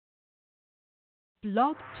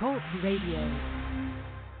Blog Talk Radio.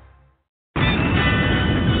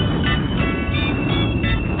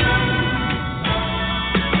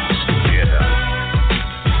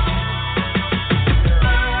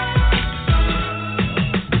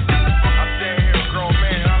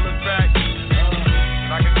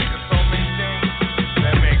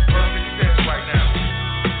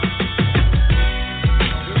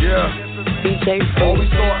 Always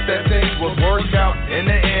thought that things would work out in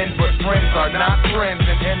the end, but friends are not friends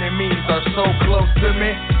and enemies are so close to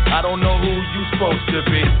me. I don't know who you supposed to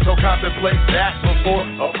be, so contemplate that before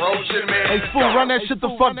approaching me. Hey fool, run that shit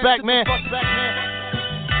the fuck back, man.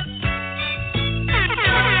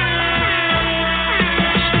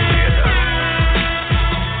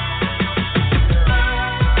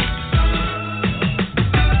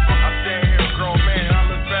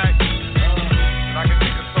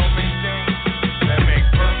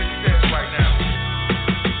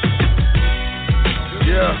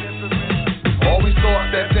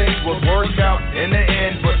 In the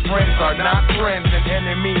end, but friends are not friends and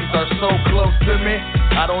enemies are so close to me.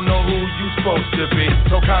 I don't know who you supposed to be,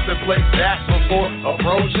 so contemplate that before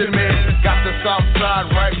approaching me. Got the south side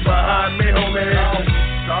right behind me, homie.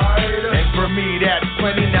 And for me, that's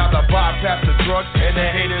plenty. Now the bypass the drugs and the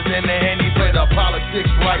haters and the henny play the politics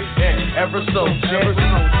right and ever so gently.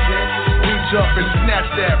 Reach up and snatch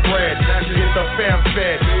that bread, get the fam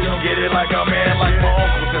fed. Get it like a man, like my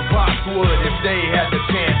uncles and pops would if they had the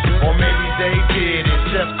chance. Or maybe they did and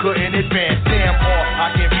just couldn't advance. Damn, all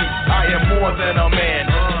I can be, I am more than a man.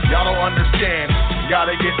 Y'all don't understand.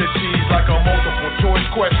 Gotta get the cheese like a multiple choice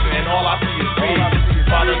question, and all I see is B.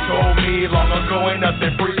 Father told me long ago ain't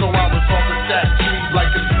nothing free, so I was off with that cheese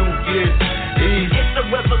like it's New Year's Eve. It's a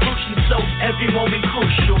revolution, so every moment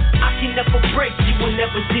crucial. I can never break, you will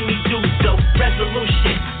never see me do so.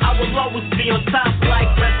 Resolution, I will always be on top like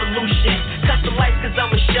revolution. Cut the lights cause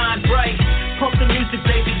I'ma shine bright. Pump the music,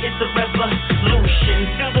 baby, it's a revolution.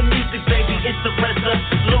 Feel the music, baby, it's a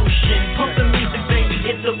resolution. Pump the music, baby,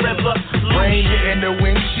 it's a revolution. Rain in the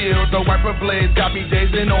windshield, the wiper blades got me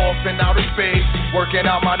dazing off and out of space. Working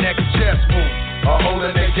out my next chess move, a hole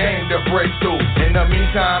in the game to break through. In the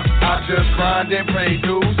meantime, I just grind and pay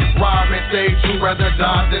dues. Rhyme and stay true, rather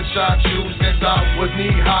die than shine shoes. Since I was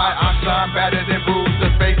knee high, I shine better than bruise.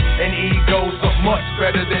 The face and egos are much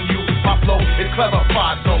better than you. My flow is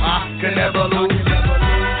clever-fied, so I can never lose.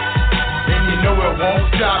 And you know it won't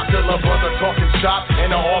stop till a brother talking shop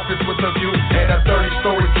in the office with a view and a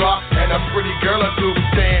 30-story drop and a pretty girl or two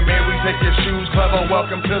saying, man, we take your shoes, clever,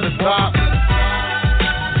 welcome to the top.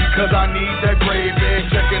 Because I need that gravy,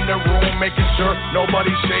 checking the room, making sure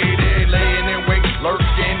nobody's shaded, laying in wait,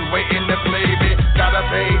 lurking, waiting to play me. Gotta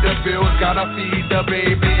pay the bills, gotta feed the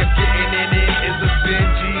baby. If getting in it is a sin,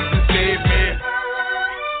 Jesus save me.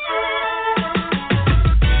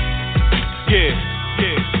 Yeah.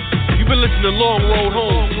 You've been listening to Long Road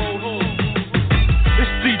Home.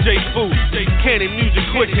 It's DJ Food, Cannon Music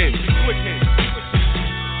Quick Hit.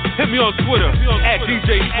 Hit me on Twitter, at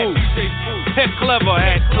DJ Food. Head Clever,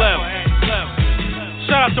 at Clever.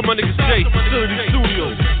 Shout out to my niggas Jay, Facility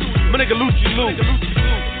Studios. My nigga Lucci Lou.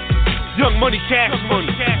 Young Money, Cash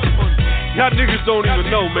Money. Y'all niggas don't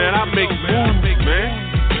even know, man. I make moves, man.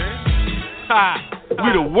 Ha!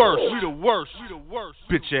 We the worst.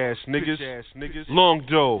 Bitch ass niggas. Long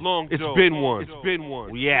Doe. It's been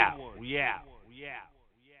one. We out.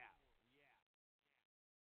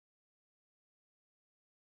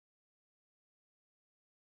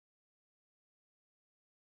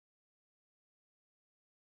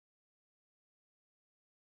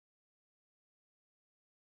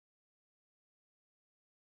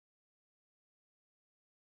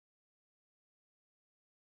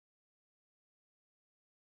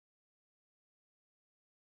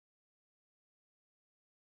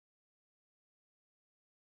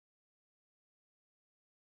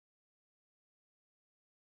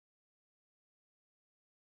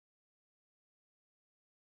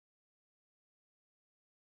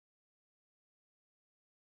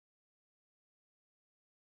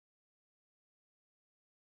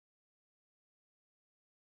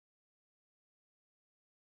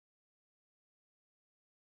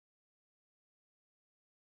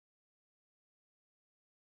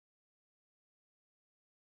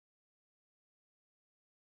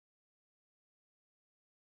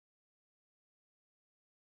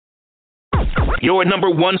 Your number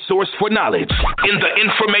one source for knowledge in the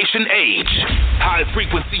information age. High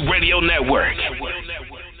Frequency Radio Network.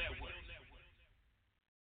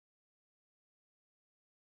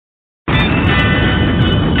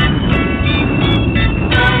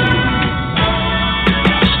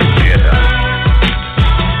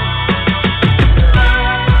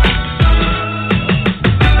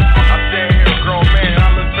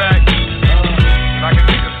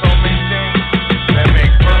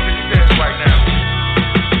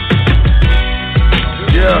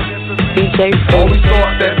 DJ Always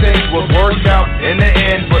thought that things would work out in the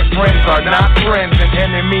end, but friends are not friends and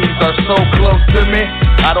enemies are so close to me.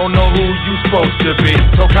 I don't know who you supposed to be,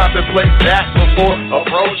 so contemplate that before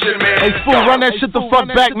approaching me. Hey fool, run that shit the fuck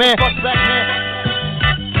back, man.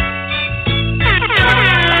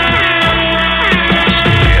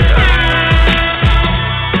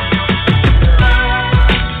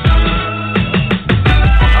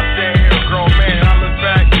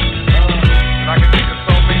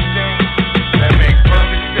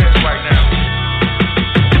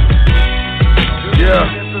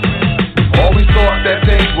 That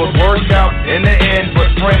things would work out in the end, but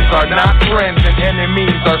friends are not friends and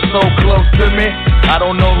enemies are so close to me. I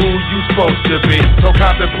don't know who you supposed to be, so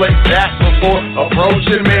contemplate that before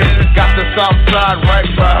approaching me. Got the south side right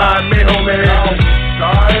behind me, homie.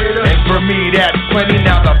 And for me that's plenty.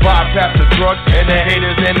 Now the bypass the drugs and the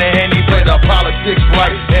haters and the henny, play the politics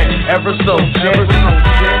right and ever so gently.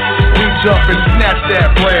 Reach up and snatch that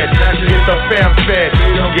bread, get the fam fed,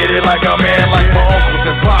 get it like a man, like my uncles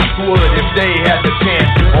and pops would if they had the chance,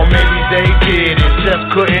 or maybe they did and just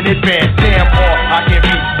couldn't advance. Damn, all I can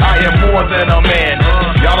be, I am more than a man.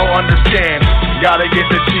 Y'all don't understand, gotta get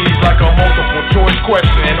the cheese like a multiple choice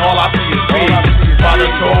question, and all I see is me. Father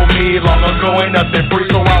told me long ago ain't nothing free,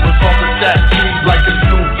 so I was off with that cheese like the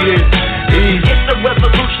Snoop is. It's a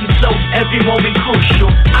revolution, so every moment crucial.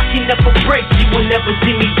 I can never break, you will never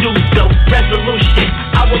see me do so. Resolution,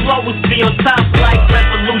 I will always be on top like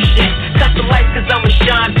revolution. Cut the lights cause I'ma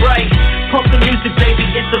shine bright. Pump the music, baby,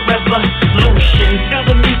 it's a revolution. Feel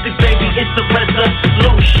the music, baby, it's a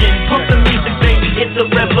resolution. Pump the music, baby, it's a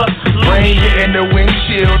revolution. Rain hitting the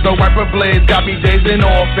windshield, the wiper blades got me dazing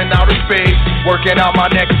off in outer space. Working out my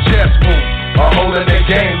next chess move, a hole in the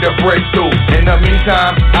game to break through. In the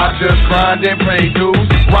meantime, I just grind and pay dues.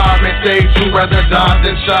 Rhyme and stay true, rather die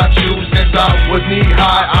than shot you. Since I was knee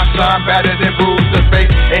high, I shine better than bruise the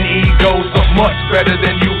face. And egos are much better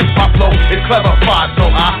than you. My flow is clever fine, so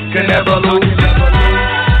I can never lose.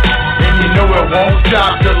 And you know it won't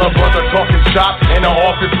stop till a brother talking shop in the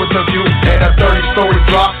office with a view and a 30-story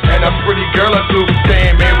drop and a pretty girl or two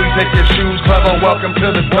saying, man, we take your shoes, clever, welcome to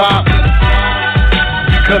the top.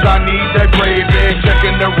 Cause I need that gravy,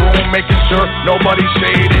 checking the room, making sure nobody's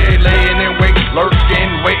shaded, laying in wait, lurking,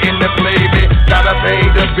 waiting to play me. Gotta pay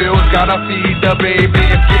the bills, gotta feed the baby.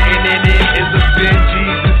 If getting it in is a sin,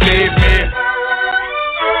 Jesus save me.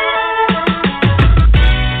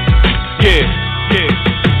 Yeah,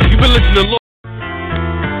 you been listening to Lord.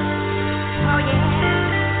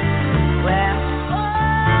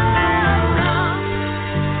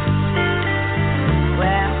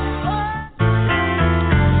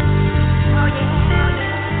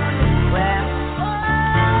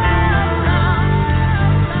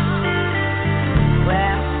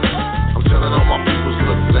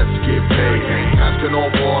 No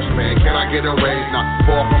boss, man, can I get a raise? Not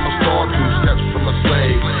far from a star, 2 steps from a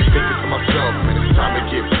slave. Thinking to myself, man, it's time to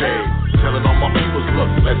get paid. Telling all my peoples, look,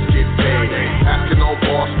 let's get paid. Asking no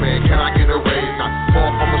boss, man, can I get a raise? Not far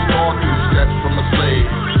from a star, 2 steps from a slave.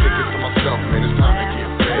 Thinking to myself, man, it's time to get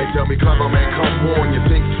paid. They tell me, clever man, come on, you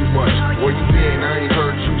think too much. Where you been? I ain't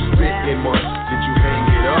heard you spit in months. Did you hang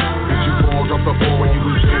it up? Did you fall off the ball when you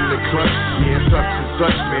was in the clutch? Yeah, such and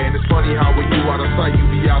such, man. It's funny how when you out of sight, you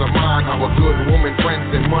be out of mind. How a good woman, friends,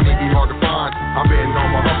 and money be hard to find. I've been on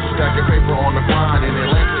my hustle, stacking paper on the grind in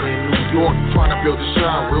Atlanta and New York, trying to build a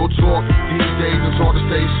shine. Real talk, these days it's hard to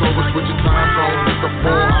stay sober. Switching time zones with the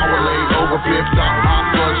 4-hour layover. Fifth stop, hot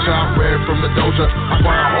bloodshot, red from the doja. I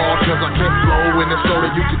grind hard cause I can't flow in the soda.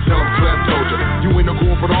 You can tell I'm Clef told ya. You in the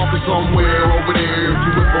corporate office somewhere over there. If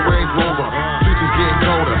you whip a Range Rover, streets is getting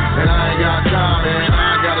colder. And I ain't got time, man, I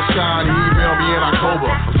ain't got a shine. Email me in October.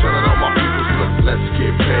 I'm telling all my people, look, let's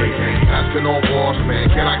get paid. Asking no boss, man,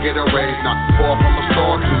 can I get a raise? Not far from a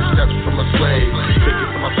star, 2 steps from a slave. Thinking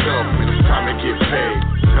to myself, man, it's time to get paid.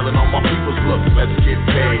 Telling all my peoples, look, let's get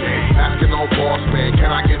paid. Asking no boss, man,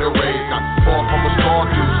 can I get a raise? Not far from a star,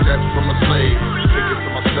 2 steps from a slave. Thinking to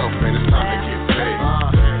myself, man, it's time to get paid.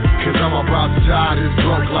 Cause I'm about tired of this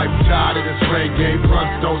broke life, tired of this reggae.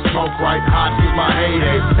 Blunts don't smoke right, hot is my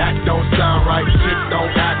heyday. That don't sound right, shit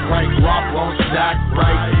don't act right, guap won't stack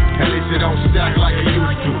right. At least it don't stack like it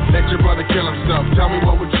used to. Let your brother kill himself, tell me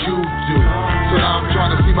what would you do? So now I'm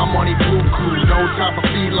trying to see my money boo-coo. No time for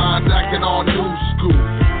felines acting all new school.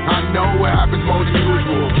 I know what happens more than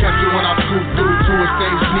usual. Catch you when I scoop through to a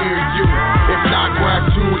stage near you. If not, grab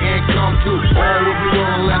 2 and come through. Or if we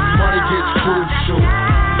gonna let money get crucial.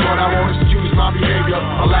 But I won't excuse my behavior,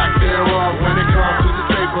 a lack thereof when it comes to the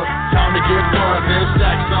paper. Time to get buzzed and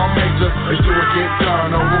stacks on major. Let's do it, get done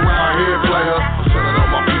over around here, player. I'm telling all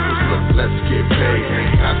my people, look, let's get paid.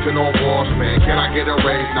 Asking no on boss, man. Can I get a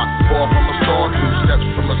raise? Not far from a star, 2 steps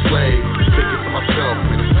from a slave. Thinking to myself,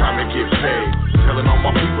 man, it's time to get paid. Telling all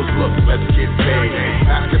my peoples, look, let's get paid.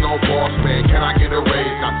 Asking on boss, man, can I get a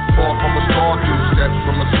raise? Not far from a star, 2 steps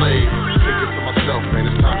from a slave. Thinking to myself, man,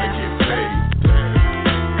 it's time to get paid.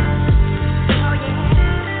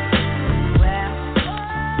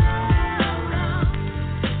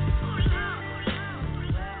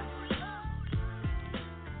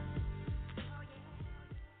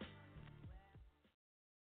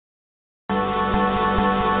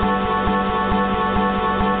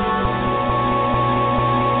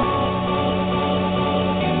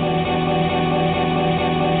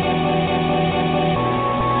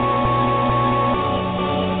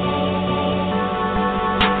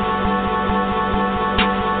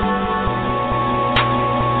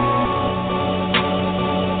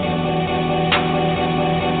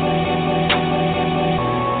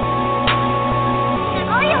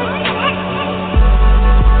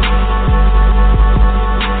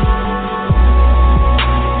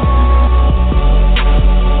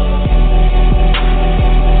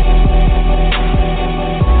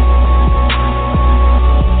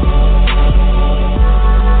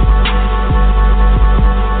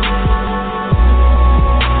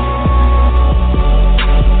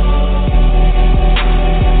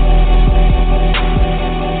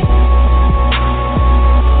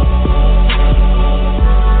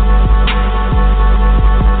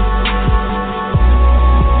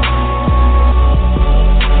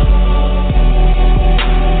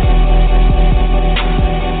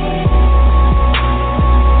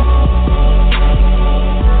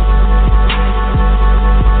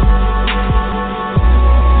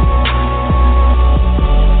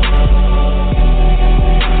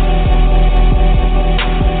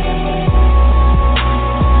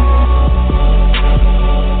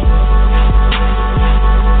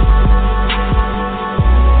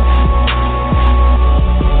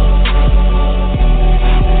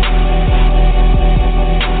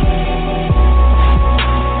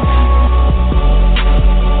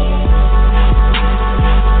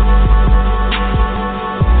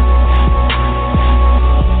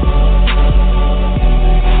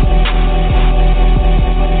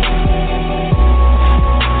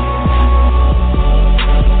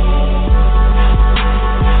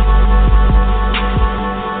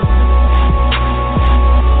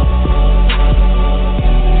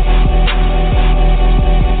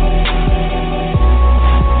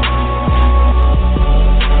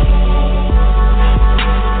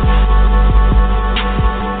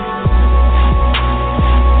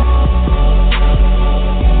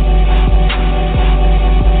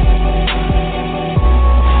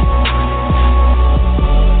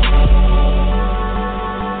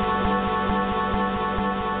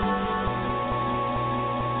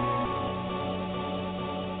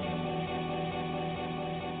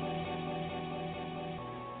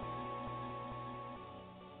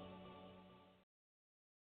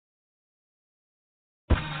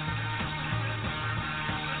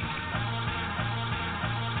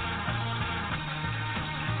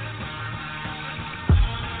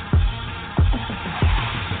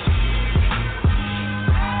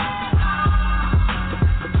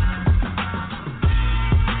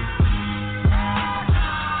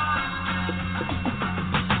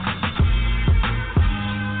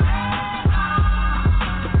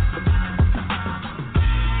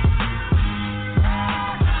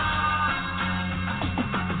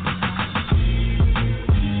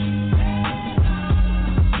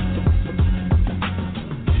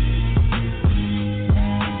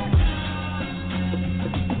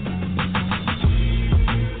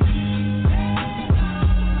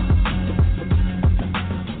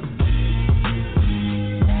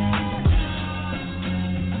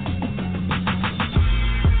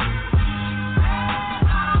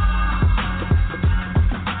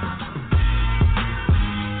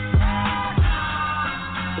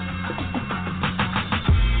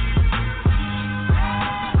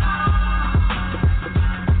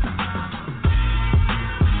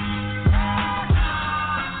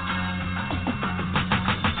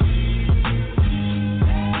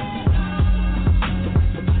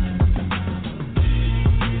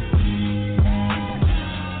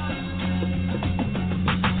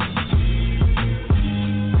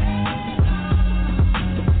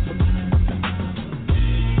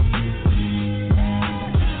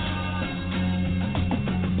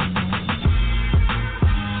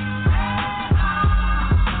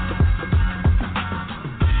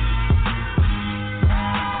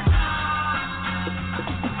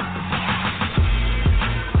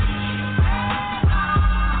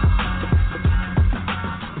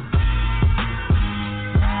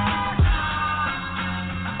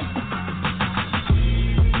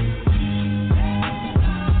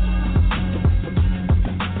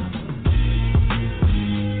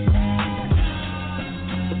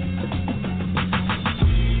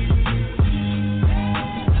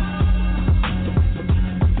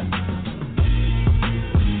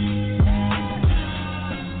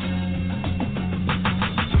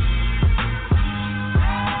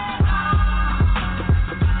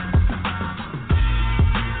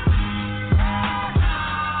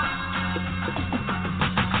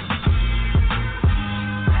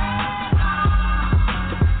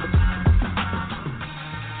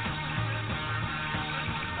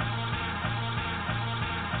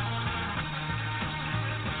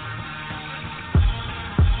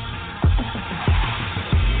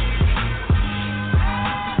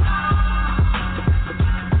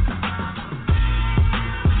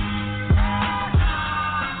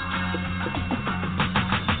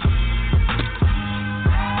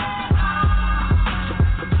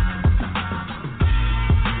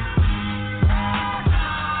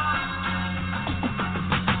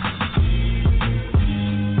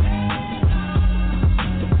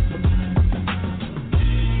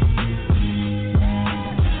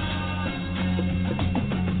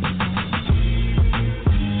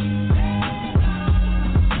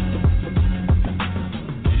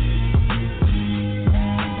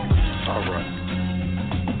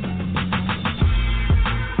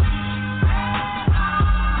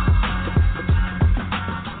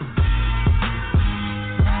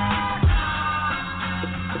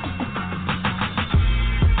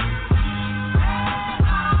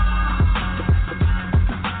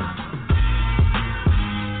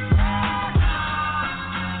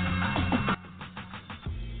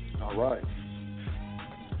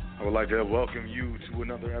 like to welcome you to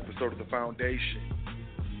another episode of The Foundation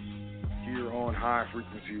here on High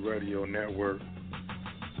Frequency Radio Network.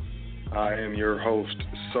 I am your host,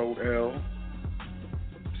 So L,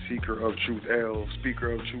 Seeker of Truth L,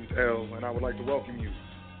 Speaker of Truth L, and I would like to welcome you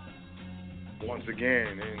once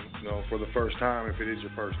again, and for the first time, if it is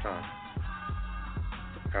your first time.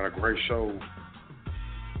 Got a great show.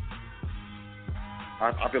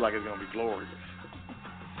 I feel like it's going to be glorious.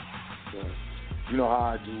 So, you know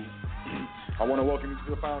how I do. I want to welcome you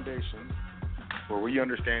to The Foundation, where we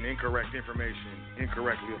understand incorrect information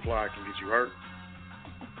incorrectly applied can get you hurt.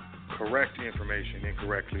 Correct information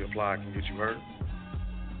incorrectly applied can get you hurt.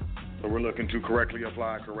 So we're looking to correctly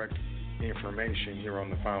apply correct information here on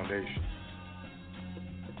The Foundation.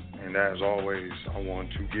 And as always, I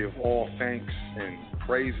want to give all thanks and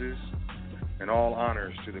praises and all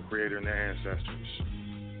honors to the Creator and the ancestors.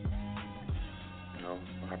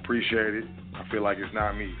 I appreciate it. I feel like it's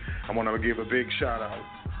not me. I want to give a big shout out,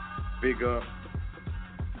 big up,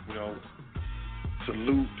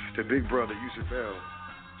 salute to Big Brother YUSEF L,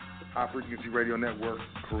 High Frequency Radio Network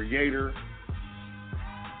creator,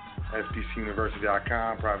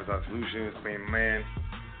 SPCUniversity.com, Private Side Solutions. Man,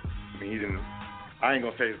 I ain't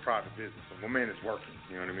gonna say it's private business, but my man is working.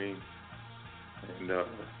 You know what I mean? And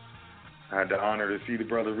I had the honor to see the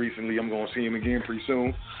brother recently. I'm gonna see him again pretty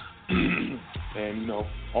soon. And,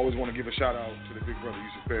 always want to give a shout out to the big brother,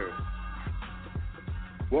 YUSEF L.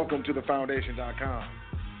 Welcome to thefoundation.com.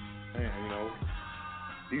 Man,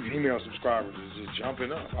 these email subscribers is just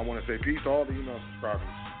jumping up. I want to say peace to all the email subscribers.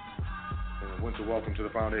 And I went to welcome to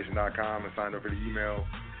thefoundation.com and signed up for the email.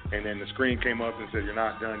 And then the screen came up and said, you're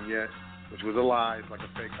not done yet, which was a lie. It's like a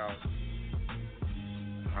fake out.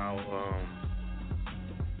 How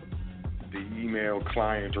the email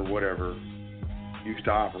client or whatever used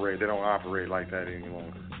to operate. They don't operate like that any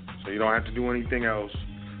longer. So you don't have to do anything else.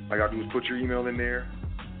 All you gotta do is put your email in there,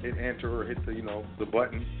 hit enter or hit the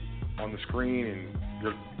button on the screen, and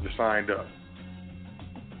you're signed up.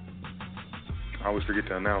 I always forget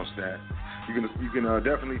to announce that. You can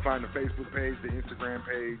definitely find the Facebook page, the Instagram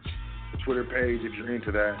page, the Twitter page if you're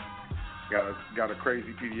into that. Got a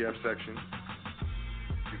crazy PDF section.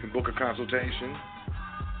 You can book a consultation.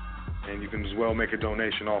 And you can as well make a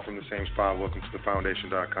donation all from the same spot. Welcome to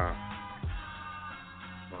thefoundation.com.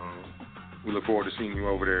 We look forward to seeing you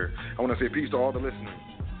over there. I want to say peace to all the listeners.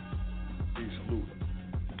 Peace, salute.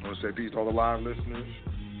 I want to say peace to all the live listeners,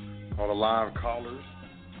 all the live callers.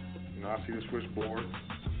 I see the switchboard.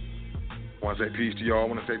 I want to say peace to y'all. I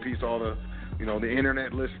want to say peace to all the, the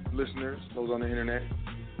internet listeners, those on the internet.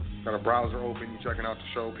 Got a browser open, you checking out the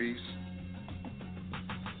show, peace.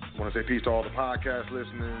 I want to say peace to all the podcast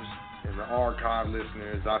listeners and the archive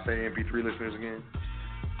listeners. I say MP3 listeners again.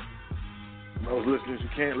 Those listeners who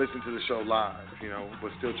can't listen to the show live,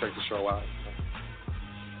 but still check the show out.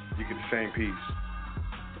 You get the same peace.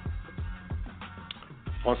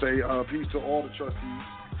 I want to say peace to all the trustees,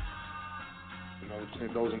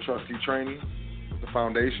 those in trustee training, the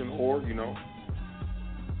foundation, or,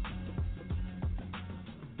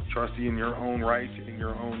 trustee in your own right, in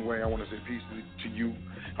your own way. I want to say peace to you.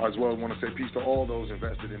 I as well want to say peace to all those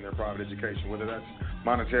invested in their private education, whether that's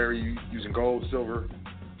monetary, using gold, silver,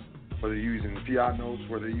 whether you're using fiat notes,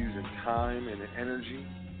 whether you're using time and energy,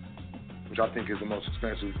 which I think is the most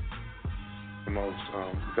expensive, the most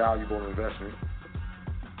valuable investment.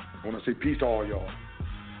 I want to say peace to all y'all.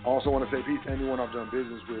 I also want to say peace to anyone I've done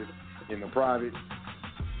business with in the private.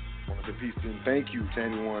 I want to say peace and thank you to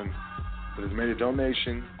anyone that has made a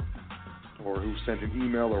donation or who sent an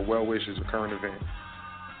email or well wishes or current event.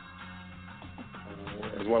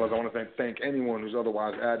 As well as I want to thank anyone who's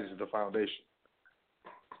otherwise added to the foundation.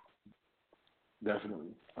 Definitely.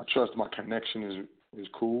 I trust my connection is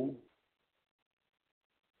cool.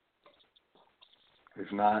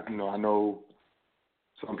 If not, I know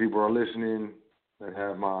some people are listening that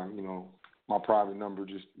have my, my private number.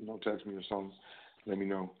 Just, text me or something. Let me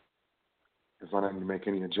know if I need to make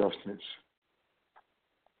any adjustments.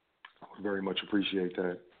 I would very much appreciate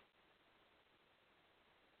that.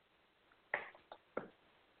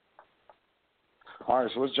 All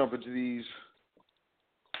right, so let's jump into these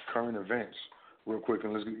current events real quick,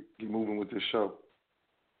 and let's get moving with this show.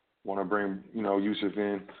 Want to bring, YUSEF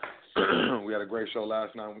in. We had a great show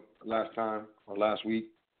last week.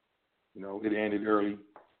 It ended early.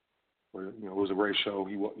 But, it was a great show.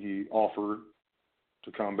 He offered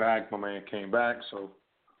to come back. My man came back, so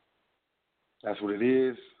that's what it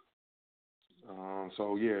is.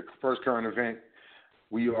 First current event,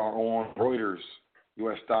 we are on Reuters.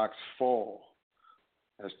 U.S. stocks fall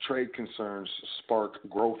as trade concerns spark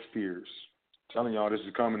growth fears. telling y'all this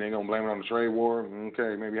is coming. They're going to blame it on the trade war.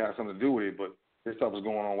 Okay, maybe it has something to do with it, but this stuff was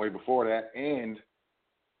going on way before that. And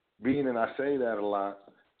being that I say that a lot,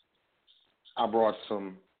 I brought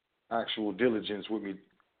some actual diligence with me,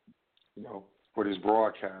 for this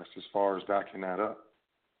broadcast as far as backing that up.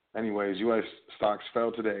 Anyways, U.S. stocks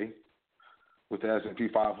fell today with the S&P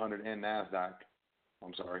 500 and NASDAQ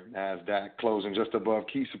closing just above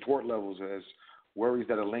key support levels as worries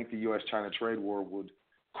that a lengthy U.S.-China trade war would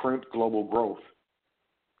crimp global growth.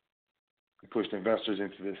 It pushed investors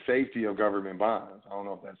into the safety of government bonds. I don't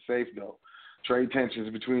know if that's safe, though. Trade tensions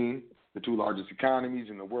between the two largest economies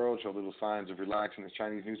in the world show little signs of relaxing as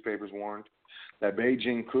Chinese newspapers warned that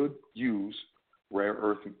Beijing could use rare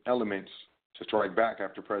earth elements to strike back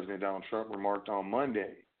after President Donald Trump remarked on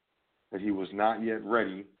Monday that he was not yet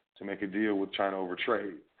ready to make a deal with China over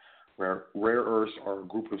trade. Rare earths are a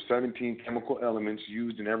group of 17 chemical elements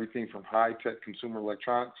used in everything from high-tech consumer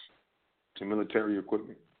electronics to military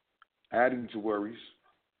equipment. Adding to worries,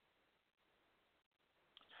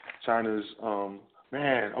 China's, so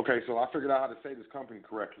I figured out how to say this company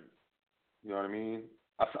correctly. You know what I mean?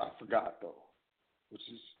 I forgot, though, which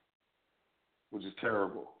is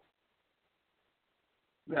terrible.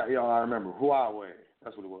 Yeah, I remember. Huawei,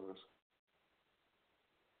 that's what it was.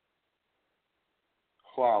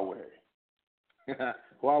 Huawei.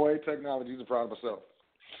 Huawei Technologies, I'm proud of myself.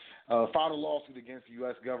 Filed a lawsuit against the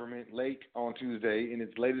U.S. government late on Tuesday in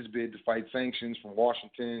its latest bid to fight sanctions from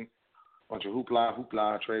Washington. Bunch of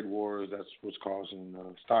hoopla, trade wars. That's what's causing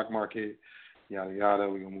the stock market. Yada, yada.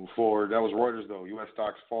 We're going to move forward. That was Reuters, though. U.S.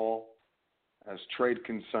 stocks fall as trade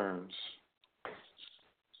concerns.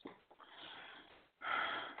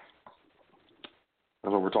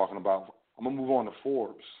 That's what we're talking about. I'm going to move on to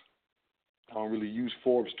Forbes. I don't really use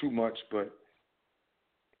Forbes too much, but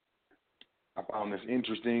I found this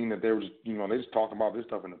interesting that they were just, they just talking about this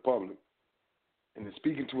stuff in the public. And it's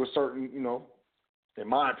speaking to a certain, in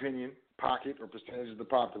my opinion, pocket or percentage of the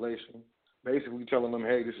population, basically telling them,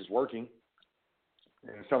 hey, this is working,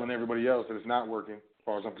 and telling everybody else that it's not working, as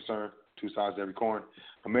far as I'm concerned, two sides to every coin.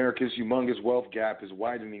 America's humongous wealth gap is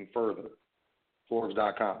widening further.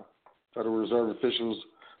 Forbes.com. Federal Reserve officials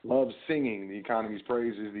love singing the economy's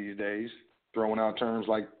praises these days, throwing out terms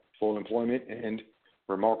like full employment and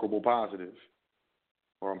remarkably positive,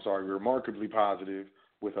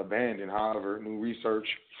 with abandon. However, new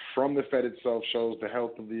research from the Fed itself shows the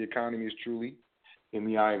health of the economy is truly in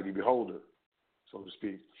the eye of the beholder, so to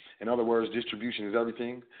speak. In other words, distribution is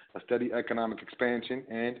everything. A steady economic expansion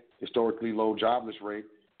and historically low jobless rate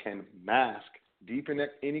can mask deep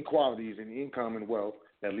inequalities in income and wealth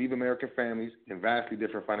that leave American families in vastly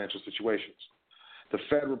different financial situations. The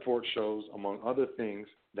Fed report shows, among other things,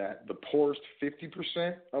 that the poorest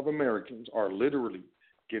 50% of Americans are literally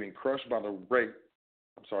getting crushed by the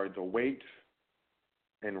weight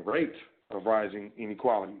and rate of rising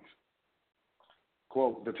inequalities.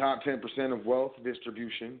 Quote, the top 10% of wealth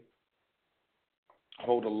distribution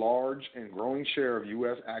hold a large and growing share of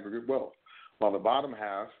U.S. aggregate wealth, while the bottom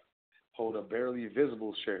half hold a barely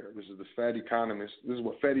visible share. This is what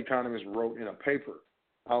Fed economists wrote in a paper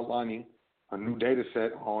outlining a new data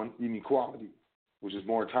set on inequality, which is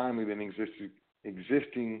more timely than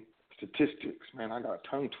existing statistics. Man, I got a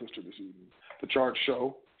tongue twister this evening. The charts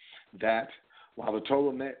show that while the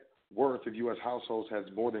total net worth of U.S. households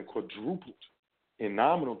has more than quadrupled in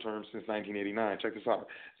nominal terms since 1989, check this out,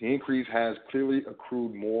 the increase has clearly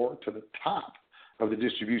accrued more to the top of the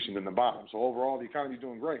distribution than the bottom. So overall, the economy is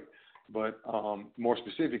doing great. But more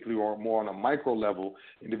specifically, or more on a micro level,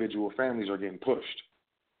 individual families are getting pushed.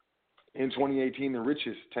 In 2018, the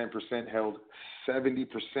richest 10% held 70%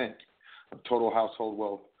 of total household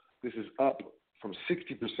wealth. This is up from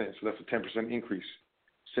 60%, so that's a 10% increase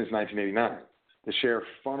since 1989. The share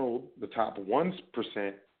funneled the top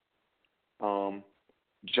 1%,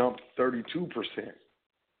 jumped 32%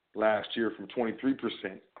 last year from 23%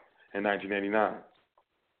 in 1989.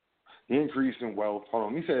 The increase in wealth,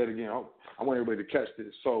 let me say that again. I want everybody to catch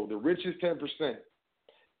this. So the richest 10%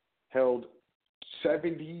 held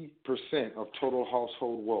 70% of total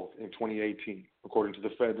household wealth in 2018, according to the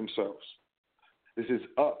Fed themselves. This is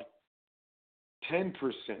up 10%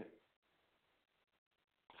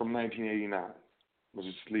 from 1989. Let's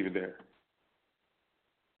just leave it there.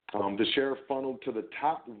 The share funneled to the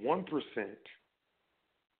top 1%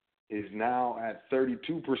 is now at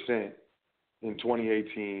 32% in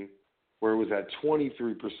 2018, where it was at 23%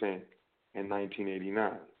 in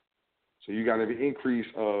 1989. So you got an increase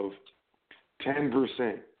of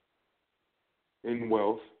 10% in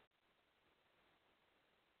wealth.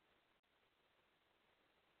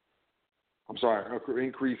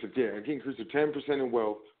 increase of 10% in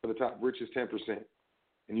wealth for the top richest 10%,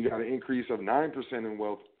 and you got an increase of 9% in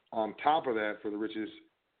wealth on top of that for the richest.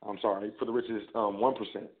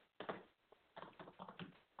 1%.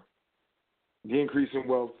 The increase in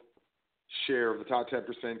wealth share of the top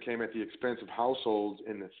 10% came at the expense of households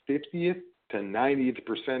in the 50th to 90th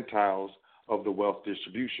percentiles of the wealth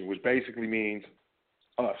distribution, which basically means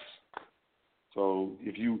us. So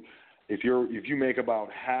if you make about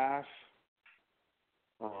half,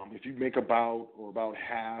 about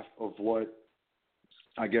half of what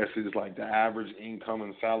I guess is like the average income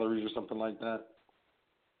and salaries or something like that,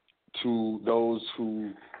 to those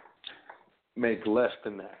who make less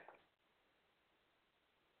than that.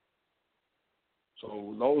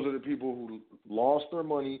 So those are the people who lost their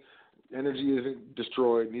money. Energy isn't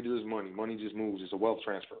destroyed, neither is money. Money just moves. It's a wealth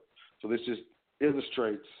transfer. So this just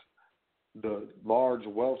illustrates the large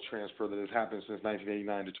wealth transfer that has happened since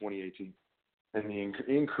 1989 to 2018 and the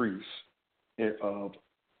increase of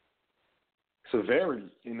severity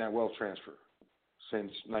in that wealth transfer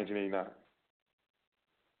since 1989.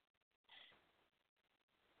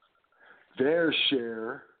 Their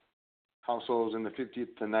share, households in the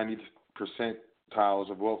 50th to 90th percentiles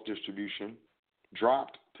of wealth distribution,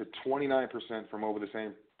 dropped to 29% from over the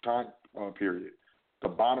same time period. The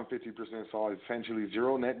bottom 50% saw essentially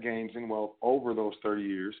zero net gains in wealth over those 30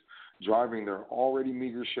 years, driving their already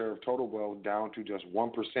meager share of total wealth down to just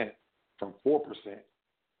 1% from 4%.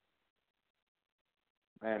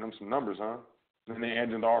 Man, them some numbers, huh? And they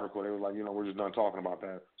ended the article. They were like, we're just done talking about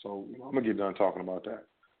that. So I'm going to get done talking about that.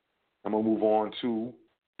 I'm going to move on to,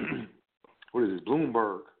 what is this,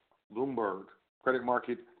 Bloomberg. Credit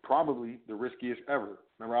market, probably the riskiest ever.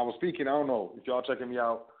 Remember, I was speaking, I don't know if y'all checking me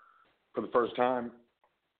out for the first time,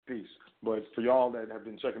 peace. But for y'all that have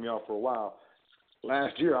been checking me out for a while,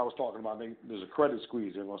 last year I was talking about there's a credit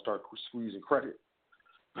squeeze. They're going to start squeezing credit.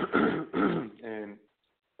 And,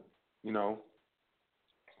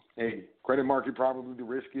 hey, credit market probably the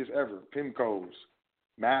riskiest ever. PIMCO's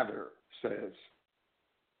Mather says,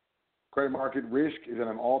 credit market risk is at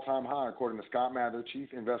an all-time high, according to Scott Mather,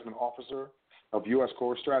 Chief Investment Officer of U.S.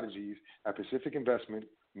 Core Strategies at Pacific Investment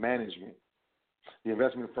Management. The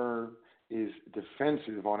investment firm is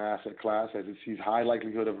defensive on asset class as it sees high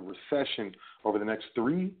likelihood of a recession over the next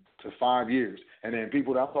 3 to 5 years. And then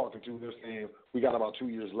people that I'm talking to, they're saying we got about 2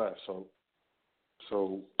 years left. So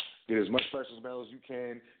get as much precious metal as you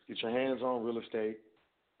can. Get your hands on real estate.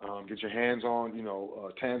 Get your hands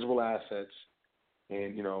on, tangible assets.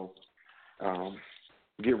 And,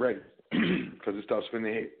 get ready because this stuff's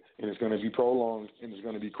finna hit. And it's going to be prolonged, and it's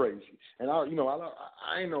going to be crazy. And I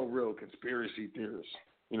ain't no real conspiracy theorist,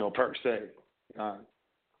 per se.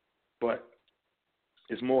 But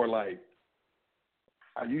it's more like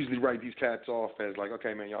I usually write these cats off as like,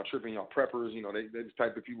 okay, man, y'all tripping, y'all preppers. They're the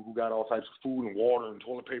type of people who got all types of food and water and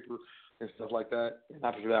toilet paper and stuff like that.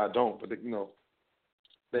 Not to say that I don't, but they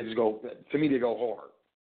just go. To me, they go hard.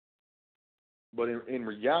 But in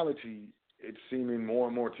reality, it's seeming more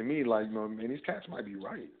and more to me like, man, these cats might be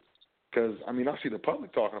right. Because, I see the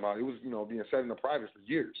public talking about it. It was, being said in the private for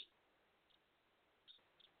years.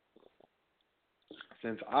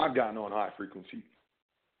 Since I've gotten on high frequency,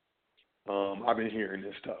 I've been hearing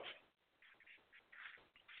this stuff.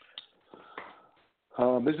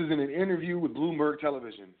 This is in an interview with Bloomberg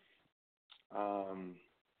Television.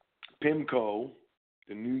 PIMCO,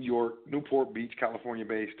 the Newport Beach,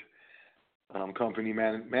 California-based company,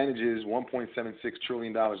 manages $1.76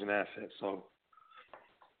 trillion in assets. So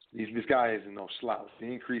this guy isn't no slouch. The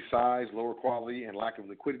increased size, lower quality, and lack of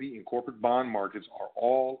liquidity in corporate bond markets are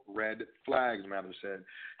all red flags, Mather said.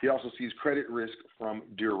 He also sees credit risk from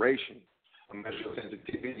duration, a measure of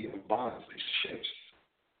sensitivity of bonds to shifts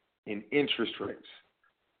in interest rates.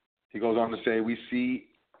 He goes on to say, we see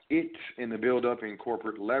it in the buildup in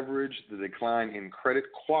corporate leverage, the decline in credit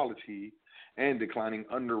quality, and declining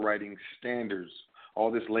underwriting standards. All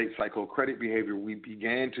this late cycle credit behavior we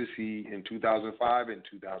began to see in 2005 and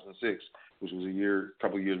 2006, which was a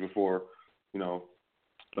couple of years before, the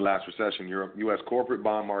last recession. U.S. corporate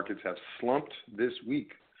bond markets have slumped this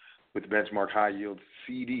week, with benchmark high yield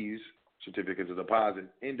CDs, certificates of deposit,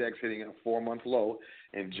 index hitting a 4-month low,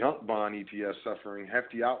 and junk bond ETFs suffering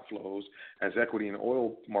hefty outflows as equity and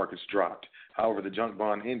oil markets dropped. However, the junk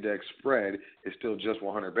bond index spread is still just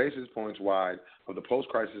 100 basis points wide of the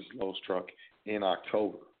post-crisis low struck in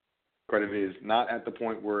October. Credit is not at the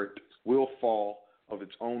point where it will fall of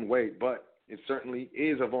its own weight, but it certainly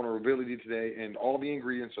is a vulnerability today, and all the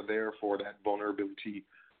ingredients are there for that vulnerability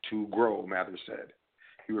to grow, Mather said.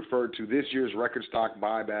 He referred to this year's record stock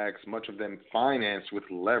buybacks, much of them financed with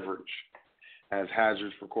leverage, as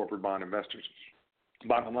hazards for corporate bond investors.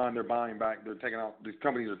 Bottom line, they're buying back. These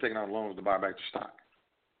companies are taking out loans to buy back their stock.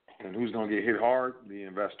 And who's going to get hit hard? The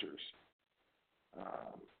investors.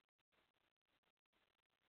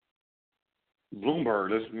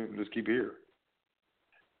 Bloomberg, let's keep it here.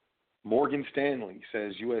 Morgan Stanley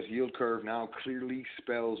says U.S. yield curve now clearly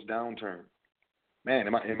spells downturn. Man,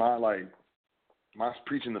 am I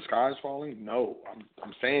preaching the sky's falling? No,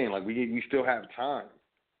 I'm saying like we still have time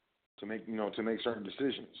to make certain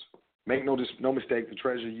decisions. Make no mistake, the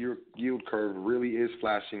Treasury yield curve really is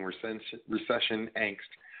flashing recession angst,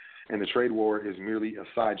 and the trade war is merely a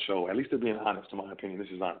sideshow. At least they're being honest, in my opinion. This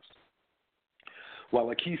is honest. While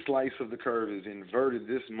a key slice of the curve is inverted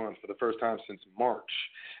this month for the first time since March,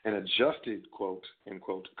 an adjusted, quote, end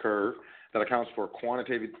quote, curve that accounts for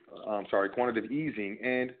quantitative easing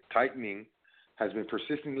and tightening has been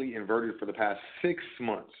persistently inverted for the past 6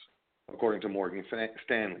 months, according to Morgan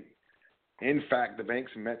Stanley. In fact, the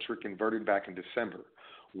bank's metric inverted back in December,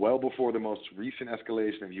 well before the most recent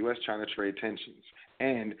escalation of U.S.-China trade tensions,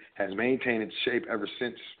 and has maintained its shape ever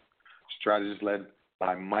since, strategists led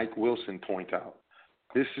by Mike Wilson point out.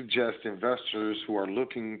 This suggests investors who are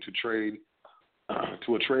looking to trade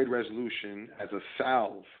to a trade resolution as a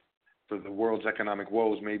salve for the world's economic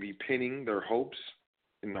woes may be pinning their hopes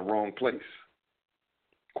in the wrong place.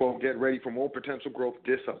 Quote, get ready for more potential growth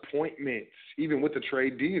disappointments, even with the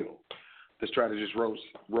trade deal, the strategist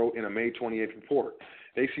wrote in a May 28th report.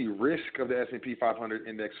 They see risk of the S&P 500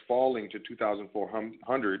 index falling to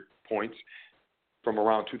 2,400 points from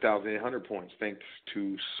around 2,800 points, thanks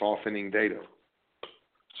to softening data.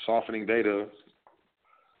 Softening data,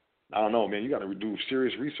 I don't know, man. You got to do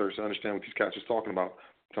serious research to understand what these cats are talking about.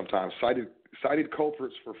 Sometimes cited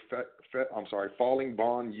culprits for falling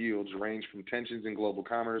bond yields range from tensions in global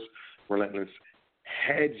commerce, relentless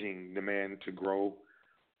hedging demand to grow.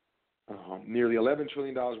 Nearly $11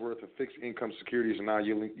 trillion worth of fixed income securities are now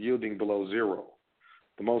yielding below zero,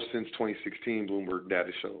 the most since 2016, Bloomberg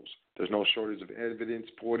data shows. There's no shortage of evidence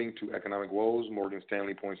pointing to economic woes, Morgan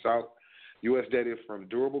Stanley points out. U.S. data from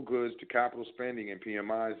durable goods to capital spending and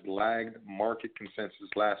PMIs lagged market consensus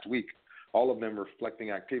last week, all of them reflecting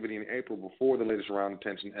activity in April before the latest round of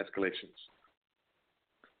tension escalations.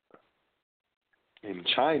 In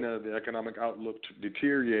China, the economic outlook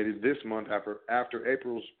deteriorated this month after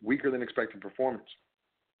April's weaker-than-expected performance.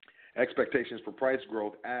 Expectations for price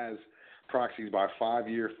growth as proxies by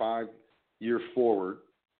five-year forward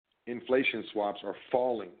inflation swaps are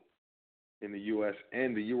falling in the U.S.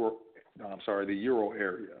 and the euro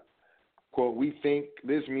area. Quote, we think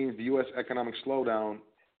this means the U.S. economic slowdown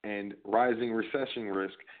and rising recession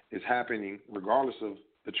risk is happening regardless of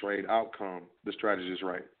the trade outcome, the strategist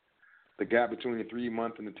write. The gap between the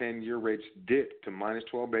 3-month and the 10-year rates dipped to minus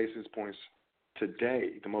 12 basis points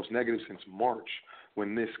today, the most negative since March,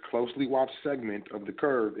 when this closely watched segment of the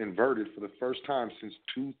curve inverted for the first time since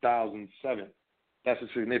 2007. That's the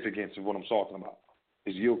significance of what I'm talking about,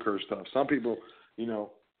 is yield curve stuff. Some people,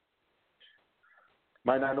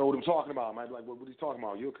 might not know what I'm talking about. Might be like, what are you talking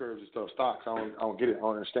about? Yield curves and stuff, stocks. I don't get it. I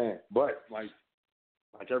don't understand. But like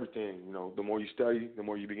everything, the more you study, the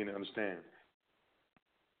more you begin to understand.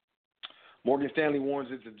 Morgan Stanley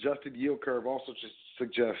warns its adjusted yield curve also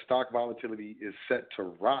suggests stock volatility is set to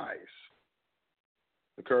rise.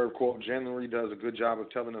 The curve, quote, generally does a good job of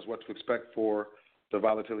telling us what to expect for the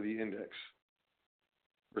volatility index.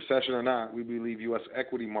 Recession or not, we believe U.S.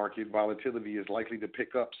 equity market volatility is likely to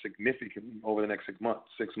pick up significantly over the next 6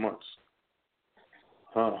 months.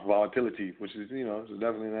 Volatility, which is, is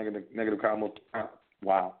definitely a negative connotation.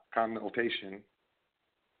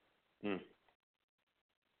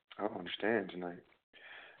 I don't understand tonight.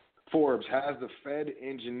 Forbes, has the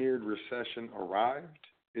Fed-engineered recession arrived?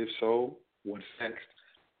 If so, what's next?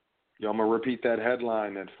 I'm going to repeat that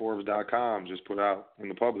headline that Forbes.com just put out in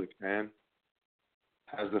the public, man.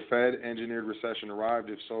 Has the Fed-engineered recession arrived?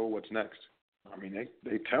 If so, what's next? I mean,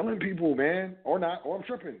 they telling people, man, or not, or I'm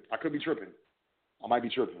tripping. I could be tripping. I might be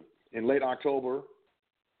tripping. In late October,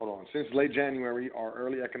 since late January, our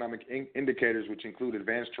early economic indicators, which include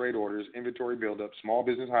advanced trade orders, inventory buildup, small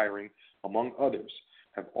business hiring, among others,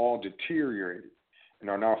 have all deteriorated and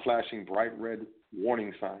are now flashing bright red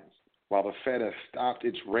warning signs. While the Fed has stopped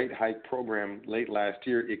its rate hike program late last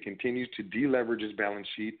year, it continues to deleverage its balance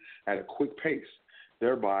sheet at a quick pace,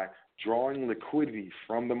 thereby drawing liquidity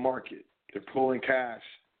from the market. They're pulling cash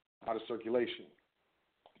out of circulation.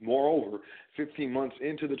 Moreover, 15 months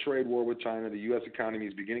into the trade war with China, the U.S. economy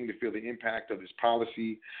is beginning to feel the impact of this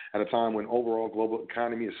policy at a time when overall global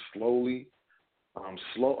economy is slowing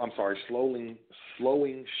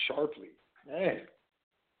sharply. Man,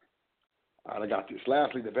 All right, I got this.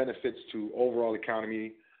 Lastly, the benefits to overall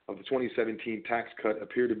economy of the 2017 tax cut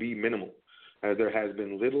appear to be minimal, as there has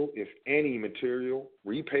been little, if any, material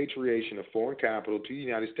repatriation of foreign capital to the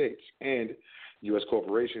United States, and U.S.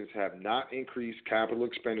 corporations have not increased capital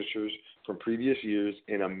expenditures from previous years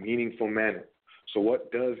in a meaningful manner. So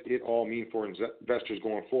what does it all mean for investors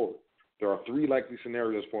going forward? There are three likely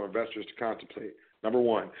scenarios for investors to contemplate. Number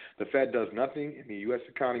one, the Fed does nothing and the U.S.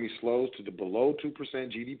 economy slows to the below 2%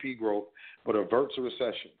 GDP growth but averts a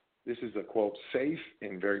recession. This is a, quote, safe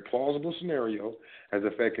and very plausible scenario as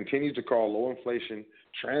the Fed continues to call low inflation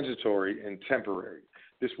transitory and temporary.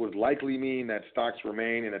 This would likely mean that stocks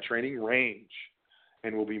remain in a trading range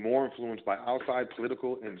and will be more influenced by outside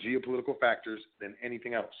political and geopolitical factors than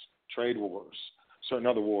anything else. Trade wars, certain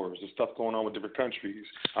other wars, the stuff going on with different countries.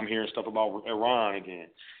 I'm hearing stuff about Iran again.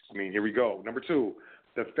 I mean, here we go. Number two,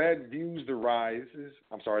 the Fed views the rise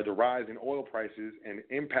in oil prices and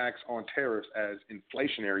impacts on tariffs as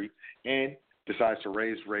inflationary and decides to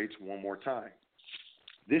raise rates one more time.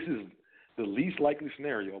 This is the least likely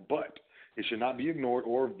scenario, but it should not be ignored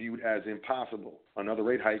or viewed as impossible. Another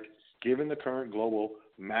rate hike, given the current global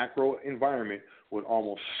macro environment, would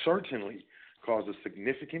almost certainly cause a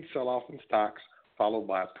significant sell-off in stocks, followed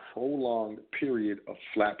by a prolonged period of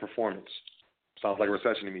flat performance. Sounds like a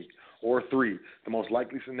recession to me. Or three, the most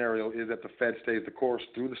likely scenario is that the Fed stays the course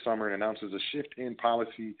through the summer and announces a shift in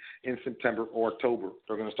policy in September or October.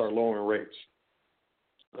 They're going to start lowering rates.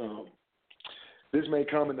 This may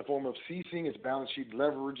come in the form of ceasing its balance sheet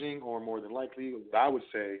leveraging, or more than likely, I would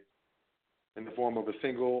say, in the form of a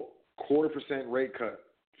single 0.25% rate cut.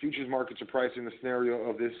 Futures markets are pricing the scenario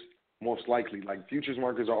of this most likely. Like, futures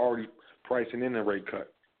markets are already pricing in a rate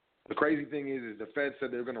cut. The crazy thing is the Fed said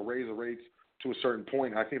they're going to raise the rates to a certain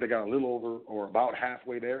point. I think they got a little over or about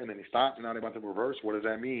halfway there, and then they stopped, and now they're about to reverse. What does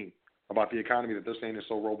that mean about the economy that they're saying is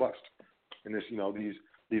so robust? And this,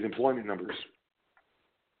 these employment numbers.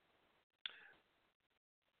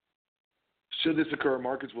 Should this occur,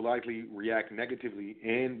 markets will likely react negatively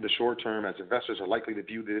in the short term, as investors are likely to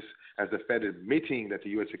view this as the Fed admitting that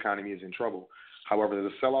the U.S. economy is in trouble. However,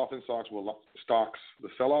 the sell-off in stocks will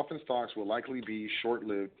likely be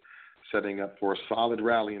short-lived, setting up for a solid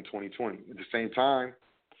rally in 2020. At the same time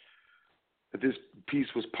that this piece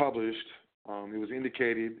was published, it was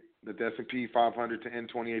indicated that the S&P 500 to end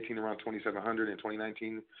 2018 around 2,700 and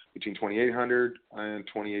 2019 between 2,800 and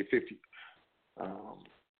 2,850.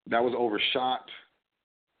 That was overshot,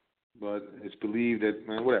 but it's believed that,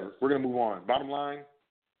 whatever. We're going to move on. Bottom line,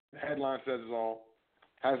 the headline says it all.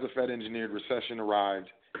 Has the Fed engineered recession arrived?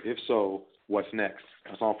 If so, what's next?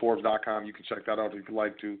 That's on Forbes.com. You can check that out if you'd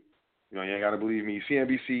like to. You ain't got to believe me.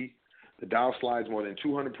 CNBC, the Dow slides more than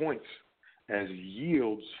 200 points as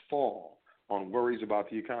yields fall on worries about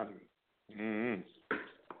the economy.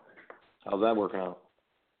 How's that working out?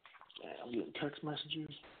 I'm getting text messages.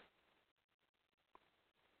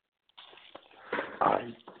 All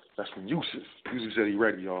right, that's from YUSEF. YUSEF said he's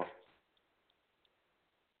ready, y'all.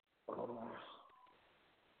 Hold on.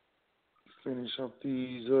 Finish up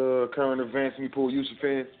these current events. Let me pull YUSEF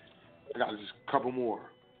in. I got just a couple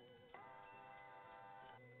more.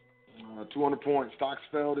 200 points. Stocks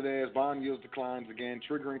fell today as bond yields declines again,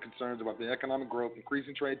 triggering concerns about the economic growth,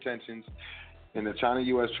 increasing trade tensions, and the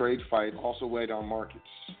China-U.S. trade fight also weighed on markets.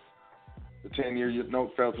 The 10-year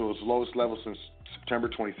note fell to its lowest level since September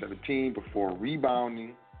 2017 before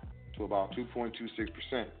rebounding to about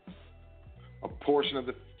 2.26%. A portion of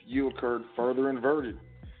the yield curve further inverted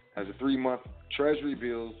as the 3-month Treasury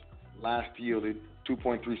bills last yielded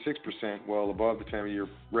 2.36%, well above the 10-year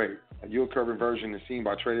rate. A yield curve inversion is seen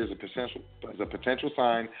by traders as a potential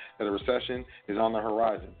sign that a recession is on the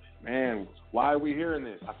horizon. Man, why are we hearing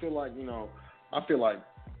this? I feel like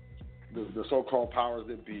the so-called powers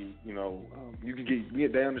that be,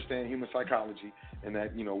 they understand human psychology, and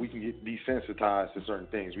that, we can get desensitized to certain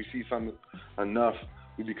things. We see something enough,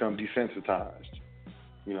 we become desensitized,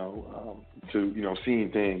 to,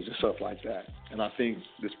 seeing things and stuff like that. And I think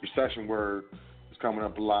this recession word is coming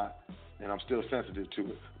up a lot, and I'm still sensitive to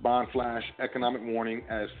it. Bond flash, economic warning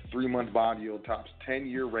as 3-month bond yield tops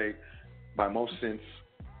 10-year rate by most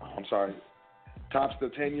tops the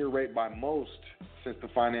 10-year rate by most since the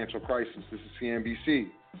financial crisis. This is CNBC.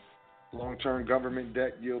 Long-term government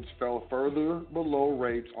debt yields fell further below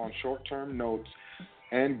rates on short-term notes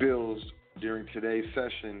and bills during today's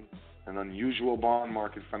session, an unusual bond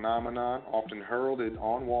market phenomenon often heralded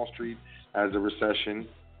on Wall Street as a recession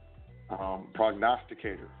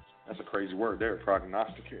prognosticator. That's a crazy word there,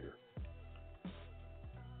 prognosticator.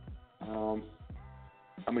 I'm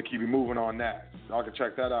going to keep you moving on that. Y'all can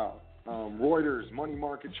check that out. Reuters, money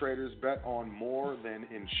market traders bet on more than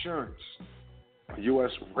insurance.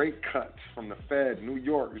 U.S. rate cuts from the Fed, New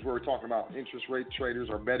York is where we're talking about. Interest rate traders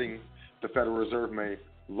are betting the Federal Reserve may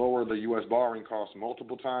lower the U.S. borrowing costs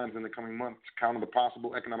multiple times in the coming months to counter the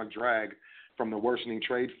possible economic drag from the worsening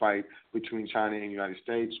trade fight between China and the United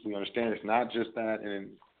States. We understand it's not just that, and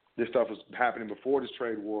this stuff was happening before this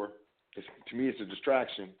trade war. To me, it's a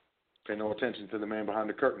distraction. Pay no attention to the man behind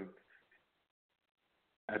the curtain.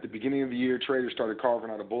 At the beginning of the year, traders started carving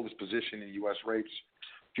out a bullish position in U.S. rates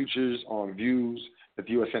futures on views that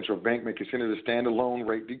the U.S. Central Bank may consider the standalone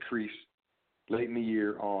rate decrease late in the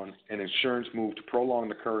year on an insurance move to prolong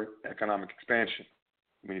the current economic expansion.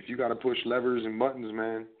 I mean, if you got to push levers and buttons,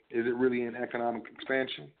 man, is it really an economic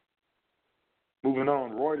expansion? Moving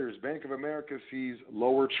on, Reuters, Bank of America sees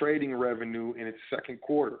lower trading revenue in its second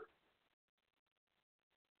quarter.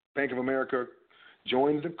 Bank of America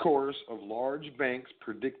joins the chorus of large banks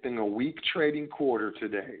predicting a weak trading quarter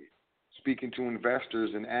today. Speaking to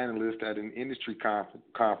investors and analysts at an industry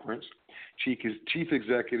conference, Chief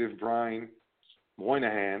Executive Brian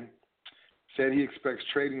Moynihan said he expects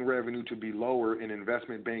trading revenue to be lower and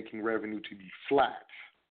investment banking revenue to be flat.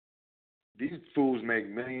 These fools make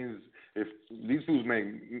millions. If these fools make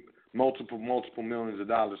multiple millions of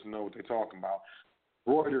dollars to know what they're talking about.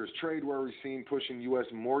 Reuters, trade worries seen pushing U.S.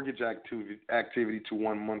 mortgage activity to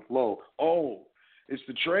 1 month low. Oh, it's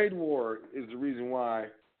the trade war is the reason why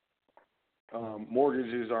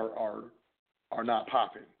mortgages are not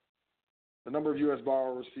popping. The number of U.S.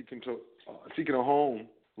 borrowers seeking a home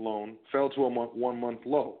loan fell to a 1 month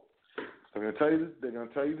low. They're going to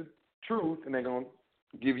tell you the truth, and they're going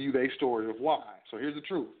to give you their story of why. So here's the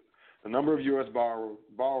truth: the number of U.S.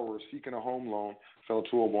 borrowers seeking a home loan fell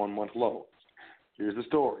to a 1 month low. Here's the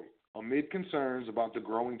story: amid concerns about the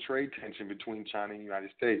growing trade tension between China and the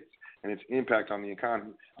United States and its impact on the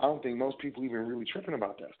economy. I don't think most people even really tripping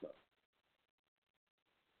about that stuff.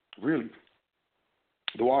 Really.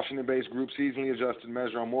 The Washington-based group seasonally adjusted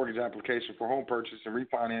measure on mortgage application for home purchase and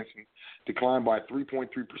refinancing declined by 3.3%.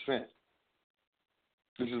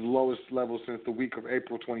 This is the lowest level since the week of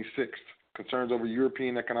April 26th. Concerns over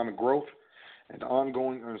European economic growth and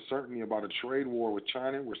ongoing uncertainty about a trade war with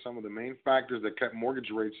China were some of the main factors that kept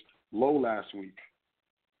mortgage rates low last week.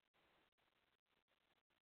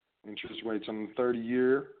 Interest rates on the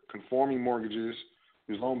 30-year conforming mortgages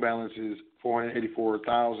whose loan balance is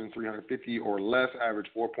 $484,350 or less, average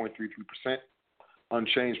 4.33%,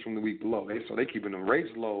 unchanged from the week below. So they keeping the rates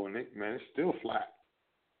low, and it's still flat.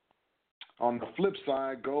 On the flip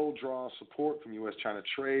side, gold draws support from U.S.-China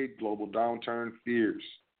trade, global downturn fears.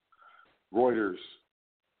 Reuters.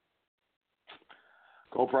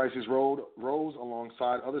 Gold prices rose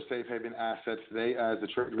alongside other safe haven assets today as the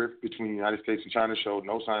trade rift between the United States and China showed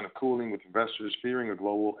no sign of cooling, with investors fearing a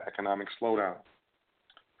global economic slowdown.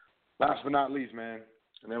 Last but not least, man,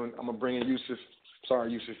 and then I'm going to bring in YUSEF. Sorry,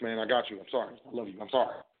 YUSEF, man, I got you. I'm sorry. I love you. I'm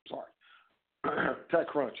sorry.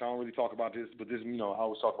 TechCrunch. I don't really talk about this, but this, I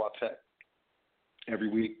always talk about tech every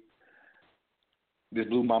week. This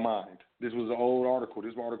blew my mind. This was an old article.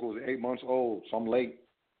 This article is 8 months old, so I'm late,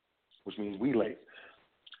 which means we late.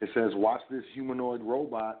 It says, watch this humanoid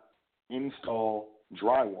robot install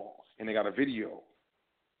drywall, and they got a video.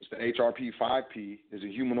 It's the HRP-5P, is a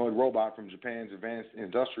humanoid robot from Japan's Advanced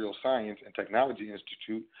Industrial Science and Technology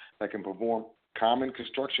Institute that can perform common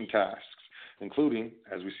construction tasks, including,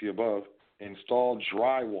 as we see above, install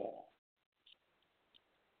drywall.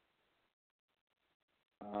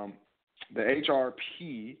 The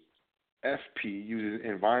HRP-FP uses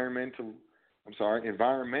environmental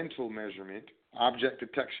measurement, object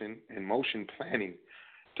detection, and motion planning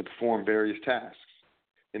to perform various tasks.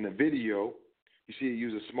 In the video, you see it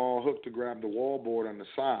use a small hook to grab the wallboard on the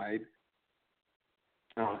side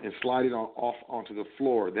and slide it off onto the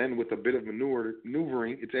floor. Then, with a bit of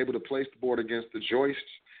maneuvering, it's able to place the board against the joists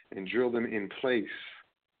and drill them in place.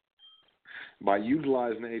 By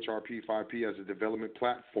utilizing the HRP-5P as a development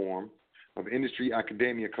platform of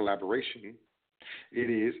industry-academia collaboration, it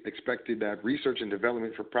is expected that research and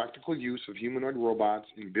development for practical use of humanoid robots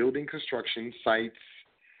in building construction sites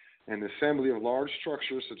and the assembly of large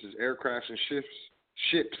structures such as aircrafts and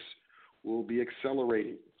ships will be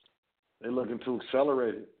accelerated. They're looking to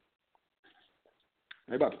accelerate it.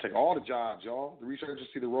 They're about to take all the jobs, y'all. The researchers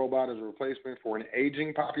see the robot as a replacement for an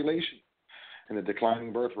aging population and a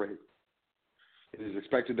declining birth rate. It is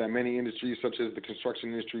expected that many industries, such as the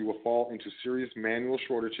construction industry, will fall into serious manual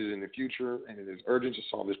shortages in the future, and it is urgent to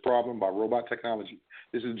solve this problem by robot technology.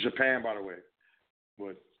 This is Japan, by the way.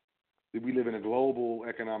 But we live in a global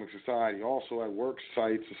economic society. Also at work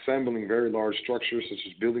sites, assembling very large structures such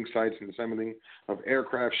as building sites and assembling of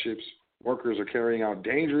aircraft ships, workers are carrying out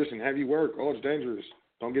dangerous and heavy work. Oh, it's dangerous.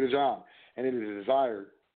 Don't get a job. And it is a desire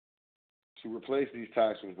to replace these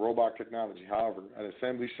tasks with robot technology. However, at an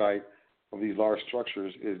assembly site of these large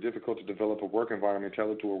structures, it is difficult to develop a work environment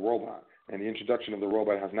tailored to a robot, and the introduction of the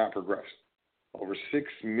robot has not progressed. Over 6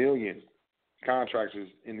 million contractors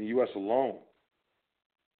in the U.S. alone.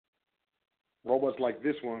 Robots like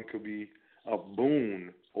this one could be a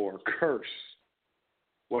boon or a curse.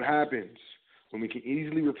 What happens when we can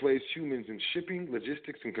easily replace humans in shipping,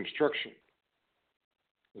 logistics, and construction?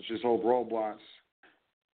 Let's just hope robots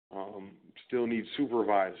still need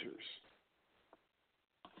supervisors.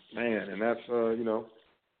 Man, and that's,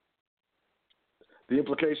 the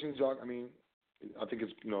implications, I mean, I think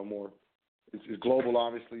it's, more, it's global,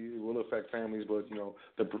 obviously. It will affect families, but,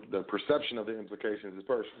 the perception of the implications is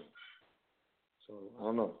personal. So, I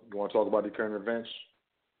don't know. You want to talk about the current events?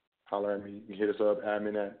 Holler at me. You can hit us up,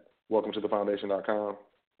 admin at welcometothefoundation.com,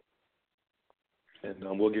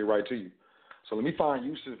 and we'll get right to you. So let me find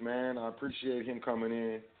YUSEF, man. I appreciate him coming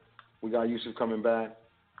in. We got YUSEF coming back.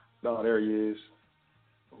 Oh, there he is.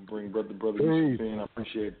 We'll bring brother YUSEF in. I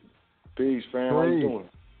appreciate it. Peace, fam. How you doing?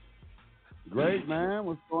 Great, man.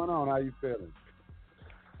 What's going on? How you feeling?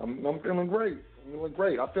 I'm feeling great. I'm feeling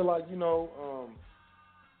great. I feel like,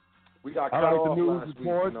 we got cut off last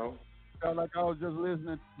week, Felt like I was just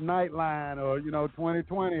listening to Nightline or,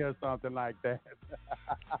 2020 or something like that.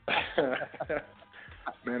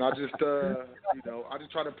 Man, I just I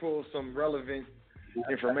just try to pull some relevant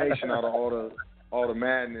information out of all the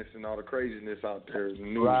madness and all the craziness out there in the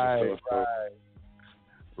news and stuff.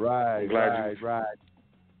 Right.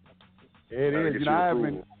 It is.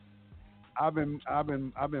 I've been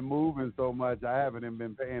moving so much. I haven't even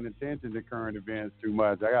been paying attention to current events too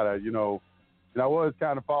much. I gotta, I was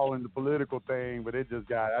kind of following the political thing, but I just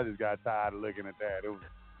got tired of looking at that. It was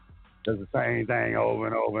just the same thing over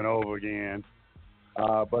and over and over again.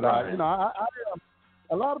 But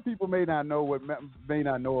a lot of people may not know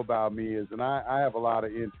about me is, and I have a lot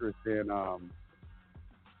of interest in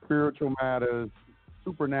spiritual matters,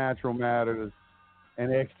 supernatural matters,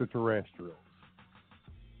 and extraterrestrials,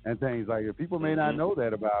 and things like that. People may not know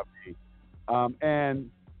that about me, and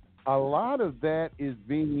a lot of that is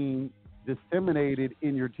being disseminated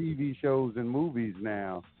in your TV shows and movies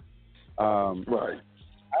now. Right.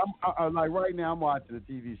 Like right now, I'm watching a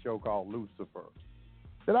TV show called Lucifer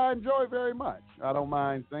that I enjoy very much. I don't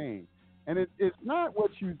mind saying. And it's not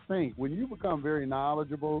what you think. When you become very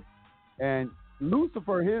knowledgeable, and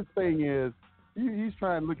Lucifer, his thing is, he's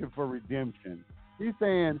looking for redemption. He's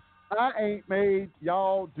saying, I ain't made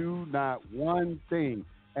y'all do not one thing.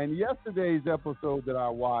 And yesterday's episode that I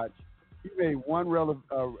watched, he made one revelation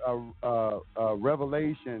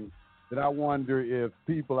that I wonder if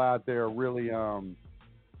people out there really know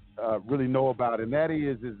about, and that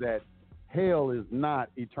is that hell is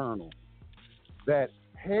not eternal. That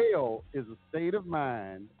hell is a state of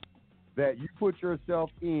mind that you put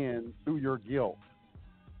yourself in through your guilt.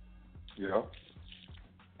 Yeah.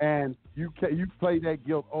 And you play that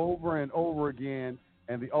guilt over and over again,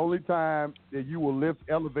 and the only time that you will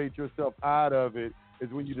elevate yourself out of it is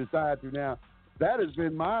when you decide to. Now, that has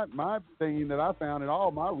been my thing that I found in all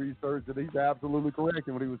my research, that he's absolutely correct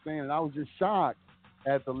in what he was saying, and I was just shocked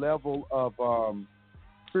at the level of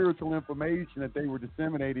spiritual information that they were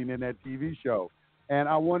disseminating in that TV show. And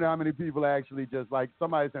I wonder how many people actually just, like,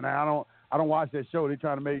 somebody saying, I don't watch that show. They're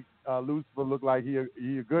trying to make Lucifer look like he a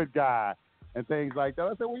good guy and things like that. I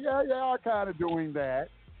said, well, yeah, I'm kind of doing that.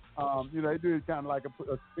 They do kind of like a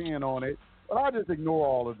spin on it. But I just ignore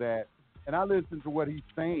all of that, and I listen to what he's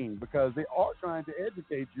saying, because they are trying to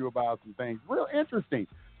educate you about some things. Real interesting.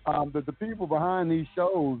 The people behind these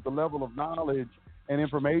shows, the level of knowledge and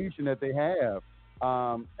information that they have,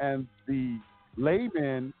 and the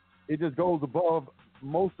laymen, it just goes above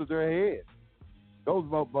most of their heads. Goes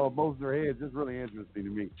above most of their heads. It's really interesting to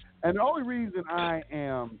me. And the only reason I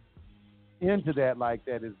am into that like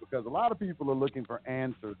that is because a lot of people are looking for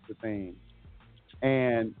answers to things.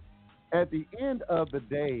 And at the end of the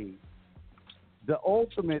day, the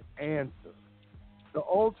ultimate answer, the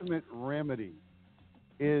ultimate remedy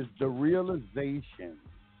is the realization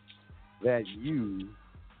that you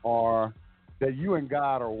and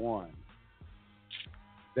God are one.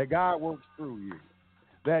 That God works through you.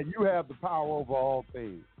 That you have the power over all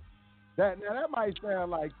things. That might sound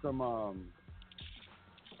like some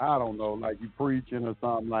I don't know, like you preaching or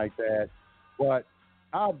something like that. But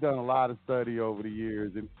I've done a lot of study over the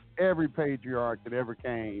years, and every patriarch that ever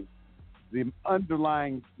came, the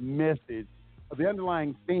underlying message the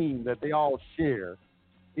underlying theme that they all share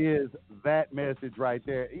is that message right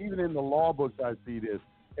there. Even in the law books, I see this.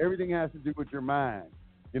 Everything has to do with your mind.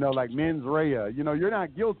 Like mens rea. You're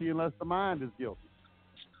not guilty unless the mind is guilty.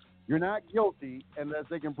 You're not guilty unless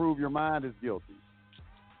they can prove your mind is guilty.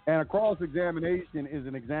 And a cross-examination is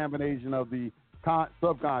an examination of the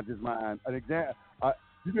subconscious mind.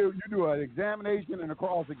 You do an examination and a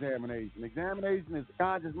cross-examination. Examination is the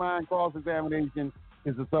conscious mind. Cross-examination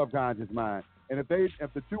is the subconscious mind. And if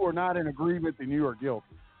the two are not in agreement, then you are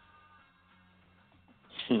guilty.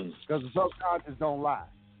 Because the subconscious don't lie.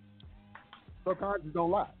 Subconscious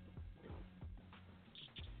don't lie.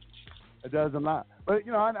 It doesn't lie. But,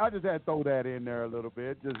 I just had to throw that in there a little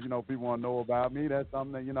bit. Just, people want to know about me. That's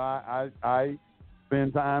something that, I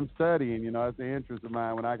spend time studying. It's an interest of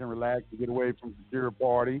mine when I can relax and get away from the secure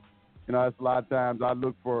party. That's a lot of times I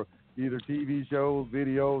look for either TV shows,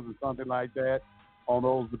 videos, or something like that on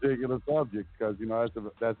those particular subjects because,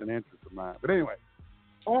 that's an interest of mine. But anyway,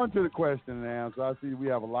 on to the question and answer. I see we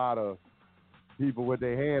have a lot of people with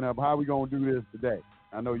their hand up. How are we going to do this today?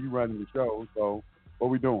 I know you running the show, so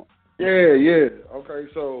what we doing? Yeah. Okay,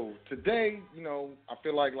 so today, I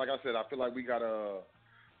feel like I said, I feel like we got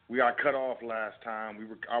cut off last time.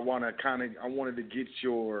 I wanted to get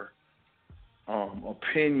your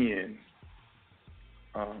opinion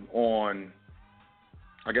on.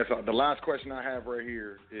 I guess the last question I have right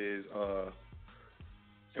here is,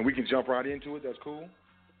 and we can jump right into it. That's cool.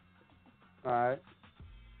 All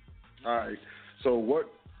right. So what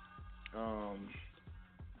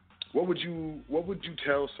would you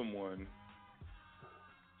tell someone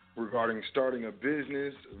regarding starting a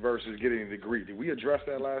business versus getting a degree? Did we address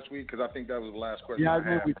that last week? Because I think that was the last question. Yeah, I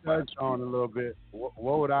think we touched on it a little bit.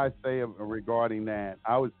 What would I say regarding that?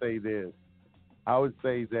 I would say this. I would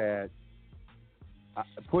say that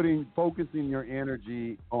focusing your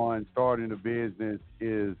energy on starting a business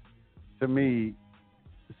is, to me,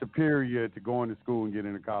 superior to going to school and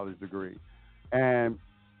getting a college degree. And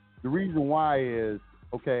the reason why is,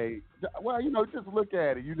 okay, well, just look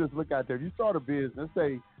at it. You just look out there. You start a business. Let's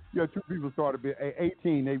say you have two people start a business.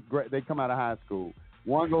 18, they come out of high school.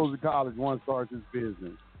 One goes to college, one starts his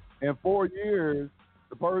business. In 4 years,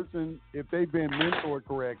 the person, if they've been mentored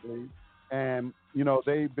correctly and,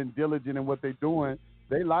 they've been diligent in what they're doing,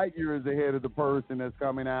 they light years ahead of the person that's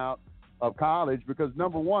coming out of college because,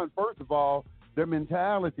 number one, first of all, their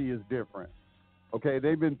mentality is different. Okay,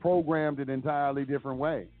 they've been programmed in an entirely different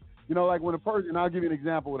way. Like when a person, I'll give you an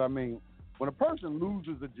example of what I mean. When a person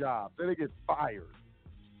loses a job, say they get fired,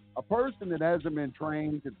 a person that hasn't been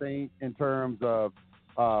trained to think in terms of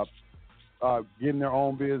getting their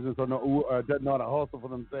own business or doesn't know how to hustle for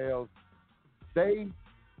themselves, they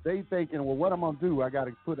thinking, well, what I'm going to do, I got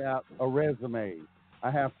to put out a resume.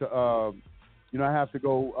 I have to, I have to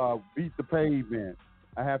go beat the pavement.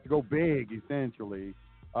 I have to go beg, essentially,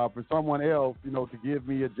 for someone else, to give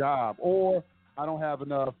me a job. Or I don't have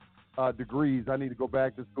enough degrees. I need to go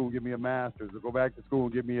back to school and get me a master's, or go back to school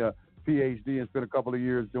and get me a PhD and spend a couple of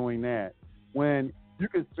years doing that. When you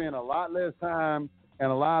can spend a lot less time and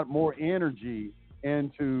a lot more energy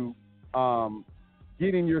into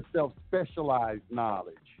getting yourself specialized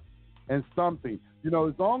knowledge and something. As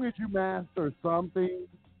long as you master something,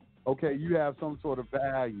 okay, you have some sort of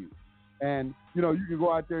value. And, you can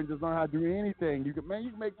go out there and just learn how to do anything. You can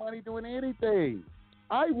make money doing anything.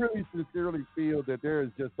 I really sincerely feel that there is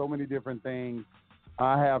just so many different things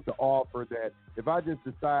I have to offer that if I just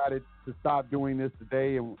decided to stop doing this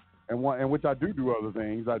today and which I do other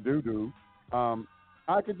things, I do,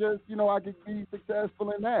 I could just, I could be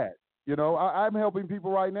successful in that. I'm helping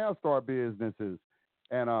people right now start businesses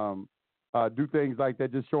and do things like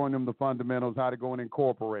that, just showing them the fundamentals, how to go and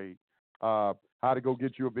incorporate, how to go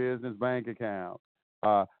get you a business bank account,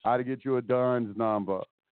 how to get you a DUNS number,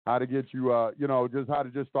 how to get you, just how to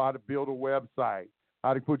just start to build a website,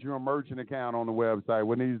 how to put your merchant account on the website,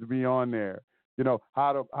 what needs to be on there,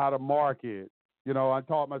 how to market. I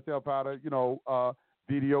taught myself how to,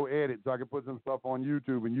 video edit so I could put some stuff on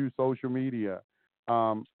YouTube and use social media.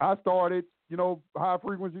 I started, high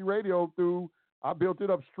frequency radio I built it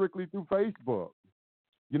up strictly through Facebook.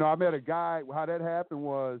 I met a guy, how that happened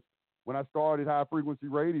was when I started high frequency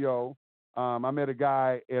radio, I met a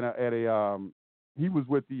guy he was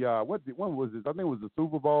with the, when was this? I think it was the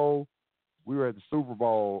Super Bowl. We were at the Super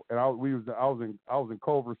Bowl and I was in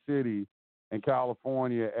Culver City in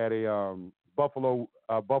California at a Buffalo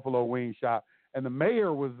wing shop, and the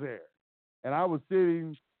mayor was there. And I was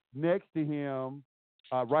sitting next to him,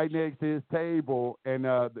 right next to his table, and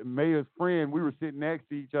the mayor's friend, we were sitting next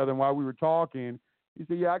to each other, and while we were talking, he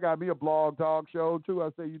said, yeah, I got me a blog talk show, too.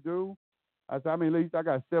 I said, you do? I said, I mean, at least I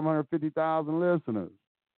got 750,000 listeners.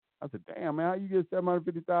 I said, damn, man, how you get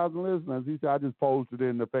 750,000 listeners? He said, I just posted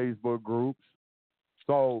in the Facebook groups.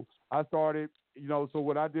 So I started, so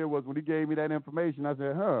what I did was when he gave me that information, I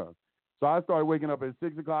said, huh. So I started waking up at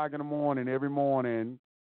 6 o'clock in the morning every morning,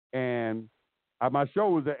 and my show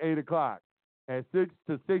was at 8 o'clock. At 6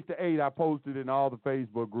 to 8, I posted in all the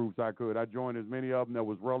Facebook groups I could. I joined as many of them that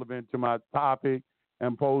was relevant to my topic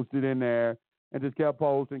and posted in there and just kept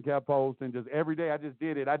posting. Just every day I just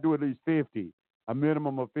did it. I do at least 50, a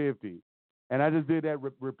minimum of 50. And I just did that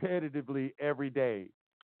repetitively every day.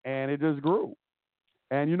 And it just grew.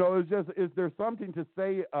 And, there's something to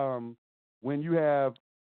say when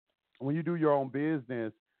you do your own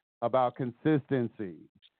business about consistency.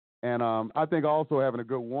 And I think also having a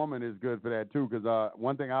good woman is good for that too, because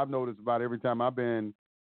one thing I've noticed about every time I've been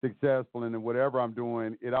successful in whatever I'm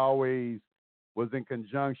doing, it always was in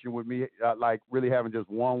conjunction with me, like really having just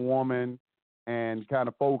one woman and kind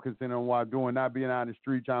of focusing on what I'm doing, not being out in the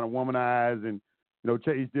street trying to womanize and,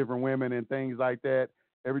 chase different women and things like that.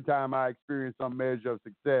 Every time I experienced some measure of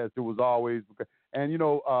success, it was always and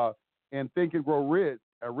in Think and Grow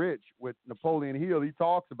Rich with Napoleon Hill, he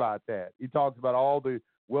talks about that. He talks about all the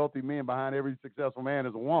wealthy men behind every successful man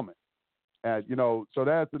is a woman. So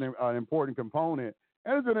that's an important component,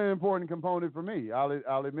 and it's been an important component for me.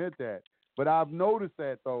 I'll admit that. But I've noticed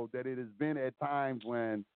that though, that it has been at times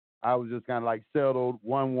when I was just kind of like settled,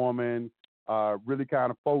 one woman, really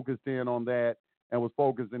kind of focused in on that, and was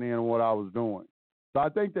focusing in on what I was doing. So I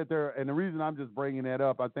think that and the reason I'm just bringing that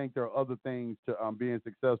up, I think there are other things to being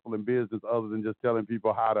successful in business other than just telling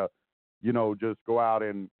people how to, just go out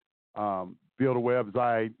and build a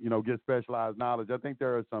website, get specialized knowledge. I think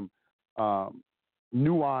there are some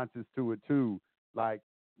nuances to it too, like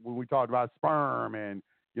when we talked about sperm and,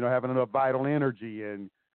 having enough vital energy and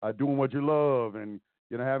doing what you love and,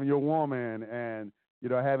 having your woman and,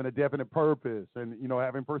 having a definite purpose and,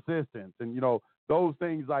 having persistence and, those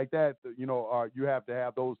things like that, you have to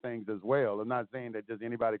have those things as well. I'm not saying that just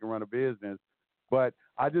anybody can run a business, but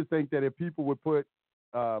I just think that if people would put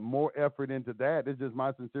more effort into that, it's just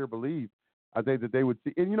my sincere belief. I think that they would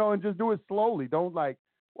see, and just do it slowly. Don't like,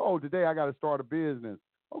 whoa, today I got to start a business.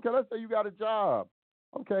 Okay, let's say you got a job.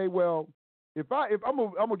 Okay, well, if I'm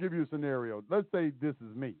gonna give you a scenario. Let's say this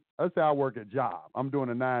is me. Let's say I work a job. I'm doing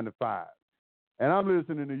a 9 to 5, and I'm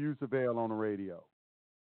listening to YUSEF on the radio.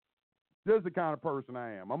 This is the kind of person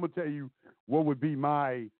I am. I'm gonna tell you what would be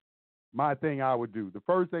my thing I would do. The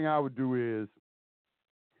first thing I would do is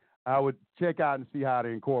I would check out and see how to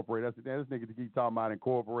incorporate. I said, this nigga keep talking about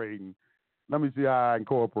incorporating. Let me see how I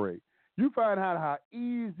incorporate. You find out how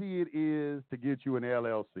easy it is to get you an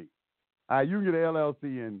LLC. You can get an LLC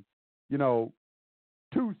in,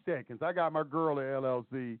 2 seconds. I got my girl an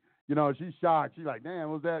LLC. She's shocked. She's like,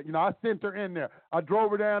 damn, what's that? I sent her in there. I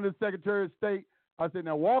drove her down to the Secretary of State. I said,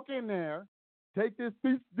 now walk in there, take these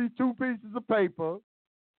 2 pieces of paper,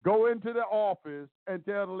 go into the office, and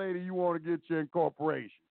tell the lady you want to get your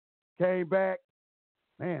incorporation. Came back.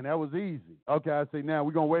 Man, that was easy. Okay, I say, now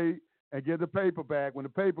we're going to wait and get the paper back. When the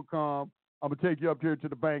paper comes, I'm going to take you up here to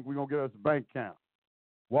the bank. We're going to get us a bank account.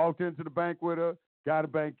 Walked into the bank with her, got a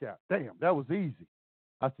bank account. Damn, that was easy.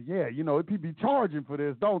 I said, yeah, people be charging for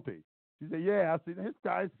this, don't they? She said, yeah. I said, this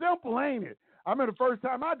guy is simple, ain't it? I remember the first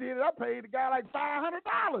time I did it, I paid the guy like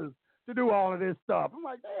 $500 to do all of this stuff. I'm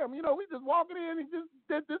like, damn, we just walking in and just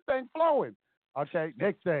did this thing flowing. Okay,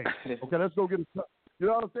 next thing. Okay, let's go get you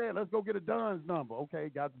know what I'm saying? Let's go get a Don's number. Okay,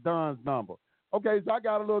 got the Don's number. Okay, so I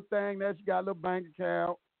got a little thing there. She got a little bank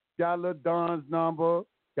account, got a little Don's number,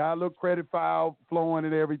 got a little credit file flowing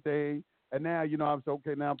and everything. And now, I'm saying,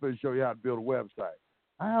 okay, now I'm going to show you how to build a website.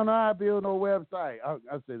 I don't know how to build no website. I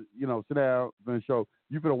said, sit down, I'm going to show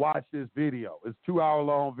you going to watch this video. It's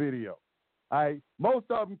 2-hour-long video. All right? Most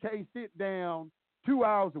of them can't sit down 2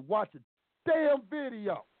 hours and watch a damn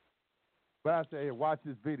video. But I say, hey, watch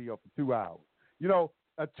this video for 2 hours.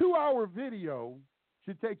 A 2-hour video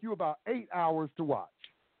should take you about 8 hours to watch.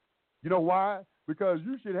 You know why? Because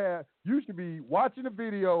you should be watching the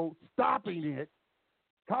video, stopping it,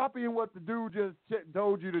 copying what the dude just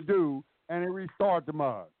told you to do, and then restart the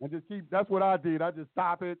mug. And just that's what I did. I just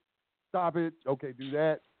stop it, okay, do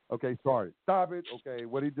that, okay, start it. Stop it, okay,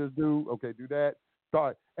 what he just do, okay, do that,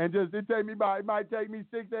 start. And just it might take me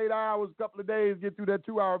 6 to 8 hours, a couple of days to get through that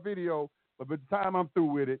 2-hour video, but by the time I'm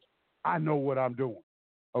through with it, I know what I'm doing.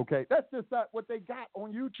 Okay, that's just what they got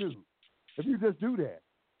on YouTube. If you just do that.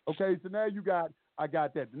 Okay, so now I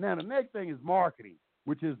got that. Now the next thing is marketing,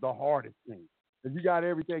 which is the hardest thing. If you got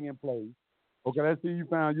everything in place, okay, let's say you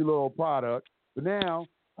found your little product, but now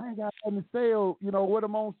I ain't got nothing to sell, what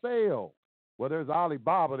I'm on sale. Well, there's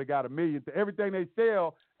Alibaba that got 1 million. Everything they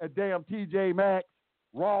sell at damn TJ Maxx,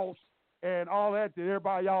 Ross, and all that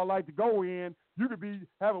everybody y'all like to go in, you could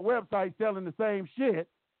have a website selling the same shit.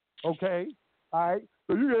 Okay, all right.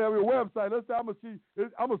 So you can have your website. Let's say I'm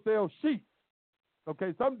gonna sell sheets.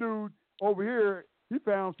 Okay, some dude over here, he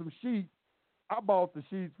found some sheets. I bought the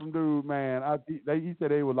sheets from dude, man. He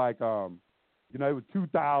said they were like, they were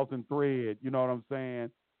 2,000 thread. You know what I'm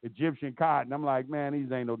saying? Egyptian cotton. I'm like, man,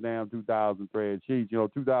 these ain't no damn 2,000 thread sheets.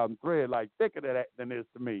 2,000 thread like thicker than this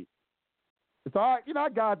to me. So I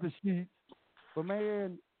got the sheets, but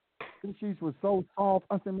man, these sheets were so soft.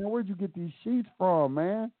 I said, man, where'd you get these sheets from,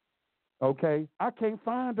 man? Okay, I can't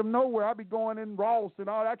find them nowhere. I be going in Ross and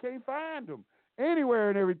all that. I can't find them anywhere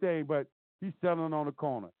and everything. But he's selling on the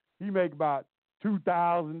corner. He make about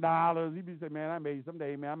 $2,000. He be saying, man, I make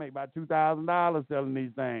about $2,000 selling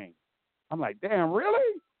these things. I'm like, damn,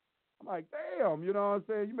 really? I'm like, damn, you know what I'm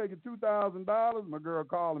saying? You making $2,000? My girl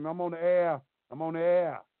called him. I'm on the air.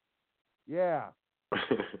 Yeah.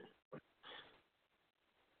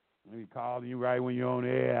 He calling you right when you're on the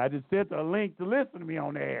air. I just sent a link to listen to me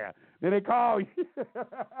on the air. Then they call you.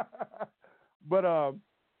 But,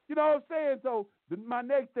 you know what I'm saying? So my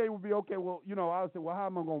next day would be, okay, well, I would say, well, how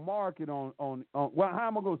am I going to market how am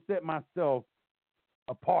I going to set myself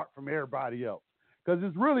apart from everybody else? Because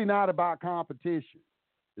it's really not about competition.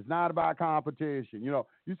 It's not about competition. You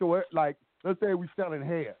say, like, let's say we're selling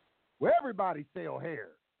hair. Well, everybody sell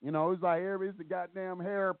hair. It's like it's a goddamn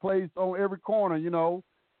hair place on every corner,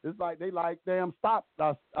 It's like they like damn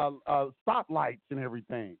stoplights and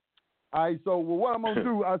everything. All right, so what I'm gonna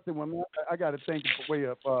do? I said, well, man, I got to think of a way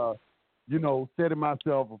of, setting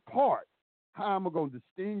myself apart. How am I gonna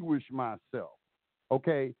distinguish myself?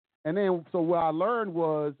 Okay, and then so what I learned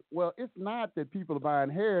was, well, it's not that people are buying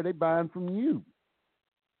hair; they buying from you.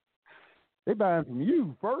 They buying from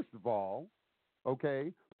you first of all.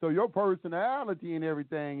 Okay, so your personality and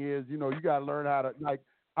everything is, you got to learn how to like.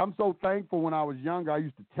 I'm so thankful when I was younger, I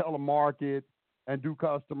used to telemarket and do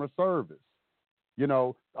customer service.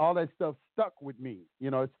 All that stuff stuck with me.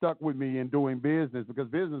 It stuck with me in doing business because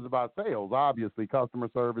business is about sales, obviously, customer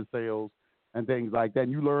service, sales, and things like that.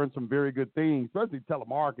 And you learn some very good things, especially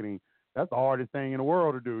telemarketing. That's the hardest thing in the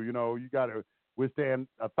world to do. You got to withstand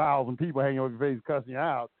 1,000 people hanging over your face cussing you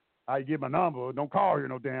out. I give my number. Don't call here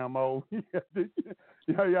no damn mo. You got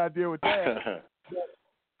to deal with that.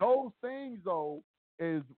 Those things, though,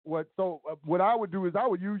 is what. So what I would do is I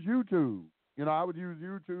would use YouTube. I would use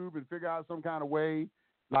YouTube and figure out some kind of way,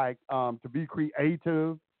 like to be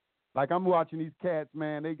creative. Like I'm watching these cats,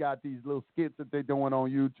 man. They got these little skits that they're doing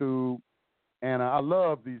on YouTube, and I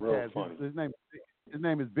love these cats. Funny. His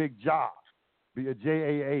name is Big Jah,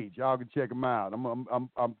 J-A-H. Y'all can check him out.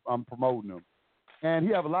 I'm promoting him. And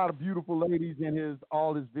he have a lot of beautiful ladies in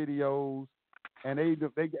all his videos, and they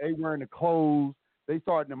wearing the clothes. They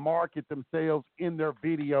starting to market themselves in their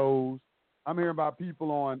videos. I'm hearing about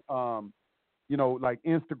people on, like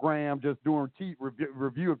Instagram, just doing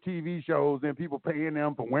review of TV shows, and people paying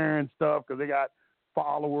them for wearing stuff because they got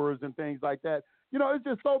followers and things like that. It's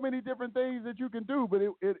just so many different things that you can do.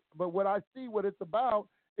 But what I see, what it's about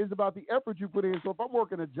is about the effort you put in. So if I'm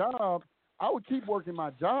working a job, I would keep working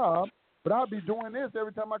my job. But I'll be doing this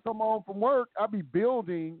every time I come home from work. I'll be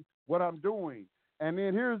building what I'm doing. And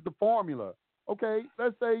then here's the formula. Okay,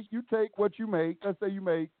 let's say you take what you make. Let's say you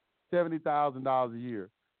make $70,000 a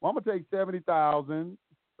year. Well, I'm gonna take $70,000.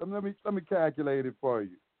 Let me calculate it for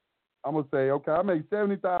you. I'm gonna say, okay, I make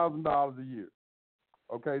 $70,000 a year.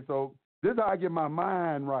 Okay, so this is how I get my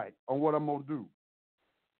mind right on what I'm gonna do.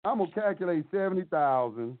 I'm gonna calculate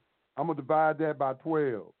 70,000. I'm gonna divide that by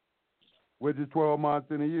 12, which is 12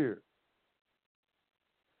 months in a year.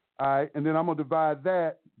 All right, and then I'm going to divide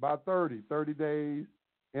that by 30 days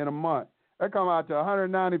in a month. That comes out to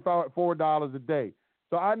 $194 a day.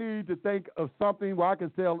 So I need to think of something where I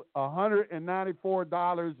can sell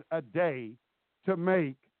 $194 a day to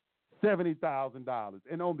make $70,000.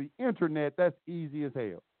 And on the internet, that's easy as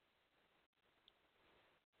hell.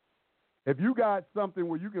 If you got something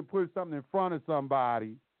where you can put something in front of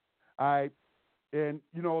somebody, all right, and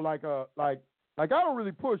like I don't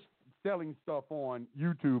really push selling stuff on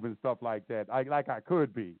YouTube and stuff like that. Like I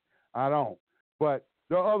could be. I don't. But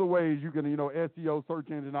there are other ways you can, SEO, search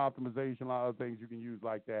engine optimization, a lot of things you can use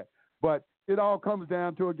like that. But it all comes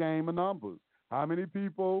down to a game of numbers. How many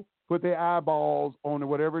people put their eyeballs on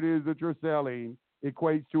whatever it is that you're selling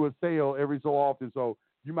equates to a sale every so often. So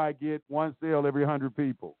you might get one sale every 100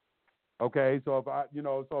 people. Okay, so if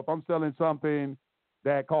I'm selling something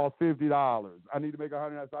that costs $50, I need to make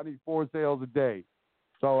 100. So I need 4 sales a day.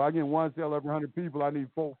 So I get one sale every 100 people. I need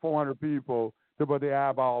 400 people to put their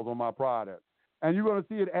eyeballs on my product. And you're going to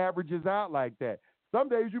see it averages out like that. Some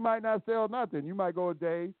days you might not sell nothing. You might go a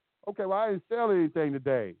day, okay, well, I didn't sell anything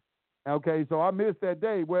today. Okay, so I missed that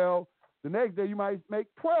day. Well, the next day you might make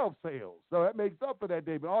 12 sales. So that makes up for that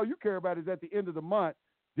day. But all you care about is at the end of the month,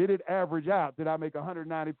 did it average out? Did I make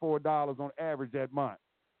 $194 on average that month?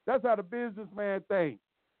 That's how the businessman thinks.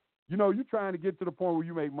 You know, you're trying to get to the point where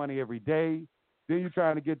you make money every day. Then you're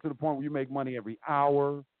trying to get to the point where you make money every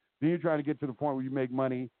hour. Then you're trying to get to the point where you make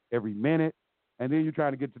money every minute. And then you're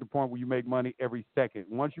trying to get to the point where you make money every second.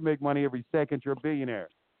 Once you make money every second, you're a billionaire.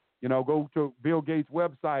 You know, go to Bill Gates'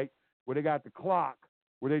 website where they got the clock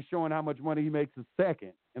where they're showing how much money he makes a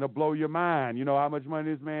second. And it'll blow your mind, you know, how much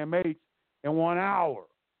money this man makes in 1 hour.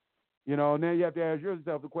 You know, and then you have to ask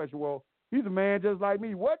yourself the question, well, he's a man just like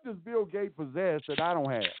me. What does Bill Gates possess that I don't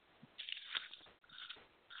have?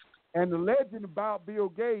 And the legend about Bill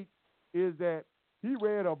Gates is that he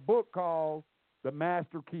read a book called The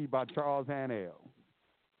Master Key by Charles Haanel,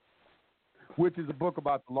 which is a book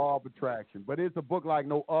about the law of attraction. But it's a book like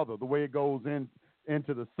no other, the way it goes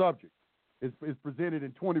into the subject. It's presented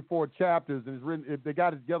in 24 chapters, and it's written. They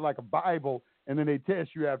got it together like a Bible, and then they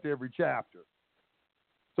test you after every chapter.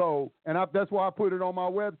 So, and that's why I put it on my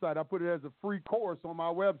website. I put it as a free course on my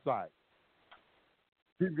website.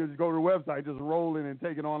 People can just go to the website, just roll in and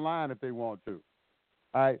take it online if they want to.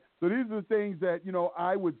 All right. So these are the things that, you know,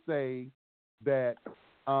 I would say that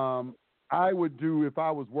I would do if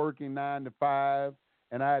I was working 9 to 5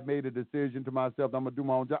 and I had made a decision to myself, I'm going to do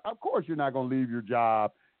my own job. Of course, you're not going to leave your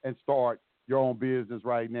job and start your own business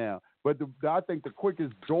right now. But I think the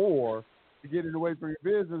quickest door to getting away from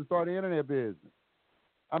your business is start an internet business.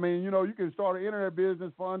 I mean, you know, you can start an internet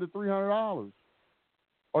business for under $300.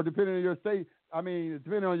 Or depending on your state,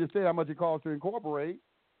 depending on your state, how much it costs to incorporate.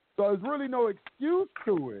 So there's really no excuse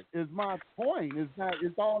to it, is my point.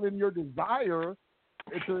 It's all in your desire.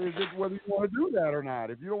 It's whether you want to do that or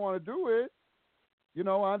not. If you don't want to do it, you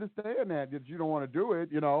know, I understand that you don't want to do it,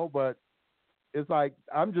 you know, but it's like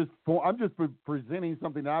I'm just presenting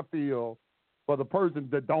something that I feel for the person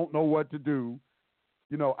that don't know what to do.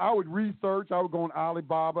 You know, I would research. I would go on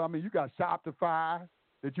Alibaba. I mean, you got Shopify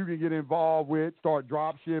that you can get involved with, start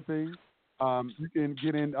drop shipping. You can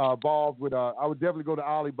get involved with, I would definitely go to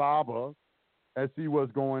Alibaba and see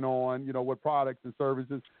what's going on, you know, what products and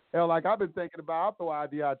services. Hell, like I've been thinking about, I'll throw an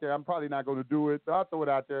idea out there. I'm probably not going to do it, but I'll throw it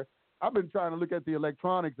out there. I've been trying to look at the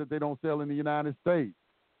electronics that they don't sell in the United States.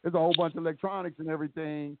 There's a whole bunch of electronics and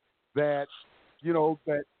everything that, you know,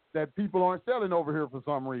 that people aren't selling over here for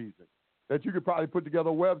some reason, that you could probably put together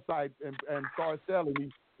a website and start selling.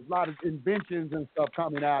 There's a lot of inventions and stuff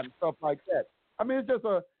coming out and stuff like that. I mean,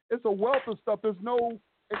 it's a wealth of stuff. There's no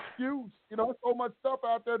excuse. You know, there's so much stuff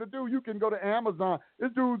out there to do. You can go to Amazon.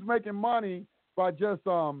 This dude's making money by just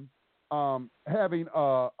having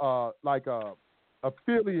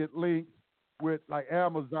affiliate links with like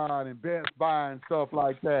Amazon and Best Buy and stuff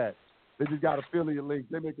like that. They just got affiliate links.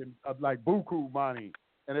 They're making like buku money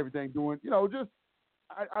and everything doing, you know, just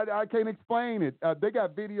I can't explain it. They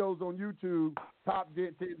got videos on YouTube, top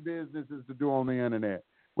 10 businesses to do on the internet,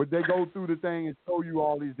 where they go through the thing and show you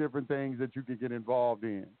all these different things that you can get involved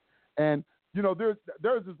in. And you know, there's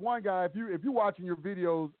this one guy. If you're watching your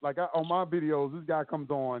videos, like on my videos, this guy comes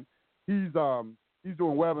on. He's doing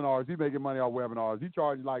webinars. He's making money off webinars. He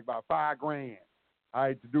charges like about $5,000, all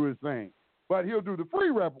right, to do his thing. But he'll do the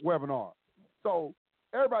free webinar. So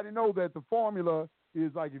everybody knows that the formula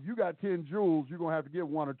is like if you got 10 jewels, you're gonna have to give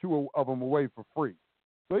 1 or 2 of them away for free.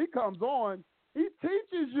 So he comes on. He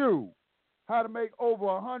teaches you how to make over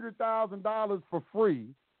 $100,000 for free,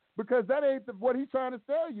 because that ain't what he's trying to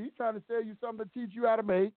sell you. He's trying to sell you something to teach you how to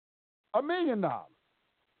make $1 million. But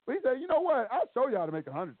he said, you know what? I'll show you how to make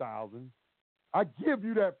 $100,000. I give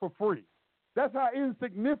you that for free. That's how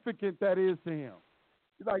insignificant that is to him.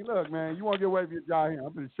 He's like, look, man, you want to get away from your job here?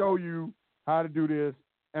 I'm going to show you how to do this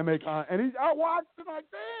and make. And I watched it like,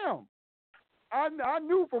 damn. I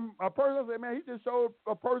knew from a person. I said, man, he just showed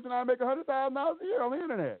a person how to make $100,000 a year on the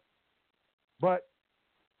internet. But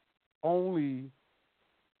only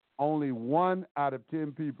 1 out of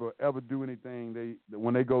 10 people ever do anything.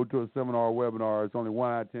 When they go to a seminar or webinar, it's only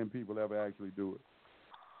 1 out of 10 people ever actually do it.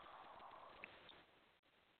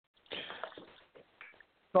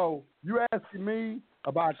 So you asking me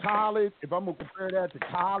about college, if I'm going to compare that to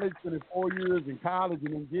college, spending 4 years in college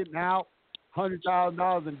and then getting out,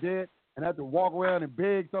 $100,000 in debt, and have to walk around and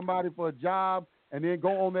beg somebody for a job, and then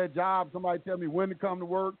go on that job, somebody tell me when to come to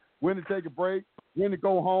work, when to take a break, when to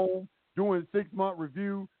go home, doing 6-month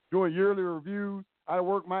review, doing yearly reviews. I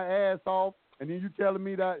work my ass off, and then you telling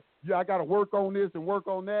me that I got to work on this and work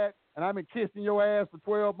on that, and I've been kissing your ass for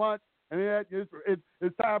 12 months, and then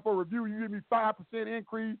it's time for review. You give me 5%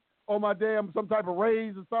 increase on my damn some type of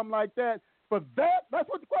raise or something like that. But that's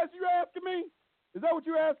what the question you asking me? Is that what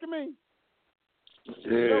you asking me? Yeah.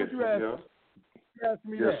 Is that what you asking? You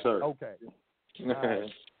asking me yes, that? sir. Okay. All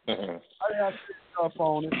right. I have stuff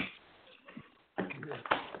on it.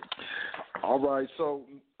 All right, so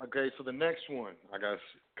the next one, I guess,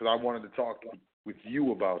 because I wanted to talk with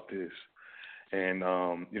you about this, and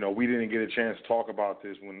we didn't get a chance to talk about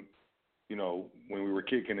this when we were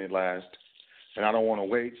kicking it last, and I don't want to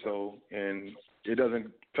wait. So, and it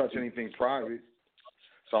doesn't touch anything private,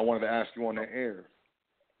 so I wanted to ask you on the air: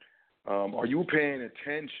 are you paying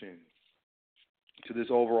attention to this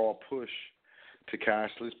overall push to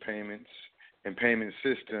cashless payments and payment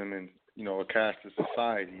system and a cashless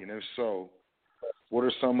society? And if so, what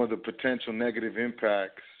are some of the potential negative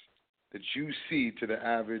impacts that you see to the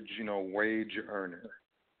average, wage earner?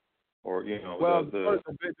 Or, the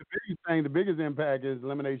biggest thing, the biggest impact is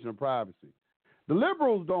elimination of privacy. The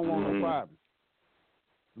liberals don't want no privacy.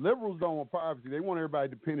 Liberals don't want privacy. They want everybody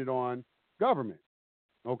dependent on government.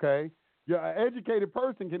 Okay? Yeah, an educated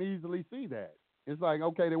person can easily see that. It's like,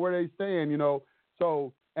 okay, where they stand,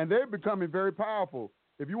 So, and they're becoming very powerful.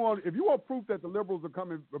 If you want proof that the liberals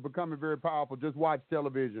are becoming very powerful, just watch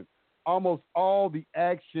television. Almost all the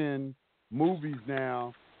action movies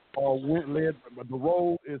now are led. The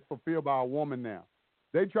role is fulfilled by a woman now.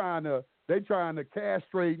 They trying to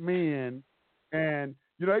castrate men, and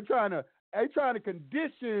they trying to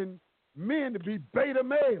condition men to be beta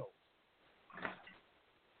males.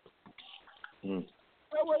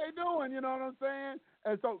 That's what they doing. You know what I'm saying?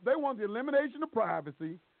 And so they want the elimination of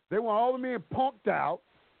privacy. They want all the men punked out.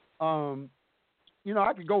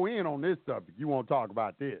 I could go in on this subject. You won't talk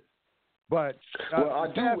about this, but I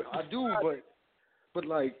do, but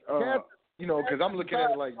like, because I'm looking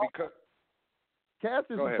at it like because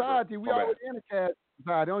cashless society, we already in a cashless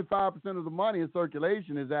society. Only 5% of the money in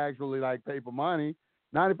circulation is actually like paper money.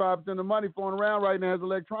 95% of the money flowing around right now is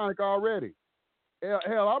electronic already.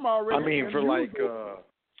 Hell, I'm already. I mean, for like,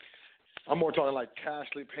 I'm more talking like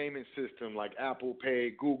cashless payment system, like Apple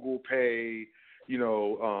Pay, Google Pay.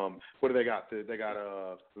 What do they got? They got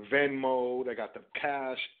Venmo. They got the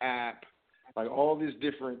Cash App. Like all this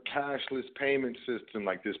different cashless payment system,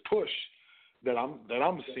 like this push that I'm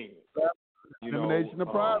seeing. Elimination of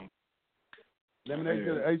privacy.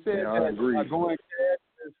 Elimination. They said I agree. Going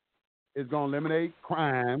cashless is going to eliminate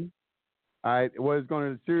crime. All right. Well, it's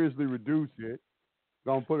going to seriously reduce it. It's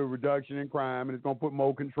going to put a reduction in crime, and it's going to put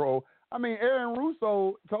more control. I mean, Aaron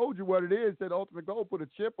Russo told you what it is. Said ultimate goal, put a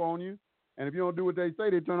chip on you. And if you don't do what they say,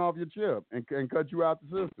 they turn off your chip and cut you out the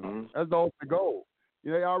system. Mm-hmm. That's the ultimate goal.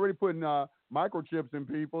 They already putting microchips in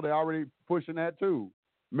people. They already pushing that too,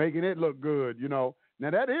 making it look good. Now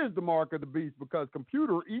that is the mark of the beast because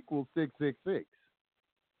computer equals 666.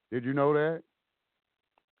 Did you know that?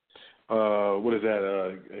 What is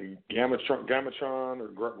that? Gamatron or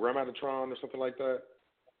Grammatron or something like that?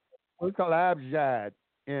 Well, it's called abjad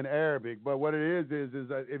in Arabic. But what it is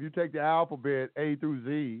that if you take the alphabet A through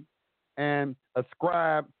Z and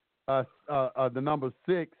ascribe the number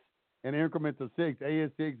 6 in increments of 6. A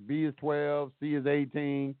is 6, B is 12, C is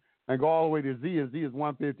 18, and go all the way to Z, and Z is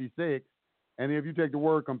 156. And if you take the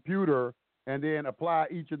word computer and then apply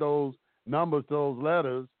each of those numbers to those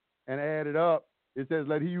letters and add it up, it says,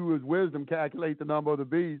 let he who is wisdom calculate the number of the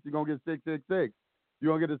beast. You're going to get 666.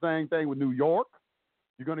 You're going to get the same thing with New York.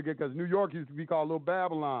 You're going to get, because New York used to be called Little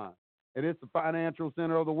Babylon, and it's the financial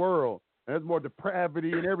center of the world. And there's more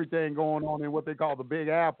depravity and everything going on in what they call the Big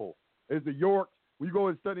Apple. It's the Yorks. When you go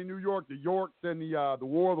and study New York, the Yorks and the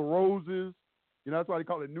War of the Roses, that's why they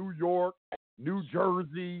call it New York, New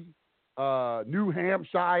Jersey, New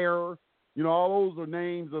Hampshire. All those are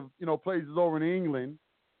names of, places over in England.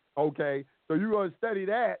 Okay. So you're going to study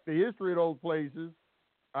that, the history of those places.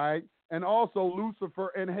 All right. And also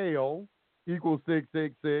Lucifer and hell equals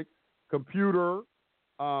 666. Computer,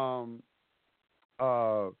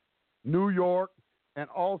 New York, and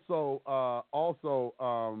also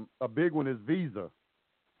a big one is Visa.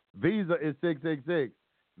 Visa is 666.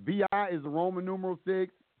 VI is the Roman numeral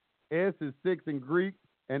 6. S is 6 in Greek,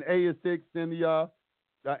 and A is 6 in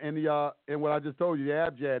what I just told you, the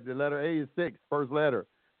abjad. The letter A is 6, first letter.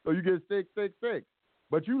 So you get 666.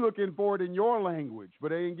 But you looking for it in your language, but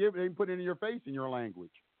they ain't put it in your face in your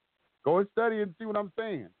language. Go and study and see what I'm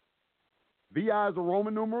saying. VI is a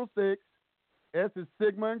Roman numeral 6. S is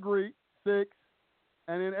sigma in Greek, 6,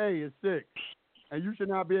 and then A is 6. And you should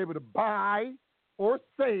not be able to buy or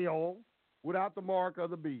sell without the mark of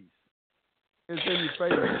the beast. It's in your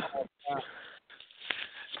face.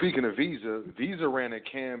 Speaking of Visa, Visa ran a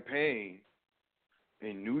campaign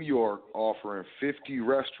in New York offering 50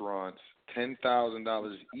 restaurants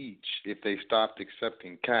 $10,000 each if they stopped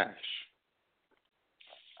accepting cash.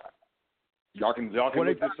 Y'all can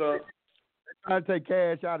look this up. Trying to take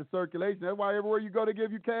cash out of circulation. That's why everywhere you go, they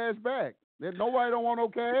give you cash back. Nobody don't want no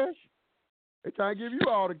cash. They trying to give you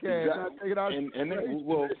all the cash. Exactly. Take it out.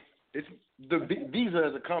 It's the Visa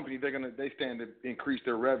as a company. They stand to increase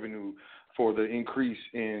their revenue for the increase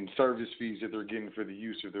in service fees that they're getting for the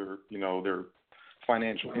use of their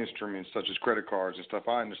financial instruments such as credit cards and stuff.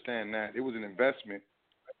 I understand that. It was an investment.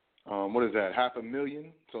 What is that?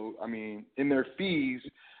 $500,000. So I mean, in their fees,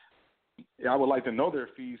 I would like to know their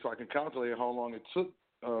fees so I can calculate how long it took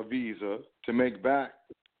Visa to make back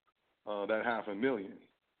that $500,000.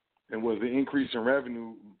 And was the increase in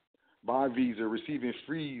revenue by Visa receiving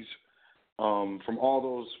fees from all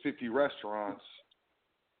those 50 restaurants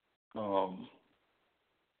from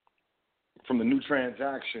the new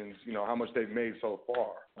transactions, how much they've made so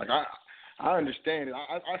far. Like I understand it.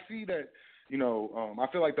 I see that, I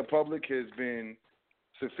feel like the public has been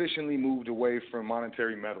sufficiently moved away from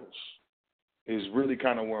monetary metals is really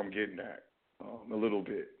kind of where I'm getting at a little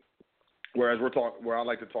bit. Whereas where I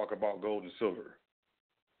like to talk about gold and silver.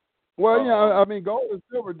 Well, I mean, gold and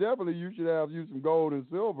silver, definitely you should have used some gold and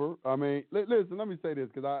silver. I mean, listen, let me say this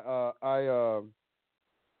because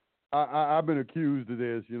I've been accused of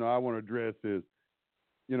this. I want to address this.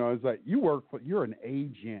 It's like you're an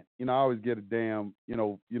agent. I always get a damn,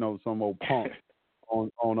 some old punk on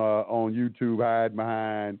YouTube hide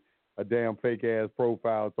behind a damn fake ass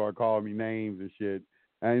profile, start calling me names and shit.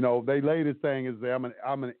 And they latest thing is that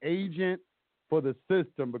I'm an agent for the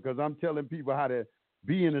system because I'm telling people how to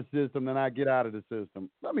be in the system and I get out of the system.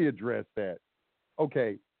 Let me address that.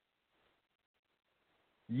 Okay.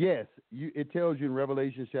 Yes, it tells you in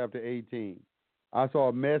Revelation chapter 18. I saw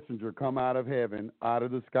a messenger come out of heaven, out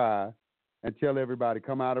of the sky, and tell everybody,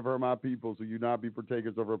 come out of her, my people, so you not be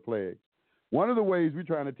partakers of her plague. One of the ways we're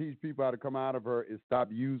trying to teach people how to come out of her is stop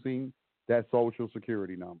using that social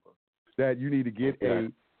security number. That you need to get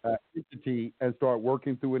an entity and start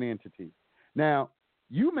working through an entity. Now,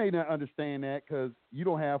 you may not understand that because you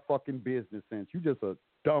don't have fucking business sense. You're just a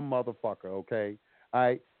dumb motherfucker, okay? All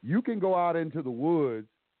right? You can go out into the woods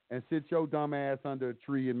and sit your dumb ass under a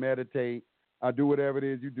tree and meditate, do whatever it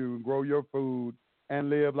is you do, and grow your food and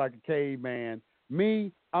live like a caveman.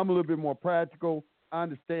 Me, I'm a little bit more practical. I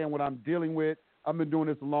understand what I'm dealing with. I've been doing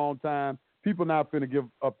this a long time. People not finna give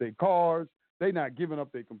up their cars. They not giving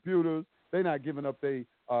up their computers. They not giving up their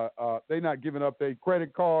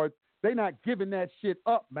credit cards. They not giving that shit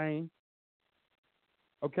up, man.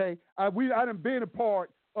 Okay? I done been a part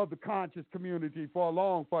of the conscious community for a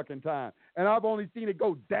long fucking time, and I've only seen it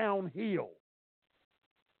go downhill.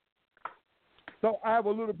 So I have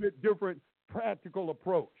a little bit different practical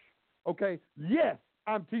approach. Okay? Yes,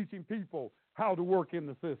 I'm teaching people how to work in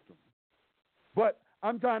the system. But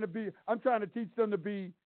I'm trying to teach them to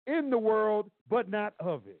be in the world, but not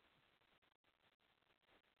of it.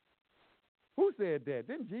 Who said that?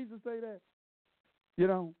 Didn't Jesus say that?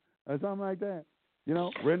 Or something like that.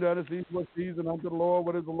 Render unto Caesar what Caesar, unto the Lord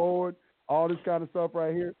what is the Lord. All this kind of stuff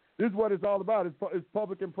right here. This is what it's all about. It's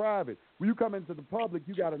public and private. When you come into the public,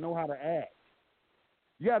 you got to know how to act.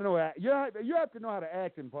 You got to know how. You have to know how to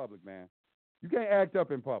act in public, man. You can't act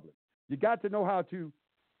up in public. You got to know how to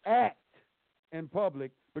act in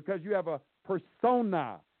public because you have a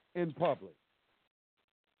persona in public.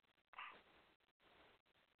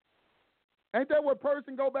 Ain't that what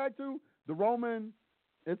person go back to? The Roman,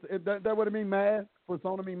 that what it mean, mask?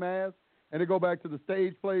 Persona mean mask? And they go back to the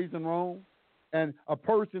stage plays in Rome. And a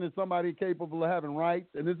person is somebody capable of having rights.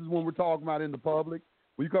 And this is when we're talking about in the public.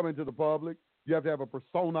 When you come into the public, you have to have a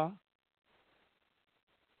persona.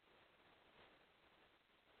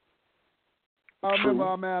 I remember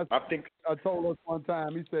our master told us one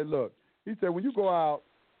time, he said, when you go out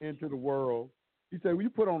into the world, he said, when you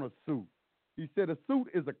put on a suit, he said, a suit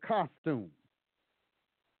is a costume.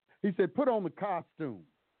 He said, put on the costume.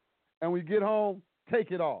 And when you get home,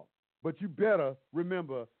 take it off. But you better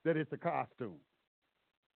remember that it's a costume.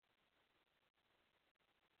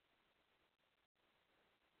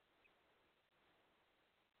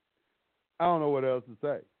 I don't know what else to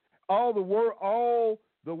say. All the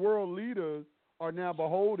world leaders are now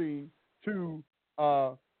beholding to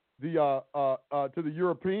the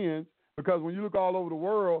Europeans, because when you look all over the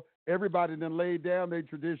world, everybody then laid down their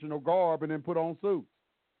traditional garb and then put on suits.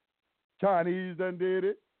 Chinese done did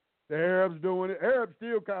it. The Arabs doing it. Arabs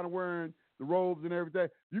still kind of wearing the robes and everything.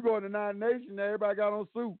 You go in the United Nations, everybody got on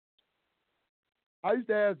suits. I used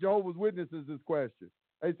to ask Jehovah's Witnesses this question.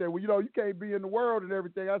 They said, well, you can't be in the world and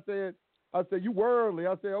everything. I said, you worldly.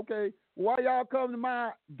 I said, okay, Why y'all come to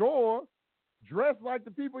my door dressed like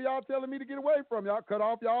the people y'all telling me to get away from? Y'all cut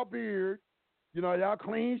off y'all beard. You know, y'all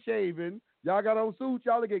clean shaven. Y'all got on suits.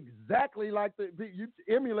 Y'all look exactly like you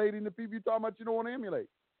emulating the people you talking about you don't want to emulate.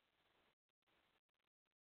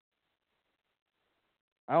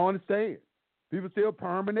 I don't understand. People still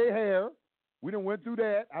perming their hair. We done went through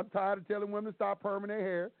that. I'm tired of telling women to stop perming their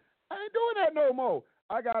hair. I ain't doing that no more.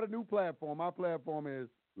 I got a new platform. My platform is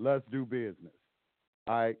let's do business.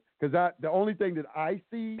 All right? Because the only thing that I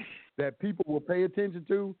see that people will pay attention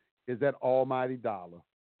to is that almighty dollar.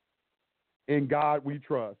 In God we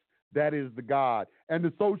trust. That is the God. And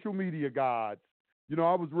the social media gods. You know,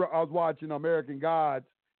 I was watching American Gods,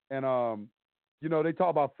 and, you know, they talk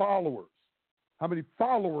about followers. How many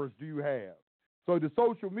followers do you have? So the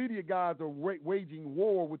social media guys are waging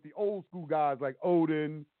war with the old school guys like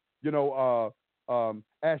Odin, you know,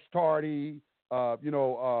 Ashtardi, you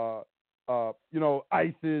know,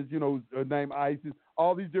 ISIS, you know, name ISIS.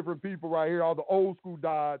 All these different people right here, all the old school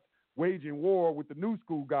guys waging war with the new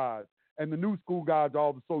school guys. And the new school guys are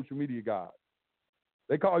all the social media guys.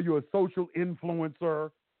 They call you a social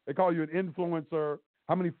influencer. They call you an influencer.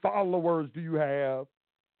 How many followers do you have?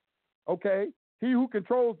 Okay. He who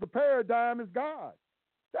controls the paradigm is God.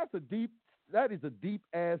 That is a deep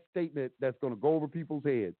ass statement that's going to go over people's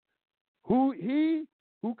heads. He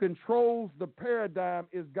who controls the paradigm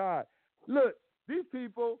is God. Look, these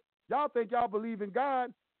people, y'all think y'all believe in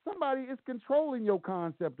God. Somebody is controlling your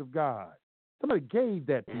concept of God. Somebody gave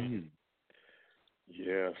that to you.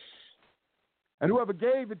 Yes. And whoever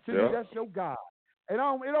gave it to you, that's your God. It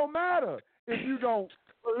don't matter if you don't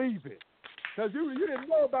believe it. Because you didn't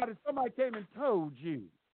know about it. Somebody came and told you.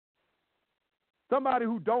 Somebody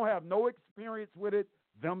who don't have no experience with it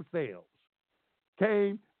themselves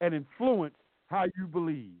came and influenced how you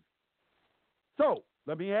believe. So,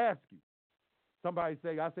 let me ask you. I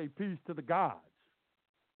say peace to the gods.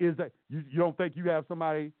 Is that you don't think you have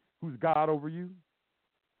somebody who's God over you?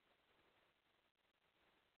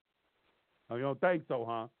 Oh, you don't think so,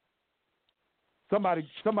 huh? Somebody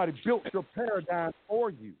built your paradigm for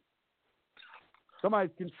you.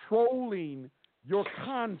 Somebody's controlling your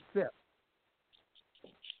concept.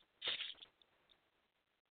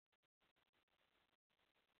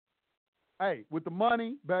 Hey, with the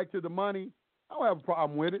money, back to the money, I don't have a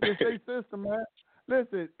problem with it. It's their system, man.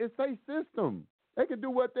 Listen, it's their system. They can do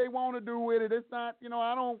what they want to do with it. It's not, you know,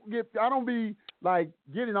 I don't be like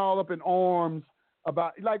getting all up in arms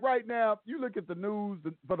about, like right now, you look at the news,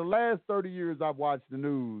 for the last 30 years I've watched the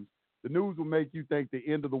news will make you think the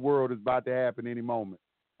end of the world is about to happen any moment.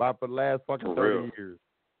 For the last fucking 30 years.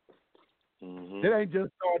 Mm-hmm. It ain't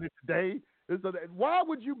just started today. Why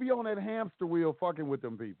would you be on that hamster wheel fucking with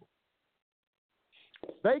them people?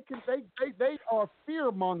 They are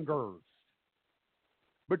fear mongers.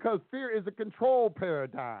 Because fear is a control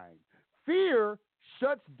paradigm. Fear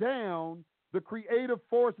shuts down the creative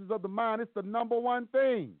forces of the mind. It's the number one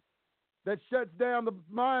thing that shuts down the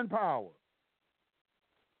mind power.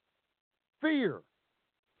 Fear.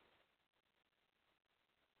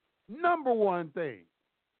 Number one thing.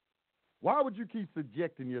 Why would you keep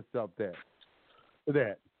subjecting yourself to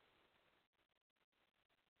that?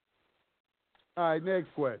 All right,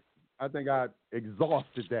 next question. I think I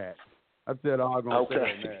exhausted that. I said all I'm going to say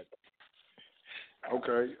on that.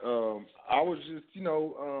 Okay. I was just,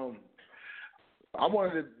 I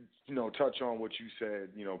wanted to, touch on what you said,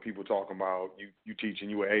 people talking about you teaching,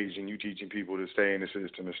 you were Asian, you teaching people to stay in the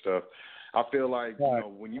system and stuff. I feel like,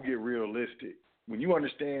 when you get realistic, when you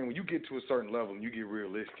understand, when you get to a certain level and you get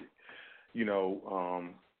realistic,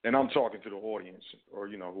 and I'm talking to the audience or,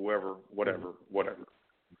 whoever, whatever.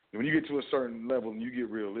 When you get to a certain level and you get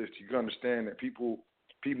realistic, you can understand that people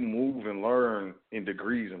move and learn in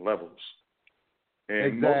degrees and levels.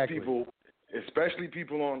 And most people, especially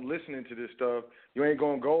people on listening to this stuff, you ain't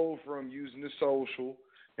going to go from using the social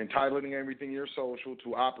and titling everything your social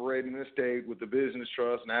to operating an estate with the business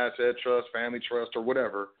trust, an asset trust, family trust, or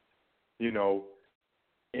whatever, in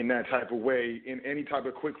that type of way, in any type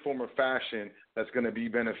of quick form of fashion that's going to be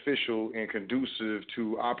beneficial and conducive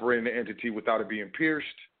to operating the entity without it being pierced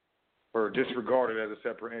or disregarded as a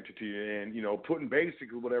separate entity, and putting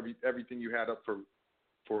basically everything you had up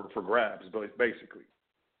for grabs, basically.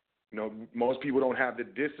 Most people don't have the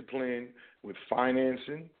discipline with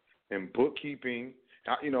financing and bookkeeping.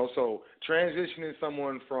 So transitioning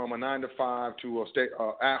someone from a 9-to-5 to a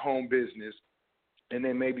at-home business, and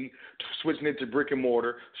then maybe switching it to brick and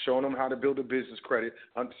mortar, showing them how to build a business credit,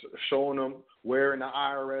 showing them where in the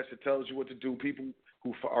IRS it tells you what to do. People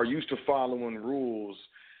who are used to following rules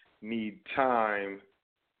need time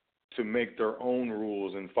to make their own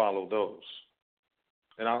rules and follow those.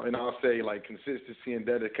 and I'll say like consistency and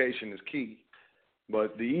dedication is key.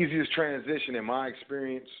 But the easiest transition in my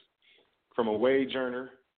experience from a wage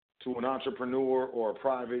earner to an entrepreneur or a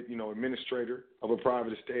private, administrator of a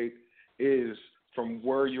private estate is from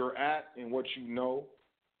where you're at and what you know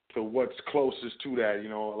to what's closest to that.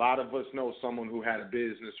 A lot of us know someone who had a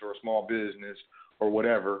business or a small business or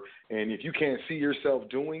whatever, and if you can't see yourself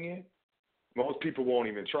doing it, most people won't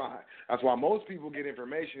even try. That's why most people get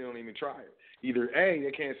information and don't even try it. Either A,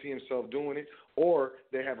 they can't see themselves doing it, or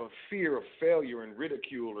they have a fear of failure and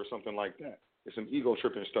ridicule or something like that. It's some ego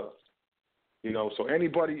tripping stuff. So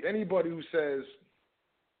anybody who says,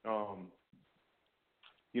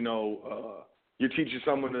 you're teaching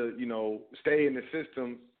someone to, stay in the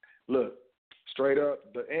system, look, straight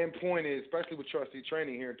up, the end point is, especially with trustee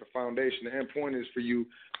training here at the foundation, the end point is for you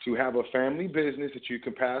to have a family business that you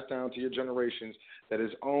can pass down to your generations that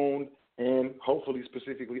is owned and hopefully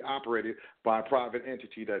specifically operated by a private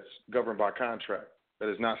entity that's governed by contract, that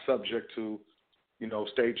is not subject to,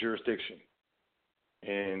 state jurisdiction.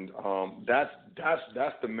 And that's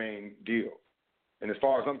the main deal. And as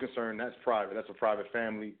far as I'm concerned, that's private. That's a private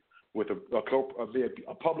family with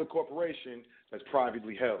a public corporation that's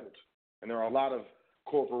privately held. And there are a lot of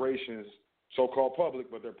corporations, so-called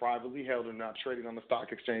public, but they're privately held and not traded on the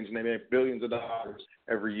stock exchange, and they make billions of dollars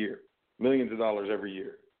every year, millions of dollars every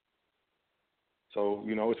year. So,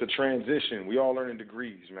 it's a transition. We all learn in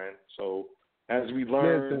degrees, man. So as we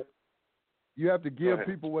learn. You have to give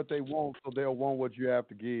people what they want so they'll want what you have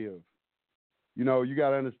to give. You got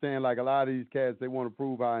to understand, like a lot of these cats, they want to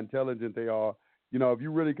prove how intelligent they are. If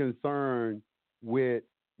you're really concerned with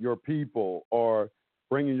your people or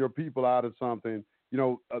bringing your people out of something,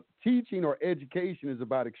 teaching or education is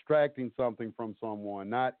about extracting something from someone,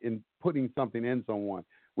 not in putting something in someone.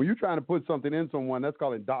 When you're trying to put something in someone, that's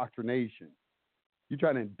called indoctrination. You're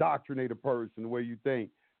trying to indoctrinate a person the way you think.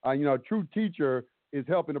 A true teacher is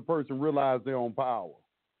helping a person realize their own power.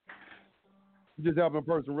 You're just helping a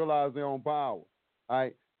person realize their own power, all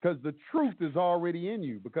right? Because the truth is already in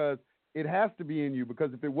you, because it has to be in you,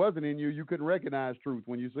 because if it wasn't in you, you couldn't recognize truth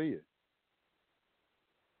when you see it.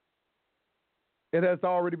 It has to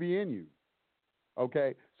already be in you,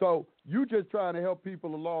 okay? So you just trying to help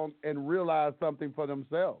people along and realize something for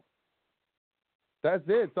themselves. That's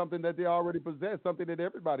it, something that they already possess, something that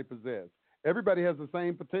everybody possesses. Everybody has the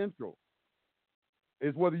same potential.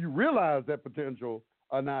 It's whether you realize that potential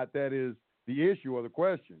or not that is the issue or the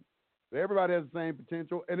question. Everybody has the same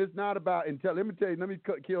potential, and it's not about intelligence. Let me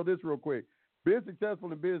kill this real quick. Being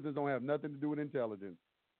successful in business don't have nothing to do with intelligence.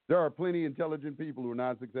 There are plenty of intelligent people who are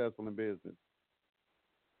not successful in business.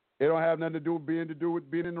 It don't have nothing to do with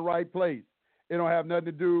being in the right place. It don't have nothing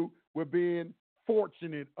to do with being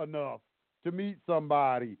fortunate enough to meet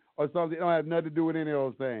somebody or something. It don't have nothing to do with any of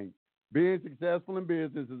those things. Being successful in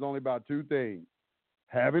business is only about two things: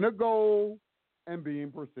 having a goal and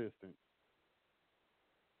being persistent.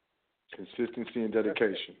 Consistency and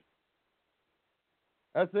dedication.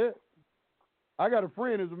 That's it. I got a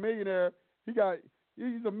friend who's a millionaire. He's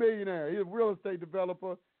a millionaire. He's a real estate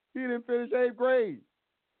developer. He didn't finish 8th grade.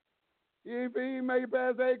 He ain't made it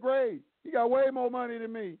past 8th grade. He got way more money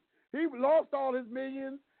than me. He lost all his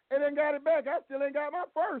millions and then got it back. I still ain't got my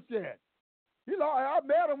first yet. I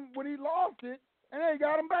met him when he lost it and they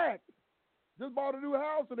got him back. Just bought a new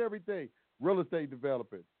house and everything. Real estate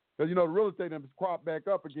developing. Because, the real estate has cropped back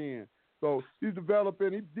up again. So he's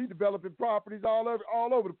developing properties all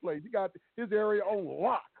over the place. He got his area on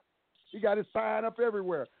lock. He got his sign up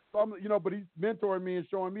everywhere. So but he's mentoring me and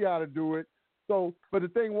showing me how to do it. So, but the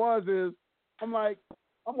thing is, I'm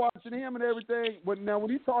watching him and everything. But now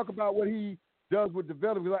when he talk about what he does with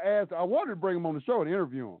development, I wanted to bring him on the show and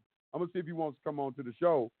interview him. I'm gonna see if he wants to come on to the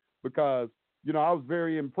show because I was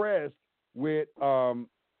very impressed with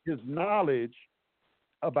his knowledge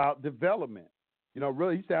about development.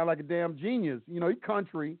 Really, he sounded like a damn genius. He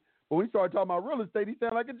country, but when he started talking about real estate, he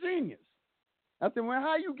sounded like a genius. I said, man,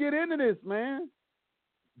 how you get into this, man?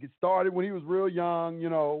 Get started when he was real young,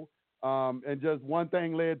 and just one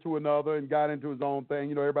thing led to another and got into his own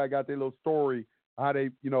thing. Everybody got their little story, how they,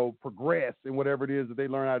 progress in whatever it is that they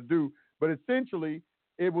learn how to do. But essentially,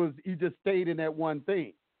 he just stayed in that one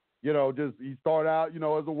thing. He started out,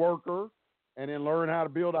 as a worker and then learned how to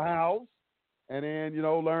build a house. And then,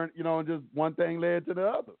 and just one thing led to the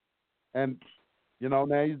other. And, now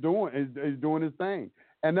he's doing his thing.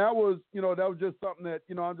 And that was just something that,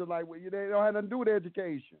 I'm just like, well, they don't have nothing to do with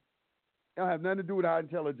education. They don't have nothing to do with how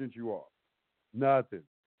intelligent you are. Nothing.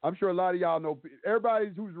 I'm sure a lot of y'all know,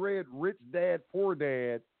 everybody who's read Rich Dad, Poor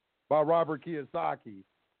Dad by Robert Kiyosaki,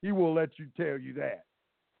 he will let you tell you that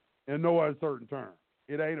in no uncertain terms.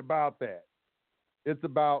 It ain't about that. It's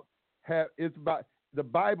about the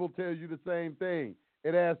Bible tells you the same thing.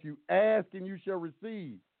 It asks you, ask and you shall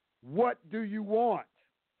receive. What do you want?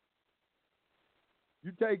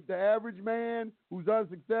 You take the average man who's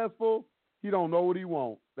unsuccessful, he don't know what he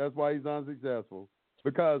wants. That's why he's unsuccessful.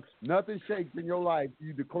 Because nothing shakes in your life,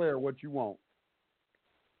 you declare what you want.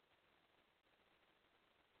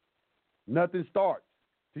 Nothing starts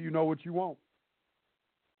till you know what you want.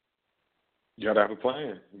 You got to have a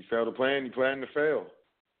plan. You fail to plan, you plan to fail.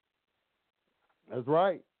 That's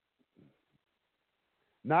right.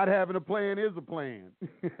 Not having a plan is a plan.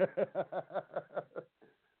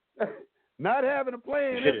 Not having a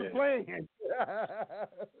plan is a plan.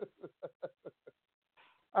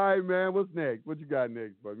 All right, man. What's next? What you got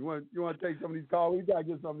next, bro? You want to take some of these calls? We gotta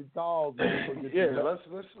get some of these calls, man. Let's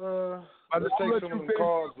take some of the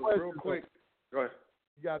calls real quick. Go ahead.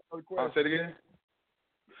 You got another question? I'll say it again.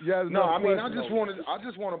 Yeah. No, I mean, I just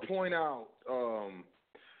want to point out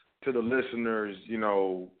to the listeners, you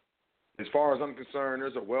know, as far as I'm concerned,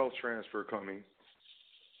 there's a wealth transfer coming.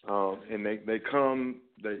 And they come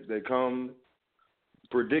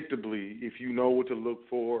predictably if you know what to look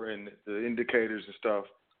for and the indicators and stuff.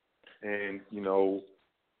 And, you know,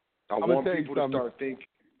 I want people to start thinking.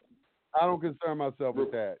 I don't concern myself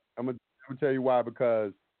with that. I'm gonna tell you why,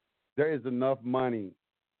 because there is enough money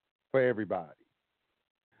for everybody.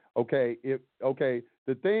 Okay,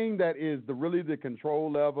 the thing that is really the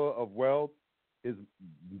control level of wealth is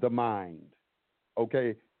the mind.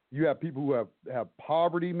 Okay, you have people who have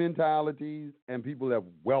poverty mentalities and people who have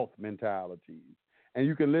wealth mentalities. And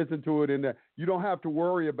you can listen to it in there. You don't have to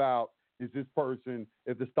worry about, is this person,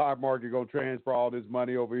 if the stock market going to transfer all this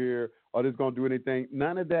money over here, or this going to do anything.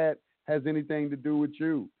 None of that has anything to do with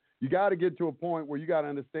you. You got to get to a point where you got to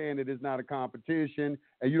understand that it's not a competition,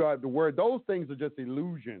 and you don't have to worry. Those things are just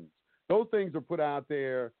illusions. Those things are put out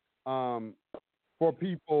there for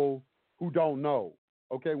people who don't know.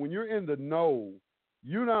 Okay, when you're in the know,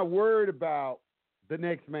 you're not worried about the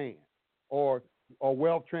next man or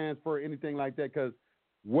wealth transfer or anything like that, because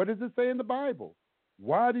what does it say in the Bible?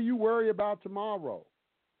 Why do you worry about tomorrow?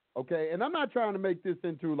 Okay, and I'm not trying to make this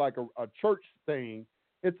into like a church thing.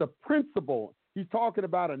 It's a principle. He's talking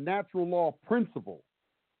about a natural law principle,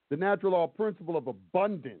 the natural law principle of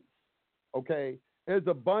abundance. Okay, there's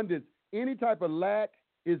abundance. Any type of lack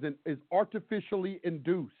is artificially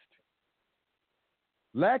induced.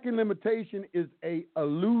 Lack and limitation is an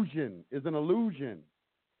illusion. It's an illusion.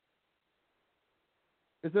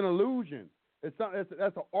 It's an illusion. That's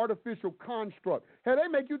an artificial construct. Hey, they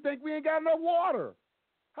make you think we ain't got enough water.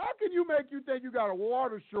 How can you make you think you got a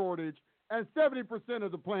water shortage and 70%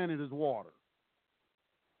 of the planet is water?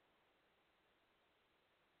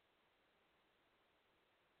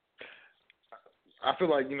 I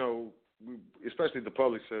feel like, you know, especially the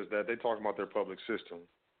public says that they talk about their public system,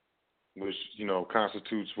 which, you know,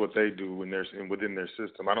 constitutes what they do within their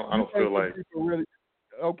system. I don't feel like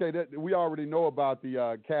that we already know about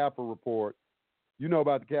the CAFR report. You know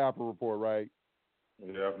about the CAFR report, right?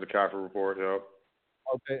 Yeah, the CAFR report. Yep.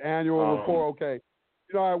 Okay, annual report. Okay,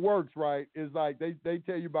 you know how it works, right? It's like they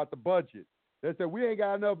tell you about the budget. They say we ain't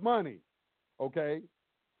got enough money. Okay,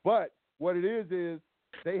 but what it is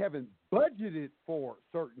they haven't budgeted for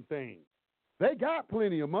certain things. They got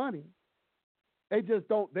plenty of money. They just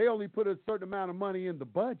don't. They only put a certain amount of money in the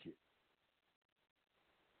budget.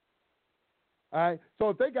 All right. So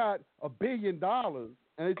if they got $1 billion and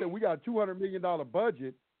they say we got a $200 million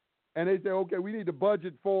budget, and they say, okay, we need to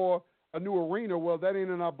budget for a new arena. Well, that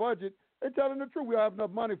ain't in our budget. They're telling the truth. We don't have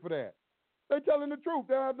enough money for that. They're telling the truth.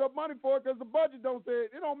 They don't have enough money for it because the budget don't say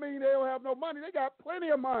it. It don't mean they don't have no money. They got plenty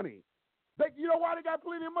of money. You know why they got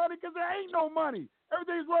plenty of money? Because there ain't no money.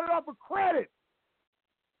 Everything's running off of credit.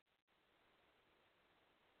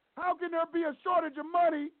 How can there be a shortage of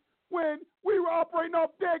money when we were operating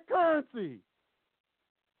off dead currency?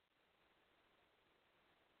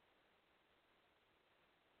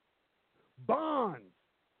 Bonds,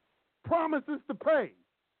 promises to pay.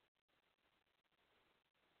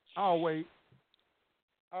 I'll wait.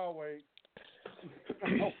 I'll wait.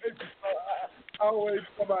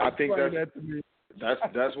 I think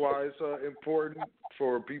that's why it's important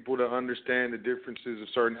for people to understand the differences of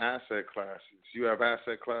certain asset classes. You have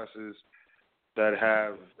asset classes that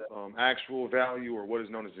have actual value, or what is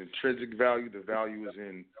known as intrinsic value. The value is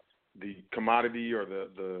in the commodity or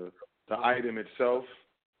the item itself.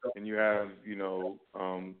 And you have, you know,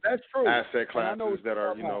 that's true. Asset classes that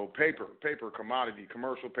are, you know, paper, commodity,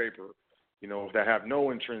 commercial paper, you know, that have no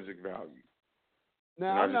intrinsic value.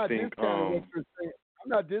 Now, I'm not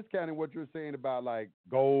discounting what you're saying about like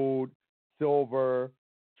gold, silver,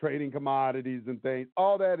 trading commodities and things.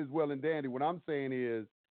 All that is well and dandy. What I'm saying is,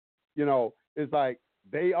 it's like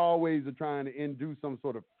they always are trying to induce some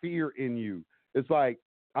sort of fear in you. It's like,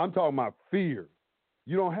 I'm talking about fear.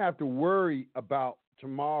 You don't have to worry about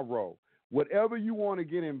tomorrow. Whatever you want to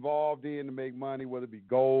get involved in to make money, whether it be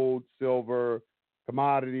gold, silver,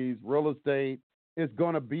 commodities, real estate, it's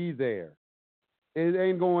going to be there. It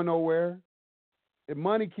ain't going nowhere. If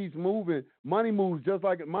money keeps moving, money moves just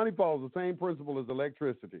like money follows the same principle as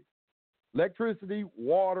electricity. Electricity,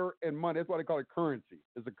 water, and money. That's why they call it currency.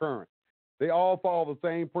 It's a current. They all follow the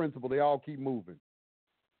same principle. They all keep moving.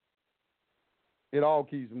 It all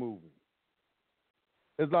keeps moving.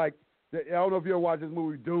 It's like, I don't know if you ever watched this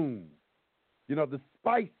movie, Doom. The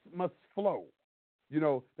spice must flow.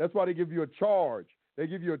 That's why they give you a charge. They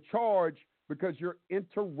give you a charge because you're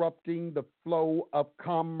interrupting the flow of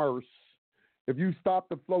commerce. If you stop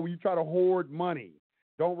the flow, you try to hoard money,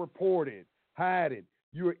 don't report it, hide it,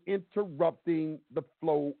 you are interrupting the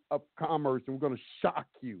flow of commerce, and we're going to shock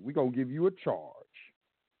you. We're going to give you a charge.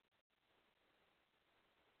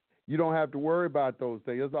 You don't have to worry about those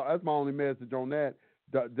things. That's my only message on that.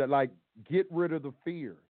 Like, get rid of the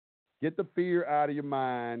fear. Get the fear out of your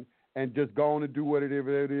mind and just go on and do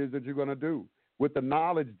whatever it is that you're going to do with the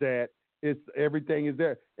knowledge that everything is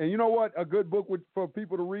there. And you know what? A good book for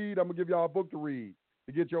people to read, I'm going to give y'all a book to read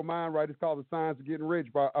to get your mind right. It's called The Science of Getting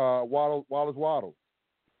Rich by Wallace Waddle.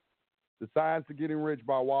 The Science of Getting Rich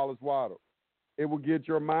by Wallace Waddle. It will get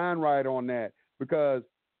your mind right on that, because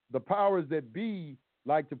the powers that be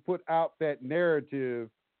like to put out that narrative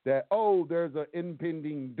that, there's an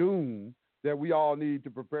impending doom that we all need to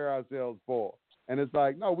prepare ourselves for. And it's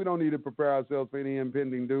like, no, we don't need to prepare ourselves for any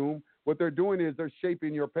impending doom. What they're doing is they're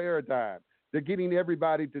shaping your paradigm. They're getting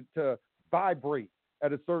everybody to vibrate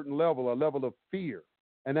at a certain level, a level of fear.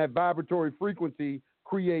 And that vibratory frequency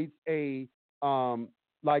creates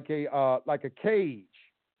like a cage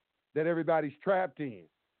that everybody's trapped in.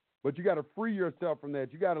 But you got to free yourself from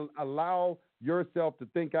that. You got to allow yourself to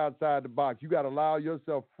think outside the box. You got to allow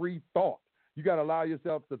yourself free thought. You got to allow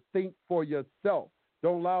yourself to think for yourself.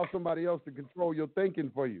 Don't allow somebody else to control your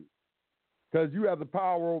thinking for you, because you have the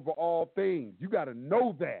power over all things. You got to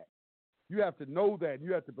know that. You have to know that.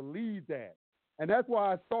 You have to believe that. And that's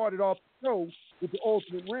why I started off the show with the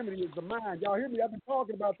ultimate remedy is the mind. Y'all hear me? I've been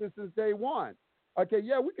talking about this since day one. Okay,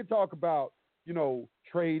 yeah, we could talk about,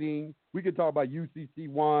 trading. We could talk about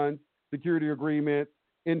UCC1, security agreements,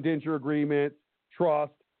 indenture agreements,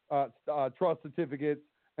 trust certificates,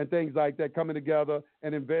 and things like that, coming together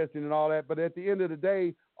and investing and all that. But at the end of the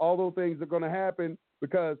day, all those things are going to happen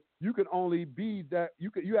because you can only be that.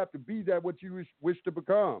 You have to be that what you wish to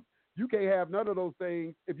become. You can't have none of those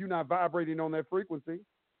things if you're not vibrating on that frequency.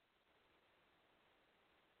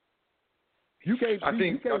 You can't. I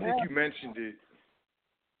think you mentioned it.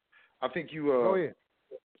 I think you. Go ahead.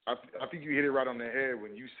 I think you hit it right on the head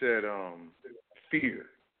when you said fear.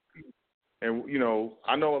 And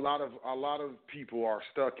I know a lot of people are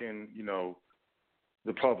stuck in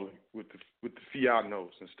the public with the fiat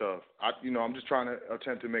notes and stuff. I'm just trying to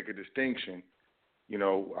attempt to make a distinction.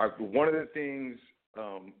 One of the things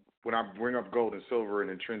when I bring up gold and silver and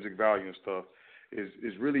intrinsic value and stuff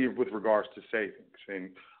is really with regards to savings. And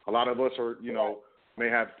a lot of us are may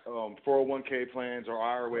have 401k plans or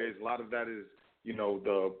IRAs. A lot of that is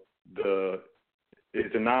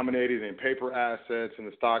is denominated in paper assets in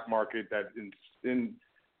the stock market that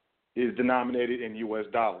is denominated in U.S.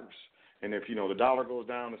 dollars. And if, the dollar goes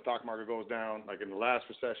down, the stock market goes down. Like in the last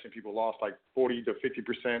recession, people lost like 40 to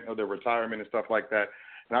 50% of their retirement and stuff like that.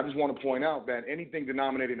 And I just want to point out that anything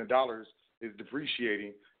denominated in dollars is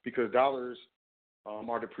depreciating because dollars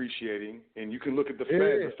are depreciating. And you can look at the Fed,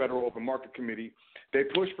 the Federal Open Market Committee. They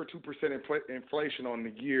push for 2% inflation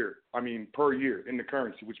per year in the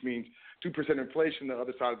currency, which means 2% inflation. The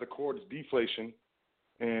other side of the cord is deflation.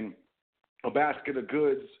 And a basket of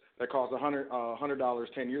goods that cost $100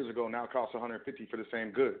 10 years ago now costs $150 for the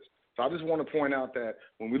same goods. So I just want to point out that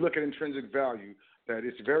when we look at intrinsic value, that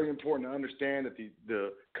it's very important to understand that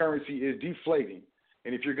the currency is deflating.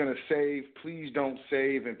 And if you're going to save, please don't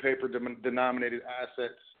save in paper-denominated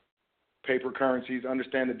assets, paper currencies.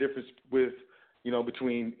 Understand the difference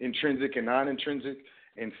between intrinsic and non-intrinsic,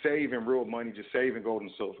 and save in real money. Just save in gold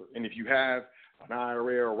and silver. And if you have an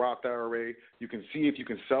IRA or a Roth IRA, you can see if you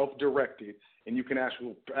can self-direct it, and you can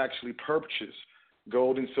actually purchase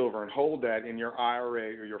gold and silver and hold that in your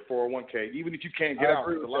IRA or your 401k, even if you can't get out.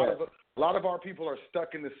 A lot of our people are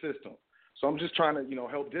stuck in the system. So I'm just trying to,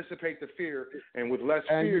 help dissipate the fear, and with less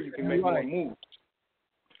fear, you can make more moves.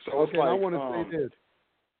 So okay, I want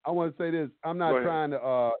to say this. I'm not trying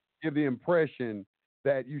to give the impression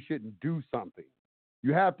that you shouldn't do something.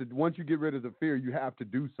 You have to, once you get rid of the fear, you have to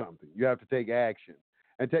do something. You have to take action.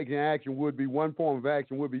 And taking action would be, one form of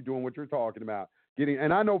action would be doing what you're talking about.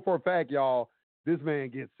 And I know for a fact, y'all, this man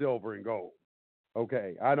gets silver and gold.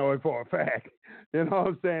 Okay, I know it for a fact. You know what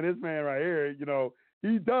I'm saying? This man right here,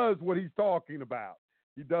 he does what he's talking about.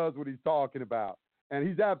 He does what he's talking about. And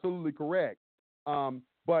he's absolutely correct. But,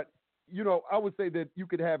 I would say that you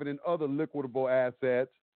could have it in other liquidable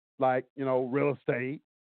assets, like, real estate.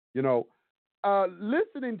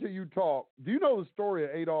 Listening to you talk, do you know the story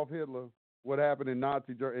of Adolf Hitler? What happened in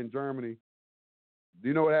Germany? Do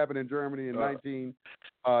you know what happened in Germany in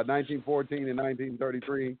 1914 and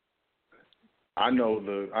 1933? I know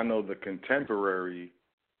the contemporary,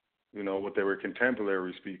 what they were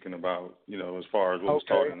contemporary speaking about, as far as what was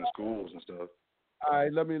taught in the schools and stuff. All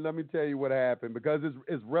right, let me tell you what happened, because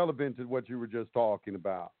it's relevant to what you were just talking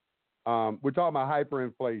about. We're talking about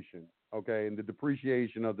hyperinflation, okay, and the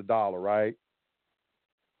depreciation of the dollar, right?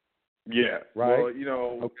 Yeah, right. Well,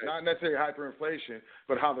 not necessarily hyperinflation,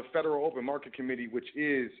 but how the Federal Open Market Committee, which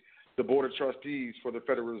is the Board of Trustees for the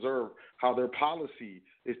Federal Reserve, how their policy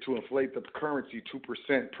is to inflate the currency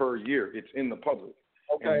 2% per year. It's in the public.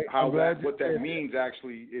 Okay. And what that means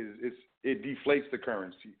actually is it deflates the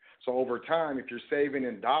currency. So over time, if you're saving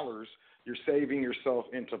in dollars, you're saving yourself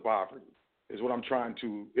into poverty, is what I'm trying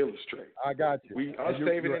to illustrate. I got you. Us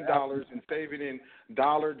saving in dollars and saving in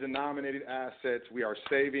dollar-denominated assets, we are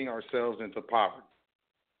saving ourselves into poverty.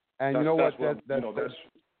 And you know what?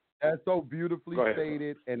 That's so beautifully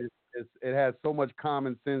stated, and it has so much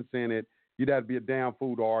common sense in it. You'd have to be a damn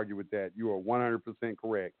fool to argue with that. You are 100%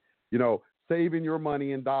 correct. Saving your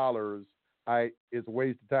money in dollars is a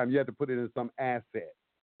waste of time. You have to put it in some asset,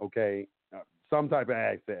 okay? Some type of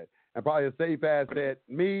asset. And probably a safe asset.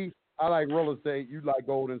 Me, I like real estate. You like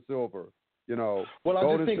gold and silver. Well,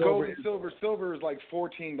 I just think gold and silver is like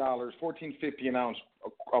 $14, $14.50 an ounce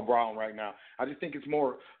around right now. I just think it's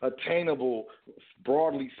more attainable,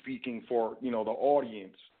 broadly speaking, for the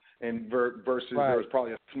audience, and versus there's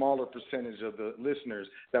probably a smaller percentage of the listeners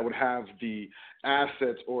that would have the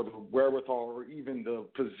assets or the wherewithal or even the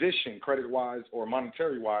position, credit-wise or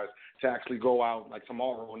monetary-wise, to actually go out like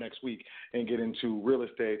tomorrow or next week and get into real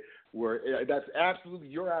estate. Where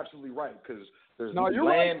you're absolutely right, because there's land.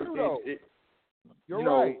 Right too, though. You're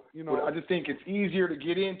right. I just think it's easier to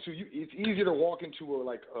get into. It's easier to walk into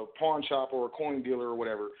a pawn shop or a coin dealer or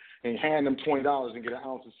whatever and hand them $20 and get an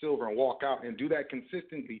ounce of silver and walk out and do that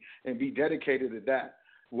consistently and be dedicated to that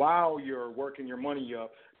while you're working your money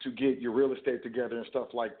up to get your real estate together and stuff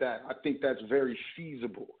like that. I think that's very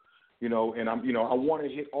feasible. And I want to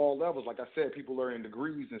hit all levels. Like I said, people are in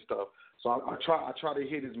degrees and stuff. So I try to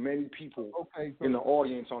hit as many people in the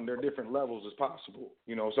audience on their different levels as possible.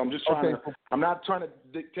 So I'm just trying to. I'm not trying to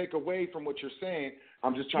take away from what you're saying.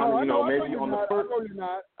 I'm just trying to, maybe on the first.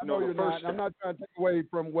 I know you're not. I'm not trying to take away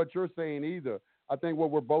from what you're saying either. I think what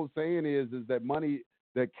we're both saying is that money,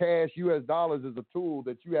 that cash, U.S. dollars, is a tool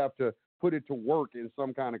that you have to put it to work in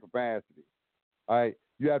some kind of capacity. All right,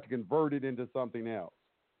 you have to convert it into something else.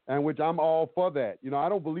 And which I'm all for that. I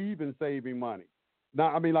don't believe in saving money.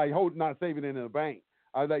 Not saving it in a bank.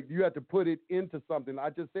 You have to put it into something. I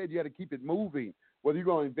just said you have to keep it moving. Whether you're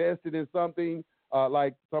going to invest it in something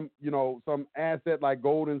like some asset like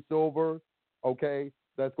gold and silver, okay,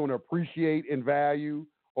 that's going to appreciate in value,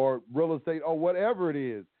 or real estate, or whatever it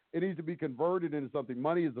is. It needs to be converted into something.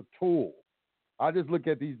 Money is a tool. I just look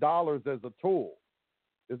at these dollars as a tool.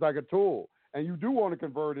 It's like a tool. And you do want to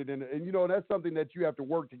convert it into, and that's something that you have to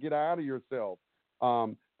work to get out of yourself.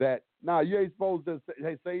 You ain't supposed to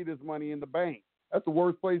save this money in the bank. That's the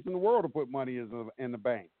worst place in the world to put money in the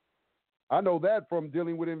bank. I know that from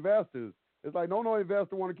dealing with investors. It's like no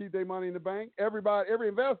investor want to keep their money in the bank. Every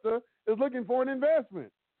investor is looking for an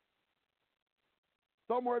investment,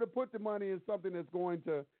 somewhere to put the money in something that's going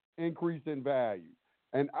to increase in value.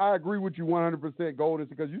 And I agree with you 100%. Gold is,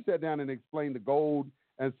 because you sat down and explained the gold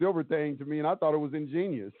and silver thing to me, and I thought it was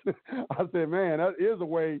ingenious. I said, man, that is a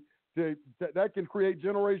way that can create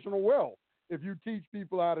generational wealth if you teach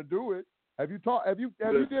people how to do it. Have you did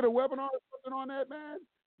a webinar or something on that, man?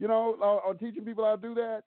 On teaching people how to do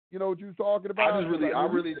that. What you was talking about? I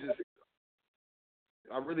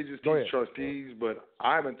really just teach trustees, but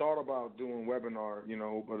I haven't thought about doing webinar.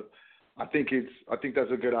 But I think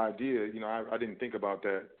that's a good idea. I didn't think about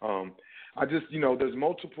that. I just, there's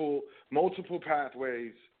multiple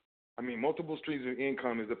pathways. I mean, multiple streams of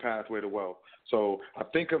income is the pathway to wealth. So I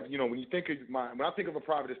think of, when I think of a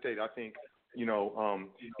private estate, I think,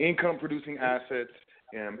 income producing assets,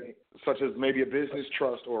 such as maybe a business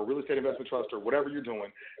trust or a real estate investment trust or whatever you're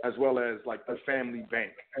doing, as well as like the family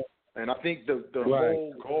bank. And I think the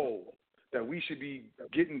whole goal that we should be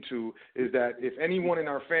getting to is that if anyone in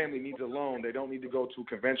our family needs a loan, they don't need to go to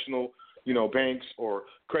conventional, banks or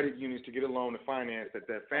credit unions to get a loan to finance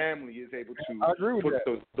that family is able to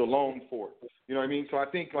put the loan for it. You know what I mean? So I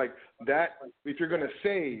think like that, if you're going to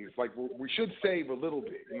save, like we should save a little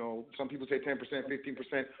bit. Some people say 10%,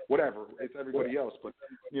 15%, whatever. It's everybody else. But,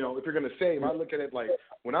 if you're going to save, I look at it like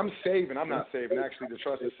when I'm saving, I'm not saving. Actually, the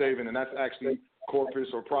trust is saving, and that's actually corpus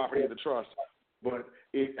or property of the trust. But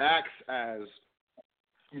it acts as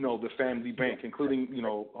the family bank, including,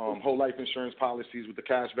 whole life insurance policies with the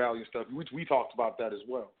cash value and stuff, which we talked about that as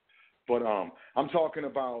well. But I'm talking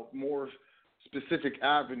about more specific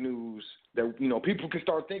avenues that, people can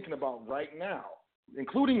start thinking about right now,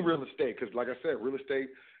 including real estate. Because like I said, real estate,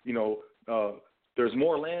 there's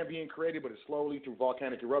more land being created, but it's slowly through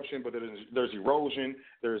volcanic eruption, but there's erosion.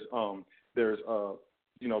 There's the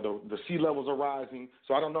sea levels are rising.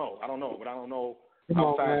 So I don't know, but I don't know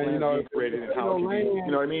how fast land is being created and how it can be.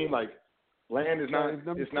 You know what I mean? Like land is not.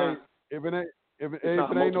 It's not. If it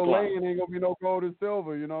ain't no land, ain't gonna be no gold and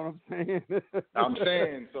silver. You know what I'm saying? I'm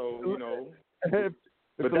saying so. If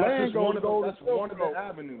but that's one of the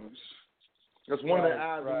avenues. That's one of the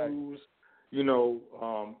avenues.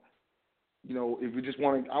 Right. If we just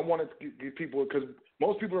want to, I want to give people, because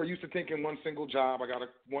most people are used to thinking one single job. I got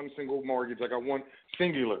one single mortgage. I got one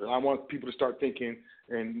singular. I want people to start thinking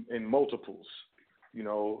in multiples.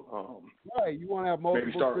 Right. You want to have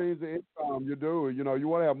multiple streams of income. You do. You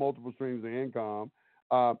want to have multiple streams of income.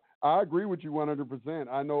 I agree with you 100%.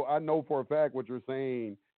 I know for a fact what you're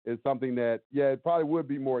saying is something that, it probably would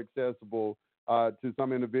be more accessible to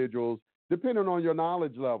some individuals, depending on your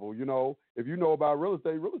knowledge level. If you know about real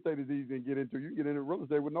estate is easy to get into. You can get into real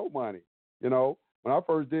estate with no money. When I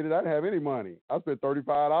first did it, I didn't have any money. I spent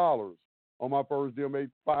 $35 on my first deal, made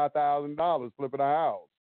 $5,000 flipping a house.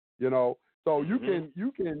 So you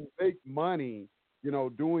can make money,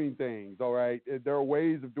 doing things. All right, there are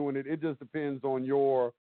ways of doing it. It just depends on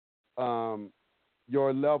your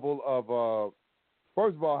level of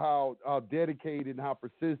first of all how dedicated and how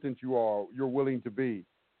persistent you're willing to be.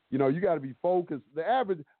 You got to be focused.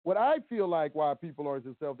 What I feel like why people are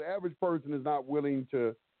themselves, the average person is not willing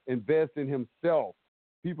to invest in himself.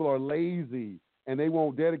 People are lazy and they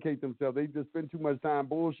won't dedicate themselves. They just spend too much time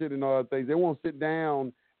bullshitting other things. They won't sit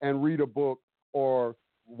down and read a book or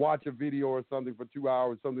watch a video or something for 2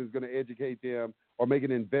 hours, something that's going to educate them or make an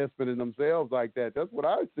investment in themselves like that. That's what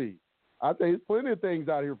I see. I think there's plenty of things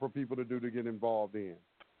out here for people to do to get involved in.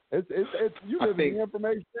 It's you live in the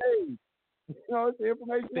information age. It's the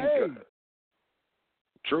information age.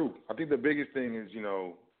 True. I think the biggest thing is,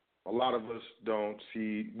 a lot of us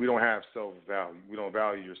we don't have self-value. We don't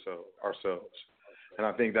value ourselves. And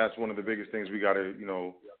I think that's one of the biggest things we got to,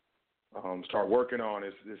 start working on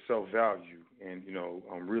is self-value and,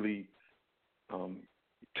 really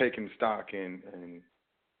taking stock and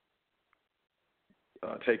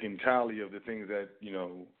taking tally of the things that,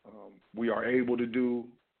 we are able to do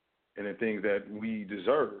and the things that we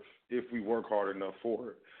deserve if we work hard enough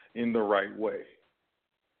for it in the right way.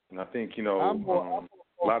 And I think, I'm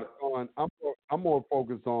more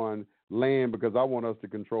focused on land because I want us to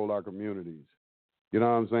control our communities. You know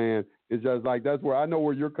what I'm saying? It's just like that's where I know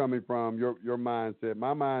where you're coming from, your mindset.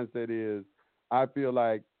 My mindset is I feel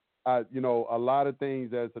like, a lot of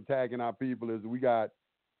things that's attacking our people is we got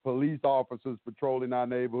police officers patrolling our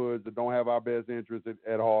neighborhoods that don't have our best interests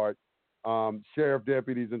at heart, sheriff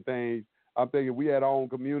deputies and things. I'm thinking we had our own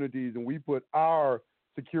communities and we put our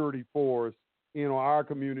security force in our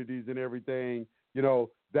communities and everything,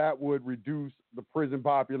 that would reduce the prison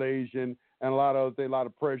population and a lot of other things, a lot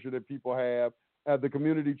of pressure that people have. The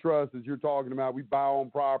community trust, as you're talking about, we buy on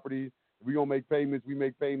properties. If we're going to make payments, we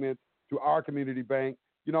make payments to our community bank.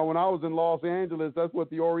 When I was in Los Angeles, that's what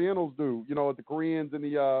the Orientals do, what the Koreans and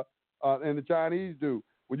the Chinese do.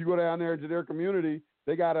 When you go down there to their community,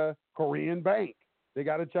 they got a Korean bank. They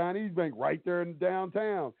got a Chinese bank right there in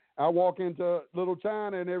downtown. I walk into Little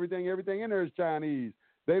China and everything in there is Chinese.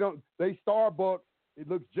 They Starbucks, it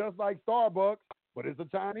looks just like Starbucks, but it's a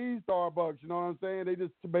Chinese Starbucks, you know what I'm saying? They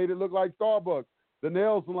just made it look like Starbucks. The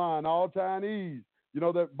nail salon, all Chinese.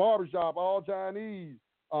 The barbershop, all Chinese.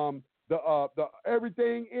 The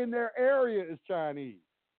everything in their area is Chinese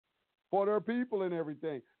for their people and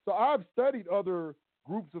everything. So I've studied other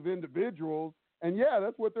groups of individuals, and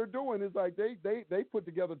that's what they're doing. It's like they put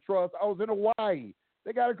together trust. I was in Hawaii.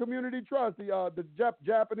 They got a community trust. The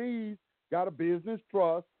Japanese got a business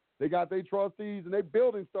trust. They got their trustees, and they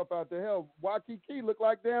building stuff out there. Hell, Waikiki look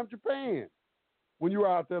like damn Japan when you're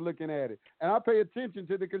out there looking at it. And I pay attention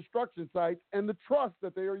to the construction sites and the trust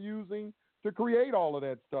that they are using to create all of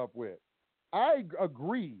that stuff with. I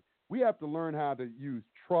agree we have to learn how to use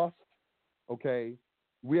trust. Okay,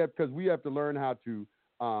 because we have to learn how to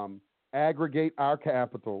aggregate our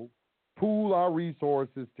capital, pool our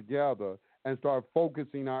resources together, and start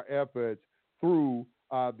focusing our efforts through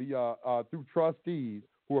through trustees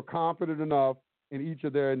who are confident enough in each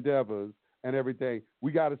of their endeavors and everything.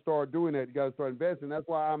 We got to start doing that. You got to start investing. That's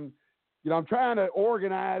why I'm trying to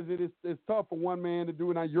organize it. It's tough for one man to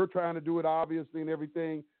do it. Now you're trying to do it, obviously, and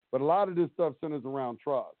everything. But a lot of this stuff centers around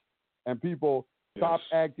trust, and people stop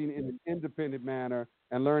acting in an independent manner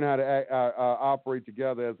and learn how to operate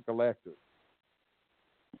together as a collective.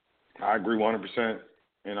 I agree 100%,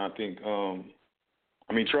 and I think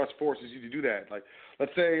trust forces you to do that. Like,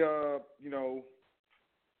 let's say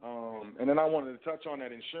and then I wanted to touch on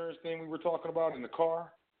that insurance thing we were talking about in the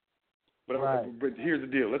car. But here's the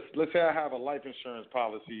deal. Let's say I have a life insurance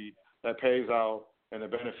policy that pays out, and the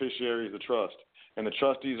beneficiary is the trust, and the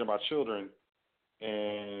trustees are my children,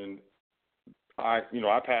 and I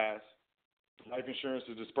pass. Life insurance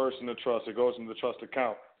is dispersed in the trust. It goes into the trust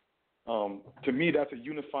account. To me, that's a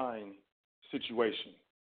unifying situation.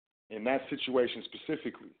 In that situation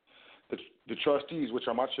specifically, the trustees, which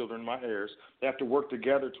are my children, my heirs, they have to work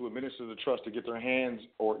together to administer the trust to get their hands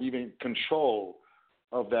or even control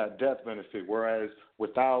of that death benefit. Whereas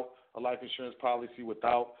without a life insurance policy,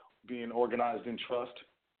 without being organized in trust,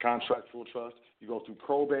 contractual trust, you go through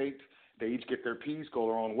probate, they each get their piece, go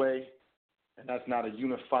their own way, and that's not a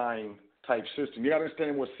unifying type system. You got to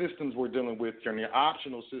understand what systems we're dealing with and the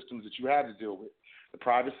optional systems that you have to deal with. The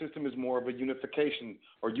private system is more of a unification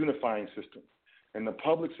or unifying system. And the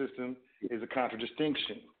public system is a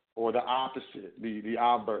contradistinction or the opposite, the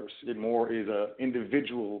obverse. It more is a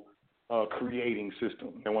individual creating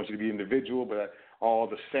system. They want you to be individual, but all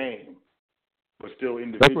the same, but still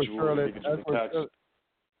individual.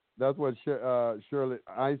 That's what Shirley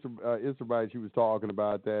Iserbyte, she was talking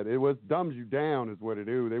about that. It was dumbs you down is what it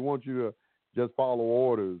is. They want you to just follow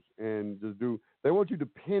orders and just do. They want you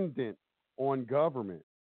dependent on government.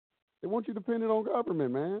 They want you dependent on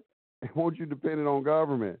government, man. They want you dependent on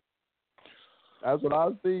government. That's what I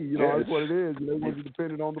see. That's what it is. They want you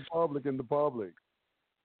dependent on the public and the public.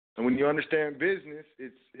 And when you understand business,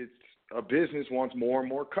 it's a business wants more and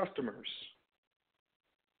more customers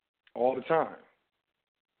all the time.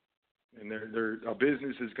 And a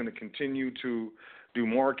business is going to continue to do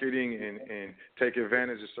marketing and take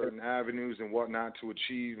advantage of certain avenues and whatnot to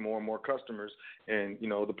achieve more and more customers. And,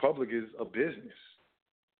 the public is a business.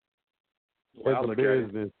 It's a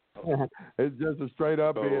business. It's just a straight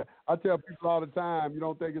up here. I tell people all the time, you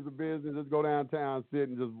don't think it's a business, just go downtown,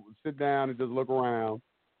 sit down and just look around.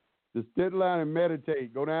 Just sit down and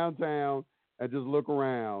meditate. Go downtown and just look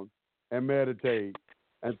around and meditate.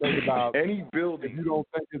 And think about any building. If you don't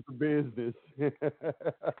think it's a business.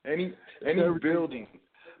 any building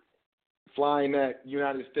flying that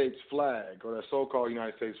United States flag or that so-called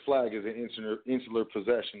United States flag is an insular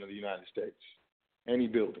possession of the United States. Any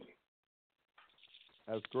building.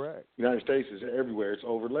 That's correct. The United States is everywhere. It's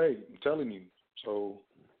overlaid. I'm telling you. So,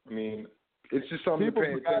 it's just something to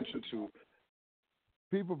pay attention to.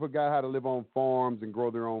 People forgot how to live on farms and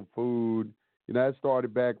grow their own food. That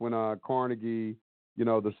started back when Carnegie,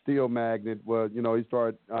 the steel magnate was, he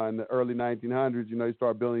started in the early 1900s, he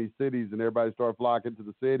started building these cities and everybody started flocking to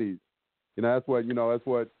the cities. That's what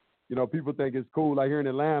people think is cool. Like here in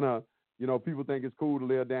Atlanta, people think it's cool to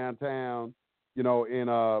live downtown,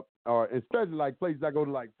 or especially like places I go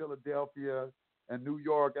to like Philadelphia and New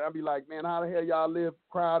York. And I'd be like, man, how the hell y'all live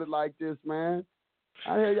crowded like this, man?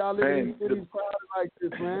 How the hell y'all live in cities crowded like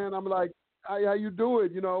this, man? I'm like, how you do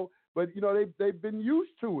it, But, they've been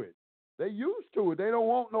used to it. They used to it. They don't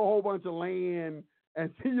want no whole bunch of land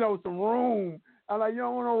and, some room. I'm like, you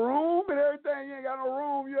don't want no room and everything? You ain't got no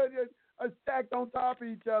room. You're just stacked on top of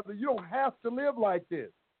each other. You don't have to live like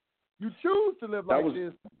this. You choose to live like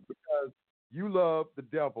this because you love the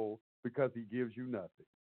devil because he gives you nothing.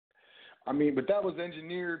 But that was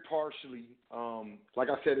engineered partially. Like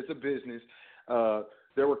I said, it's a business.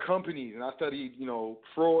 There were companies, and I studied,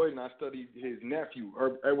 Freud, and I studied his nephew,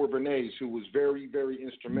 Edward Bernays, who was very, very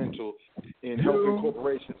instrumental in helping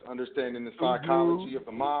corporations understanding the psychology of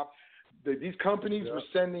the mob. These companies were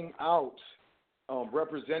sending out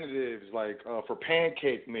representatives, like for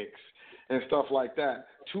pancake mix and stuff like that,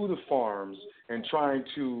 to the farms and trying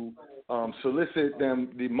to solicit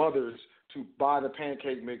the mothers to buy the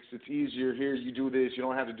pancake mix. It's easier here. You do this. You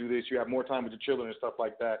don't have to do this. You have more time with your children and stuff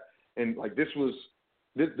like that. And like this was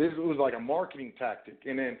like a marketing tactic.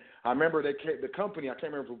 And then I remember the company, I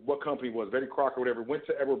can't remember what company it was, Betty Crocker or whatever, went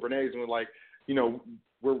to Edward Bernays and was like,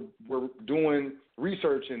 we're doing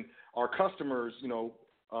research and our customers,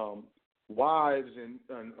 wives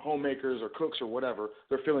and homemakers or cooks or whatever,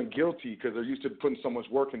 they're feeling guilty because they're used to putting so much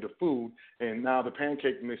work into food, and now the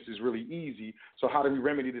pancake mix is really easy. So how do we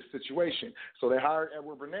remedy this situation? So they hired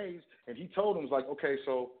Edward Bernays, and he told them, like, okay,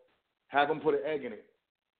 so have them put an egg in it.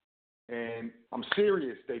 And I'm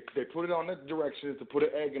serious. They put it on the directions to put an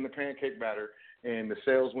egg in the pancake batter, and the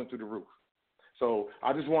sales went through the roof. So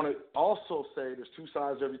I just want to also say there's two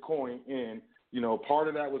sides of every coin, and, you know, part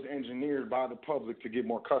of that was engineered by the public to get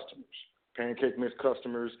more customers. Pancake mix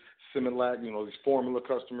customers, Similac, you know, these formula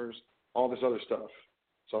customers, all this other stuff.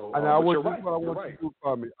 So and I want you're you, right. what I want you to do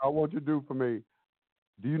for me. I want you to do for me.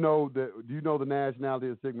 Do you know the nationality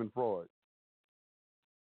of Sigmund Freud?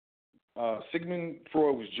 Sigmund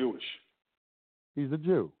Freud was Jewish. He's a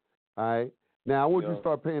Jew. All right. Now I want you to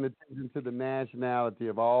start paying attention to the nationality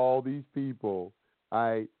of all these people, all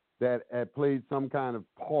right, that have played some kind of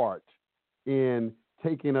part in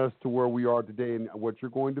taking us to where we are today. And what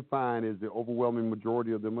you're going to find is the overwhelming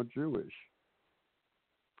majority of them are Jewish.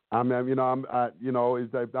 I'm going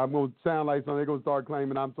to sound like something. They're going to start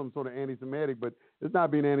claiming I'm some sort of anti-Semitic, but it's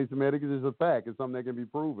not being anti-Semitic. It's just a fact. It's something that can be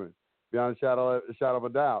proven beyond a shadow of a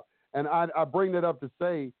doubt. And I bring that up to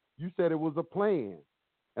say, you said it was a plan,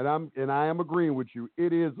 and I am agreeing with you.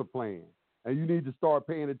 It is a plan, and you need to start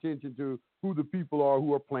paying attention to who the people are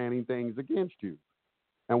who are planning things against you,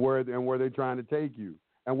 and where they're trying to take you,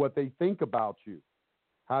 and what they think about you,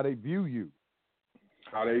 how they view you.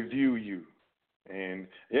 And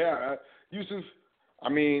yeah, Yusef, I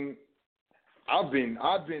mean, I've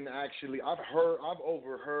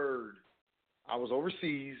overheard. I was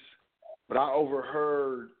overseas, but I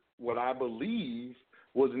overheard what I believe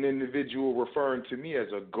was an individual referring to me as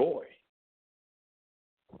a goy.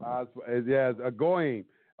 Yes, a goyim.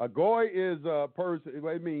 A goy is a person.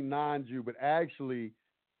 It means non-Jew, but actually,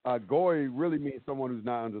 a goy really means someone who's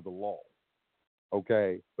not under the law.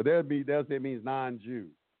 Okay, but that means non-Jew,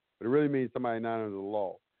 but it really means somebody not under the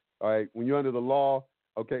law. All right, when you're under the law,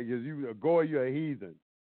 okay, because you a goy, you're a heathen.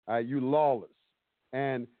 All right, you lawless,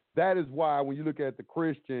 and that is why when you look at the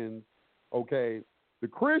Christians, okay. The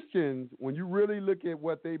Christians, when you really look at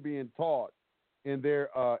what they're being taught in their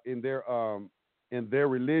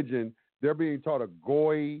religion, they're being taught a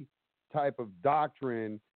goy type of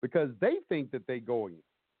doctrine because they think that they going.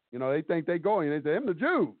 You know, they think they going. They say, "Them the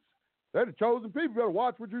Jews. They're the chosen people. You better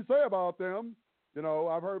watch what you say about them." You know,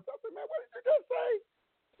 I've heard something, man. What did you just say?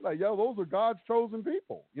 Like, yo, those are God's chosen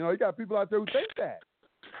people. You know, you got people out there who think that.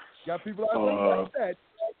 You got people out there who think that.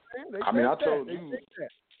 You know, I told you.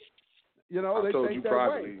 You know, they think that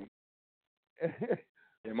way.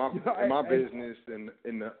 in my business,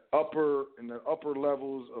 in the upper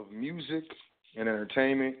levels of music and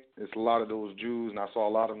entertainment, it's a lot of those Jews, and I saw a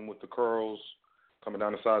lot of them with the curls coming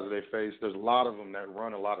down the sides of their face. There's a lot of them that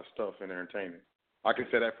run a lot of stuff in entertainment. I can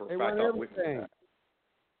say that for a fact. I witnessed that.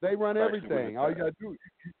 They run everything. All you gotta do,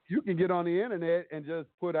 you can get on the internet and just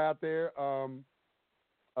put out there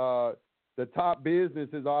the top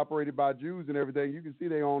businesses operated by Jews and everything. You can see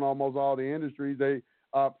they own almost all the industries.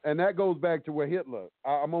 And that goes back to where Hitler.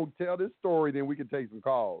 I'm going to tell this story, then we can take some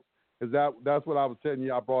calls. Because that's what I was telling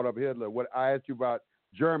you. I brought up Hitler. What I asked you about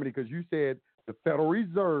Germany, because you said the Federal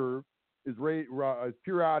Reserve is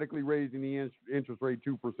periodically raising the interest rate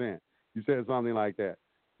 2%. You said something like that.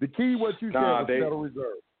 The key, what you said, was Federal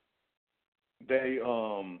Reserve.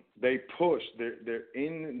 They push. They're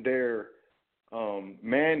in their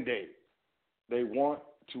mandate. They want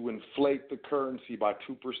to inflate the currency by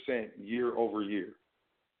 2% year over year.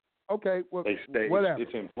 Okay, well, whatever.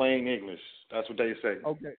 It's in plain English. That's what they say.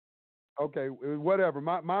 Okay, whatever.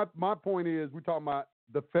 My point is, we're talking about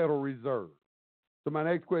the Federal Reserve. So my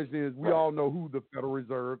next question is, we all know who the Federal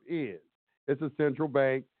Reserve is. It's a central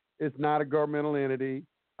bank. It's not a governmental entity.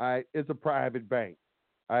 All right, it's a private bank.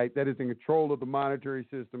 All right, that is in control of the monetary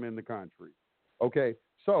system in the country. Okay,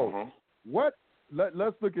 so let's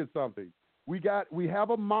look at something. We have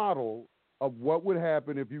a model of what would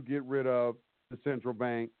happen if you get rid of the central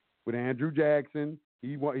bank. With Andrew Jackson,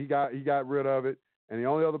 he got rid of it, and the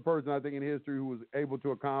only other person I think in history who was able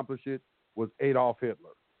to accomplish it was Adolf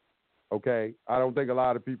Hitler. Okay, I don't think a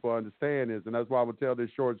lot of people understand this, and that's why I will tell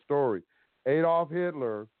this short story. Adolf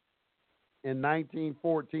Hitler in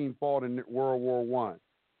 1914 fought in World War I.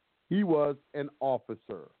 He was an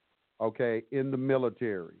officer, okay, in the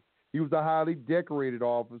military. He was a highly decorated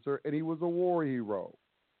officer, and he was a war hero.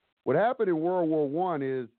 What happened in World War I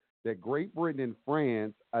is that Great Britain and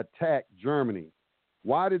France attacked Germany.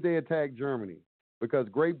 Why did they attack Germany? Because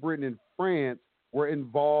Great Britain and France were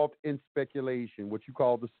involved in speculation, what you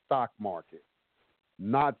call the stock market.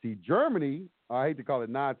 Nazi Germany, I hate to call it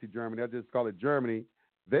Nazi Germany, I just call it Germany,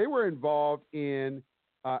 they were involved in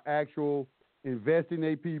actual investing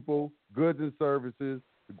their people, goods and services,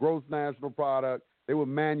 the gross national product. They were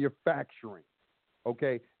manufacturing,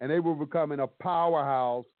 okay? And they were becoming a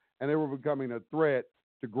powerhouse, and they were becoming a threat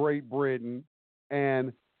to Great Britain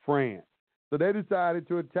and France. So they decided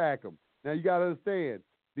to attack them. Now, you got to understand,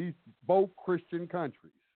 these both Christian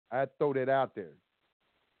countries. I had to throw that out there.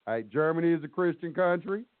 All right, Germany is a Christian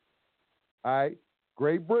country. All right,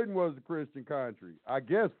 Great Britain was a Christian country. I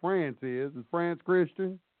guess France is. Is France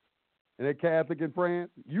Christian? And they're Catholic in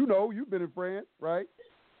France? You know, you've been in France, right?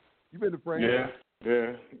 You've been to France.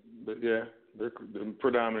 Yeah, they're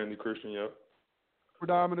predominantly Christian, yep.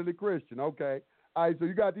 Predominantly Christian, okay. All right, so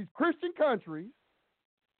you got these Christian countries.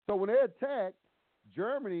 So when they attacked,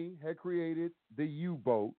 Germany had created the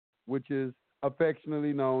U-boat, which is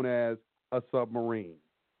affectionately known as a submarine,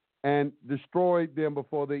 and destroyed them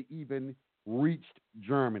before they even reached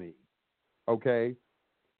Germany, okay?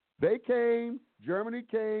 Germany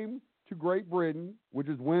came to Great Britain, which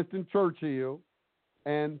is Winston Churchill,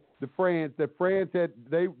 and France had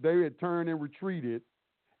turned and retreated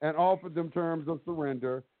and offered them terms of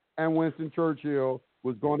surrender, and Winston Churchill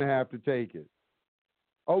was going to have to take it.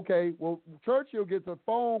 Okay, well, Churchill gets a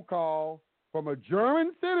phone call from a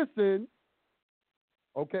German citizen,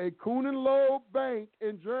 okay, Kuhn-Loeb Bank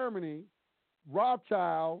in Germany,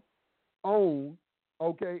 Rothschild owned,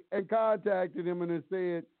 okay, and contacted him and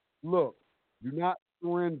said, look, do not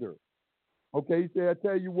surrender. Okay, he said, I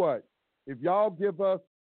tell you what, if y'all give us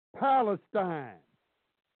Palestine,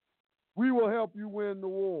 we will help you win the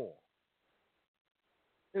war.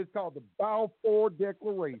 It's called the Balfour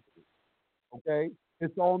Declaration, okay?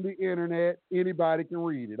 It's on the internet. Anybody can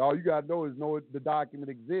read it. All you got to know is the document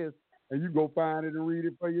exists, and you go find it and read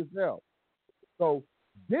it for yourself. So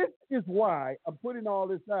this is why I'm putting all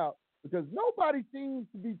this out, because nobody seems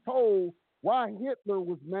to be told why Hitler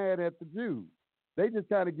was mad at the Jews. They just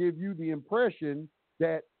kind of give you the impression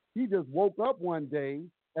that he just woke up one day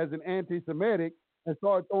as an anti-Semitic and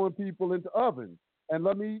started throwing people into ovens. And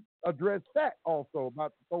let me address that also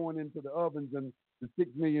about throwing into the ovens and the 6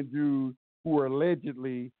 million Jews who were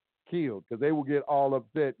allegedly killed, because they will get all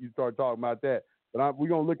upset you start talking about that. But we're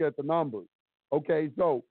going to look at the numbers. Okay,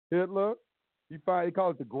 so Hitler, he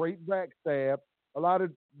calls it the Great Backstab. A lot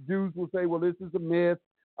of Jews will say, well, this is a myth.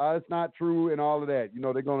 It's not true and all of that. You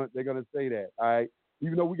know, they're gonna say that, all right?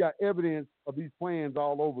 Even though we got evidence of these plans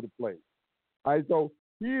all over the place. All right, so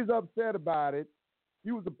he is upset about it.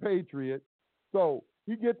 He was a patriot. So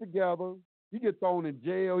he gets together. He gets thrown in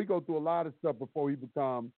jail. He goes through a lot of stuff before he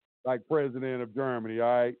becomes like president of Germany, all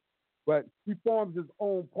right? But he forms his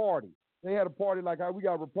own party. They had a party like how we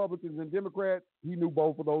got Republicans and Democrats. He knew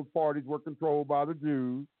both of those parties were controlled by the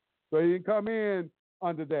Jews. So he didn't come in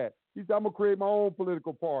under that. He said, I'm going to create my own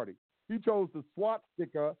political party. He chose the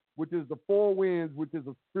swastika, which is the four winds, which is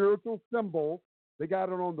a spiritual symbol. They got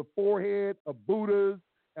it on the forehead of Buddhas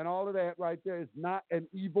and all of that right there. It's not an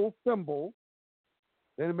evil symbol.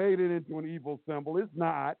 They made it into an evil symbol. It's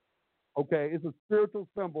not. Okay, it's a spiritual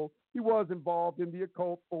symbol. He was involved in the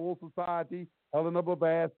occult, full society, Helena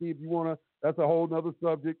Blavatsky, if you want to, that's a whole nother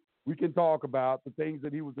subject we can talk about, the things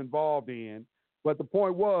that he was involved in. But the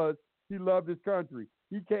point was, he loved his country.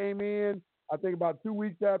 He came in, I think about 2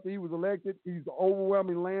 weeks after he was elected. He's an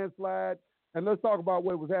overwhelming landslide. And let's talk about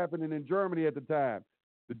what was happening in Germany at the time.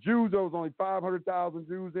 The Jews, there was only 500,000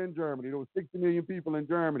 Jews in Germany. There were 60 million people in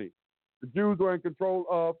Germany. The Jews were in control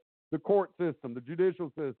of the court system, the judicial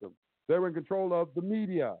system. They were in control of the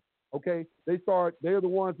media. Okay, they're the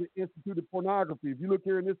ones that instituted pornography. If you look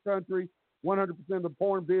here in this country, 100% of the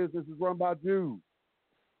porn business is run by Jews.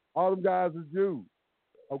 All them guys are Jews.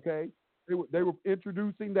 Okay, they were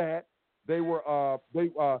introducing that. They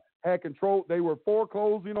had control. They were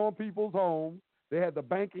foreclosing on people's homes. They had the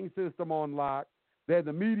banking system on lock. They had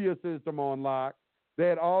the media system on lock. They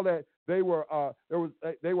had all that. It was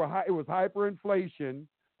hyperinflation.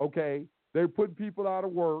 Okay, they were putting people out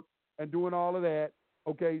of work and doing all of that.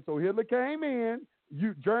 Okay, so Hitler came in.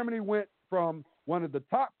 Germany went from one of the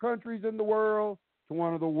top countries in the world to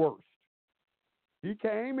one of the worst. He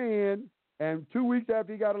came in, and 2 weeks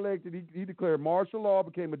after he got elected, he declared martial law,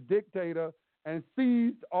 became a dictator, and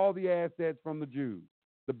seized all the assets from the Jews,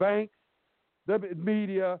 the banks, the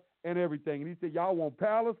media, and everything. And he said, y'all want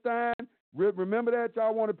Palestine? Remember that?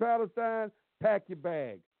 Y'all wanted Palestine? Pack your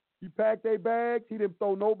bags. He packed their bags. He didn't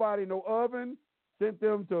throw nobody in no oven, sent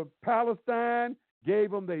them to Palestine,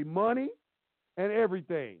 gave them their money and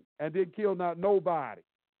everything, and didn't kill not nobody.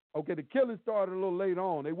 Okay, the killing started a little later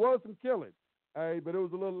on. There was some killing, but it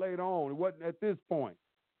was a little later on. It wasn't at this point.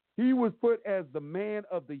 He was put as the man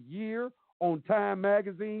of the year on Time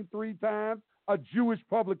magazine 3 times, a Jewish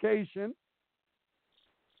publication.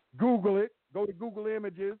 Google it. Go to Google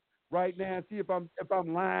Images right now and see if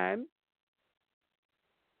I'm lying.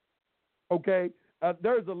 Okay,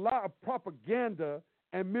 there's a lot of propaganda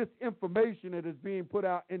and misinformation that is being put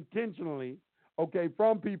out intentionally, okay,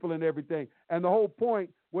 from people and everything. And the whole point,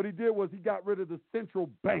 what he did was he got rid of the central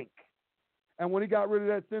bank. And when he got rid of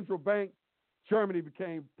that central bank, Germany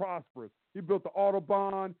became prosperous. He built the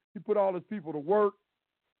Autobahn. He put all his people to work.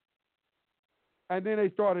 And then they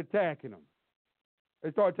started attacking them.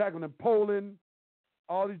 They started attacking them in Poland,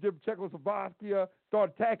 all these different Czechoslovakia,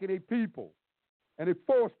 started attacking their people. And they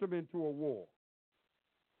forced them into a war.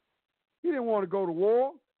 He didn't want to go to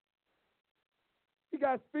war. He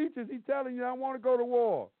got speeches. He's telling you, I want to go to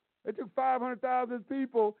war. They took 500,000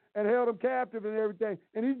 people and held them captive and everything.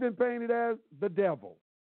 And he's been painted as the devil.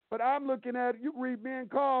 But I'm looking at it. You can read Ben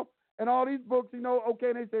Koff and all these books, okay,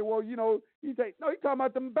 and they say, well, he's talking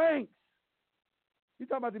about them banks. He's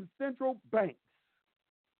talking about them central banks.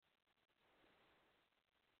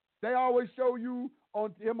 They always show you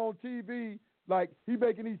him on TV like he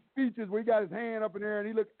making these speeches where he got his hand up in there and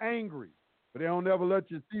he looks angry. But they don't never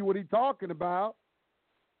let you see what he's talking about.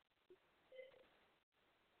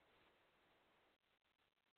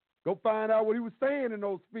 Go find out what he was saying in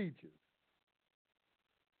those speeches.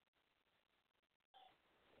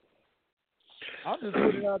 I'm just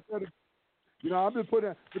putting it out there I'm just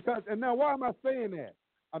putting it because, and now why am I saying that?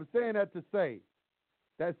 I'm saying that to say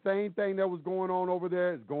that same thing that was going on over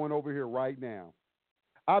there is going over here right now.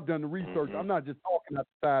 I've done the research. I'm not just talking out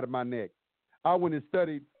the side of my neck. I went and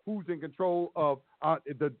studied who's in control of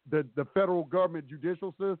the federal government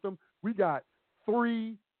judicial system. We got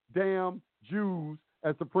 3 damn Jews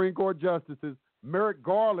as Supreme Court justices. Merrick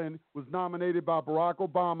Garland was nominated by Barack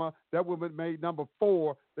Obama. That woman made number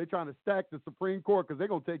 4. They're trying to stack the Supreme Court because they're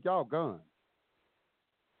going to take y'all guns.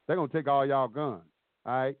 They're going to take all y'all guns.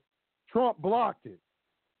 All right? Trump blocked it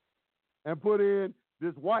and put in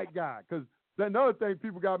this white guy because another thing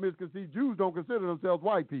people got misconceived, Jews don't consider themselves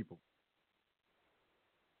white people.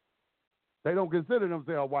 They don't consider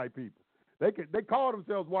themselves white people. They call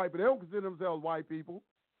themselves white, but they don't consider themselves white people.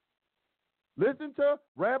 Listen to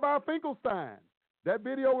Rabbi Finkelstein. That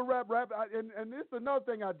video with Rabbi, and this is another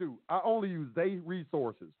thing I do. I only use their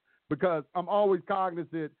resources because I'm always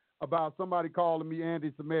cognizant about somebody calling me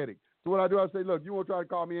anti-Semitic. So what I do, I say, look, you want to try to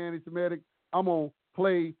call me anti-Semitic? I'm going to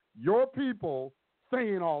play your people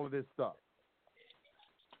saying all of this stuff.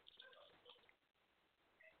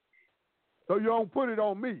 So you don't put it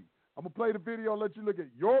on me. I'm going to play the video and let you look at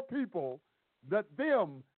your people, let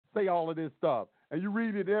them say all of this stuff. And you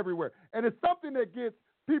read it everywhere. And it's something that gets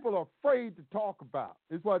people afraid to talk about.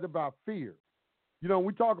 It's what it's about fear.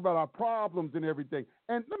 We talk about our problems and everything.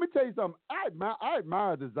 And let me tell you something. I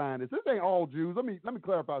admire the Zionists. This ain't all Jews. Let me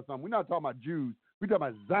clarify something. We're not talking about Jews. We're talking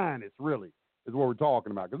about Zionists, really, is what we're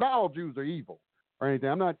talking about. Because not all Jews are evil or anything.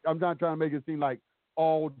 I'm not trying to make it seem like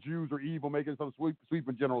all Jews are evil, making some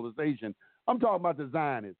sweeping generalization. I'm talking about the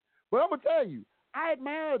Zionists. But I'm going to tell you, I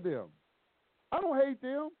admire them. I don't hate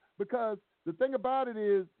them because the thing about it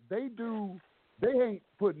is they ain't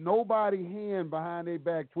put nobody hand behind their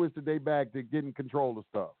back, twisted their back to getting control of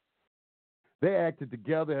stuff. They acted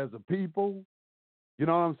together as a people. You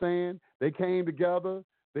know what I'm saying? They came together,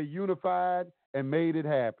 they unified, and made it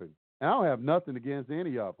happen. And I don't have nothing against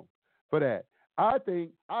any of them for that. I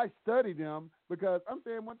think I study them because I'm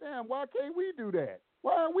saying, well, damn, why can't we do that?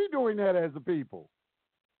 Why aren't we doing that as a people?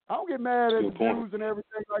 I don't get mad at the Jews and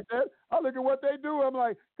everything like that. I look at what they do. I'm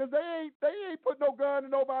like, because they ain't put no gun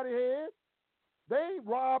in nobody's head. They ain't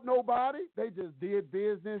robbed nobody. They just did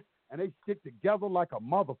business, and they stick together like a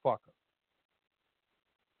motherfucker.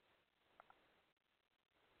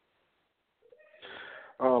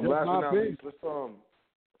 Last but not least,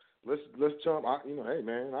 let's jump. Hey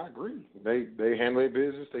man, I agree. They handle their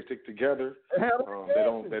business. They stick together.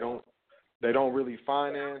 They don't really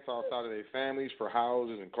finance outside of their families for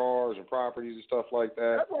houses and cars and properties and stuff like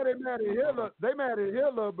that. That's why they mad at Hitler. They mad at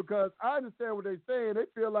Hitler because I understand what they're saying. They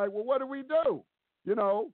feel like, well, what do we do?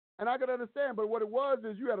 And I can understand. But what it was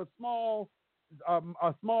is you had a small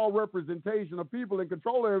representation of people in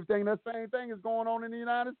control of everything. That same thing is going on in the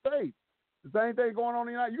United States. The same thing going on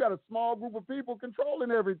in the United States. You got a small group of people controlling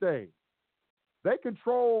everything. They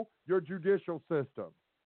control your judicial system.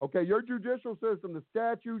 Okay, your judicial system, the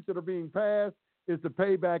statutes that are being passed is to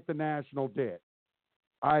pay back the national debt.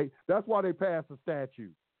 All right, that's why they passed the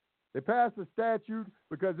statute. They passed the statute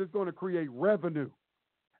because it's going to create revenue.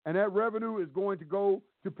 And that revenue is going to go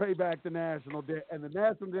to pay back the national debt. And the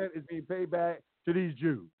national debt is being paid back to these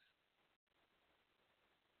Jews.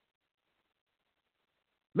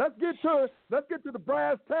 Let's get to the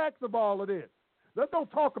brass tacks of all of this. Let's don't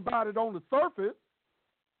talk about it on the surface.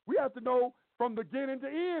 We have to know from beginning to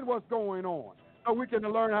end what's going on, so we can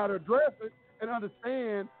learn how to address it and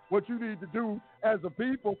understand what you need to do as a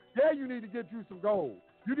people. Yeah, you need to get you some goals.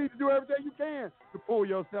 You need to do everything you can to pull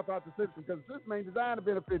yourself out the system, because the system ain't designed to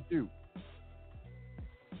benefit you.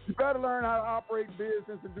 You better learn how to operate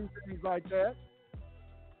business and do things like that.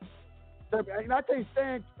 And I can't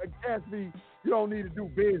stand cats me, you don't need to do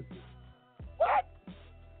business. What?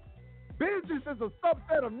 Business is a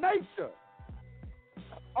subset of nature.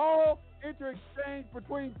 All inter-exchange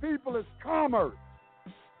between people is commerce.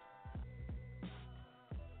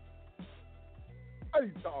 What are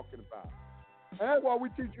you talking about? And that's why we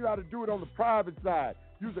teach you how to do it on the private side.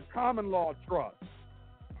 Use a common law trust.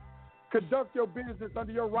 Conduct your business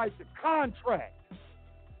under your right to contract.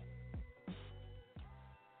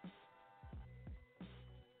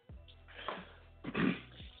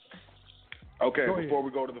 Okay, before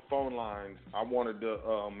we go to the phone lines, I wanted to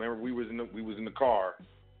remember we was in the car,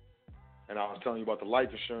 and I was telling you about the life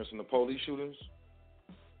insurance and the police shootings.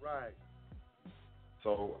 Right.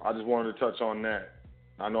 So I just wanted to touch on that.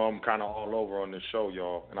 I know I'm kind of all over on this show,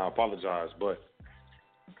 y'all, and I apologize, but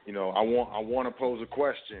you know, I want to pose a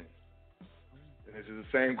question. And this is the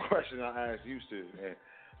same question I asked YUSEF. And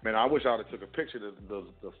man, I wish I would have took a picture of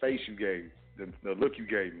the face you gave, the look you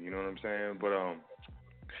gave me. You know what I'm saying? But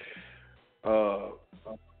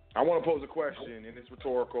I want to pose a question, and it's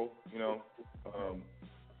rhetorical, you know.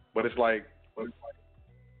 But it's like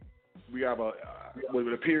we have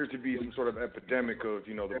what appears to be some sort of epidemic of,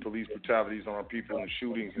 you know, the police brutalities on our people and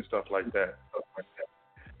shootings and stuff like that.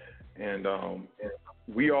 And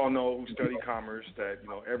we all know who study commerce that, you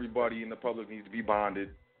know, everybody in the public needs to be bonded,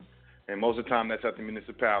 and most of the time that's at the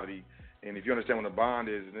municipality. And if you understand what a bond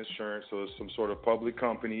is, an insurance, so it's some sort of public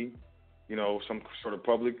company, you know, some sort of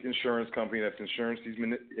public insurance company that's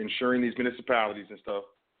insuring these municipalities and stuff.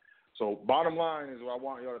 So bottom line is what I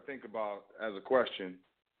want y'all to think about as a question.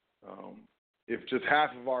 If just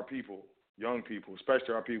half of our people, young people,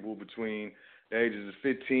 especially our people between the ages of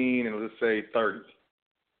 15 and let's say 30,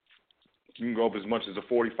 you can go up as much as a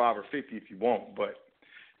 45 or 50 if you want, but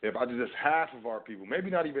if I just half of our people, maybe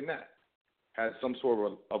not even that, had some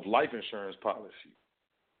sort of life insurance policy,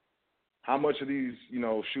 how much of these, you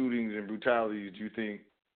know, shootings and brutalities do you think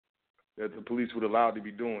that the police would allow to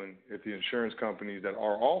be doing if the insurance companies that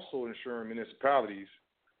are also insuring municipalities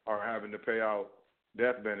are having to pay out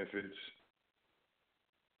death benefits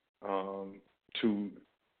to,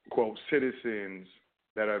 quote, citizens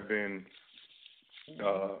that have been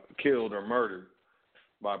killed or murdered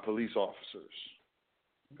by police officers?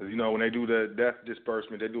 Because, you know, when they do the death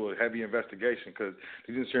disbursement, they do a heavy investigation because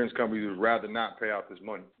these insurance companies would rather not pay out this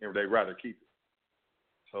money, or they'd rather keep it.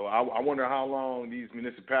 So I wonder how long these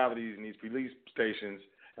municipalities and these police stations,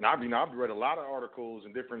 and I've read a lot of articles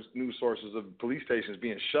and different news sources of police stations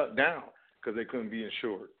being shut down because they couldn't be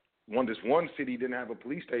insured. This one city didn't have a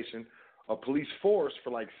police station, a police force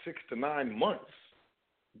for like 6 to 9 months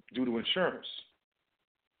due to insurance.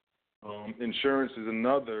 Insurance is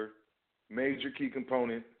another major key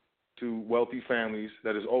component to wealthy families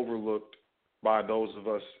that is overlooked by those of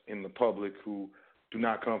us in the public who do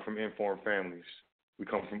not come from informed families. We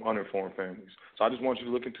come from uninformed families. So I just want you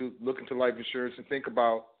to look into life insurance and think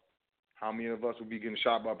about how many of us would be getting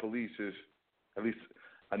shot by police if at least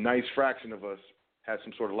a nice fraction of us had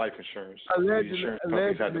some sort of life insurance. The insurance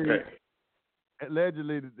companies had to pay.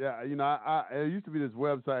 Allegedly, you know, there used to be this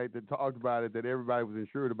website that talked about it, that everybody was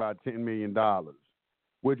insured about $10 million,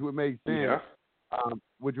 which would make sense. Yeah.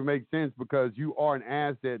 Which would make sense because you are an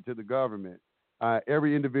asset to the government.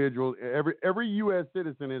 Every individual, every U.S.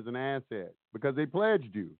 citizen is an asset because they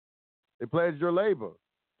pledged you. They pledged your labor.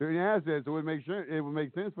 They're an asset, so it would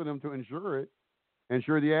make sense for them to insure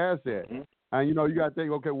the asset. Mm-hmm. And you know, you got to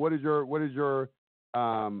think, okay, what is your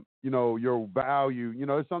you know, your value? You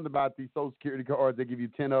know, it's something about these Social Security cards. They give you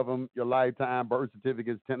 10 of them, your lifetime. Birth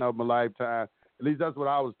certificates, 10 of them a lifetime. At least that's what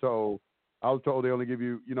I was told. I was told they only give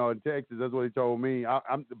you, you know, in Texas. That's what they told me.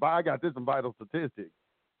 I got this in vital statistics,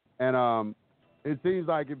 and it seems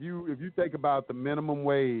like if you think about the minimum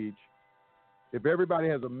wage, if everybody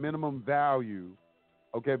has a minimum value,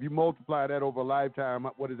 okay, if you multiply that over a lifetime,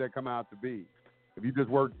 what does that come out to be? If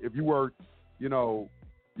you work, you know,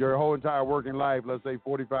 your whole entire working life, let's say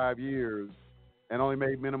 45 years, and only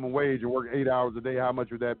made minimum wage and work 8 hours a day, how much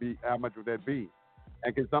would that be?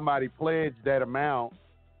 And can somebody pledge that amount,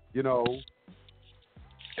 you know,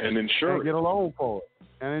 and insure and it, get a loan for it,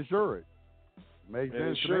 and insure it? Makes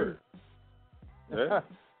sense to me. Yeah.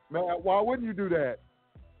 Man, why wouldn't you do that?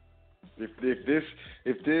 If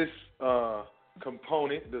this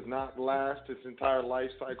component does not last its entire life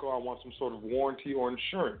cycle, I want some sort of warranty or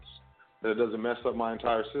insurance that it doesn't mess up my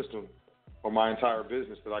entire system or my entire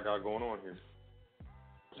business that I got going on here.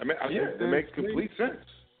 I mean, it makes complete sense.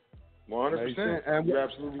 100%. And you're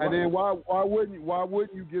absolutely right. And then why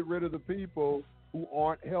wouldn't you get rid of the people who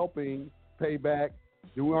aren't helping pay back,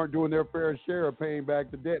 who aren't doing their fair share of paying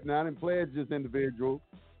back the debt? Now, I didn't pledge this individual.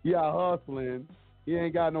 He out hustling. He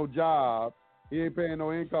ain't got no job. He ain't paying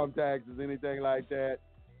no income taxes, anything like that.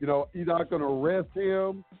 You know, you're not going to arrest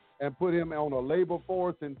him and put him on a labor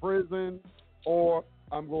force in prison, or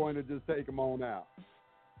I'm going to just take him on out.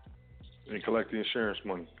 And collect the insurance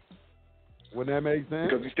money. Wouldn't that make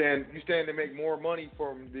sense? Because you stand to make more money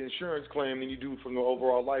from the insurance claim than you do from the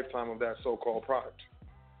overall lifetime of that so-called product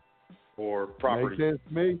or property. Makes sense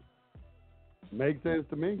to me. Makes sense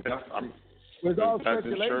to me. Yeah, It's all that's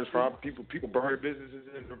speculation. insurance fraud. People burn businesses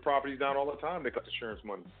and their properties down all the time. They cut insurance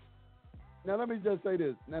money. Now, let me just say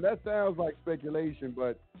this. Now, that sounds like speculation,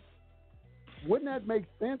 but wouldn't that make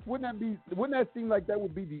sense? Wouldn't that seem like that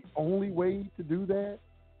would be the only way to do that?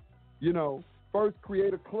 You know, first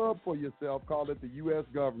create a club for yourself, call it the U.S.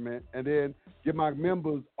 government, and then give my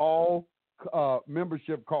members all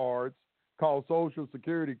membership cards called Social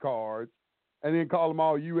Security cards, and then call them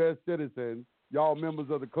all U.S. citizens, y'all members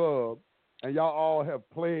of the club, and y'all all have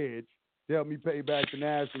pledged to help me pay back the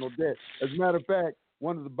national debt. As a matter of fact,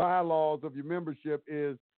 one of the bylaws of your membership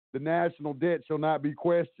is the national debt shall not be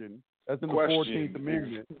questioned. That's in the 14th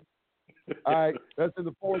Amendment. All right, that's in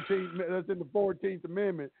the 14th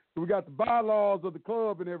Amendment. So we got the bylaws of the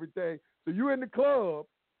club and everything. So you in the club,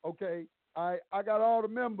 okay? I got all the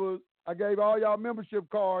members. I gave all y'all membership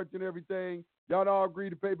cards and everything. Y'all all agreed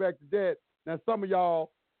to pay back the debt. Now some of y'all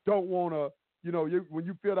don't want to, you know, when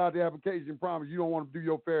you filled out the application promise, you don't want to do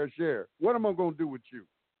your fair share. What am I going to do with you?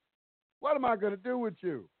 What am I going to do with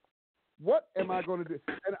you? What am I going to do?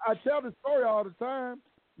 And I tell this story all the time.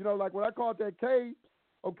 You know, like when I caught that case,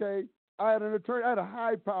 okay, I had an attorney. I had a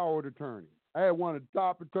high-powered attorney. I had one of the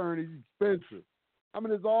top attorneys, expensive. I'm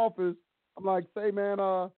in his office. I'm like, say, man,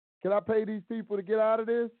 can I pay these people to get out of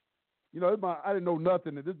this? You know, I didn't know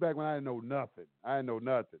nothing. This is back when I didn't know nothing.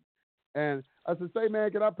 And I said, say,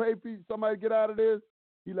 man, can I pay somebody to get out of this?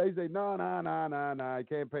 He say, no, you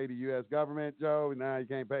can't pay the U.S. government, Joe. No, you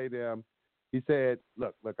can't pay them. He said,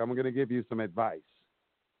 look, I'm going to give you some advice.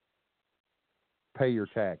 Pay your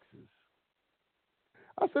taxes.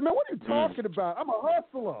 I said, man, what are you talking about? I'm a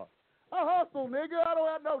hustler. I hustle, nigga. I don't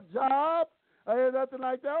have no job. I have nothing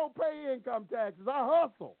like that. I don't pay income taxes. I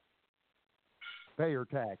hustle. Pay your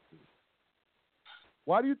taxes.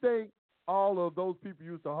 Why do you think all of those people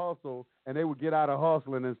used to hustle and they would get out of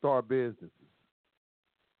hustling and start businesses?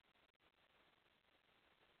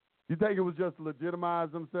 You think it was just to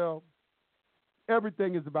legitimize themselves?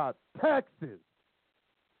 Everything is about taxes.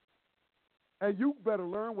 And you better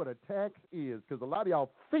learn what a tax is, because a lot of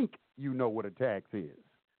y'all think you know what a tax is.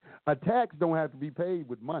 A tax don't have to be paid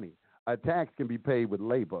with money. A tax can be paid with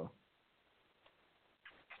labor.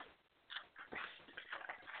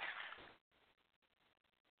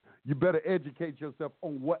 You better educate yourself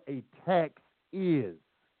on what a tax is.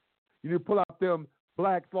 You need to pull out them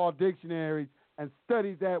Black's Law dictionaries and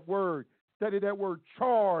study that word. Study that word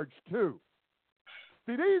charge, too.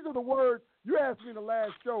 See, these are the words. You asked me in the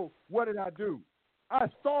last show, what did I do? I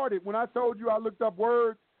started, when I told you I looked up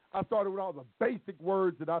words, I started with all the basic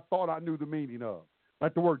words that I thought I knew the meaning of,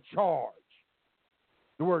 like the word charge,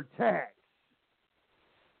 the word tax.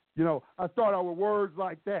 You know, I started out with words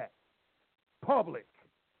like that: public,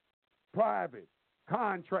 private,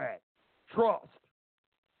 contract, trust.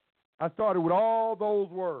 I started with all those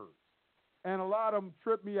words, and a lot of them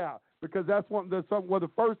tripped me out because that's the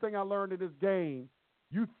first thing I learned in this game.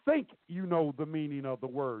 You think you know the meaning of the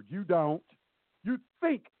word. You don't. You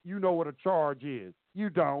think you know what a charge is. You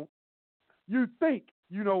don't. You think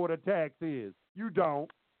you know what a tax is. You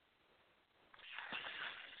don't.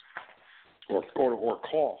 Or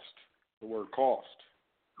cost. The word cost.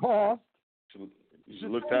 Cost. You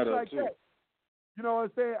should look that up, like too. That. You know what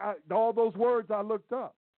I'm saying? All those words I looked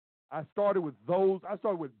up. I started with those. I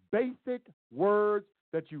started with basic words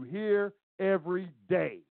that you hear every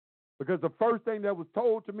day. Because the first thing that was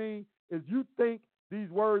told to me is you think these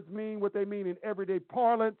words mean what they mean in everyday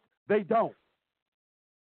parlance. They don't.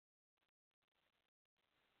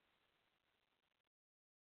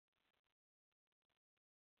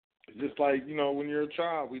 Just like, you know, when you're a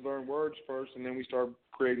child, we learn words first, and then we start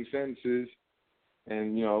creating sentences,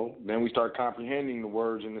 and, you know, then we start comprehending the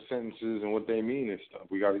words and the sentences and what they mean and stuff.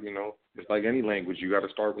 We got to, you know, it's like any language. You got to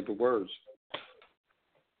start with the words.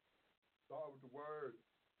 Start with the words.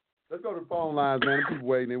 Let's go to the phone lines, man. People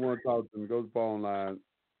waiting. They want to talk to me. Go to the phone lines.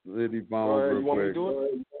 Let these phones real quick. You want me to do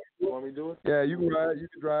it? You want me to do it? Yeah, you can ride. You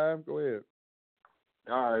can drive. Go ahead.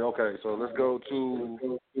 All right, okay. So let's go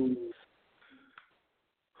to.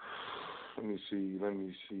 Let me see.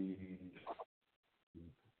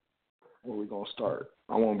 Where we gonna start?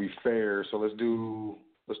 I want to be fair, so let's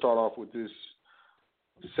start off with this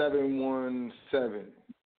 717.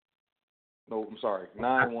 No, I'm sorry,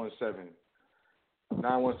 917.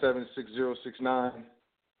 917-6069.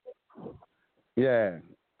 Yeah,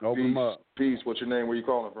 open them up. Peace. What's your name? Where you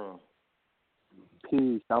calling from?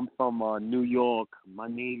 Peace. I'm from New York. My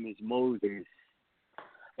name is Moses,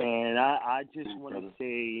 and I just want to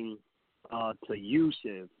say to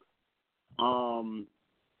YUSEF,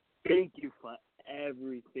 thank you for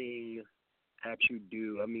everything that you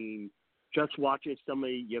do. I mean, just watching some of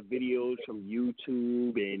your videos from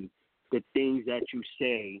YouTube and the things that you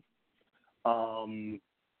say,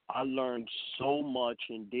 I learned so much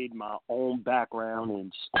and did my own background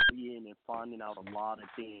and studying and finding out a lot of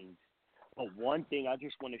things. But one thing, I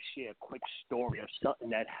just want to share a quick story of something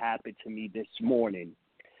that happened to me this morning.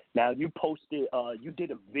 Now, you posted, you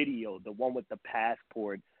did a video, the one with the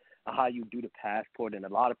passport, how you do the passport, and a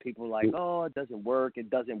lot of people are like, oh, it doesn't work,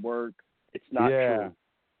 it's not true.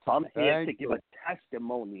 So I'm here to give a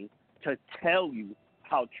testimony to tell you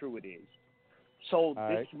how true it is. So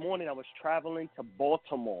this morning I was traveling to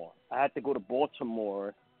Baltimore. I had to go to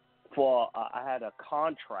Baltimore for, I had a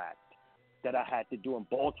contract that I had to do in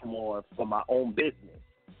Baltimore for my own business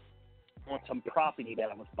on some property that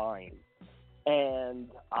I was buying. And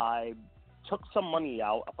I took some money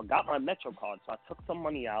out. I forgot my Metro card, so I took some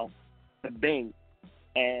money out the bank,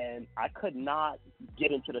 and I could not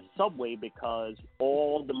get into the subway because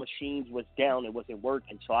all the machines was down. It wasn't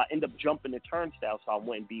working. So I ended up jumping the turnstile so I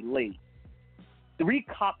wouldn't be late. 3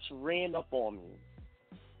 cops ran up on me.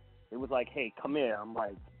 It was like, hey, come here. I'm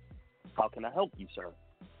like, how can I help you, sir?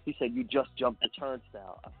 He said, you just jumped the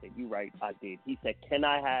turnstile. I said, you right, I did. He said,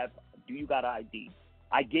 do you got ID?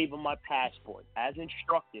 I gave him my passport. As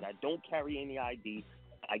instructed, I don't carry any ID.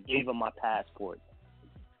 I gave him my passport.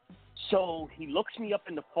 So he looks me up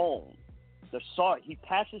in the phone. He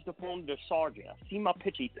passes the phone to the sergeant. I see my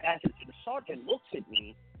picture. He passes it. The sergeant looks at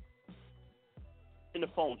me in the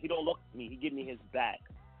phone. He don't look at me. He give me his back.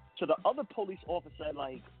 So the other police officer,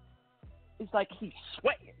 it's like he's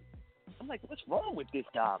sweating. I'm like, what's wrong with this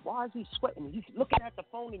guy? Why is he sweating? He's looking at the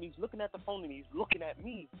phone, and he's looking at the phone, and he's looking at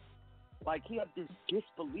me. Like, he had this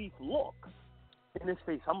disbelief look in his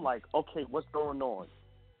face. I'm like, okay, what's going on?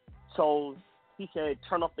 So he said,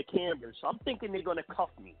 turn off the cameras. So I'm thinking they're going to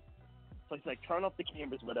cuff me. So he's like, turn off the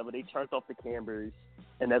cameras, whatever. They turned off the cameras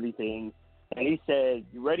and everything. And he said,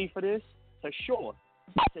 you ready for this? I said, sure.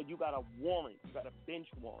 He said, you got a warrant. You got a bench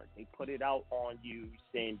warrant. They put it out on you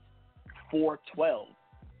since 4/12,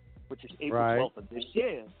 which is April 12th of this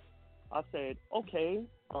year. I said, okay.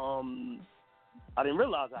 I didn't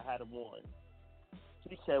realize I had a warrant. So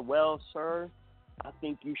he said, well, sir, I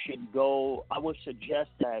think you should go. I would suggest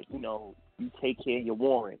that, you take care of your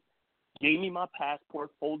warrant. Gave me my passport,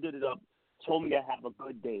 folded it up, told me to have a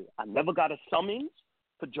good day. I never got a summons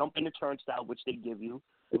for jumping the turnstile, which they give you,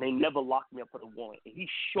 and they never locked me up for the warrant. And he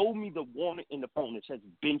showed me the warrant in the phone. It says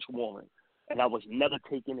bench warrant, and I was never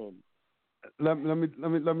taken in. Let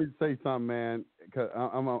me say something, man. Cause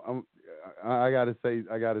I gotta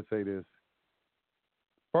say this.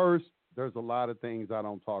 First, there's a lot of things I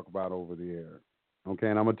don't talk about over the air, okay?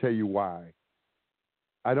 And I'm going to tell you why.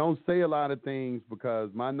 I don't say a lot of things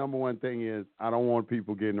because my number one thing is I don't want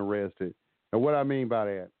people getting arrested. And what I mean by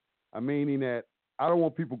that, I'm meaning that I don't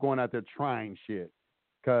want people going out there trying shit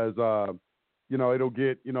because, it'll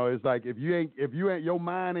get, it's like if you ain't, your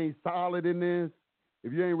mind ain't solid in this,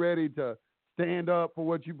 if you ain't ready to stand up for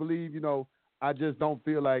what you believe, I just don't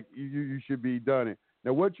feel like you should be done it.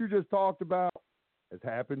 Now, what you just talked about, has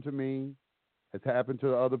happened to me, has happened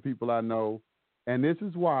to other people I know, and this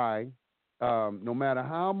is why, no matter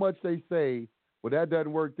how much they say, well, that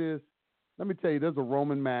doesn't work let me tell you, there's a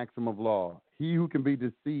Roman maxim of law. He who can be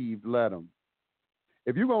deceived, let him.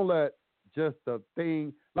 If you're going to let just a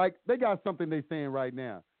thing, like they got something they're saying right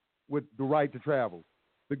now with the right to travel.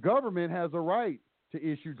 The government has a right to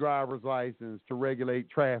issue driver's license to regulate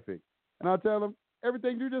traffic. And I tell them,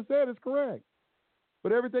 everything you just said is correct.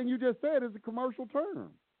 But everything you just said is a commercial term.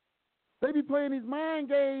 They be playing these mind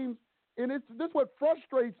games, and this what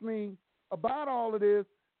frustrates me about all of this,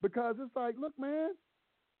 because it's like, look, man,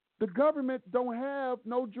 the government don't have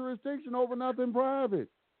no jurisdiction over nothing private.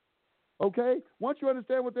 Okay? Once you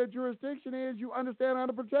understand what their jurisdiction is, you understand how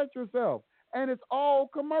to protect yourself. And it's all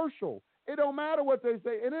commercial. It don't matter what they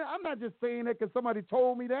say. And I'm not just saying that because somebody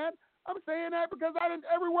told me that. I'm saying that because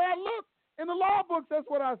everywhere I look in the law books, that's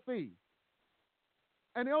what I see.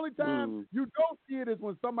 And the only time you don't see it is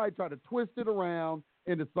when somebody try to twist it around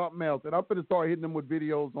into something else. And I'm going to start hitting them with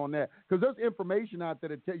videos on that because there's information out there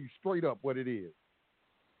that tell you straight up what it is.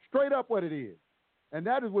 Straight up what it is. And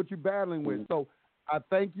that is what you're battling with. So I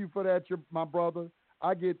thank you for that, my brother.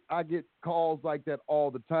 I get calls like that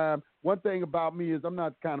all the time. One thing about me is I'm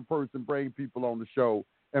not the kind of person bring people on the show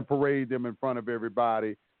and parade them in front of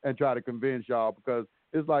everybody and try to convince y'all because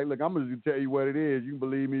it's like, look, I'm just going to tell you what it is. You can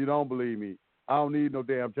believe me, you don't believe me. I don't need no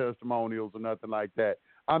damn testimonials or nothing like that.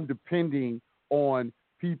 I'm depending on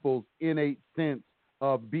people's innate sense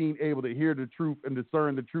of being able to hear the truth and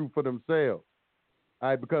discern the truth for themselves. All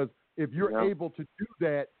right, because if you're able to do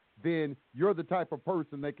that, then you're the type of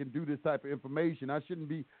person that can do this type of information. I shouldn't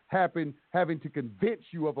be having to convince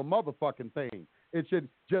you of a motherfucking thing. It should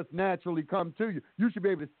just naturally come to you. You should be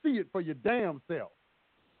able to see it for your damn self.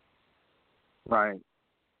 Right.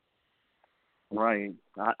 Right.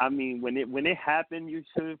 I mean, when it happened,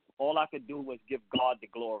 Yusef, all I could do was give God the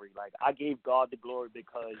glory. Like, I gave God the glory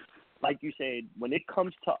because, like you said, when it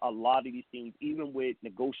comes to a lot of these things, even with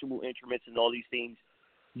negotiable instruments and all these things,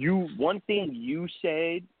 one thing you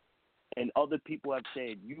said and other people have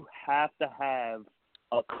said, you have to have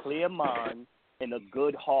a clear mind and a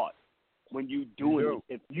good heart when you're doing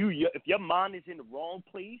it. If your mind is in the wrong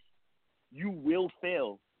place, you will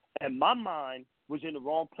fail. And my mind was in the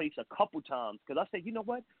wrong place a couple times because I said, you know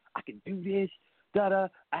what, I can do this, I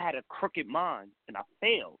had a crooked mind, and I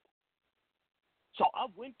failed. So I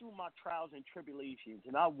went through my trials and tribulations,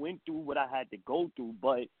 and I went through what I had to go through,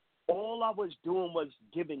 but all I was doing was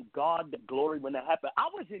giving God the glory when it happened. I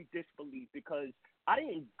was in disbelief because I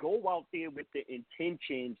didn't go out there with the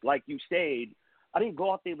intentions, like you said. I didn't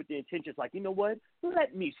go out there with the intentions like, you know what,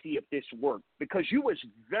 let me see if this worked, because you was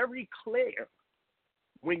very clear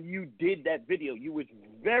when you did that video. You was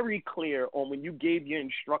very clear on when you gave your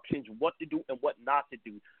instructions what to do and what not to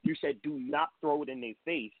do. You said do not throw it in their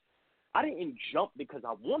face. I didn't jump because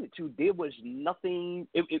I wanted to. There was nothing.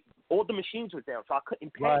 All the machines were down, so I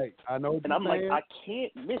couldn't pay. Right, I know. And I'm like, I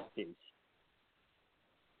can't miss this.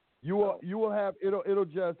 You will have it'll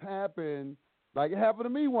just happen. Like it happened to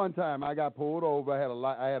me one time. I got pulled over. I had a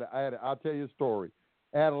light. I'll tell you a story.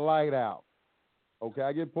 I had a light out. Okay,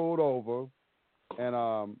 I get pulled over,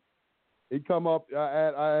 and he come up.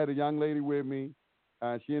 I had a young lady with me.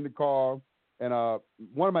 She in the car. And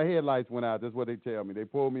one of my headlights went out. That's what they tell me. They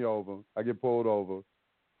pulled me over. I get pulled over.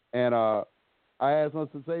 And I asked him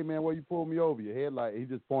to say, man, why you pulled me over? Your headlight. He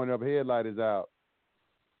just pointed up, headlight is out.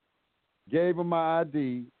 Gave him my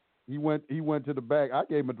ID. He went to the back. I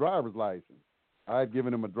gave him a driver's license. I had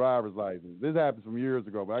given him a driver's license. This happened some years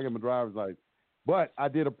ago, but I gave him a driver's license. But I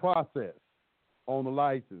did a process on the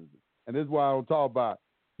license. And this is why I don't talk about it.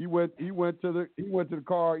 He went to the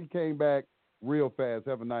car. He came back real fast.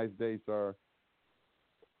 Have a nice day, sir.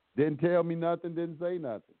 Didn't tell me nothing, didn't say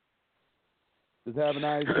nothing. Just have a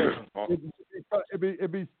nice day.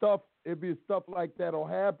 It'd be stuff like that'll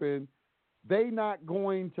happen. They not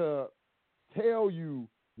going to tell you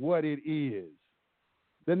what it is.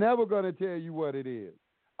 They're never going to tell you what it is.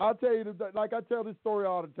 I'll tell you, like I tell this story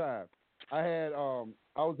all the time. I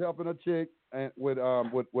was helping a chick with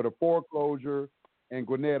a foreclosure in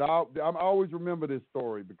Gwinnett. I always remember this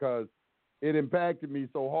story because it impacted me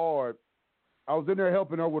so hard. I was in there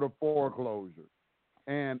helping her with a foreclosure,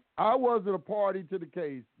 and I wasn't a party to the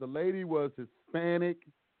case. The lady was Hispanic,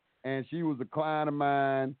 and she was a client of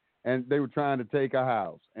mine, and they were trying to take a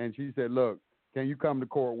house. And she said, look, can you come to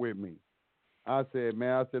court with me? I said,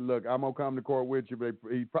 look, I'm going to come to court with you, but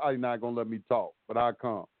he's probably not going to let me talk, but I'll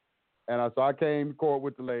come. And so I came to court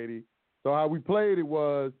with the lady. So how we played it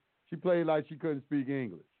was she played like she couldn't speak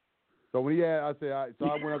English. So when I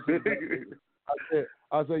went up to the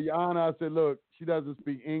I said, Your Honor, I said, look, she doesn't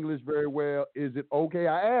speak English very well. Is it okay?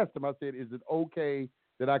 I asked him, I said, is it okay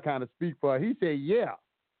that I kind of speak for her? He said, yeah.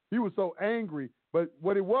 He was so angry. But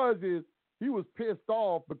what it was is he was pissed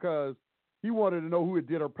off because he wanted to know who had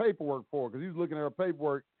did her paperwork for because he was looking at her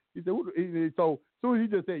paperwork. He said, so soon as he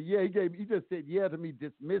just said, yeah, he just said, yeah to me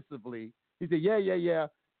dismissively. He said, yeah.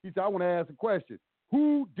 He said, I want to ask a question.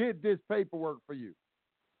 Who did this paperwork for you?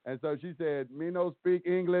 And so she said, me no speak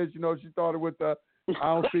English. You know, she started with the,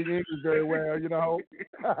 I don't speak English very well, you know.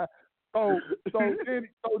 So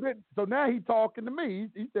now he's talking to me.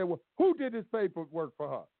 He said, well, who did this paperwork for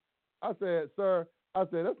her? I said, sir,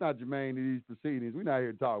 that's not germane to these proceedings. We're not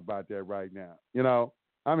here to talk about that right now. You know,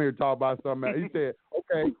 I'm here to talk about something else. He said,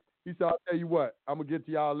 okay. He said, I'll tell you what, I'm going to get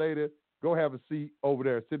to y'all later. Go have a seat over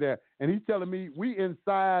there. Sit there. And he's telling me we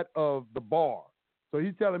inside of the bar. So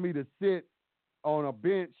he's telling me to sit on a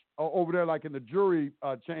bench over there like in the jury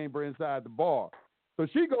chamber inside the bar. So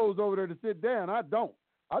she goes over there to sit down. I don't.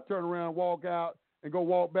 I turn around, walk out, and go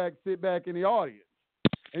walk back, sit back in the audience.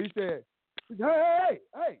 And he said, hey,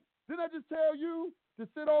 didn't I just tell you to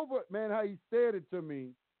sit over? Man, how he said it to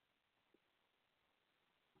me.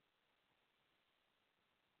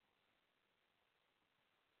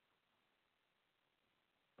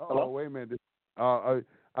 Hello? Oh, wait a minute.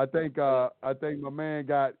 I think my man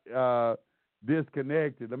got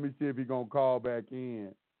disconnected. Let me see if he's gonna call back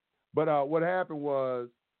in. But what happened was,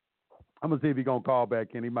 I'm gonna see if he's gonna call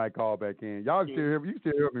back in. He might call back in. Y'all can still hear me. You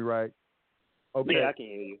still hear me, right? Okay. Yeah, I can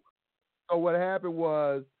hear you. So what happened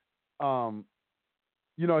was, he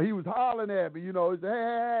was hollering at me. He said,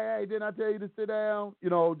 hey, didn't I tell you to sit down? I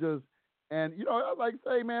was like,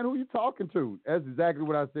 say, man, who you talking to? That's exactly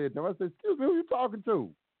what I said to him. I said, excuse me, who you talking to?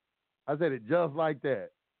 I said it just like that.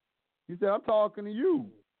 He said, I'm talking to you.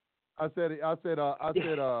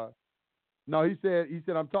 No, he said,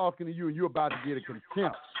 I'm talking to you and you're about to get a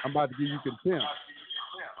contempt. I'm about to give you contempt.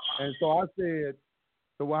 And so I said,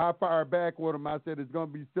 so when I fired back with him, I said, it's going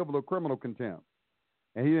to be civil or criminal contempt.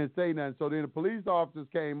 And he didn't say nothing. So then the police officers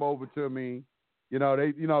came over to me,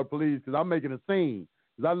 police, because I'm making a scene.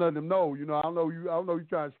 Because I let them know, I don't know you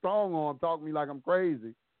trying to strong arm, talk to me like I'm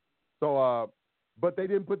crazy. So, but they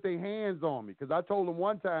didn't put their hands on me. Because I told them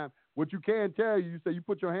one time, what you can tell you say you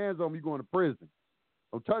put your hands on me, you're going to prison.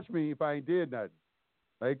 Don't touch me if I ain't did nothing.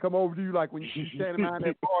 They come over to you like when you standing behind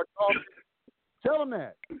that bar talking. Tell them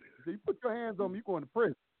that. Say, you put your hands on me, you're going to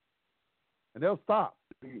prison. And they'll stop.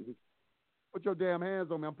 Put your damn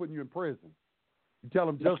hands on me, I'm putting you in prison. You tell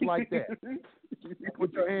them just like that.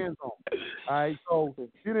 Put your hands on me. All right, so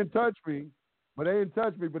he didn't touch me, but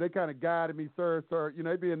they kind of guided me, sir.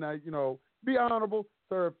 They being nice, be honorable.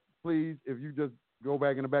 Sir, please, if you just go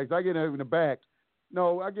back in the back. So I get in the back.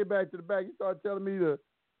 No, I get back to the back. He started telling me to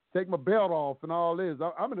take my belt off and all this.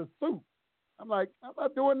 I'm in a suit. I'm like, I'm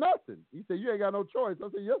not doing nothing. He said, you ain't got no choice. I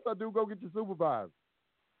said, yes, I do. Go get your supervisor.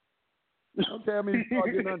 Don't tell me you start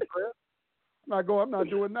getting undressed. I'm not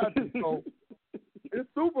doing nothing. So his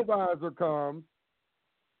supervisor comes.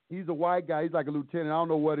 He's a white guy. He's like a lieutenant. I don't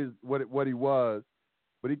know what he was,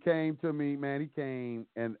 but he came to me, man. He came,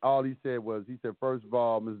 and all he said, first of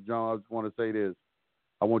all, Mr. John, I just want to say this.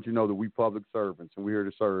 I want you to know that we public servants, and we're here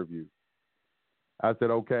to serve you. I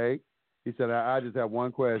said, okay. He said, I just have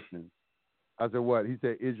one question. I said, what? He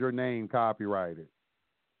said, is your name copyrighted?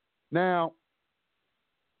 Now,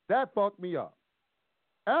 that fucked me up.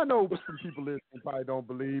 I know some people listening probably don't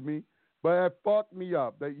believe me, but that fucked me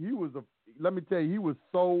up. That let me tell you, he was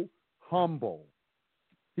so humble.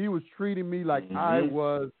 He was treating me like I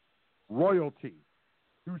was royalty.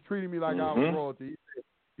 He was treating me like I was royalty.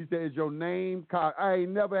 He said, is your name I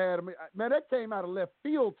ain't never had a man. That came out of left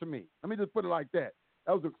field to me. Let me just put it like that.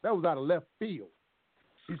 That was out of left field.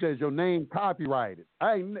 He says, your name copyrighted.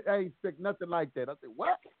 I ain't expect nothing like that. I said,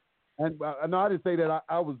 what? And no, I didn't say that.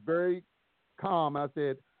 I was very calm. I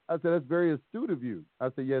said, that's very astute of you. I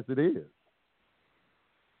said, yes, it is.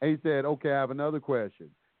 And he said, okay, I have another question.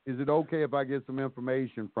 Is it okay if I get some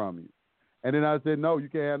information from you? And then I said, no, you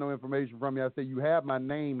can't have no information from me. I said, you have my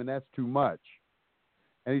name, and that's too much.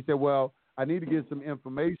 And he said, well, I need to get some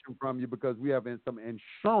information from you because we have some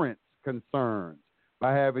insurance concerns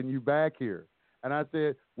by having you back here. And I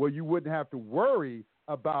said, well, you wouldn't have to worry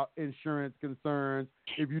about insurance concerns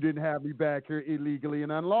if you didn't have me back here illegally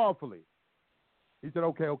and unlawfully. He said,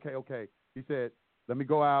 okay. He said, let me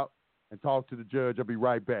go out and talk to the judge. I'll be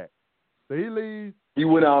right back. So he leaves. He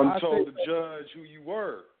went out and told the judge who you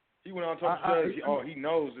were. He went out and told the judge, he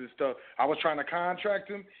knows this stuff. I was trying to contract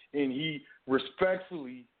him, and he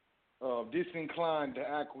respectfully disinclined to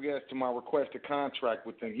acquiesce to my request to contract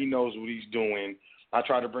with him. He knows what he's doing. I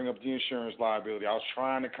tried to bring up the insurance liability. I was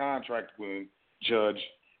trying to contract with him, judge,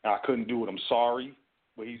 and I couldn't do it. I'm sorry,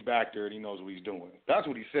 but he's back there, and he knows what he's doing. That's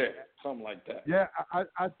what he said, something like that. Yeah,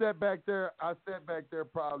 I sat back there.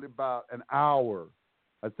 Probably about an hour.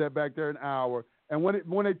 And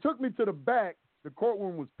when they took me to the back, the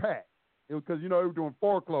courtroom was packed. It was because, they were doing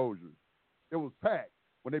foreclosures. It was packed.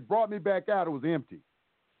 When they brought me back out, it was empty.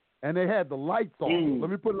 And they had the lights on. Let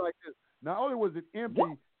me put it like this. Not only was it empty,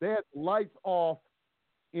 they had the lights off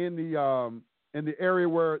in the area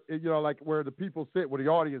where, like where the people sit, where the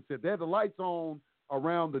audience sit. They had the lights on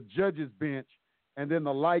around the judge's bench and then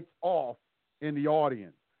the lights off in the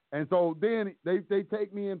audience. And so then they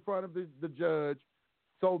take me in front of the judge.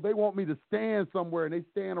 So they want me to stand somewhere, and they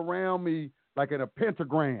stand around me like in a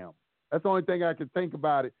pentagram. That's the only thing I could think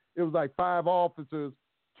about it. It was like 5 officers,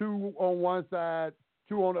 2 on one side,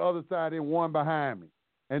 2 on the other side, and 1 behind me.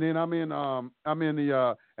 And then I'm in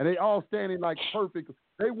the and they all standing like perfect.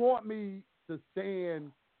 They want me to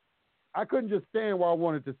stand. I couldn't just stand where I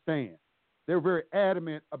wanted to stand. they were very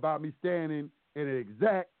adamant about me standing in an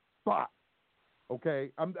exact spot. Okay,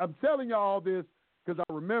 I'm telling you all this because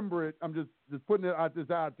I remember it. I'm just putting it out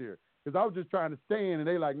there because I was just trying to stand, and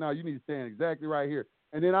they like, no, you need to stand exactly right here.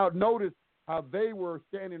 And then I noticed how they were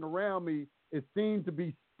standing around me. It seemed to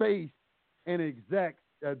be spaced in exact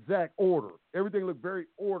order. Everything looked very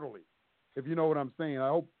orderly, if you know what I'm saying. I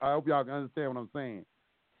hope y'all can understand what I'm saying.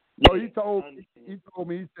 So he told me,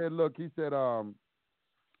 he said, look,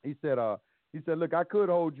 look, I could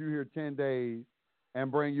hold you here 10 days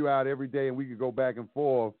and bring you out every day, and we could go back and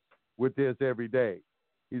forth with this every day.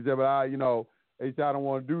 He said, but he said, I don't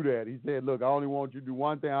want to do that. He said, look, I only want you to do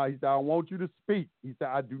one thing. He said, I want you to speak. He said,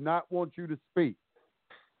 I do not want you to speak.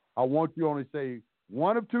 I want you to only say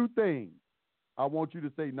one of two things. I want you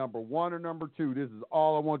to say number one or number two. This is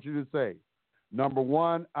all I want you to say. Number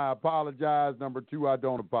one, I apologize. Number two, I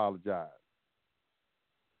don't apologize.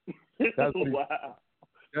 That's wow.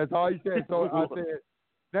 That's all he said. So I said,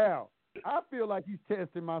 now, I feel like he's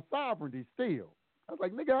testing my sovereignty still. I was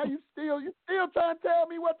like, nigga, how you still trying to tell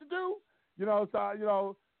me what to do?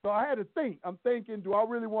 So I had to think. I'm thinking, do I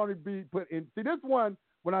really want to be put in? See, this one,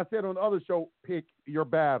 when I said on the other show, pick your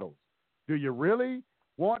battles. Do you really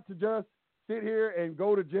want to just sit here and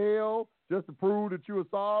go to jail just to prove that you're a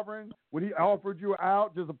sovereign? When he offered you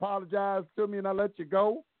out, just apologize to me and I let you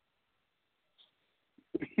go?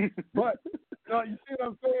 But, you see what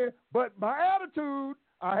I'm saying? But my attitude,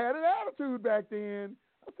 I had an attitude back then.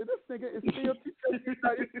 I said, this nigga is still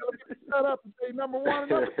shut up and say number one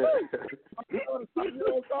and number two.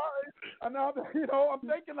 Sorry. And now, I'm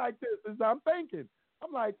thinking like this. I'm thinking.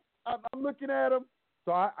 I'm like, I'm looking at him.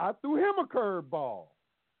 So I threw him a curveball.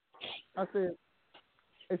 I said,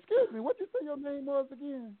 excuse me, what you say your name was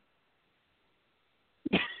again?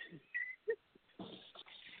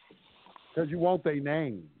 Because you want their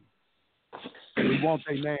name. You want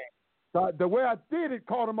their name. So the way I did it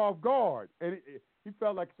caught him off guard. And he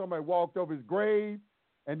felt like somebody walked over his grave,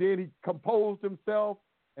 and then he composed himself,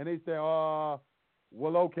 and they said, well,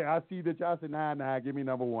 okay, I see that. I said, nah, give me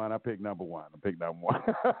number one. I picked number one.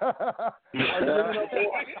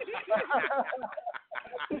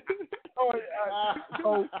 All right,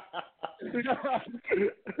 so he said,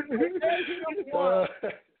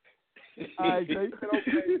 okay.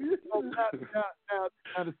 So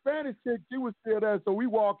now the Spanish chick, she was still there, so we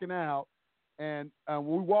walking out, and when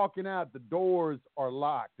we walking out, the doors are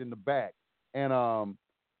locked in the back. And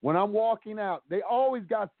when I'm walking out, they always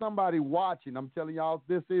got somebody watching. I'm telling y'all,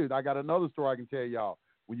 I got another story I can tell y'all.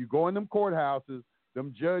 When you go in them courthouses,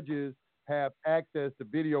 them judges have access to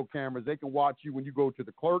video cameras. They can watch you when you go to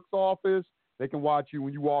the clerk's office. They can watch you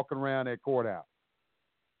when you're walking around that courthouse.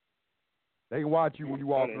 They can watch you when you're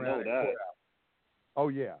walking around that courthouse. Oh,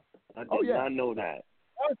 yeah. I did not know that.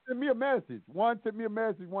 One sent me a message.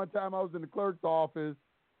 One time I was in the clerk's office,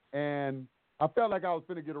 and I felt like I was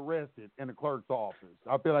finna get arrested in the clerk's office.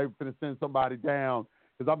 I feel like I'm finna send somebody down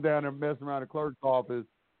because I'm down there messing around the clerk's office.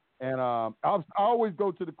 And I always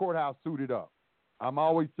go to the courthouse suited up. I'm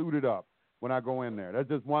always suited up when I go in there. That's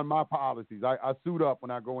just one of my policies. I suit up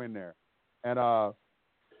when I go in there. And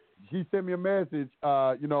she sent me a message.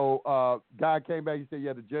 Guy came back. He said,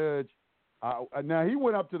 yeah, the judge. Now, he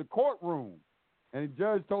went up to the courtroom. And the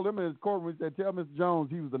judge told him in his courtroom, he said, tell Mr. Jones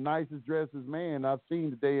he was the nicest dressed man I've seen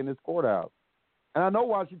today in this courthouse. And I know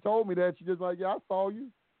why she told me that. She just like, yeah, I saw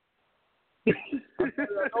you. I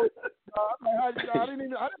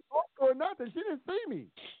didn't talk to her or nothing. She didn't see me.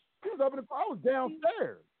 She was up in I was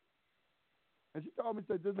downstairs. And she told me,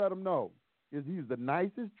 said, just let him know. He's the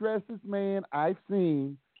nicest dressed man I've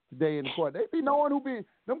seen today in the court. They be knowing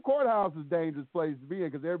them courthouses dangerous place to be in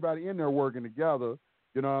because everybody in there working together.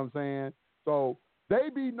 You know what I'm saying? So they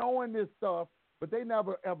be knowing this stuff, but they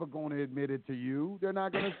never ever going to admit it to you. They're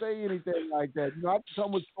not going to say anything like that. I can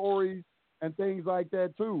come with stories and things like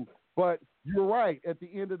that too. But you're right. At the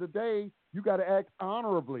end of the day, you got to act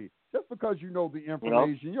honorably. Just because you know the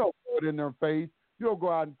information, you don't throw it in their face. You don't go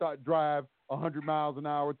out and drive 100 miles an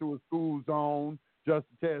hour through a school zone just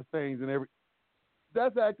to test things and everything.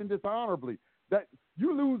 That's acting dishonorably. That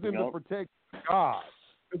you losing the protection of God.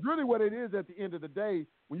 It's really what it is at the end of the day.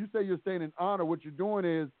 When you say you're staying in honor, what you're doing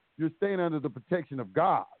is you're staying under the protection of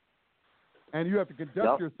God. And you have to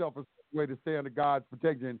conduct yourself a way to stay under God's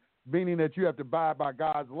protection, meaning that you have to abide by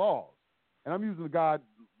God's laws. And I'm using God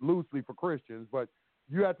loosely for Christians, but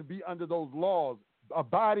you have to be under those laws.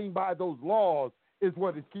 Abiding by those laws is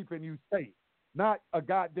what is keeping you safe, not a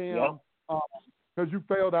goddamn because you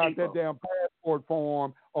filled out that damn passport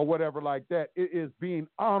form or whatever like that. It is being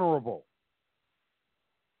honorable.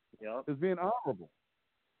 It's being honorable.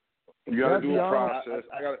 You got to do a process.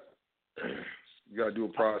 You got to do a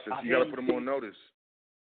process. I You got to hear put them you. on notice.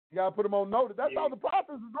 You got to put them on notice. That's Yeah. all the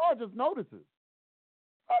processes are, just notices.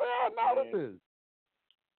 Oh, they are notices.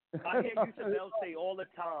 I hear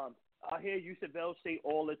Yusef say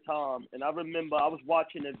all the time. And I remember I was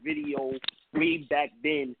watching a video way back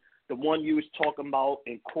then, the one you was talking about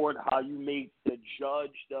in court, how you made the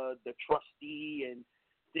judge, the trustee, and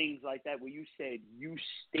things like that, where you said you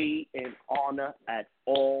stay in honor at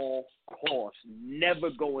all costs. Never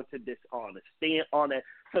go into dishonor. Stay in honor.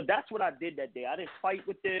 So that's what I did that day. I didn't fight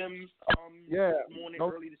with them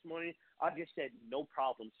early this morning. I just said, no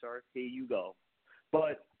problem, sir. Here you go.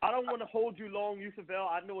 But I don't want to hold you long, Yusef.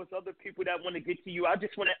 I know there's other people that want to get to you. I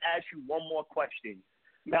just want to ask you one more question.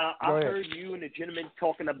 Now, I heard you and the gentleman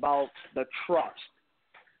talking about the trust.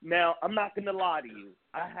 Now, I'm not going to lie to you.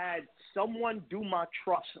 I had someone do my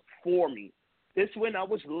trust for me. This when I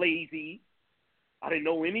was lazy. I didn't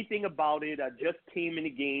know anything about it. I just came in the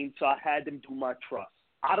game, so I had them do my trust.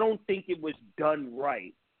 I don't think it was done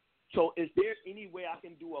right. So is there any way I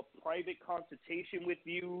can do a private consultation with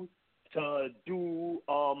you to do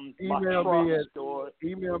my trust?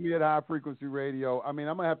 Email me at High Frequency Radio. I mean,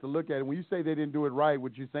 I'm going to have to look at it. When you say they didn't do it right,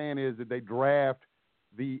 what you're saying is that they draft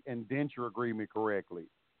the indenture agreement correctly.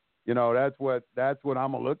 You know, that's what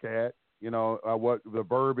I'm going to look at, what the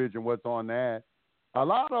verbiage and what's on that. A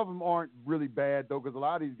lot of them aren't really bad, though, because a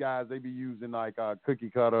lot of these guys, they be using, like,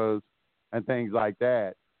 cookie cutters and things like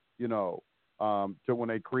that, to when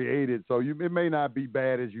they create it. So it may not be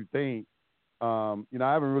bad as you think. I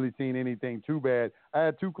haven't really seen anything too bad. I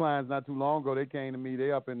had two clients not too long ago. They came to me.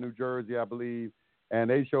 They up in New Jersey, I believe,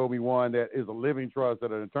 and they showed me one that is a living trust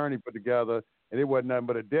that an attorney put together, and it wasn't nothing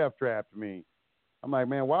but a death trap to me. I'm like,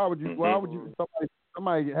 man, why would you who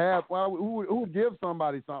would give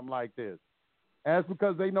somebody something like this? And that's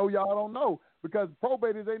because they know y'all don't know. Because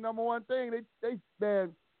probate is their number one thing.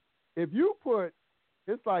 Man, if you put,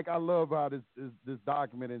 it's like, I love how this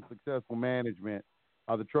document in Successful Management,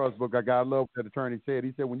 the trust book I got, I love what that attorney said.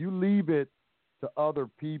 He said, when you leave it to other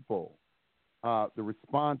people, the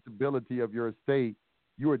responsibility of your estate,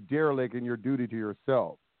 you are derelict in your duty to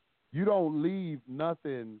yourself. You don't leave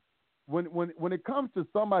nothing. When it comes to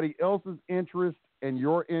somebody else's interest and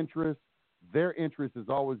your interest, their interest is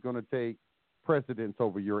always going to take precedence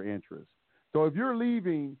over your interest. So if you're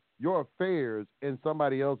leaving your affairs in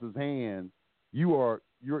somebody else's hands, you're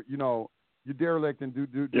derelict in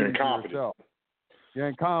duty to yourself. You're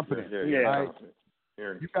incompetent. Yeah.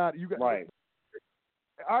 You got. Right.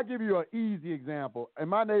 I'll give you an easy example. In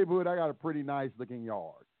my neighborhood, I got a pretty nice looking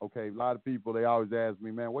yard. Okay, a lot of people, they always ask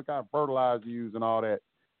me, man, what kind of fertilizer you use and all that.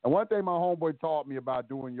 And one thing my homeboy taught me about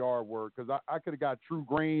doing yard work, because I could have got True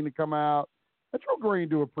Green to come out. And True Green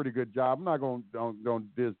do a pretty good job. I'm not going to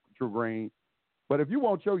diss True Green. But if you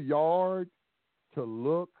want your yard to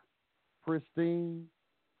look pristine,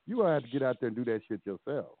 you're going to have to get out there and do that shit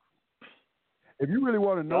yourself. If you really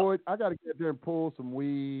want to know it, I got to get there and pull some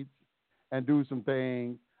weeds and do some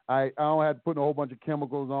things. I don't have to put a whole bunch of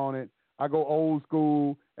chemicals on it. I go old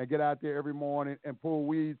school and get out there every morning and pull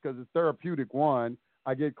weeds because it's therapeutic, one.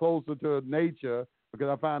 I get closer to nature because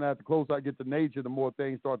I find out the closer I get to nature, the more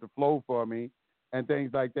things start to flow for me and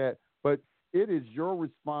things like that. But it is your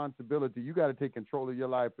responsibility. You got to take control of your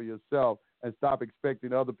life for yourself and stop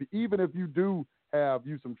expecting other people. Even if you do have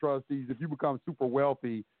some trustees, if you become super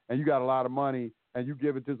wealthy and you got a lot of money and you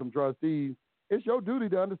give it to some trustees, it's your duty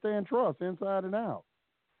to understand trust inside and out.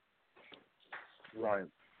 Right.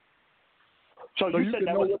 So you said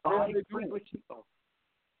that was high frequency.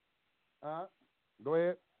 Go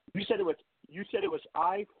ahead. You said it was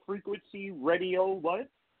high frequency radio. What?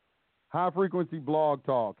 High frequency blog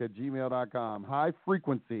talk at gmail.com. High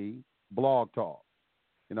frequency blog talk.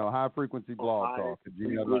 High frequency blog talk at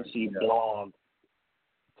gmail.com. Frequency blog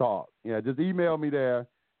talk. Yeah, just email me there.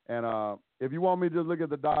 And if you want me to just look at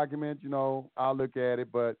the document, I'll look at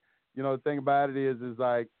it. But the thing about it is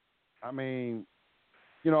like, I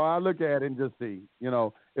look at it and just see,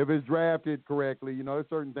 if it's drafted correctly, there's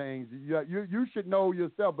certain things you should know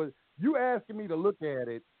yourself. But you asking me to look at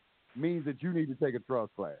it means that you need to take a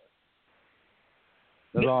trust class.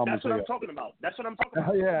 That's what I'm talking about. I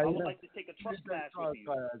would like to take a trust class with you. You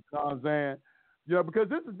know what I'm saying? Yeah, because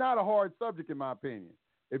this is not a hard subject in my opinion.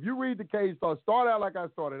 If you read the case, start out like I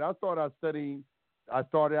started. I started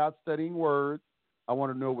out studying words. I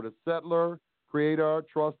want to know what a settler, creator,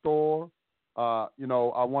 trustor. I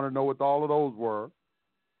want to know what all of those were.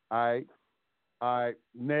 All right.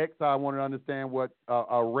 Next, I want to understand what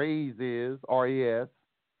a raise is, R-E-S,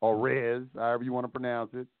 or res, however you want to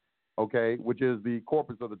pronounce it. Okay, which is the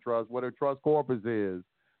corpus of the trust. What a trust corpus is,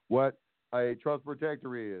 what a trust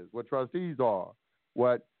protector is, what trustees are,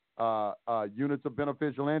 what units of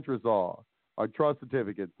beneficial interest are, or trust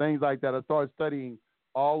certificates, things like that. I started studying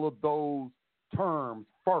all of those terms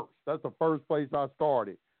first. That's the first place I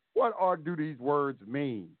started. What do these words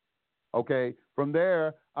mean? Okay. From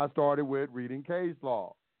there, I started with reading case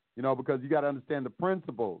law, because you got to understand the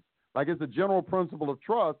principles. Like it's a general principle of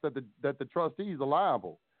trust that the trustees are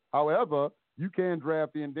liable. However, you can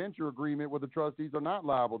draft the indenture agreement where the trustees are not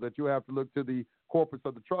liable, that you have to look to the corpus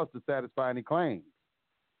of the trust to satisfy any claims.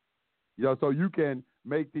 So you can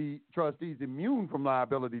make the trustees immune from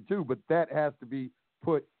liability too, but that has to be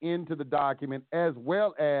put into the document as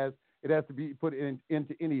well as it has to be put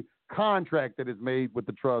into any contract that is made with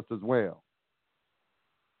the trust as well.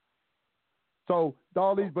 So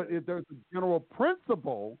all these, but if there's a general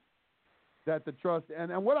principle that the trust,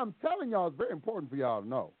 and what I'm telling y'all is very important for y'all to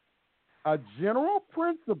know. A general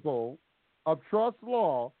principle of trust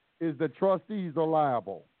law is that trustees are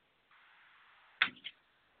liable.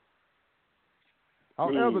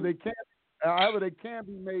 However, they can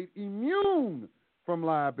be made immune from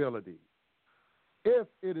liability if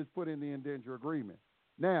it is put in the indenture agreement.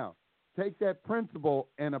 Now, take that principle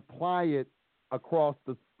and apply it across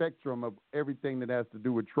the spectrum of everything that has to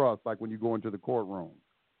do with trust, like when you go into the courtroom.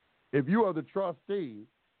 If you are the trustee,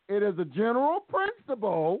 it is a general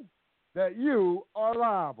principle that you are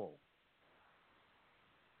liable.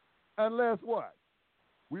 Unless what?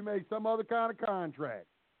 We make some other kind of contract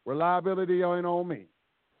where liability ain't on me.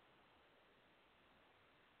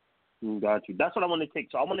 Got you. That's what I want to take.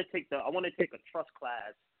 So I want to take a trust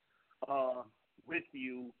class with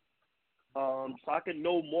you, so I can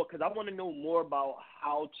know more, because I want to know more about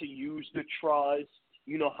how to use the trust.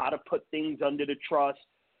 How to put things under the trust.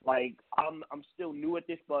 Like I'm still new at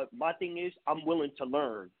this, but my thing is I'm willing to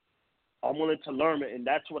learn. I'm willing to learn it, and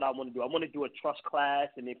that's what I want to do. I want to do a trust class,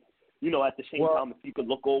 and if at the same time, if you could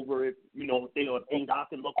look over it, things I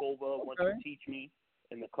can look over once you teach me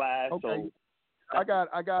in the class. Okay. So I got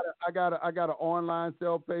an online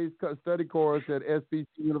self-paced study course at SPC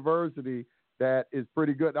University that is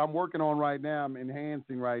pretty good. I'm working on right now. I'm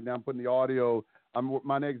enhancing right now. I'm putting the audio.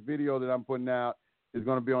 My next video that I'm putting out is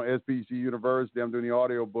going to be on SPC University. I'm doing the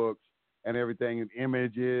audio books and everything, and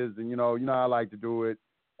images, and how I like to do it,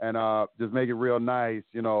 and just make it real nice,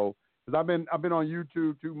 because I've been on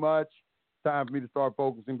YouTube too much. Time for me to start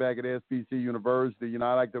focusing back at SPC University.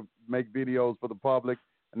 I like to make videos for the public.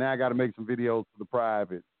 And now I got to make some videos for the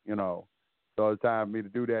private, So it's time for me to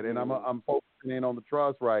do that. And I'm focusing in on the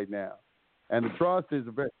trust right now. And the trust is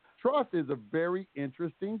a very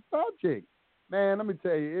interesting subject, man. Let me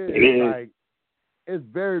tell you, it's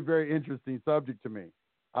very, very interesting subject to me.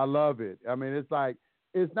 I love it. I mean, it's not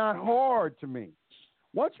hard to me.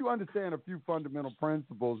 Once you understand a few fundamental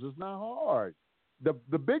principles, it's not hard.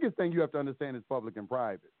 The biggest thing you have to understand is public and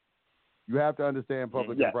private. You have to understand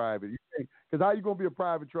public and private. Because how you going to be a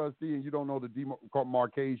private trustee and you don't know the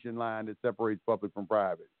demarcation line that separates public from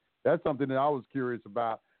private? That's something that I was curious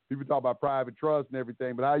about. People talk about private trust and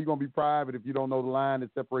everything, but how you going to be private if you don't know the line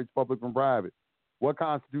that separates public from private? What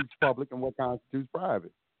constitutes public and what constitutes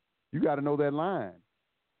private? You got to know that line.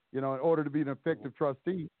 In order to be an effective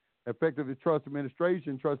trustee, effective trust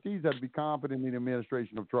administration, trustees have to be competent in the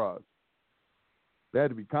administration of trust. They have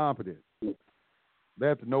to be competent. They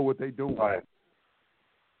have to know what they're doing.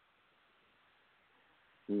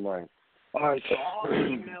 Right. All right, so I'll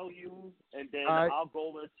email you, and then I'll go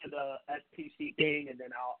over to the SPC thing, and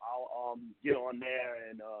then I'll get on there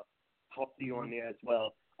and talk to you on there as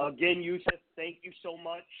well. Again, YUSEF, thank you so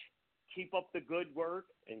much. Keep up the good work,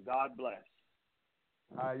 and God bless.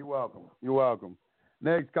 You're welcome. You're welcome.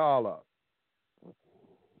 Next caller.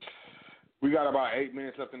 We got about 8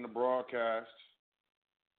 minutes left in the broadcast.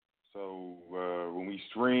 So when we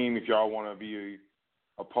stream, if y'all want to be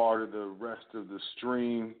a part of the rest of the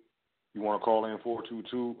stream, you want to call in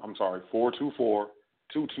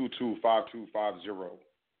 424-222-5250,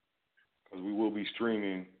 because we will be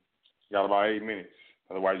streaming. You got about 8 minutes.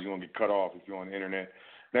 Otherwise, you're going to get cut off if you're on the internet.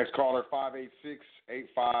 Next caller,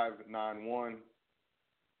 586-8591.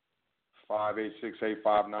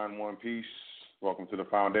 586-8591. Peace. Welcome to the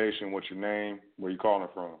foundation. What's your name? Where you calling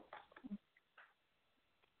from?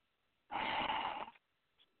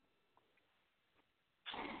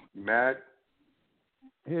 Mad?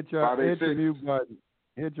 Hit your mute button.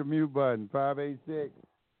 Hit your mute button.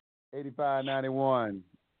 586-8591.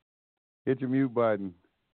 Hit your mute button.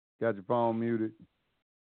 Got your phone muted.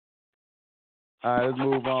 All right, let's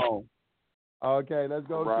move on. Okay, let's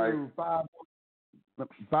go to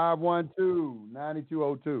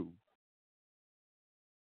 512-9202.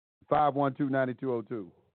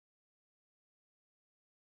 512-9202.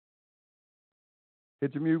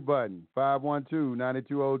 Hit your mute button.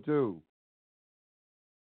 512-9202.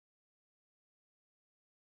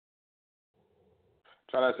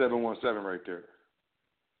 Try that 717 right there.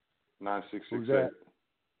 9668.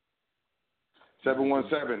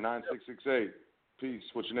 717-9668. Peace.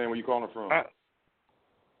 What's your name? Where you calling from?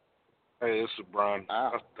 Hey, this is Brian.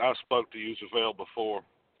 I spoke to YUSEF before.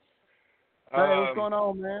 Hey, what's going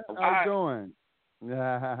on, man? How you doing?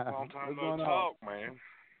 Long time no talk, man.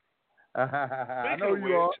 I know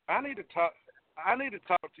you are. I need to talk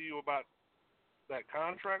to you about that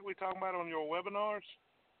contract we talking about on your webinars.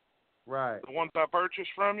 Right. The ones I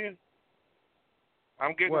purchased from you.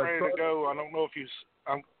 I'm getting ready to go. I don't know if you.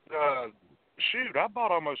 Shoot, I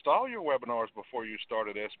bought almost all your webinars before you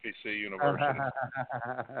started SPC University.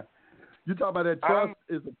 You talking about that trust?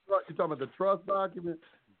 You talking about the trust document?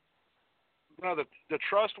 No, the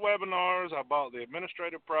trust webinars. I bought the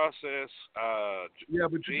administrative process. Yeah,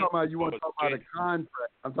 but you want to talk about a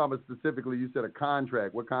contract. I'm talking about specifically. You said a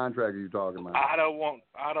contract. What contract are you talking about? I don't want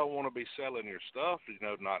to be selling your stuff.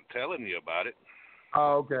 Not telling you about it.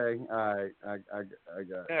 Oh, okay. All right. I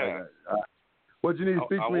got it. Yeah. What you need to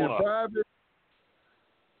speak to me in private?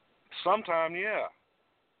 Sometime, yeah.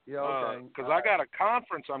 Yeah, okay. Because I got a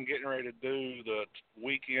conference I'm getting ready to do the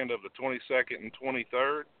weekend of the 22nd and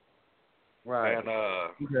 23rd. Right. And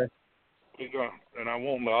and I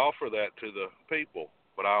want to offer that to the people,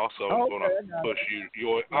 but I also am going to push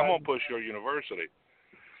I'm going to push your university.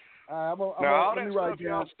 Let me write down.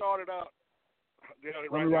 Y'all started out.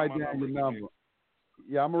 Let me write down your number.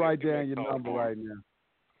 Yeah, I'm gonna write down your number right now.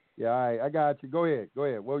 Yeah, all right, I got you. Go ahead.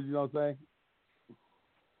 What was you gonna say?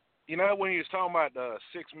 When you was talking about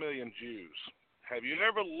 6 million Jews, have you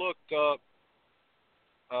ever looked up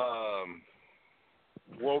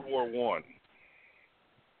World War I?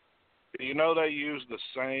 Do you know they used the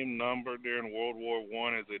same number during World War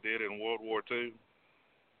I as they did in World War II?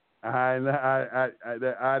 I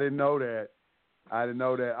didn't know that.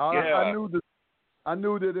 I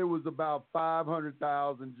knew that it was about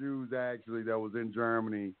 500,000 Jews actually that was in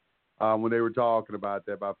Germany when they were talking about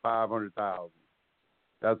that. About 500,000.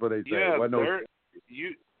 That's what they say. Yeah,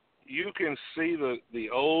 you can see the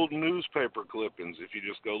old newspaper clippings if you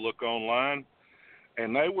just go look online,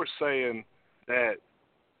 and they were saying that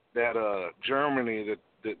Germany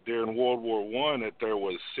that during World War I that there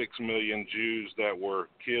was 6 million Jews that were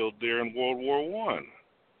killed during World War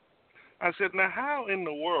I said, now how in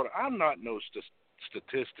the world? I'm not no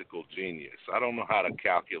statistical genius. I don't know how to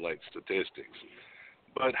calculate statistics.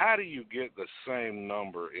 But how do you get the same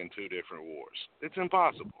number in two different wars? It's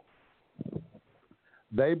impossible.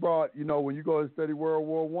 They brought, when you go and study World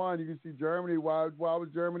War I, you can see Germany. Why was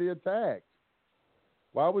Germany attacked?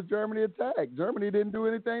 Why was Germany attacked? Germany didn't do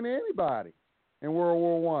anything to anybody in World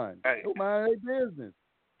War I. Hey, they were minding their business.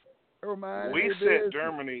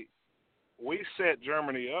 We set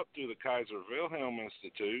Germany up through the Kaiser Wilhelm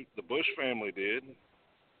Institute. The Bush family did.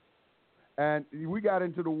 And we got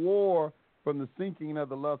into the war from the sinking of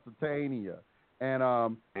the Lusitania, and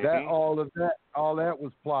that all that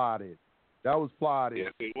was plotted. That was plotted.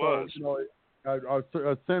 Yes, it was.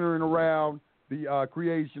 So, centering around the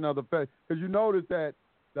creation of the Fed, because you notice that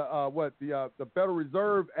the Federal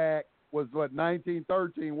Reserve Act was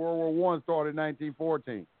 1913. World War I started in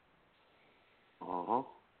 1914.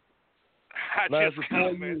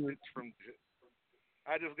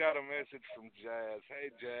 I just got a message from Jazz. Hey,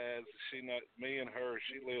 Jazz, me and her,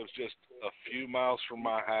 she lives just a few miles from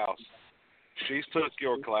my house. She's took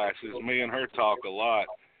your classes. Me and her talk a lot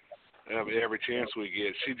every chance we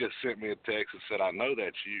get. She just sent me a text and said, I know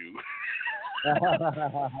that's you.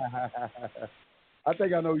 I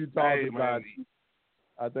think I know you're talking about.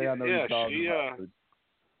 I think I know you're talking about.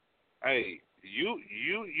 Hey,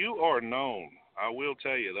 you are known. I will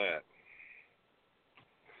tell you that.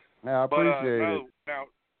 Yeah, I appreciate it. Now,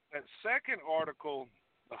 that second article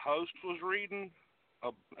the host was reading,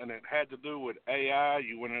 and it had to do with AI,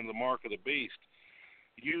 you went into the mark of the beast.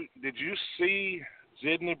 Did you see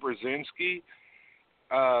Zydney Brzezinski?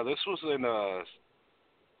 This was in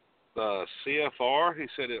the CFR. He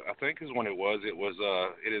said, I think is when it was.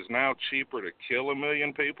 It is now cheaper to kill 1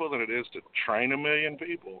 million people than it is to train 1 million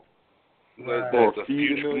people. Right. That the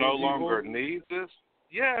future no longer needs this.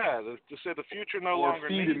 Yeah, they said the future no longer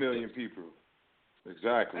needs feed 1 million people.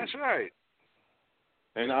 Exactly. That's right.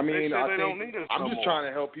 And I mean, I'm just more. trying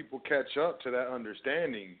to help people catch up to that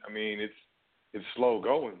understanding. I mean, it's slow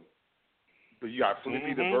going. But you got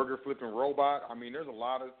Flippy, the burger flipping robot. I mean, there's a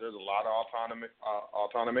lot of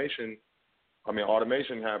automation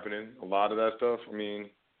happening. A lot of that stuff. I mean,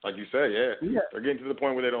 like you said, yeah. They're getting to the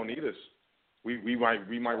point where they don't need us. We might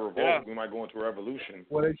revolt. Yeah. We might go into a revolution.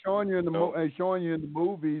 Well, they're showing you in the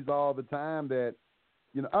movies all the time that,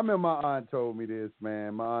 I remember my aunt told me this,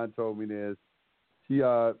 man. My aunt told me this. She,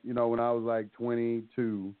 when I was like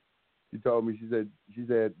 22, she told me, she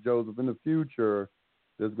said, Joseph, in the future,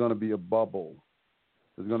 there's going to be a bubble.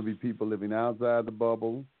 There's going to be people living outside the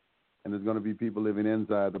bubble, and there's going to be people living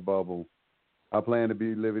inside the bubble. I plan to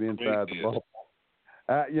be living inside the bubble.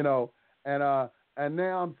 And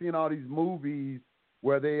now I'm seeing all these movies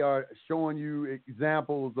where they are showing you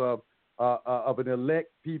examples of an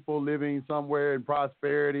elect people living somewhere in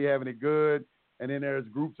prosperity, having it good, and then there's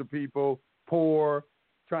groups of people poor,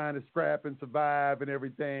 trying to scrap and survive and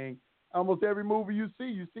everything. Almost every movie you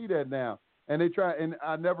see that now. And they try, and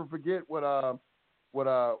I never forget what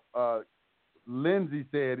Lindsay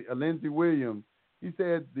said, Lindsay Williams. He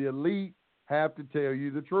said the elite have to tell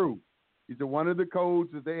you the truth. He said one of the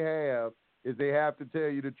codes that they have is they have to tell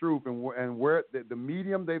you the truth, and where the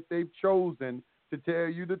medium they've chosen to tell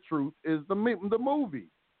you the truth is the movie.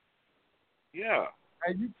 Yeah.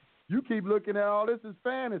 And you keep looking at all this as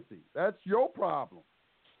fantasy. That's your problem.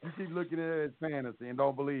 You keep looking at it as fantasy and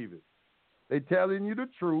don't believe it. They telling you the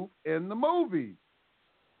truth in the movies.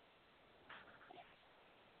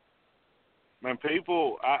 Man,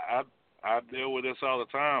 people, I deal with this all the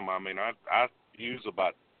time. I mean, I use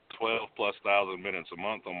about 12,000+ minutes a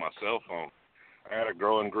month on my cell phone. I had a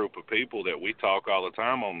growing group of people that we talk all the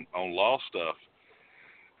time on law stuff.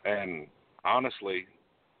 And honestly,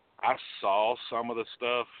 I saw some of the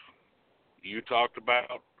stuff you talked about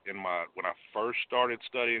when I first started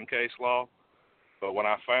studying case law. But when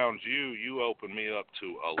I found you opened me up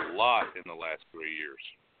to a lot in the last 3 years.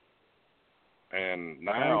 And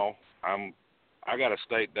now I got a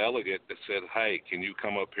state delegate that said, hey, can you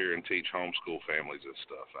come up here and teach homeschool families this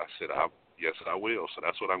stuff? I said, yes, I will. So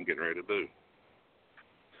that's what I'm getting ready to do.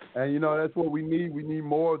 And, that's what we need. We need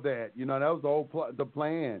more of that. That was the whole the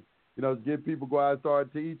plan, to get people go out and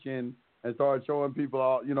start teaching and start showing people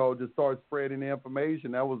all, just start spreading the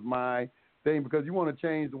information. That was my thing, because you want to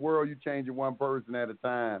change the world, you change it one person at a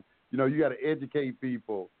time. You got to educate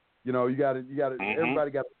people. You got to,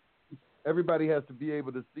 Mm-hmm. everybody has to be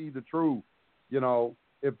able to see the truth.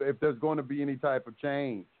 If there's going to be any type of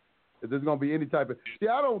change, if there's going to be any type of,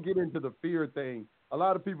 I don't get into the fear thing. A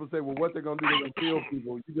lot of people say, well, what they're going to do, they're going to kill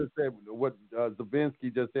people. You just said what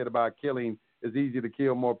Zabinski just said about killing is easy to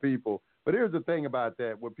kill more people. But here's the thing about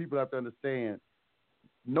that, what people have to understand.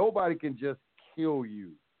 Nobody can just kill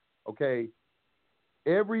you, okay?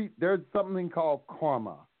 There's something called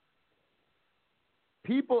karma.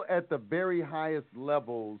 People at the very highest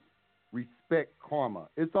levels respect karma.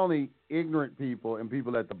 It's only ignorant people and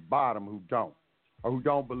people at the bottom who don't, or who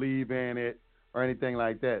don't believe in it or anything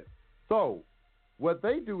like that. So what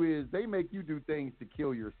they do is they make you do things to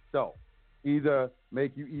kill yourself. Either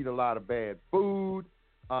make you eat a lot of bad food,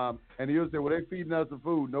 and you'll say, well, they're feeding us the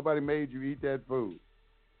food. Nobody made you eat that food.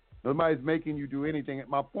 Nobody's making you do anything.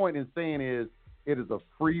 My point in saying is it is a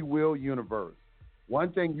free will universe.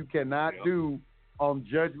 One thing you cannot do on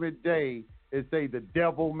Judgment Day is say the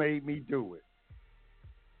devil made me do it.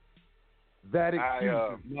 That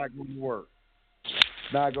excuse is not going to work.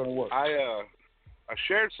 Not going to work. I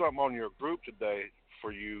shared something on your group today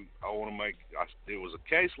for you. I want to make. It was a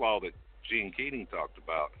case law that Gene Keating talked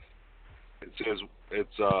about. It says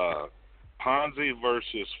it's Ponzi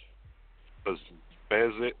versus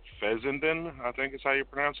Fessenden, I think is how you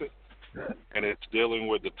pronounce it, and it's dealing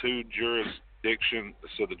with the two jurisdiction.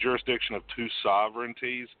 So the jurisdiction of two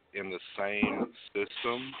sovereignties in the same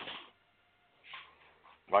system,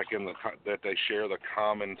 like that they share the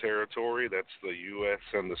common territory. That's the U.S.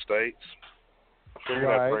 and the states. I figured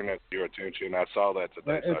I'd bring that to your attention. I saw that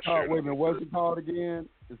today. It's called, wait a minute, what's it called again?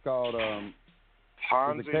 It's called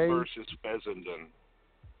Ponzi versus Fessenden.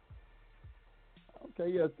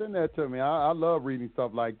 Okay, yeah, send that to me. I love reading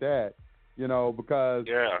stuff like that, because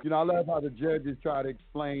I love how the judges try to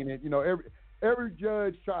explain it. Every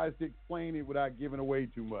judge tries to explain it without giving away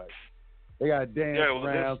too much. They got to dance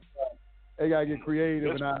around. They got to get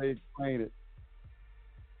creative in how they explain it.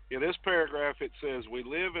 In this paragraph, it says, we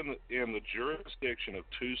live in the jurisdiction of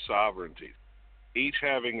two sovereignties, each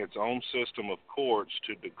having its own system of courts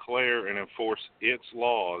to declare and enforce its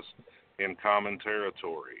laws in common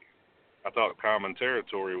territory. I thought common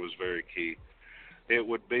territory was very key. It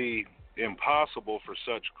would be impossible for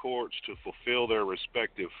such courts to fulfill their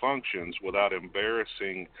respective functions without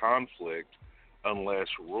embarrassing conflict unless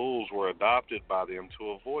rules were adopted by them to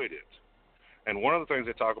avoid it. And one of the things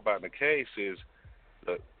they talk about in the case is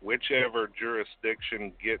that whichever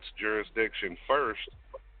jurisdiction gets jurisdiction first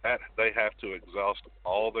that they have to exhaust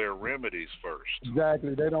all their remedies first.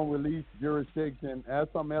 Exactly. They don't release jurisdiction.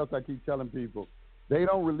 That's something else I keep telling people. They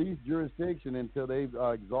don't release jurisdiction until they've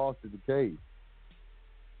exhausted the case.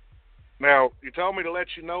 Now, you told me to let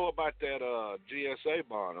you know about that GSA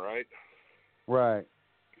bond, right? Right.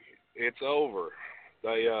 It's over.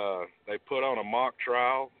 They put on a mock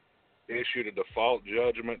trial, issued a default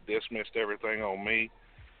judgment, dismissed everything on me,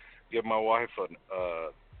 give my wife a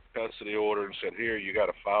custody order and said, here, you got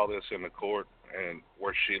to file this in the court and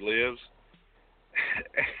where she lives.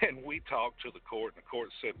 And we talked to the court, and the court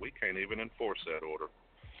said, we can't even enforce that order.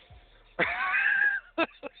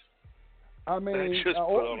 I mean, they just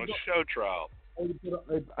put on a show trial.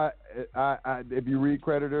 If you read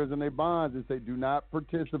creditors and their bonds, it say do not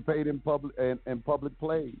participate in public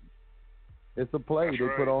plays. It's a play. That's they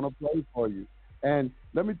right. put on a play for you. And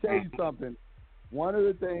let me tell you something. One of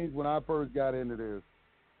the things when I first got into this,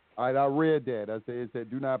 I read that. It said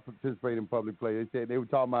do not participate in public play. They said they were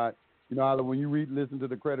talking about, when you listen to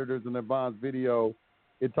the creditors and their bonds video,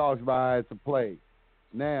 it talks about how it's a play.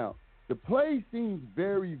 Now, the play seems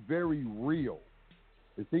very, very real.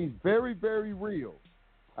 It seems very, very real.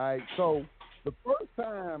 All right, so the first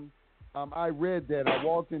time I read that, I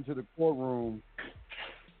walked into the courtroom.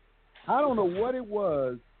 I don't know what it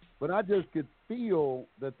was, but I just could feel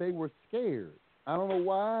that they were scared. I don't know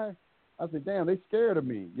why. I said, damn, they scared of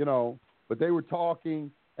me, But they were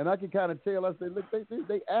talking, and I could kind of tell. I said, look,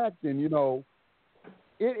 they acting,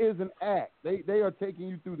 It is an act. They are taking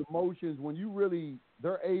you through the motions. When you really,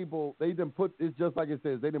 it's just like it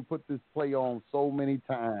says, they didn't put this play on so many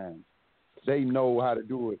times. They know how to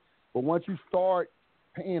do it. But once you start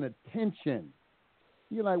paying attention,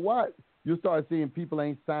 you're like, what? You'll start seeing people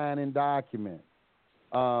ain't signing documents.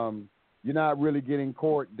 You're not really getting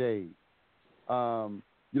court dates.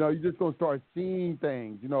 You're just going to start seeing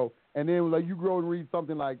things, And then like you grow and read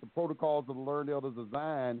something like the Protocols of the Learned Elders of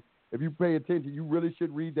Zion. If you pay attention, you really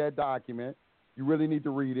should read that document. You really need to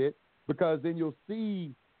read it because then you'll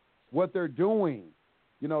see what they're doing.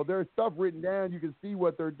 There's stuff written down. You can see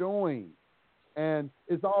what they're doing. And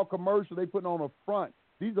it's all commercial. They put on a front.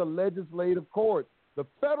 These are legislative courts. The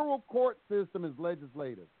federal court system is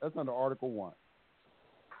legislative. That's under Article 1.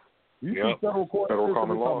 You see federal court system,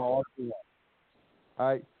 common law. Article 1. All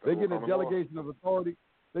right. They get a delegation of authority.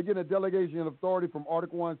 They get a delegation of authority from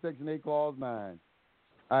Article 1, Section 8, Clause 9.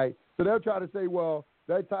 All right. So they'll try to say, well,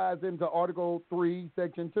 that ties into Article 3,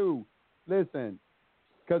 Section 2. Listen,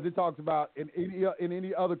 because it talks about in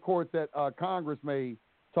any other court that Congress may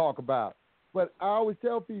talk about. But I always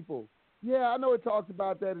tell people, yeah, I know it talks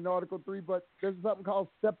about that in Article 3, but there's something called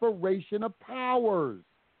separation of powers.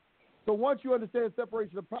 So once you understand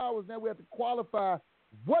separation of powers, now we have to qualify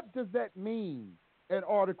what does that mean in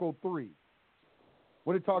Article 3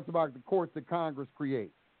 when it talks about the courts that Congress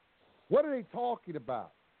creates. What are they talking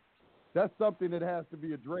about? That's something that has to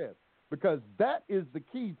be addressed because that is the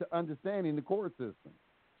key to understanding the court system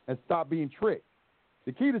and stop being tricked.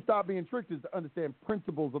 The key to stop being tricked is to understand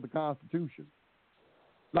principles of the Constitution.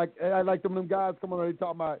 Like them guys come on, they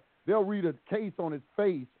talk about, they'll read a case on its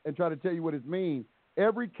face and try to tell you what it means.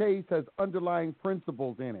 Every case has underlying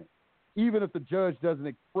principles in it, even if the judge doesn't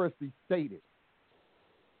expressly state it.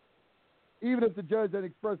 Even if the judge doesn't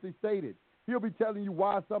expressly state it, he'll be telling you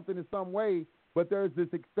why something is some way, but there's this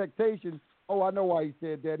expectation, oh, I know why he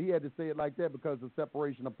said that. He had to say it like that because of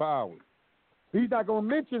separation of powers. He's not going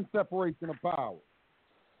to mention separation of powers.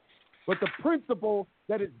 But the principle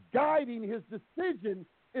that is guiding his decision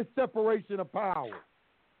is separation of powers.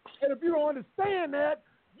 And if you don't understand that,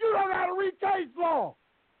 you don't know how to read case law.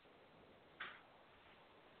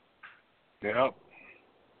 Yep.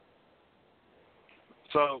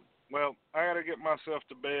 So, well, I got to get myself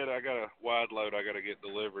to bed. I got a wide load I got to get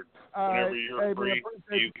delivered. Whenever you're free,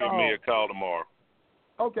 you give me a call tomorrow.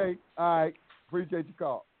 Okay. All right. Appreciate your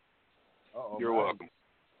call. You're welcome.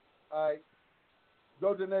 All right.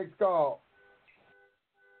 Go to the next call.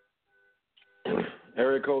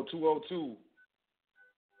 Area code 202.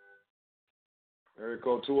 Area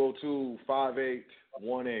code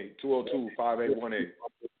 202-5818. 202-5818.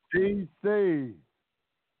 DC.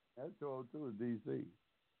 That's 202 is DC.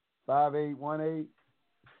 5818.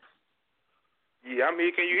 Yeah, I'm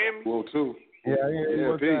here. Can you hear me? 202. Yeah,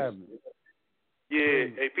 what's happening?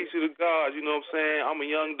 Yeah, hey, peace to the gods, you know what I'm saying? I'm a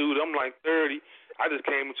young dude, I'm like 30. I just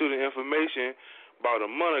came into the information about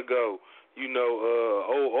a month ago. You know,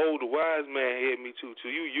 old the wise man had me to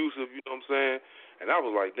you, YUSEF, you know what I'm saying? And I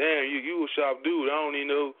was like, damn, you a sharp dude. I don't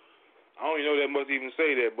even know that much even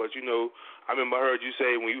say that, but you know, I remember I heard you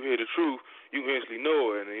say when you hear the truth, you instantly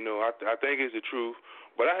know it, and you know, I think it's the truth.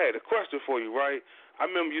 But I had a question for you, right? I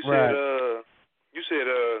remember you said you said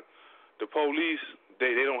the police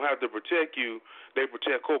they don't have to protect you, they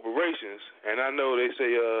protect corporations, and I know they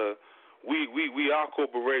say we are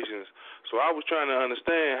corporations. So I was trying to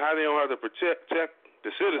understand how they don't have to protect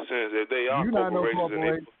the citizens if they are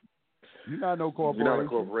corporations. You're not no corporation. You're not a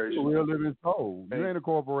corporation. You're a real living soul. You ain't a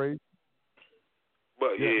corporation.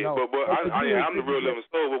 But I'm the real living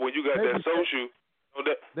soul. But when you got that social,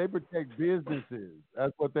 they protect businesses.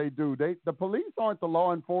 That's what they do. The police aren't the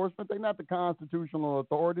law enforcement. They're not the constitutional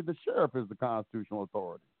authority. The sheriff is the constitutional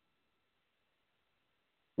authority.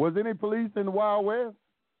 Was any police in the Wild West?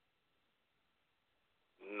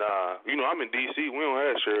 Nah, I'm in D.C. We don't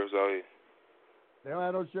have sheriffs out here. They don't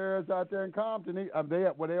have no sheriffs out there in Compton. They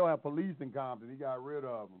don't have police in Compton. He got rid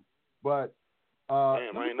of them. But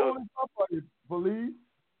damn, I ain't know. Police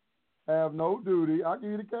have no duty. I'll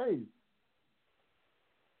give you the case.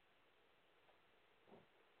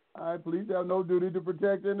 All right, police have no duty to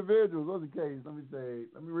protect individuals. What's the case? Let me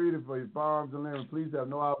read it for you. Firearms and limbs. Police have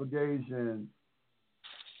no obligation.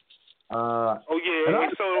 So I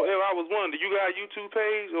was wondering, do you got a YouTube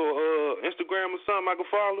page or Instagram or something I can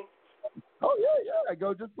follow? Oh yeah.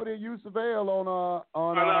 Go just put in YUSEF on.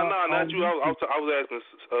 No, not you. I was asking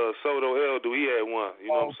Soto L. Do he have one? You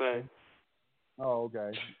know what I'm saying? Oh,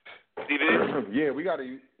 okay. He did? Yeah, we got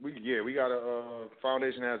a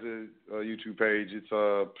foundation has a YouTube page. It's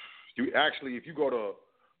if you go to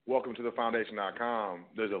welcometothefoundation.com,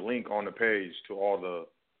 there's a link on the page to all the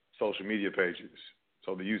social media pages.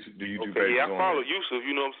 So the YouTube page. Yeah, I follow YUSEF.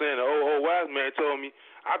 You know what I'm saying? The old wise man told me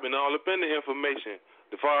I've been all up in the information.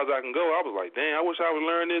 As far as I can go, I was like, damn, I wish I would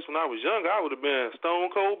learn this when I was younger. I would have been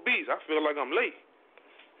stone cold beast. I feel like I'm late.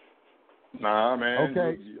 Nah, man.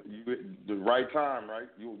 Okay. You the right time,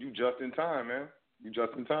 right? You just in time, man. You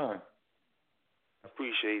just in time. I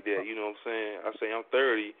appreciate that. You know what I'm saying? I say I'm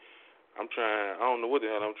 30. I don't know what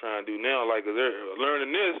the hell I'm trying to do now. Like, cause they're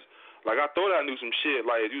learning this. Like, I thought I knew some shit.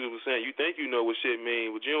 Like, you was saying, you think you know what shit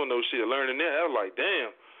mean, but you don't know shit. Learning that, I was like,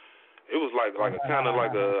 damn. It was like a kind of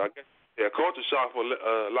like a, I guess, culture shock for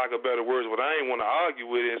lack of better words, but I ain't want to argue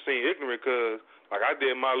with it and seem ignorant because, like, I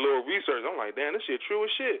did my little research. I'm like, damn, this shit true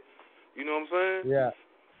as shit. You know what I'm saying? Yeah.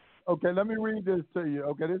 Okay, let me read this to you.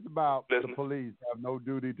 Okay, this is about the police have no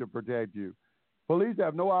duty to protect you. Police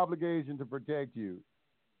have no obligation to protect you.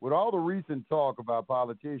 With all the recent talk about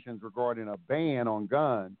politicians regarding a ban on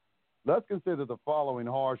guns, let's consider the following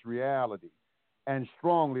harsh reality and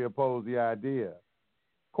strongly oppose the idea.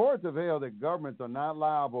 Courts have held that governments are not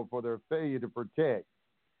liable for their failure to protect.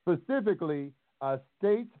 Specifically, a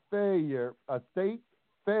state's failure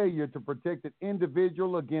to protect an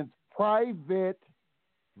individual against private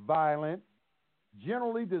violence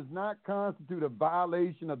generally does not constitute a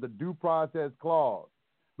violation of the Due Process Clause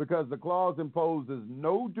because the clause imposes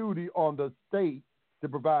no duty on the state to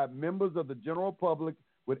provide members of the general public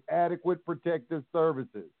with adequate protective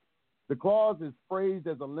services. The clause is phrased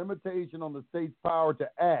as a limitation on the state's power to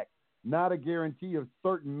act, not a guarantee of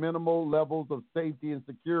certain minimal levels of safety and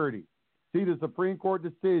security. See the Supreme Court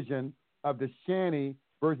decision of the Shaney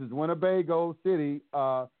versus Winnebago City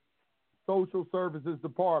Social Services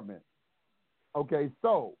Department. Okay,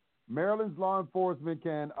 so Maryland's law enforcement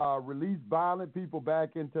can release violent people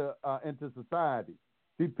back into society.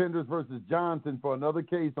 See Penders versus Johnson for another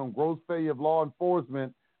case on gross failure of law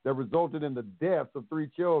enforcement that resulted in the deaths of 3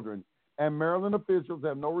 children, and Maryland officials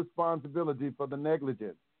have no responsibility for the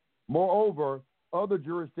negligence. Moreover, other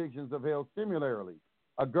jurisdictions have held similarly.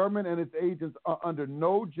 A government and its agents are under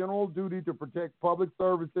no general duty to protect public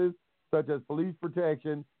services, such as police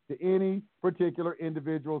protection, to any particular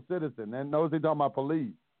individual citizen. And notice they're talking about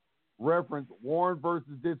police. Reference Warren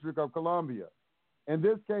versus District of Columbia. In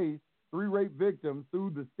this case, 3 rape victims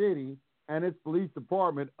sued the city and its police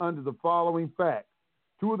department under the following facts.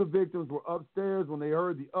 2 of the victims were upstairs when they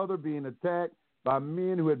heard the other being attacked by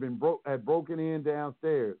men who had broken in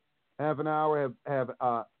downstairs. Half an hour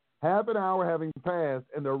having passed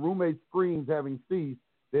and their roommate's screams having ceased,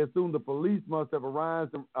 they assumed the police must have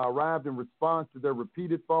arrived in response to their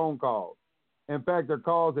repeated phone calls. In fact, their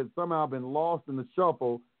calls had somehow been lost in the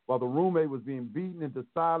shuffle while the roommate was being beaten into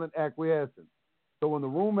silent acquiescence. So when the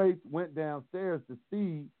roommates went downstairs to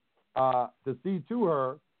see to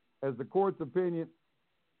her, as the court's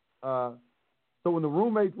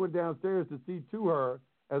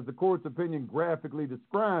opinion, graphically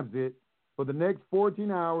describes it, for the next 14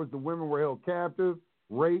 hours, the women were held captive,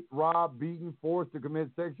 raped, robbed, beaten, forced to commit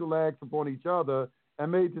sexual acts upon each other,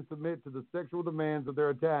 and made to submit to the sexual demands of their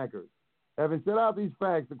attackers. Having set out these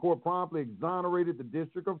facts, the court promptly exonerated the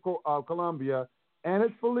District of Columbia and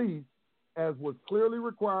its police, as was clearly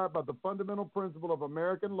required by the fundamental principle of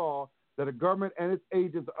American law that the government and its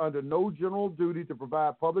agents are under no general duty to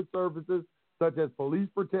provide public services such as police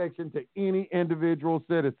protection to any individual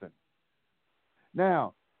citizen.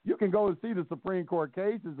 Now, you can go and see the Supreme Court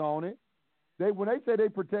cases on it. When they say they're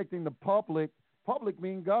protecting the public, public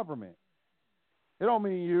mean government. It don't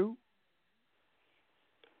mean you.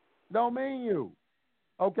 Don't mean you.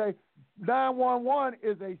 Okay? 911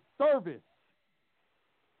 is a service.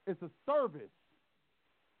 It's a service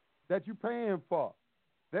that you're paying for.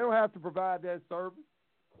 They don't have to provide that service.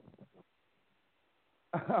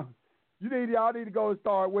 Y'all need to go and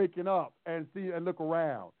start waking up and see and look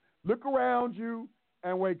around. Look around you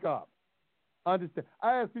and wake up. Understand?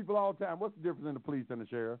 I ask people all the time, what's the difference in the police and the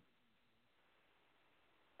sheriff?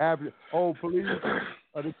 Police.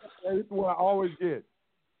 This is what I always get.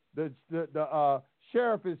 The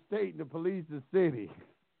sheriff is state and the police is city.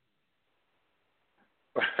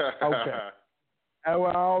 Okay. That's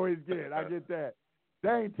what I always get. I get that. They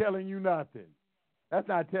ain't telling you nothing. That's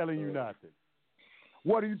not telling you nothing.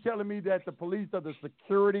 What are you telling me, that the police are the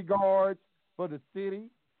security guards for the city?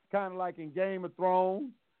 Kind of like in Game of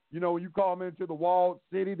Thrones. You know, when you call them into the walled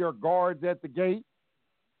city, there are guards at the gate.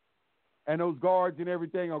 And those guards and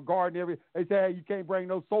everything are guarding everything. They say, hey, you can't bring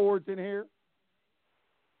no swords in here.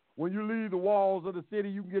 When you leave the walls of the city,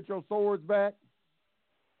 you can get your swords back.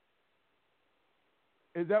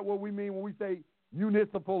 Is that what we mean when we say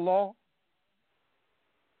municipal law?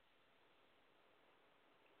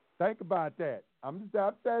 Think about that. I'm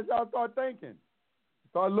saying y'all start thinking.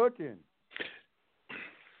 Start looking.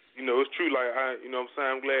 You know, it's true. Like you know what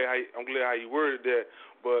I'm saying? I'm glad how you worded that.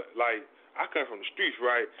 But like, I come from the streets,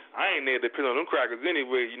 right? I ain't there to depend on them crackers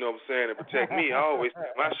anyway, you know what I'm saying, to protect me. I always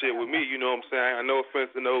take my shit with me, you know what I'm saying? I no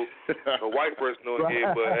offense to no white person on here,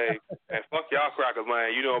 but hey, man, fuck y'all crackers,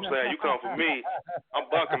 man. You know what I'm saying? You come for me, I'm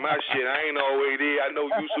bunking my shit. I ain't always there. I know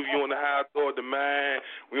Yusef, you on the high authority, man.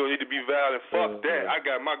 We don't need to be violent. Fuck that. I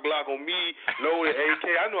got my Glock on me, loaded AK.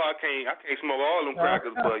 I know I can't smoke all them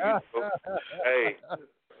crackers, but you know, hey,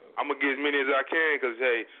 I'm gonna get as many as I can, cause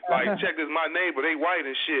hey, like check this, my neighbor, they white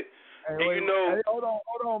and shit. Hey, you know, hey, hold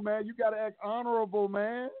on, man. You gotta act honorable,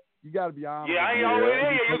 man. You gotta be honorable. Yeah, I ain't always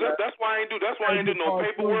there. That's why I ain't do no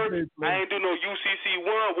paperwork. I ain't do no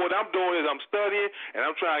UCC1. What I'm doing is I'm studying and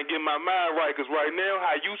I'm trying to get my mind right. Cause right now,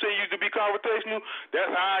 how you say you used to be confrontational, that's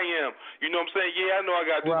how I am. You know what I'm saying? Yeah, I know I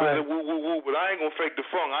got to do better. Woo, woo, woo. But I ain't gonna fake the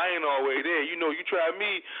funk. I ain't always there. You know, you try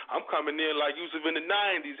me, I'm coming in like Yusef in the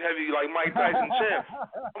 '90s, heavy like Mike Tyson champ.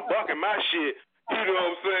 I'm bucking my shit. You know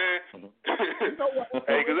what I'm saying?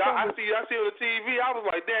 Hey, cause I see on the TV, I was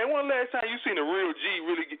like, damn, when the last time you seen a real G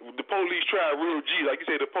really the police try a real G? Like you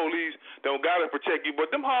say, the police don't gotta protect you,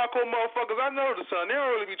 but them hardcore motherfuckers, I know the son, they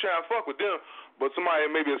don't really be trying to fuck with them. But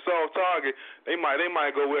somebody maybe a soft target, they might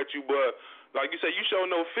go at you, but like you say, you show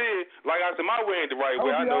no fear. Like I said, my way ain't the right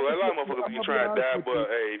way. I know a lot of motherfuckers be trying to die,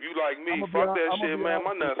 but hey, if you like me, fuck that shit, man.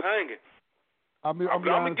 My nuts hanging. I'm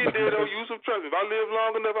gonna get there though. Yusef, trust me. If I live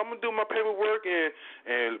long enough, I'm gonna do my paperwork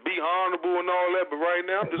and be honorable and all that. But right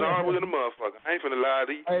now, I'm just honorable in the motherfucker. I ain't finna lie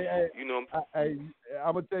to you. You know.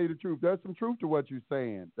 I'm gonna tell you the truth. There's some truth to what you're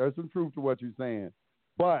saying.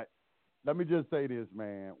 But let me just say this,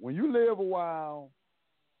 man. When you live a while,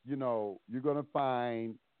 you know you're gonna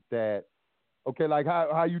find that. Okay, like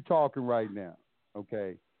how you talking right now.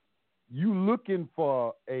 Okay, you looking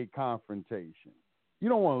for a confrontation. You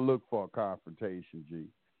don't want to look for a confrontation, G.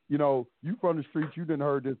 You know, you from the streets, you done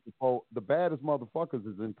heard this before. The baddest motherfuckers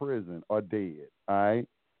is in prison or dead, all right?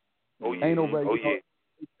 Oh, yeah. Ain't nobody,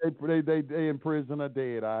 they in prison or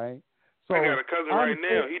dead, all right? So, I got a cousin right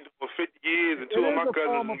now. He doing 50 years, and two of my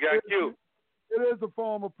cousins got killed. It is a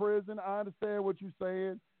form of prison. I understand what you're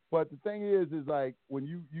saying. But the thing is like, when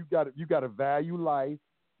you got to value life.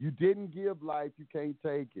 You didn't give life, you can't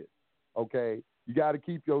take it, okay? You got to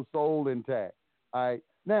keep your soul intact. All right.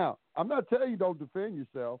 Now, I'm not telling you don't defend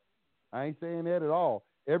yourself. I ain't saying that at all.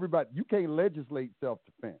 Everybody, you can't legislate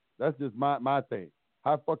self-defense. That's just my thing.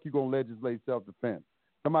 How the fuck you gonna legislate self-defense?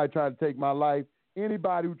 Somebody trying to take my life.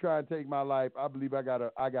 Anybody who try to take my life, I believe I got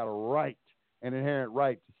a right, an inherent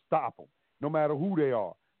right to stop them, no matter who they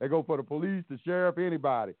are. They go for the police, the sheriff,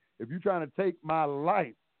 anybody. If you're trying to take my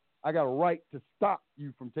life, I got a right to stop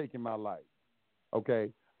you from taking my life.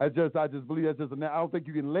 Okay. I just believe that's just. I don't think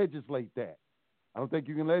you can legislate that. I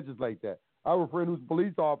have a friend who's a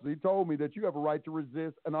police officer. He told me that you have a right to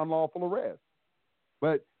resist an unlawful arrest.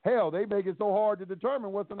 But hell, they make it so hard to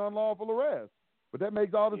determine what's an unlawful arrest. But that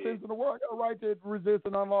makes all the sense in the world. I got a right to resist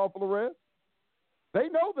an unlawful arrest. They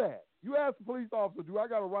know that. You ask a police officer, do I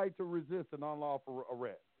got a right to resist an unlawful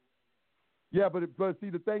arrest? Yeah, but see,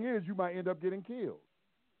 the thing is, you might end up getting killed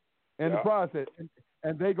in the process.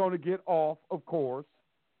 And they're going to get off, of course,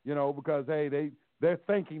 you know, because hey, they're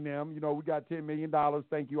thanking them. You know, we got $10 million.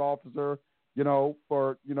 Thank you, officer. You know,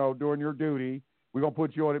 for doing your duty. We're gonna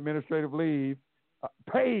put you on administrative leave,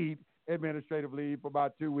 paid administrative leave for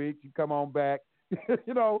about 2 weeks. You come on back.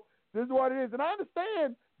 You know, this is what it is, and I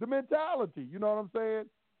understand the mentality. You know what I'm saying?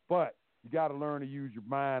 But you got to learn to use your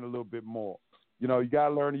mind a little bit more. You know, you got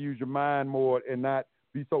to learn to use your mind more and not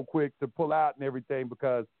be so quick to pull out and everything,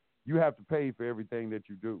 because you have to pay for everything that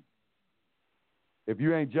you do. If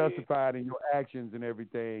you ain't justified in your actions and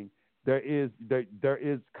everything, there is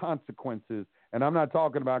consequences. And I'm not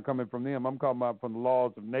talking about coming from them. I'm talking about from the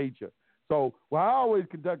laws of nature. So, I always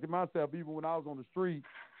conducted myself, even when I was on the street,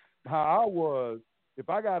 how I was. If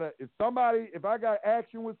I got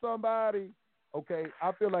action with somebody, okay,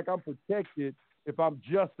 I feel like I'm protected if I'm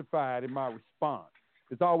justified in my response.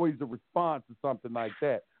 It's always a response to something like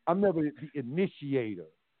that. I'm never the initiator.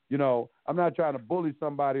 You know, I'm not trying to bully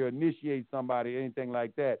somebody or initiate somebody or anything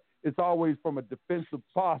like that. It's always from a defensive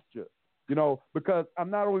posture, you know, because I'm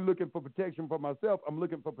not only looking for protection for myself, I'm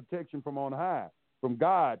looking for protection from on high, from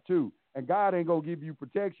God too. And God ain't going to give you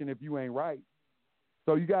protection if you ain't right.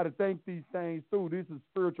 So you got to think these things through. This is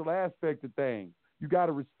spiritual aspect of things. You got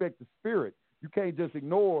to respect the spirit. You can't just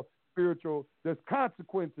ignore spiritual. There's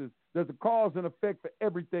consequences. There's a cause and effect for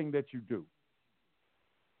everything that you do.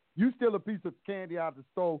 You steal a piece of candy out of the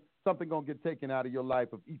store, something going to get taken out of your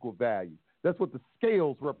life of equal value. That's what the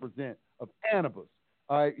scales represent of Anubis.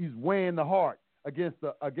 He's weighing the heart against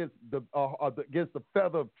the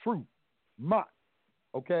feather of truth. Mach.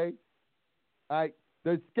 Okay? All right?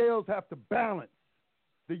 The scales have to balance.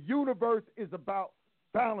 The universe is about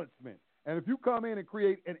balancement. And if you come in and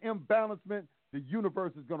create an imbalancement, the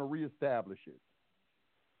universe is going to reestablish it.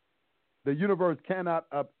 The universe cannot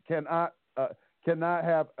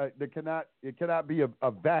be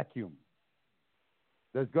a vacuum.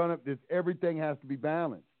 Everything has to be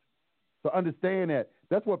balanced. So understand that.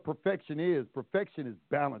 That's what perfection is. Perfection is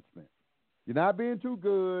balancement. You're not being too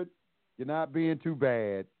good. You're not being too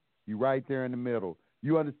bad. You're right there in the middle.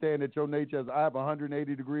 You understand that your nature is, I have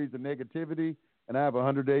 180 degrees of negativity and I have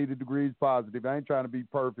 180 degrees positive. I ain't trying to be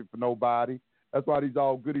perfect for nobody. That's why these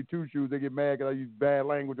all goody two-shoes, they get mad because I use bad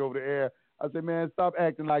language over the air. I say, man, stop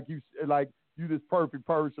acting like you this perfect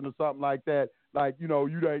person or something like that. Like, you know,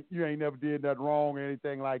 you ain't never did nothing wrong or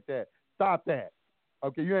anything like that. Stop that.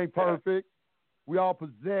 Okay, you ain't perfect. We all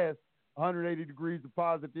possess 180 degrees of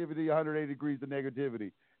positivity, 180 degrees of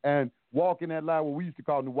negativity. And walk in that line, what we used to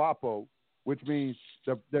call Nuwapo, which means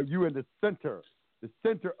that you in the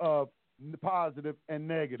center of positive and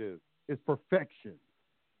negative is perfection.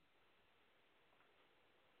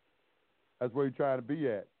 That's where you're trying to be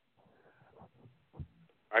at.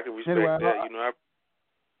 I can respect that. You know,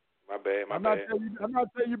 my bad. I'm not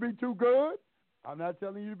saying you be too good. I'm not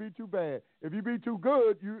telling you to be too bad. If you be too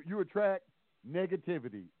good, you attract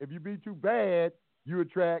negativity. If you be too bad, you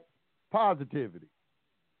attract positivity.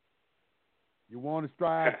 You want to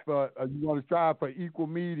strive for equal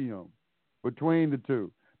medium between the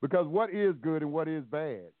two, because what is good and what is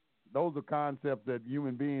bad, those are concepts that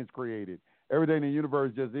human beings created. Everything in the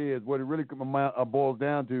universe just is. What it really boils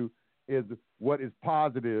down to is what is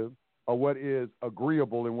positive or what is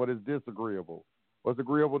agreeable and what is disagreeable. What's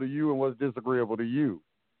agreeable to you and what's disagreeable to you.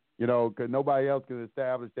 You know, because nobody else can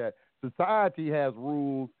establish that. Society has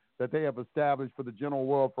rules that they have established for the general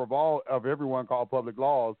world of everyone called public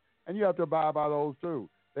laws, and you have to abide by those too.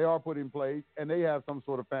 They are put in place, and they have some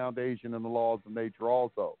sort of foundation in the laws of nature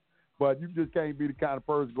also. But you just can't be the kind of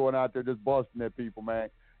person going out there just busting at people, man.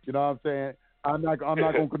 You know what I'm saying? I'm not going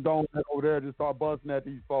to condone that over there. Just start busting at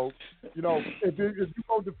these folks. You know, if you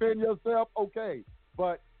go defend yourself, okay,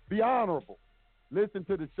 but be honorable. Listen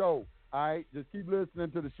to the show, all right? Just keep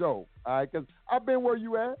listening to the show, all right? Because I've been where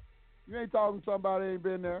you at. You ain't talking to somebody who ain't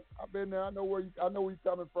been there. I've been there. I know where you're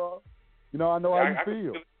coming from. You know, I know how you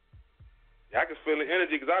feel. I can feel the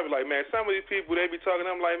energy because I be like, man, some of these people, they be talking,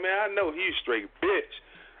 I'm like, man, I know he's straight bitch.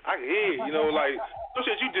 I can hear it, you know, like, no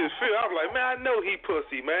shit you just feel. I was like, man, I know he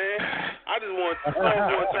pussy, man. I just want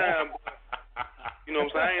one time, you know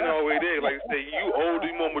what I'm saying? I ain't always there. Like I said, you older,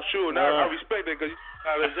 you more mature, and I respect that because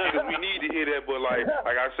we need to hear that, but like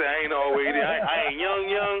I said, I ain't always there. I ain't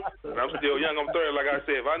young, but I'm still young. I'm 30. Like I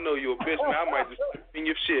said, if I know you a bitch, man, I might just in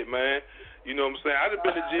your shit, man. You know what I'm saying? I just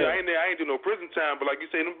been to jail. I ain't do no prison time, but like you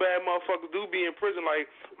say, them bad motherfuckers do be in prison. Like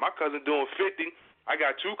my cousin doing 50. I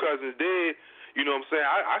got 2 cousins dead. You know what I'm saying?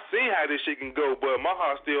 I seen how this shit can go, but my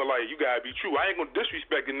heart's still like, you gotta be true. I ain't gonna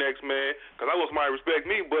disrespect the next man, because I want somebody to respect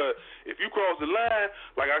me, but if you cross the line,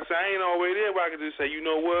 like I said, I ain't all the way there where I can just say, you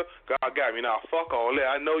know what, God got me. Now, fuck all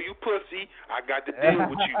that. I know you pussy. I got to deal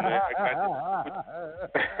with you, man. I got to deal with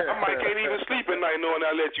you. I might can't even sleep at night knowing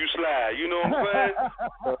I let you slide. You know what I'm saying?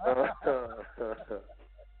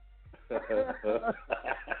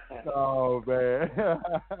 Oh, man.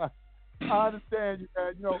 I understand you,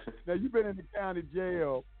 man. You know, now you've been in the county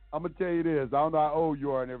jail. I'm gonna tell you this. I don't know how old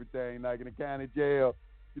you are and everything. Like in the county jail,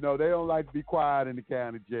 you know, they don't like to be quiet in the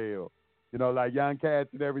county jail. You know, like young cats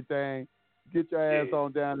and everything. Get your ass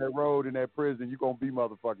on down that road in that prison, you're gonna be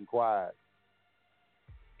motherfucking quiet.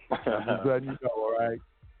 I'm just letting you know, all right?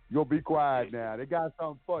 You're gonna be quiet now. They got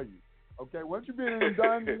something for you. Okay, once you've been in the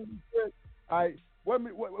dungeon, all right, what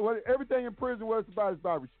everything in prison, what it's about is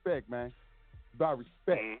about respect, man. It's about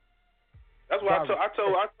respect. Mm-hmm. That's why I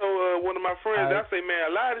told one of my friends, I say,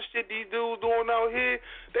 man, a lot of the shit these dudes doing out here,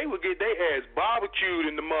 they would get their ass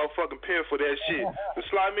barbecued in the motherfucking pen for that shit.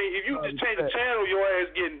 It's like, I mean, if you just change the channel, your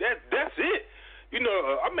ass getting that's it. You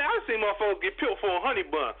know, I mean, I seen motherfuckers get killed for a honey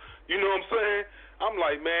bun. You know what I'm saying? I'm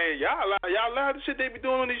like, man, y'all lie the shit they be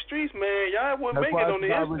doing on these streets, man. Y'all wouldn't make it on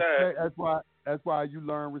the inside. That's why you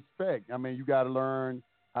learn respect. I mean, you got to learn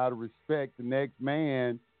how to respect the next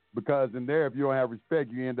man, because in there, if you don't have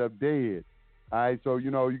respect, you end up dead. All right, so,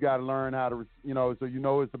 you know, you got to learn how to, you know, so you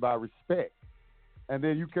know it's about respect. And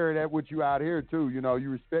then you carry that with you out here, too. You know, you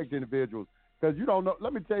respect individuals. Because you don't know,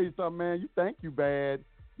 let me tell you something, man, you think you bad.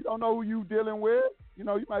 You don't know who you dealing with. You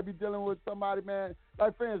know, you might be dealing with somebody, man.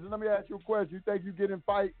 Like, for instance, let me ask you a question. You think you get in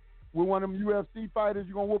fight with one of them UFC fighters,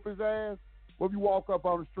 you going to whoop his ass? What if you walk up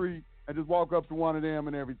on the street and just walk up to one of them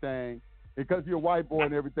and everything? Because you're a white boy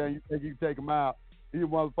and everything, you think you can take him out. He's a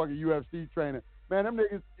motherfucking UFC trainer. Man, them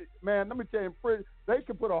niggas, man, let me tell you, they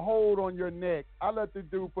can put a hold on your neck. I let this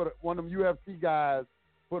dude one of them UFC guys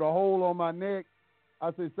put a hold on my neck.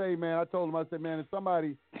 I said, man, I told him, I said, man, if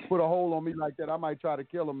somebody put a hold on me like that, I might try to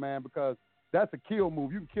kill him, man, because that's a kill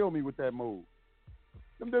move. You can kill me with that move.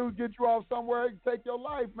 Them dudes get you off somewhere, they can take your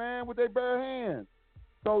life, man, with their bare hands.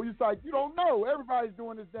 So it's like, you don't know. Everybody's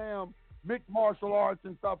doing this damn mixed martial arts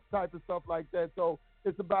and type of stuff like that. So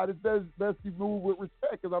it's about it's best you move with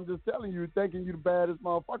respect, because I'm just telling you, thinking you the baddest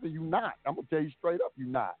motherfucker, you not. I'm going to tell you straight up, you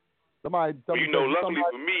not. Somebody tell me. You know, luckily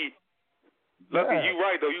for me, you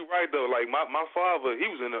right though. Like my father, he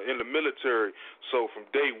was in the military, so from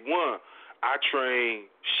day one, I trained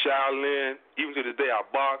Shaolin. Even to this day, I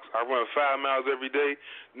box. I run 5 miles every day.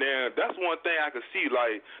 Now, that's one thing I can see,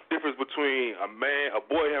 like, difference between a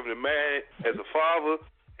boy having a man as a father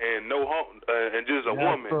and and just a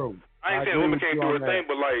woman. True. I ain't saying women can't do her thing,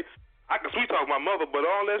 but like I can sweet talk my mother, but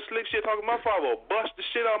all that slick shit talking my father will bust the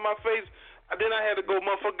shit out of my face. And then I had to go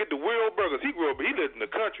motherfucker get the real burgers. He lived in the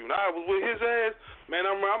country. When I was with his ass, man,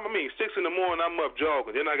 I mean 6 in the morning I'm up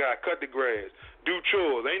jogging. Then I gotta cut the grass, do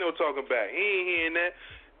chores. Ain't no talking back. He ain't hearing that.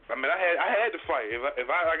 I mean, I had to fight. If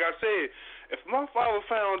I like I said, if my father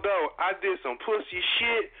found out I did some pussy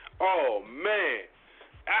shit, oh man,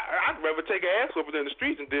 I'd rather take an ass whooping in the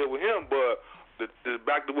streets and deal with him. But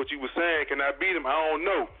back to what you were saying, can I beat him? I don't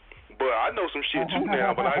know. But I know some shit too now.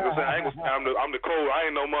 But I ain't gonna say I'm the cold. I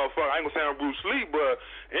ain't no motherfucker. I ain't gonna say I'm Bruce Lee, but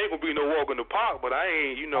it ain't gonna be no walk in the park. But I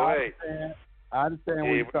ain't, you know, hey. I understand what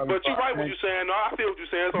you're talking about. But you're right what you're saying. No, I feel what you're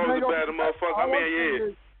saying. It's always a bad motherfucker. I mean,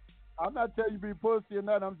 yeah. I'm not telling you be pussy or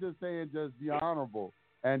nothing. I'm just saying just be honorable.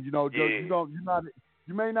 And you know, just,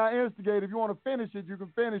 you may not instigate. If you want to finish it, you can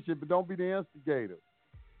finish it, but don't be the instigator.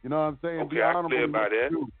 You know what I'm saying? Okay, be honorable. I can about that.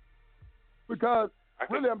 Because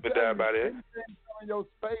really, I'm telling you, about it. anything in your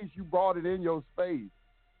space, you brought it in your space.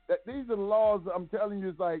 These are the laws. I'm telling you,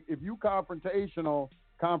 it's like if you confrontation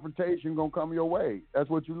gonna come your way. That's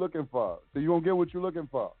what you're looking for. So you're gonna get what you're looking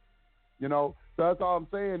for. You know. So that's all I'm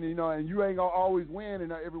saying. You know, and you ain't gonna always win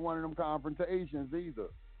in every one of them confrontations either.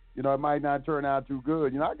 You know, it might not turn out too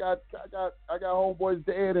good. You know, I got homeboys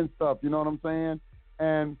dead and stuff. You know what I'm saying?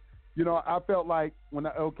 And you know, I felt like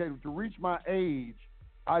to reach my age,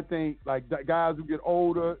 I think like guys who get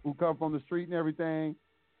older, who come from the street and everything,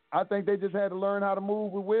 I think they just had to learn how to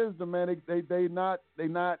move with wisdom, man. They not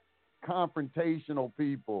confrontational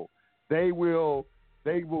people. They will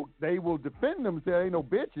defend themselves. Ain't no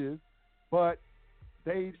bitches, but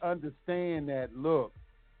they understand that. Look,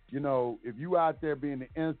 you know, if you out there being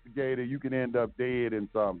the instigator, you can end up dead in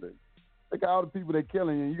something. Look at all the people they're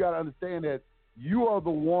killing, and you got to understand that you are the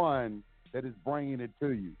one that is bringing it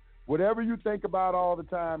to you. Whatever you think about all the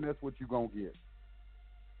time, that's what you're going to get.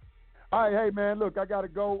 All right, hey, man, look, I got to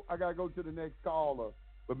go. I got to go to the next caller.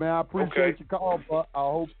 But man, I appreciate your call, but I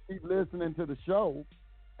hope you keep listening to the show.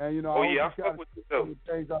 And I hope I you fuck with the show.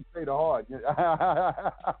 things I say to heart.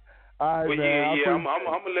 All right, man. I'm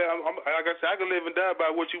gonna let. Like I said, I can live and die by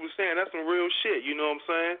what you were saying. That's some real shit. You know what I'm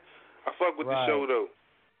saying? I fuck with the show though.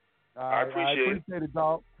 I appreciate it,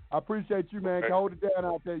 dog. I appreciate you, man. Okay. Hold it down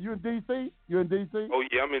out there. You in D.C.? You in D.C.? Oh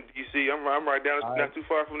yeah, I'm in D.C. I'm right down, not too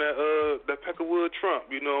far from that Peckerwood Trump.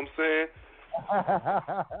 You know what I'm saying?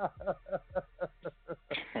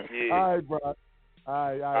 Yeah. All right, bro.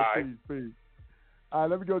 All right. Peace. All right,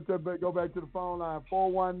 let me go back to the phone line.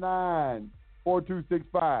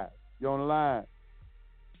 419-4265. You on the line?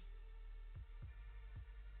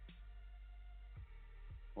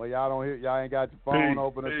 Well, y'all don't hear. Y'all ain't got your phone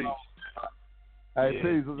open. Peace. Hey,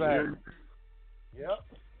 peace. What's happening? Yep.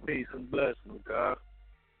 Peace and blessings, God.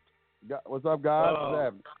 What's up, guys? What's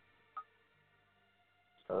happening?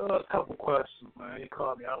 A couple questions, man. You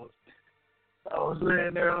called me. I was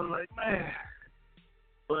laying there. I was like, man.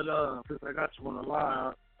 But since I got you on the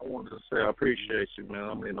line, I wanted to say I appreciate you, man.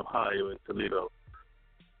 I'm in Ohio, in Toledo.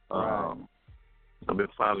 Right. I've been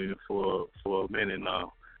following you for a minute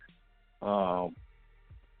now.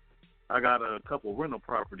 I got a couple rental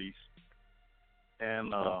properties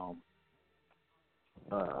and a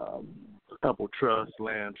couple trusts,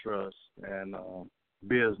 land trusts, and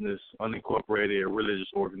business, unincorporated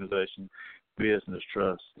religious organization, business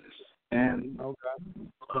trust. And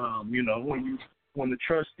when the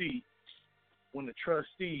trustee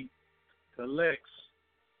collects,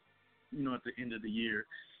 at the end of the year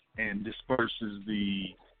and disperses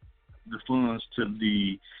the funds to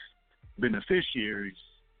the beneficiaries,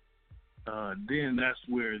 then that's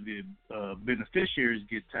where the beneficiaries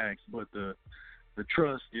get taxed, but the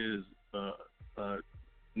trust is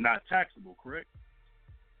not taxable, correct?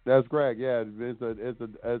 That's correct. Yeah,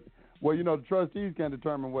 well, the trustees can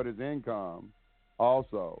determine what is income,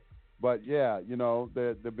 also. But yeah,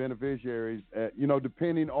 the beneficiaries,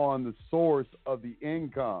 depending on the source of the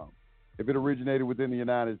income, if it originated within the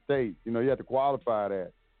United States, you have to qualify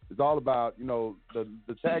that. It's all about, the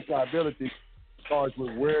tax liability starts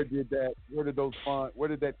with where did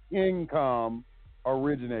that income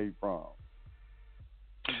originate from?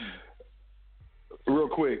 Real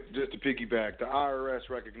quick, just to piggyback, the IRS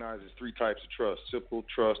recognizes three types of trust: simple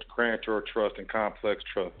trust, grantor trust, and complex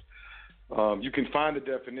trust. You can find the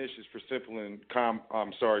definitions for simple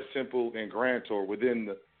and grantor within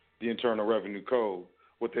the Internal Revenue Code.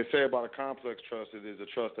 What they say about a complex trust is a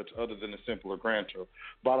trust that's other than a simple or grantor.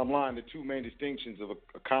 Bottom line, the two main distinctions of a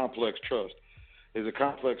complex trust is a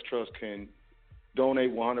complex trust can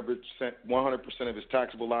donate 100% of its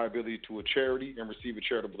taxable liability to a charity and receive a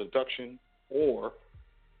charitable deduction, or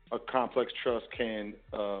a complex trust can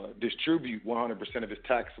distribute 100% of its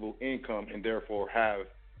taxable income and therefore have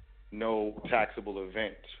no taxable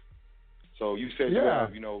event. So you said you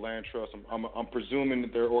have, land trusts. I'm presuming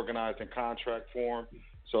that they're organized in contract form.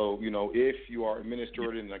 So, if you are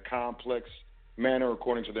administered in a complex manner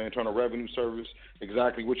according to the Internal Revenue Service,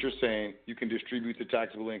 exactly what you're saying, you can distribute the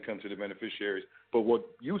taxable income to the beneficiaries. But what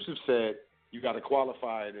YUSEF said, you got to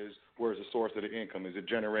qualify it as where's the source of the income. Is it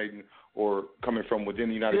generating or coming from within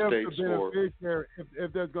the United States?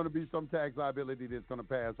 If there's going to be some tax liability that's going to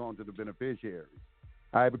pass on to the beneficiaries.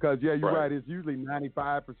 All right, because, you're right. It's usually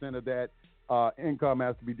 95% of that income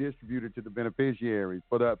has to be distributed to the beneficiaries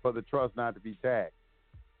for the trust not to be taxed.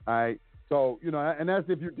 All right, so, and that's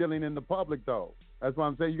if you're dealing in the public, though. That's why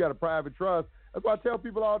I'm saying you got a private trust. That's why I tell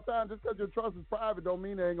people all the time, just because your trust is private don't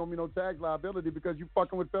mean there ain't going to be no tax liability because you're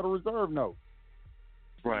fucking with Federal Reserve notes.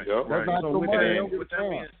 Right. Yep. That's not so so with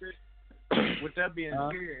that being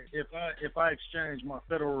said, if I exchange my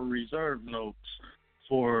Federal Reserve notes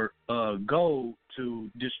for gold to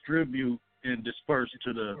distribute and disperse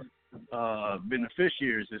to the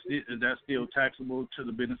beneficiaries, is that still taxable to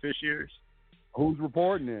the beneficiaries? Who's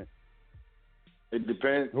reporting it? It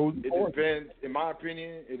depends. It depends. In my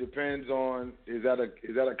opinion, it depends on is that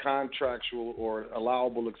a contractual or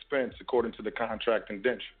allowable expense according to the contract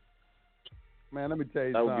indenture. Man, let me tell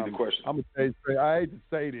you that something. That would be the question. I'm gonna tell you straight. I hate to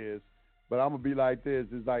say this, but I'm gonna be like this.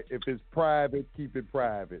 It's like if it's private, keep it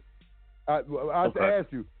private. I have to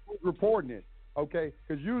ask you, who's reporting it? Okay,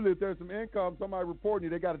 because usually if there's some income, somebody reporting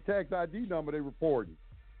it, they got a tax ID number they reporting.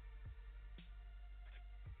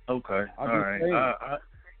 Okay, all right.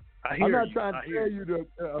 I hear I'm not you. trying to tell you to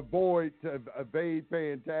evade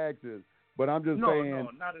paying taxes, but I'm just saying. No,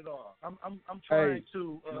 not at all. I'm trying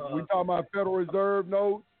to. We talking about Federal Reserve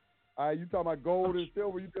notes. You talking about gold and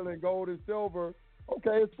silver? You dealing gold and silver?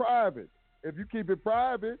 Okay, it's private. If you keep it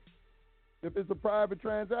private, if it's a private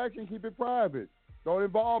transaction, keep it private. Don't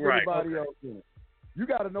involve anybody else in it. You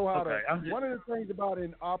got to know how Okay, to. One of the things about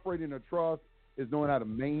operating a trust is knowing how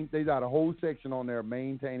to They got a whole section on there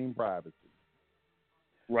maintaining privacy.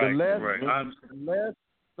 Right. The less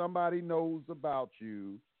somebody knows about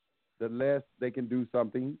you, the less they can do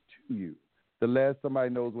something to you. The less somebody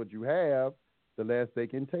knows what you have, the less they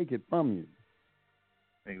can take it from you.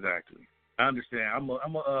 Exactly. I understand. I'm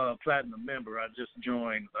a platinum member. I just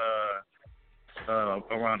joined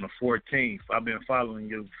around the 14th. I've been following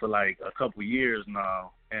you for like a couple years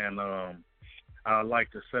now, and I like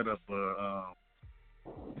to set up a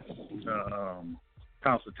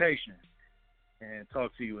consultation and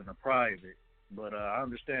talk to you in a private. But I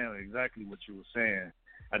understand exactly what you were saying.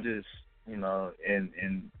 I just, in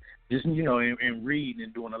reading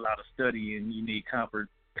and doing a lot of studying, you need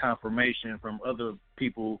confirmation from other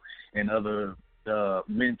people and other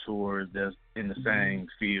mentors that's in the same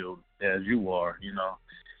field as you are,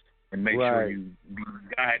 and make sure you be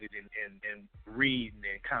guided and reading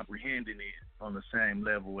and comprehending it on the same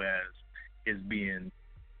level as is being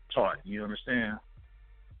taught. You understand?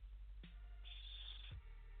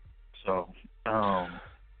 So, and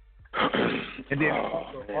then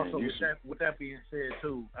also with that being said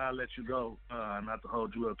too, I'll let you go, not to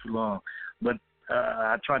hold you up too long, but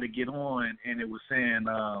I tried to get on and it was saying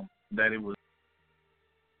that it was.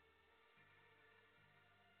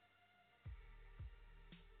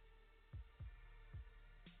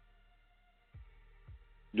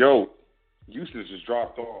 Yo, Yusef just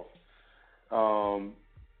dropped off.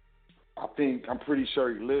 I'm pretty sure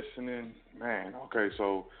you're listening. Man, okay,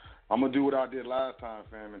 so I'm going to do what I did last time,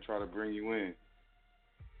 fam, and try to bring you in.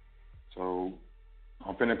 So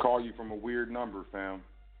I'm finna call you from a weird number, fam,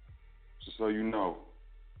 just so you know.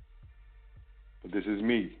 But this is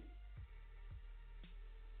me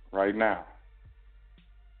right now.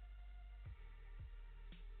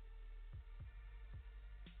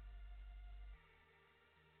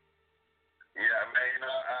 Yeah, man,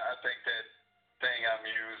 I think that thing I'm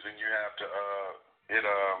using, you have to, it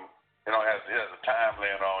has a time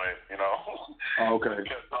limit on it, Oh, okay. It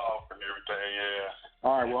cuts off and everything, yeah.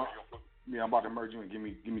 All right, well, I'm about to merge you in. Give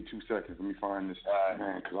me 2 seconds. Let me find this,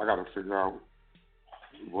 man, because I got to figure out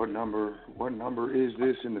what number is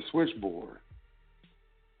this in the switchboard.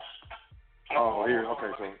 Oh, here,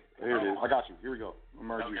 okay, so here it is. I got you. Here we go. I'll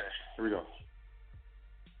merge you. Here we go.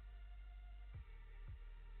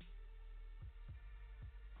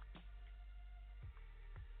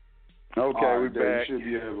 Okay, right, we're back. You should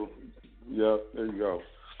be able. Yep, there you go.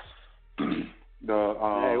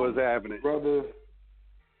 Hey, what's happening? The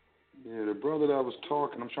brother that was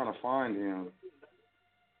talking, I'm trying to find him.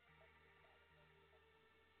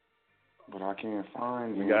 But I can't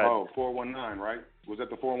find him. 419, right? Was that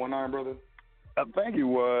the 419, brother? I think it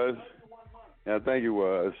was. Yeah, I think it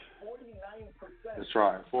was. Let's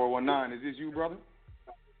try it. 419. Is this you, brother?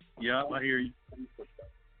 Yeah, I hear you.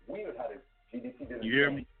 You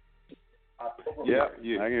hear me? Yeah,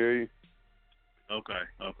 I hear you. Okay.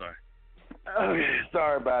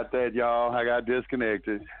 Sorry about that, y'all. I got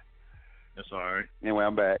disconnected. That's all right. Anyway,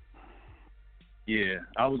 I'm back. Yeah,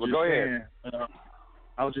 I was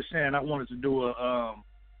just saying I wanted to do a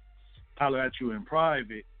holler at you in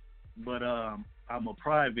private, but I'm a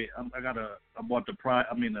private. I bought the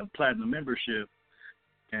platinum membership,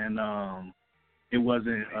 and it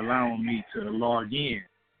wasn't allowing me to log in.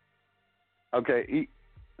 Okay.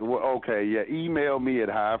 Email me at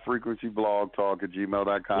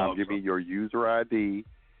highfrequencyblogtalk@gmail.com. Give me your user ID,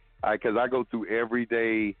 because I go through every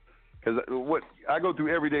day.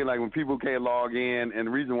 Like when people can't log in, and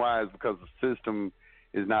the reason why is because the system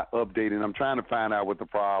is not updating. I'm trying to find out what the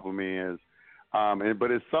problem is, but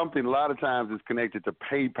it's something. A lot of times it's connected to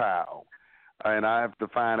PayPal, and I have to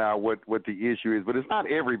find out what the issue is. But it's not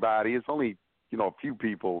everybody. It's only a few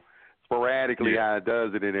people sporadically how it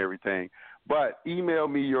does it and everything. But email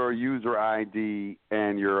me your user ID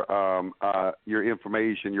and your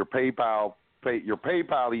information, your PayPal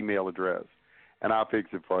email address, and I'll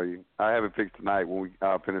fix it for you. I have it fixed tonight when we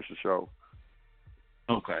finish the show.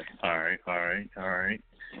 Okay. All right.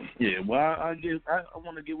 Yeah. Well, I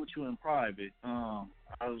want to get with you in private. I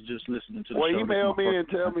was just listening to the show. Email me and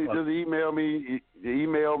tell me. Just email me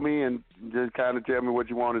and just kind of tell me what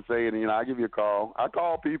you want to say, and I'll give you a call. I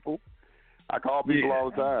call people all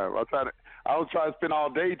the time. I was trying to spend all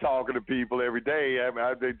day talking to people every day.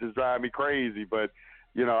 They just drive me crazy, but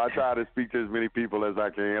I try to speak to as many people as I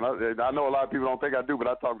can. I know a lot of people don't think I do, but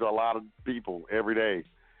I talk to a lot of people every day.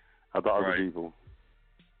 I talk to people.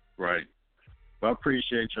 Right. Well, I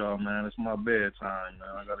appreciate y'all, man. It's my bedtime,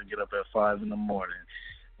 man. I got to get up at 5 in the morning.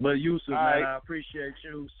 But Yusef, man, I appreciate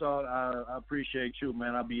you. So I appreciate you,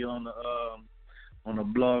 man. I'll be on on the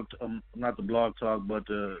blog, not the blog talk, but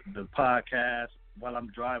the podcast while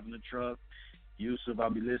I'm driving the truck. Yusef, I'll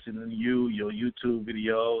be listening to you, your YouTube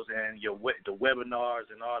videos, and the webinars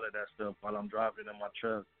and all of that stuff while I'm driving in my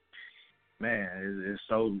truck. Man, it's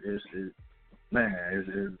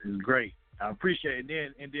great. I appreciate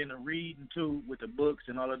it. And then the reading too with the books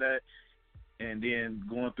and all of that, and then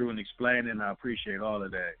going through and explaining. I appreciate all of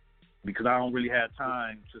that because I don't really have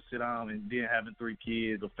time to sit down and then having 3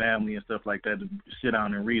 kids or family and stuff like that to sit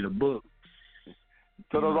down and read a book.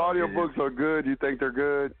 So those audio books are good. You think they're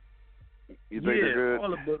good? You think they're good? All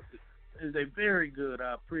the books, they're very good.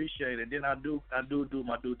 I appreciate it. Then I do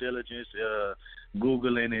my due diligence,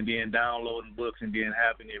 Googling and then downloading books and then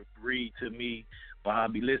having it read to me. While I'll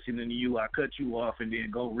be listening to you, I cut you off and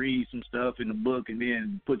then go read some stuff in the book and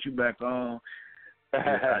then put you back on.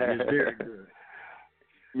 It's very good.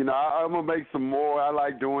 You know, I'm gonna make some more. I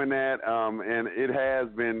like doing that, and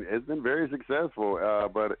it's been very successful.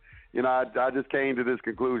 But you know, I just came to this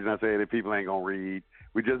conclusion. I said that people ain't gonna read.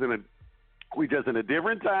 We just in a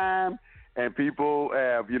different time, and people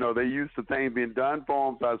have, you know, they used to things being done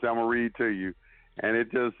for them. So I said I'm gonna read to you, and it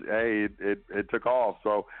just it took off.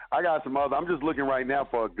 So I got some other. I'm just looking right now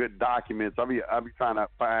for good documents. I'll be trying to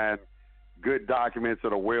find good documents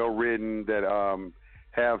that are well written that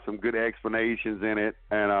have some good explanations in it,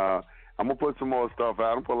 and I'm gonna put some more stuff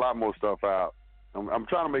out. I'm gonna put a lot more stuff out. I'm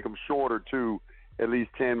trying to make them shorter too, at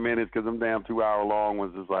least 10 minutes, because them damn 2-hour long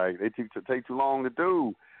ones is like they take too long to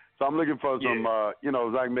do. So I'm looking for some, you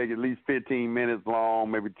know, so I can make at least 15 minutes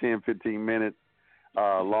long, maybe 10, 15 minutes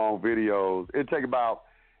long videos. It take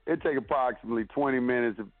approximately 20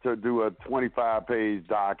 minutes to do a 25-page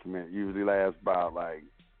document. Usually lasts about like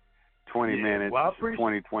 20 minutes,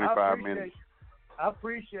 25 minutes. I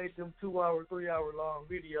appreciate them 2-hour, 3-hour long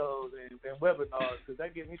videos and webinars because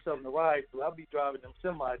that gives me something to write to. I'll be driving them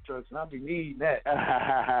semi trucks and I'll be needing that.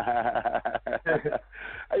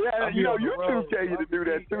 Yeah, you know, YouTube tell you to do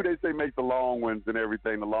that too. They say make the long ones and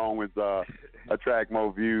everything. The long ones attract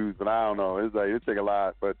more views, but I don't know. It's like it take a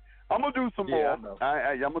lot, but I'm gonna do some more.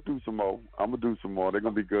 I'm gonna do some more. They're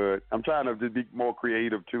gonna be good. I'm trying to just be more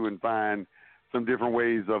creative too and find some different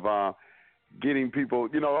ways of getting people,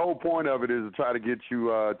 you know, the whole point of it is to try to get you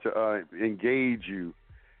to engage you.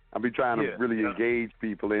 I'll be trying to really engage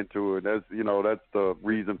people into it. That's the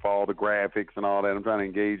reason for all the graphics and all that. I'm trying to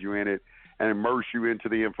engage you in it and immerse you into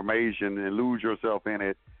the information and lose yourself in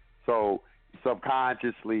it. So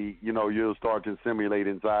subconsciously, you know, you'll start to assimilate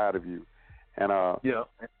inside of you. And I'm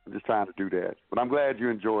just trying to do that. But I'm glad you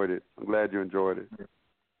enjoyed it.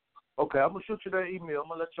 Okay, I'm gonna shoot you that email. I'm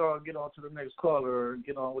gonna let y'all get on to the next caller and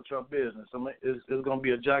get on with your business. It's gonna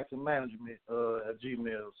be a Jackson Management at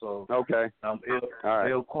Gmail. So okay, I'm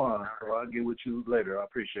El Quan. So I'll get with you later. I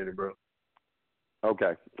appreciate it, bro.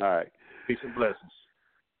 Okay, all right. Peace and blessings.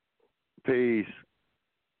 Peace.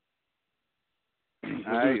 All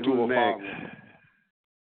right, who's next?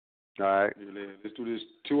 All right, let's do this.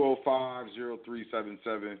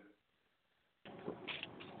 205-0377.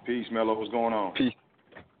 Peace, Mello. What's going on?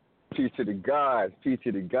 Peace to the guys.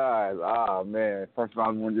 Ah, man. First of all,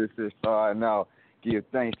 I want to just start now. Give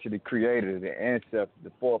thanks to the Creator, the ancestors,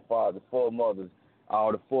 the forefathers, the foremothers,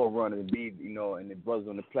 all the forerunners, you know, and the brothers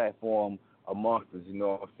on the platform amongst us, you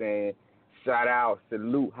know what I'm saying? Shout out,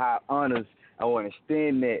 salute, high honors. I want to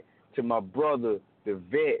extend that to my brother, the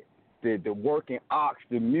vet, the working ox,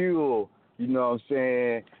 the mule, you know what I'm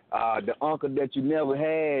saying? The uncle that you never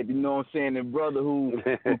had, you know what I'm saying? The brother who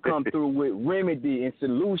come through with remedy and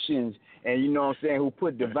solutions and, you know what I'm saying, who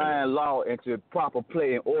put divine law into proper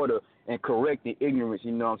play and order and correcting ignorance,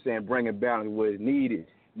 you know what I'm saying, bringing balance where it's needed.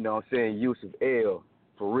 You know what I'm saying? YUSEF L.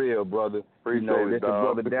 For real, brother. Appreciate you know, it, that's the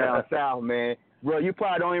brother down south, man. Bro, you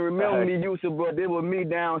probably don't even remember me, YUSEF, bro. This was me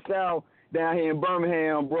down south, down here in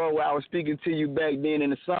Birmingham, bro, where I was speaking to you back then in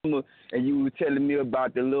the summer, and you were telling me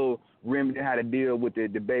about the little remedy, how to deal with the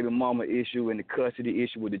baby mama issue and the custody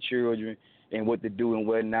issue with the children and what to do and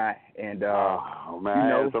what not. And oh man, you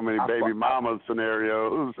know, I had so many baby mama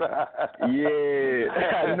scenarios. Yeah,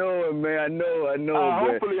 I know it, man. I know.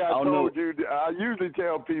 Hopefully, I told you. I usually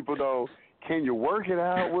tell people though, can you work it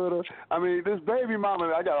out with her? I mean, this baby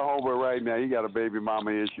mama. I got a homeboy right now. He got a baby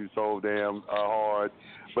mama issue so damn hard,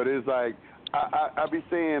 but it's like. I be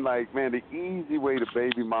saying, like, man, the easy way to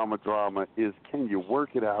baby mama drama is can you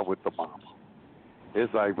work it out with the mama?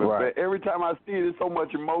 It's like, but every time I see it, there's so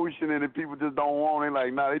much emotion and people just don't want it.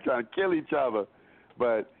 Like, nah, they trying to kill each other.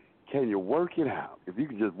 But can you work it out? If you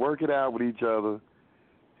can just work it out with each other,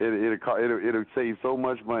 it'll save so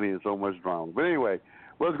much money and so much drama. But anyway,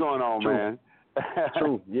 what's going on, man?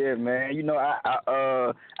 True. Yeah, man. You know,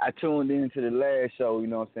 I tuned into the last show, you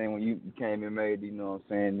know what I'm saying, when you came and made, you know what I'm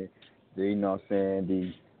saying, the you know what I'm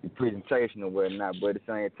saying, the presentation or whatnot, but at the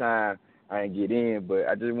same time I didn't get in. But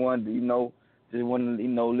I just wanted to, let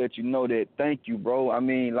you know that thank you, bro. I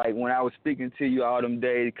mean, like when I was speaking to you all them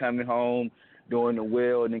days, coming home, doing the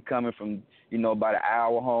well, and then coming from, about an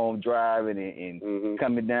hour home driving and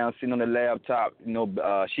coming down, sitting on the laptop,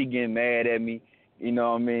 she getting mad at me. You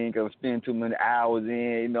know what I mean? Because I'm spending too many hours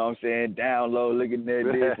in, you know what I'm saying, download, looking at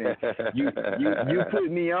this. And you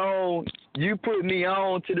put me on. You put me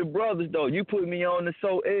on to the brothers, though. You put me on to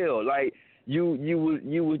So L. Like, you was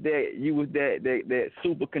that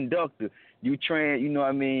superconductor. You you know what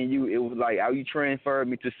I mean? It was like how you transferred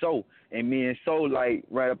me to So. And me and So, like,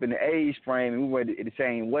 right up in the age frame, and we were at the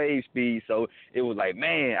same wave speed. So it was like,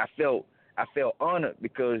 man, I felt honored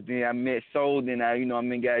because then I met Soul, then I,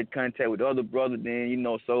 got in contact with other brothers, then,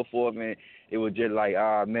 so forth, and it was just like,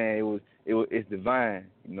 man, it's divine,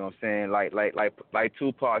 you know what I'm saying? Like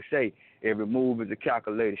Tupac say, every move is a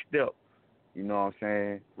calculated step, you know what I'm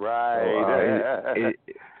saying? Right.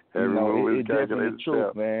 It's definitely the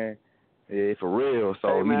truth, man. Yeah, for real. So,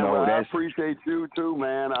 hey, man, that's... I appreciate you too,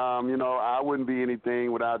 man. I wouldn't be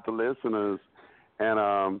anything without the listeners, and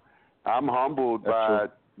I'm humbled by.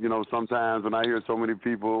 Sometimes when I hear so many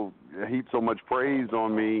people heap so much praise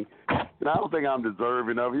on me, I don't think I'm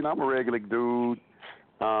deserving of it. I'm a regular dude.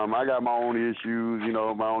 I got my own issues,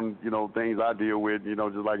 my own, things I deal with,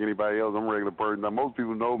 just like anybody else. I'm a regular person. Now, most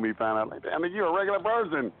people know me, find out, like, damn, you're a regular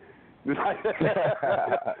person. Yeah. Oh,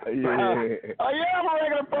 yeah, I'm a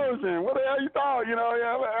regular person. What the hell you thought?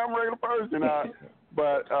 I'm a regular person.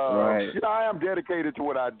 But, right. I am dedicated to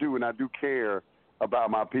what I do, and I do care about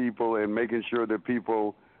my people and making sure that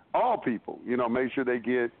all people, make sure they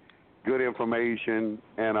get good information.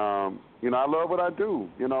 And, I love what I do,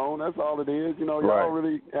 that's all it is. Y'all don't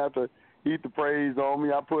really have to heap the praise on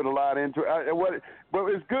me. I put a lot into it. But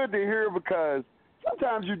it's good to hear because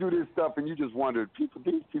sometimes you do this stuff and you just wonder,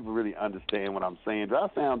 these people really understand what I'm saying. Do I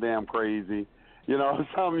sound damn crazy?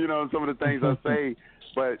 Some of the things I say,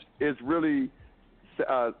 but it's really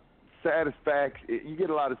satisfaction. You get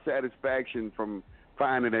a lot of satisfaction from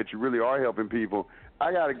finding that you really are helping people.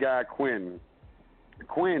 I got a guy, Quentin.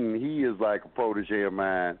 Quentin, he is like a protege of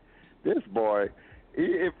mine. This boy,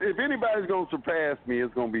 if anybody's going to surpass me,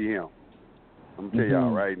 it's going to be him. I'm going to tell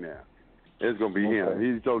y'all right now. It's going to be him.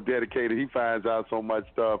 He's so dedicated. He finds out so much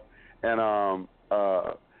stuff. And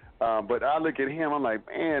but I look at him, I'm like,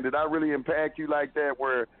 man, did I really impact you like that?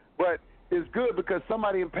 But it's good because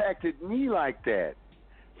somebody impacted me like that.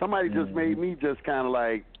 Somebody just made me just kind of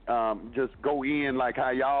like just go in like how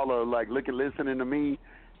y'all are like listening to me.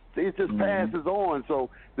 It just passes on. So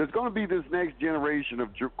there's going to be this next generation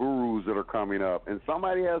of gurus that are coming up, and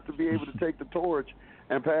somebody has to be able to take the torch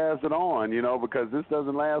and pass it on, because this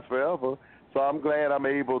doesn't last forever. So I'm glad I'm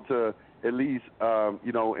able to at least,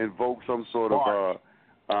 invoke some sort of,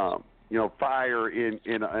 fire in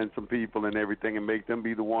some people and everything, and make them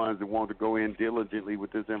be the ones that want to go in diligently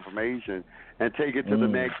with this information and take it to the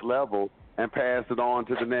next level and pass it on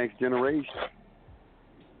to the next generation.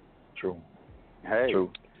 True. Hey,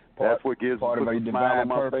 True. That's what gives part of your divine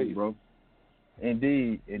purpose, face. Bro.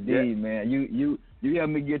 Indeed, man. You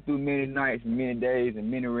helped me get through many nights, and many days,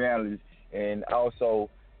 and many realities, and also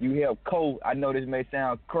you helped I know this may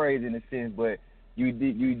sound crazy in a sense, but you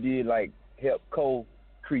did like help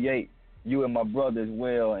create you and my brother as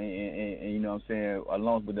well, and you know what I'm saying,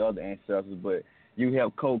 along with the other ancestors. But you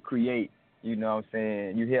helped co-create. You know what I'm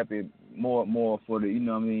saying. You help it more for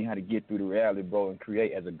the, how to get through the reality, bro, and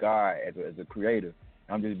create as a God, as a creator.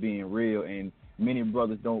 I'm just being real, and many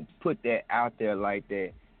brothers don't put that out there like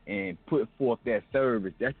that and put forth that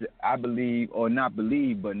service. I believe, or not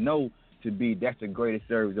believe, but know to be that's the greatest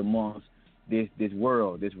service amongst this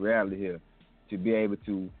world, this reality here, to be able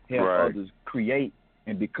to help others create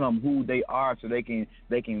and become who they are, so they can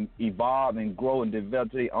evolve and grow and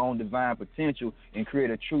develop their own divine potential and create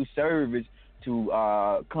a true service to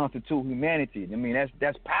constitute humanity. I mean,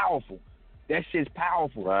 that's powerful. That shit's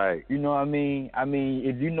powerful. Right. You know what I mean? I mean,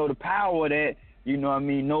 if you know the power of that, you know what I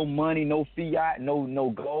mean, no money, no fiat, no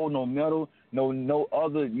gold, no metal, no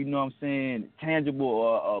other, you know what I'm saying, tangible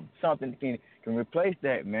or something can replace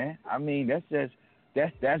that, man. I mean, that's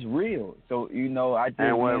real. So, I just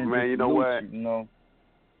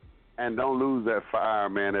and don't lose that fire,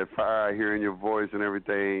 man. That fire, hearing your voice and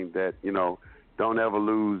everything. That don't ever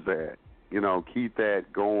lose that. Keep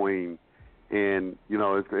that going, and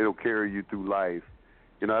it'll carry you through life.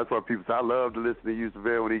 You know, that's what people say. I love to listen to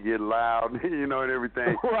YUSEF when he get loud, you know, and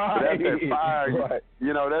everything. Right. But that's that fire, Right.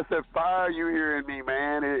 you know, that's that fire you hear in me,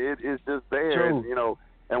 man. It's just there, True. you know.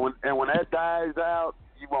 And when that dies out,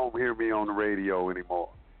 you won't hear me on the radio anymore,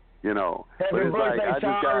 you know. Happy but it's birthday, like,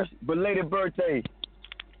 Charles. Belated birthday.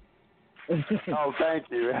 Oh, thank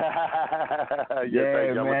you. Yeah, thank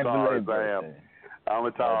you. I'm man, a Taurus. belated I am. birthday. I'm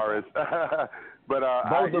a Taurus. But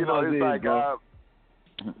Both you of know, us it's is, like bro.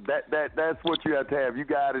 that's what you have to have. You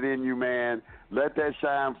got it in you, man. Let that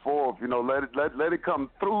shine forth. You know, let it come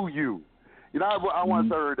through you. You know, I once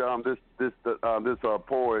heard this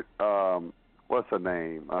poet. What's her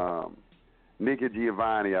name? Nikki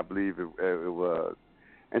Giovanni, I believe it was,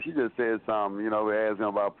 and she just said something. You know, asking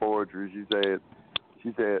about poetry.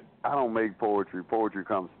 She said, I don't make poetry. Poetry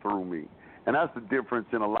comes through me, and that's the difference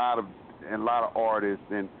in a lot of artists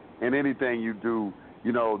and anything you do.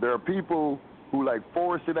 You know, there are people who like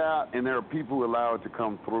force it out, and there are people who allow it to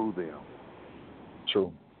come through them.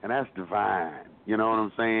 True. And that's divine. You know what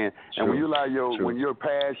I'm saying? True. And when you allow when your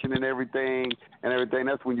passion and everything,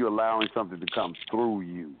 that's when you're allowing something to come through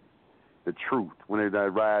you. The truth, when it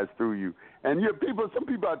rises through you. And some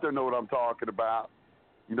people out there know what I'm talking about.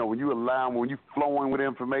 You know, when you flowing with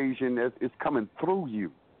information, it's coming through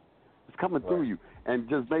you. It's coming through you. And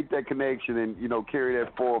just make that connection and, you know, carry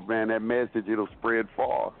that forth, man. That message, it'll spread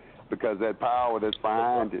far because that power that's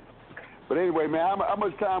behind it. But anyway, man, how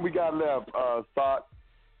much time we got left, Scott?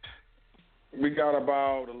 We got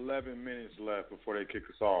about 11 minutes left before they kick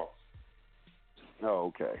us off.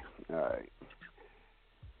 Oh, okay. All right.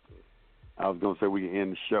 I was going to say we can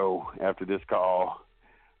end the show after this call.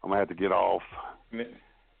 I'm going to have to get off.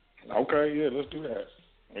 Okay, yeah, let's do that.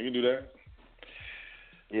 We can do that.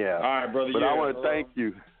 Yeah. All right, brother. But I want to thank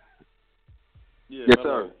you. Yeah, Yes,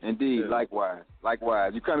 sir. Indeed. Yeah.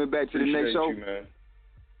 Likewise. You coming back to the next show? You, man.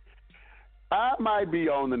 I might be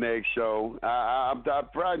on the next show. I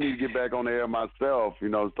probably need to get back on the air myself, you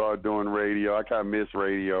know, start doing radio. I kind of miss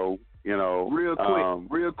radio, you know. Real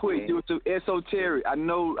quick. You was esoteric. I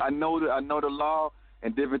know the law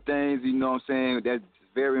and different things, you know what I'm saying? That's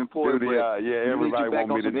very important. Everybody want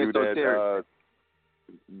me to do that.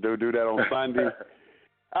 Do that on Sunday.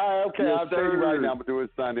 Okay, Yes, I'll tell you right sir. now, I'm going to do it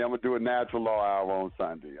Sunday. I'm going to do a natural law hour on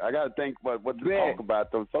Sunday. I got to think what to talk about,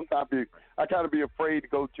 though. Sometimes I kind of be afraid to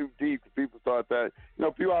go too deep because people start that. You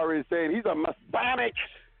know, people already saying he's a Masonic,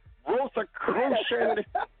 Rosicrucian,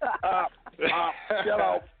 you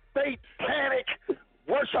know, satanic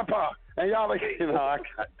worshiper. And y'all like, you know,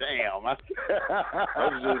 damn.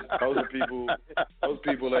 Those are people,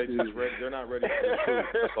 they're not ready for the truth.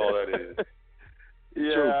 That's all that is.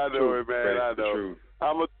 Yeah, Truth, I know it, man. I know. Truth.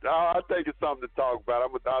 I'll think it's something to talk about.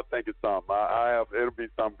 I'll think it's something. It'll be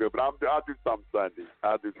something good. But I'll do something Sunday.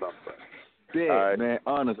 Yeah, right. Man.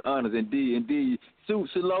 Honors, indeed.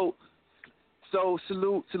 Salute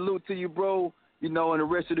to you, bro. You know, and the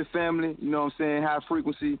rest of the family. You know what I'm saying? High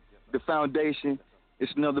frequency, the foundation.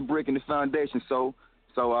 It's another brick in the foundation. So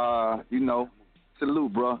you know,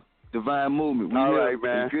 salute, bro. Divine movement. All right,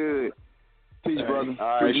 man. Good. Peace, brother. All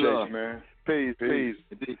right, Appreciate love. you, man. Peace.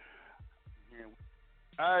 Indeed.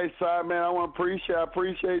 All right, side man. I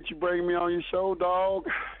appreciate you bringing me on your show, dog.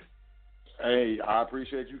 Hey, I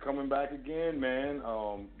appreciate you coming back again, man.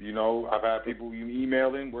 You know, I've had people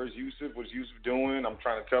emailing, where's YUSEF? What's YUSEF doing? I'm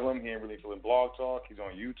trying to tell him he ain't really feeling Blog Talk. He's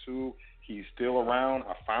on YouTube. He's still around.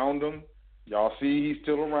 I found him. Y'all see he's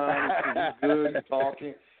still around. He's good. He's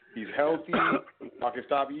talking. He's healthy. I can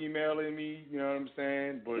stop emailing me, you know what I'm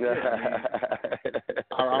saying? But yeah,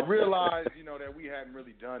 I realized, you know, that we hadn't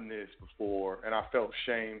really done this before, and I felt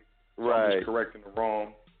shame. So I'm Right. just correcting the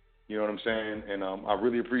wrong. You know what I'm saying? And I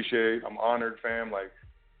really appreciate. I'm honored, fam. Like,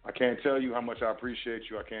 I can't tell you how much I appreciate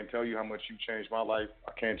you. I can't tell you how much you changed my life.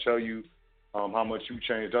 I can't tell you how much you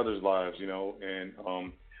changed others' lives. You know, and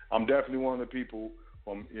I'm definitely one of the people.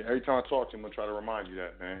 Every time I talk to him, I'm gonna try to remind you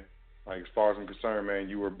that, man. Like, as far as I'm concerned, man,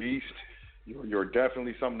 you were a beast. You're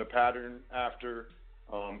definitely something to pattern after.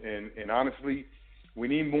 And honestly, we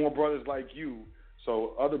need more brothers like you,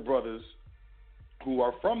 so other brothers who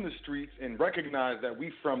are from the streets and recognize that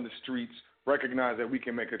we from the streets recognize that we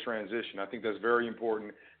can make a transition. I think that's very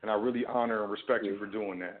important, and I really honor and respect you for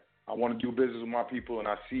doing that. I want to do business with my people, and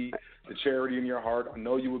I see the charity in your heart. I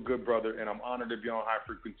know you're a good brother, and I'm honored to be on High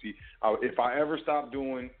Frequency. If I ever stop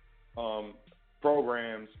doing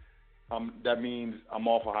programs, that means I'm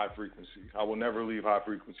off of High Frequency. I will never leave High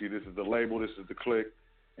Frequency. This is the label. This is the click.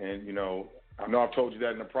 And, you know I've told you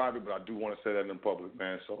that in the private, but I do want to say that in the public,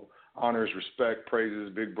 man. So honors, respect,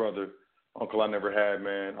 praises, big brother, uncle I never had,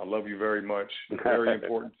 man. I love you very much. Very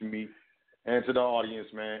important to me and to the audience,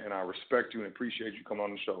 man. And I respect you and appreciate you coming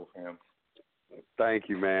on the show, fam. Thank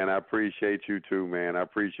you, man. I appreciate you too, man. I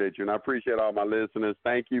appreciate you, and I appreciate all my listeners.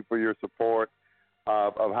 Thank you for your support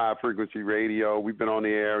of High Frequency Radio. We've been on the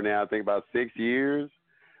air now, I think, about 6 years.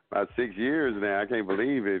 About 6 years now. I can't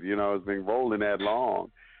believe it. You know, it's been rolling that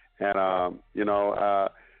long. And, the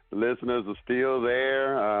listeners are still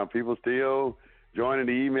there. People still joining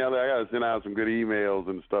the email. I got to send out some good emails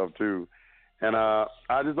and stuff, too. And I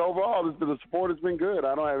just overall, the support has been good.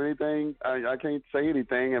 I don't have anything. I can't say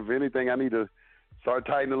anything. If anything, I need to start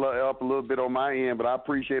tightening up a little bit on my end. But I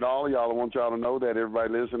appreciate all of y'all. I want y'all to know that,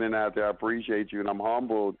 everybody listening out there, I appreciate you. And I'm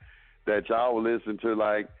humbled that y'all will listen to,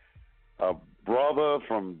 like, a brother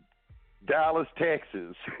from Dallas,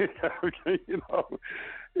 Texas, just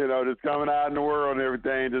coming out in the world and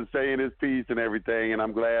everything, just saying his piece and everything. And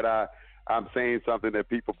I'm glad I'm saying something that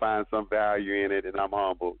people find some value in it, and I'm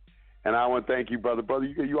humbled. And I want to thank you, brother. Brother,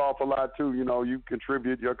 you offer a lot, too. You know, you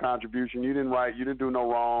contribute your contribution. You didn't do no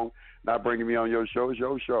wrong not bringing me on your show. It's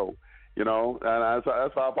your show, you know. And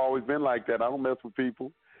that's how I've always been like that. I don't mess with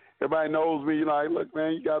people. Everybody knows me. You know, hey, look,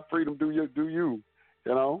 man, you got freedom. Do you.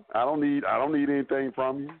 You know, I don't need anything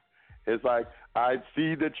from you. It's like, I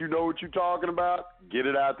see that you know what you're talking about. Get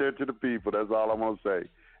it out there to the people. That's all I want to say.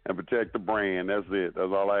 And protect the brand. That's it.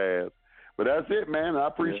 That's all I ask. But that's it, man. I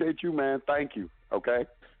appreciate you, man. Thank you. Okay?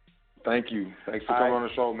 Thank you. Thanks for coming on the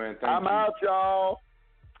show, man. I'm out, y'all.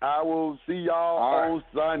 I will see y'all on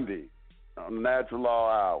Sunday on the Natural Law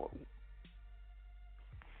Hour.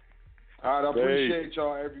 All right, I appreciate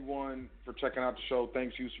y'all, everyone, for checking out the show.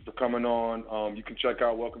 Thanks, Yusef, for coming on. You can check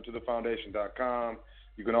out welcometothefoundation.com.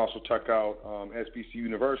 You can also check out SBC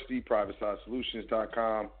University,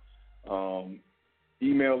 privatesidesolutions.com.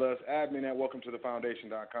 Email us,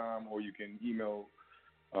 admin@welcometothefoundation.com, or you can email,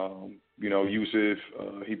 Yusef.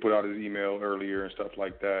 He put out his email earlier and stuff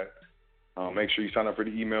like that. Make sure you sign up for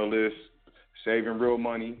the email list. Saving real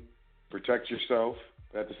money. Protect yourself.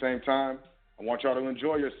 At the same time, I want y'all to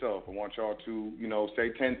enjoy yourself. I want y'all to, say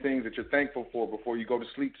 10 things that you're thankful for before you go to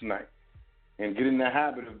sleep tonight. And get in the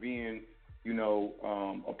habit of being,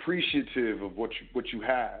 appreciative of what you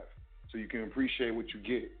have, so you can appreciate what you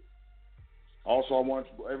get. Also, I want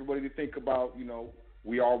everybody to think about,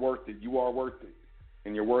 we are worth it. You are worth it.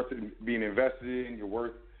 And you're worth it being invested in. You're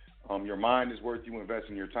worth, your mind is worth you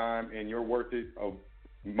investing your time, and you're worth it of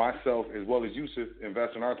myself as well as Yusef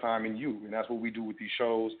investing our time in you. And that's what we do with these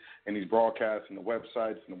shows and these broadcasts and the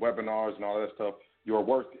websites and the webinars and all that stuff. You're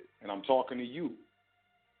worth it. And I'm talking to you.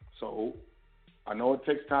 So I know it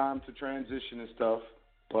takes time to transition and stuff,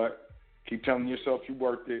 but keep telling yourself you're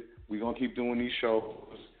worth it. We're going to keep doing these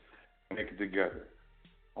shows and make it together.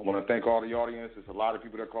 I want to thank all the audience. There's a lot of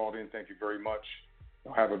people that called in. Thank you very much.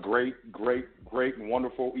 Have a great and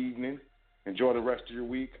wonderful evening. Enjoy the rest of your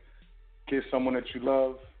week. Kiss someone that you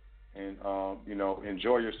love, and,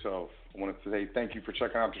 enjoy yourself. I want to say thank you for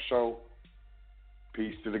checking out the show.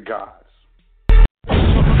 Peace to the gods.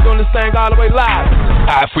 Doing this thing all the way live.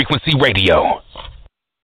 High Frequency Radio.